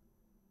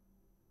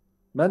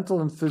 Mental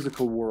and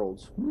physical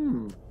worlds.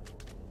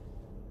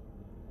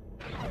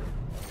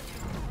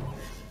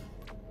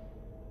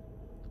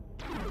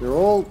 They're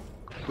all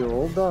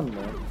done,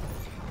 man.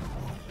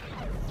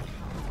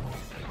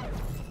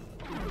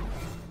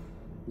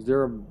 Is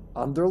there an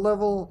under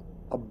level?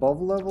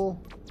 Above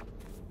level?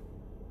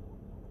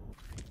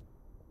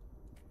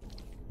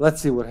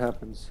 Let's see what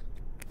happens.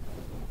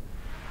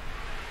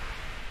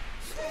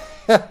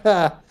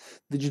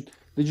 Did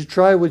you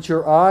try with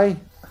your eye?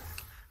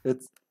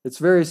 It's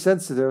very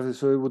sensitive,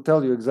 so it will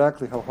tell you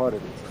exactly how hot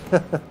it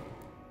is.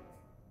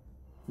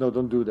 No,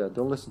 don't do that.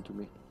 Don't listen to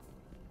me.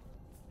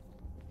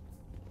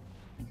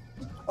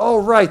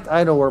 Oh, right.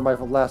 I know where my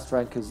last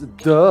rank is.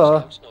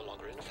 Duh.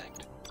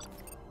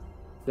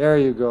 There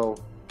you go.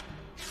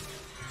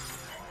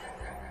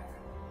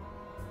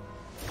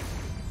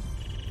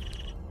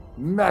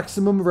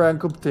 Maximum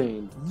rank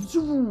obtained.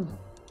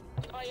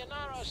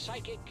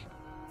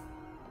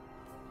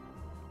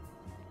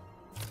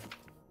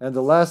 And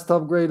the last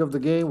upgrade of the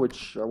game,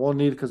 which I won't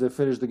need because I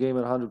finished the game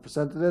at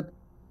 100% of it.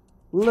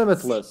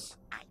 Limitless.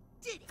 I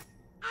did it!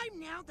 I'm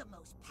now the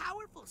most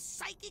powerful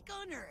psychic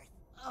on Earth.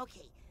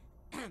 Okay.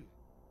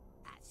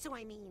 So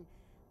I mean,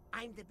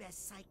 I'm the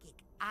best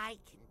psychic I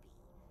can be.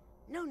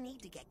 No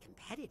need to get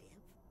competitive.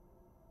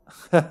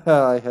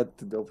 I had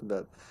to open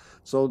that.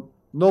 So,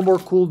 no more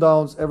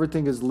cooldowns.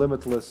 Everything is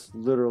limitless,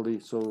 literally.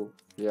 So,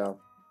 yeah.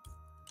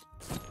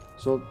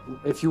 So,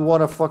 if you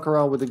want to fuck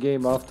around with the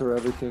game after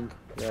everything,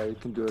 yeah, you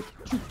can do it.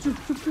 You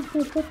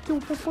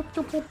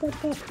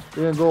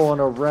can go on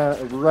a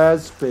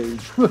Raz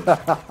page.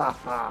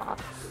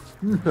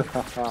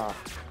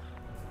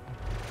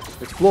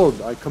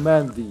 Explode, I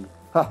command thee.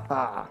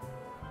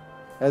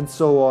 And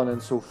so on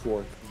and so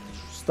forth.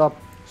 Stop,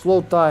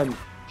 slow time,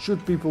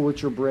 shoot people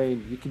with your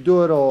brain. You can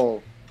do it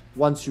all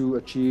once you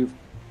achieve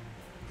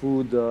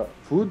food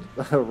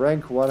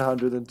rank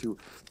 102.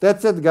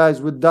 That's it, guys,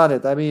 we've done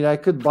it. I mean, I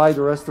could buy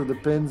the rest of the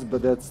pins,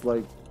 but that's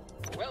like...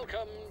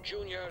 Welcome,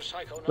 Junior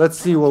Psychonauts. Let's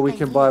see what we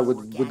can buy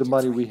with the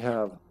money we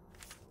have.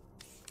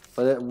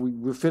 But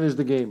we finished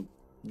the game.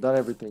 Done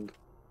everything.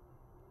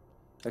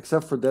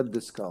 Except for that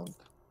discount.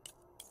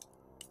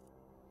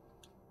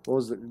 What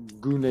was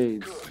it?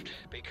 Grenades. Good,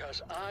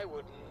 because I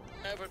would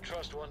never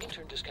trust one.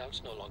 Intern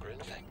discounts no longer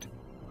in effect.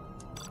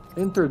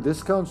 Inter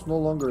discounts no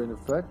longer in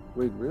effect?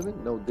 Wait, really?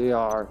 No, they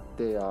are.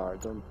 They are.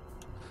 Don't.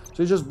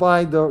 So you just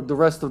buy the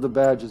rest of the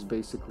badges,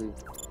 basically.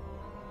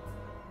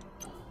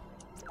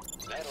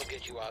 That'll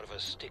get you out of a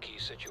sticky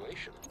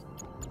situation.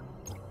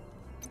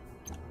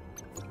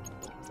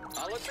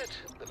 I'll admit,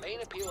 the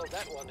main appeal of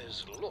that one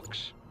is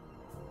looks.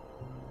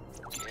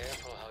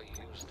 Careful how you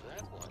use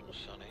that one,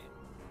 Sonny.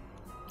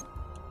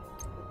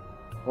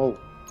 Oh,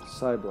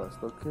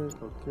 Psyblast. Okay,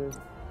 okay.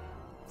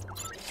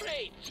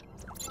 Great!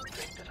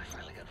 Great that I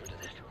finally got rid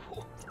of that.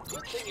 Whew.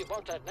 Good thing you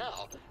bought that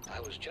now. I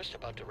was just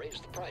about to raise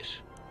the price.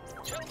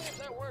 Tell me if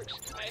that works.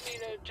 I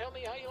mean, tell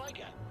me how you like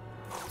it.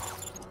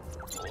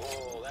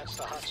 Oh, that's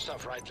the hot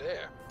stuff right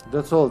there.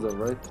 That's all of them,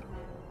 right?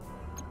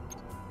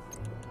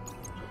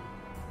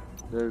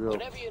 There you go.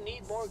 Whenever you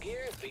need more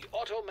gear, the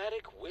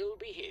automatic will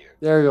be here.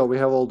 There you go. We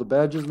have all the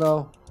badges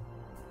now.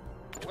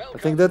 Welcome, I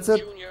think that's it.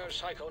 Junior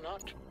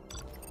Psychonaut.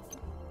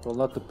 Well,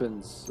 not the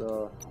pins.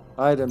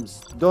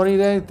 Items. Don't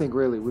need anything,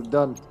 really. We've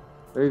done.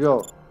 There you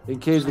go. In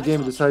case the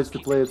game decides to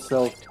play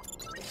itself,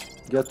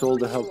 get all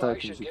the health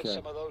items you can.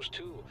 Some of those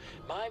too.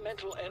 My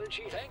mental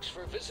energy. Thanks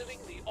for visiting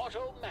the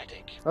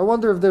automatic. I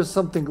wonder if there's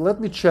something.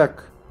 Let me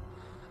check.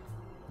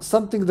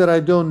 Something that I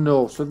don't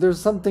know. So if there's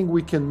something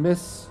we can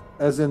miss,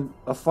 as in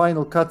a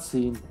final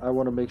cutscene, I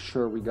want to make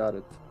sure we got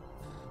it.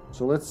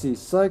 So let's see.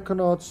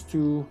 Psychonauts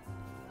 2.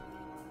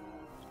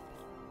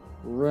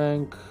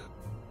 Rank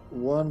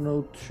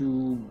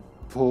 102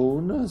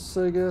 bonus,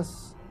 I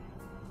guess.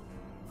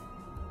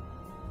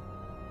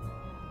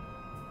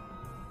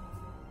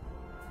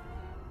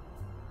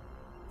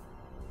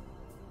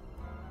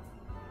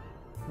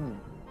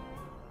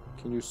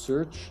 Can you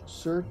search?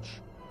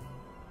 Search?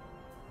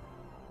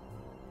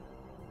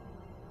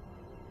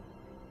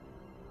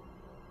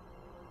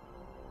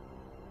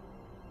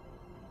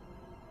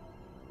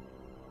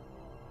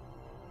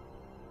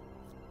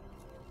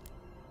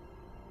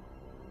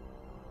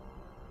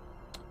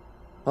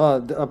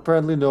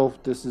 Apparently no,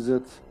 this is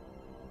it.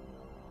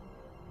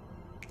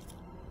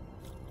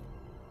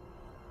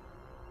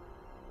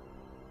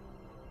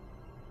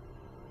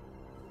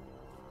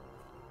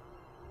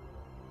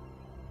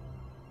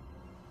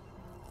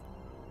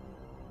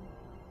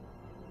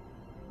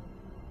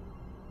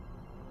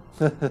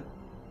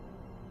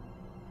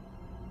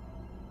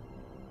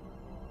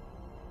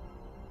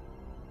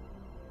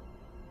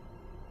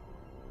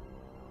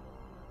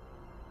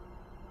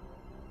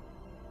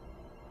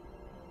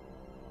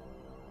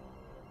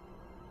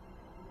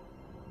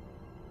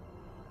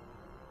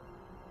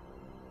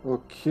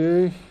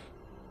 Okay.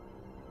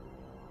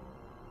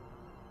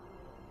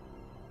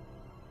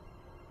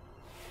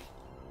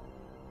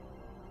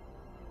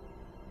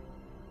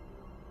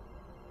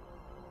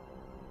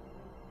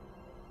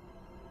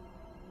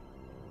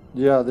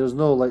 Yeah, there's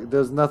no, like,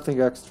 there's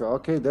nothing extra.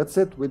 Okay, that's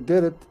it. We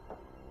did it.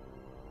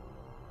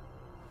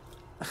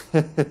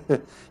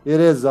 It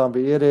is,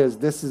 zombie. It is.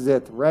 This is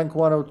it. Rank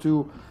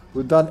 102.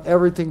 We've done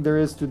everything there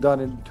is to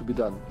be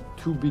done.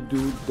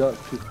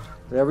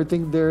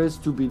 Everything there is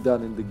to be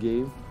done in the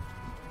game.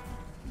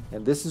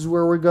 And this is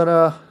where we're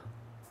gonna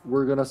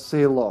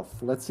sail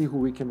off. Let's see who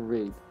we can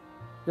raid.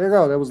 There you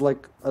go. That was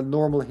like a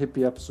normal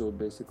hippie episode,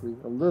 basically.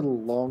 A little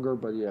longer,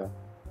 but yeah.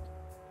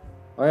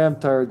 I am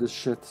tired of this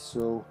shit,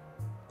 so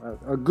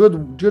a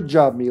good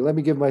job, me. Let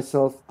me give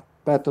myself a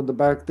pat on the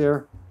back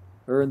there.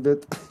 Earned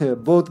it.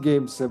 Both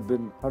games have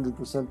been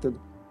 100%ed.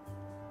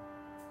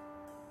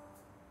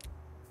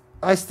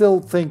 I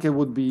still think it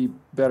would be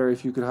better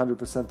if you could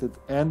 100% it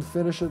and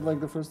finish it like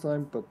the first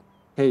time, but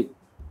hey,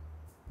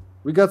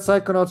 we got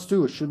Psychonauts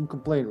too. Shouldn't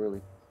complain,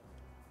 really.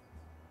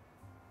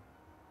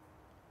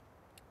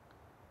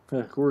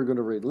 Who are we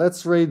gonna raid?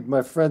 Let's raid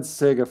my friend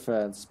Sega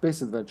fan.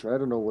 Space Adventure. I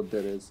don't know what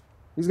that is.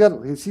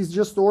 He's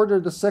just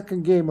ordered the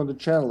second game on the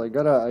channel. I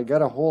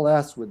got a whole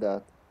ass with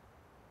that.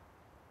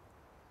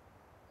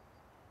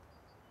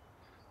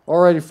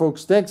 Alrighty,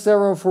 folks. Thanks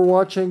everyone for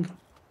watching.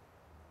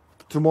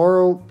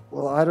 Tomorrow,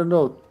 well, I don't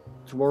know.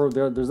 Tomorrow,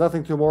 there's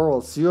nothing tomorrow.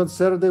 I'll see you on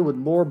Saturday with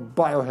more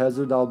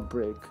Biohazard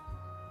Outbreak.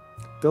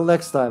 Till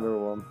next time,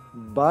 everyone.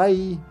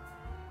 Bye.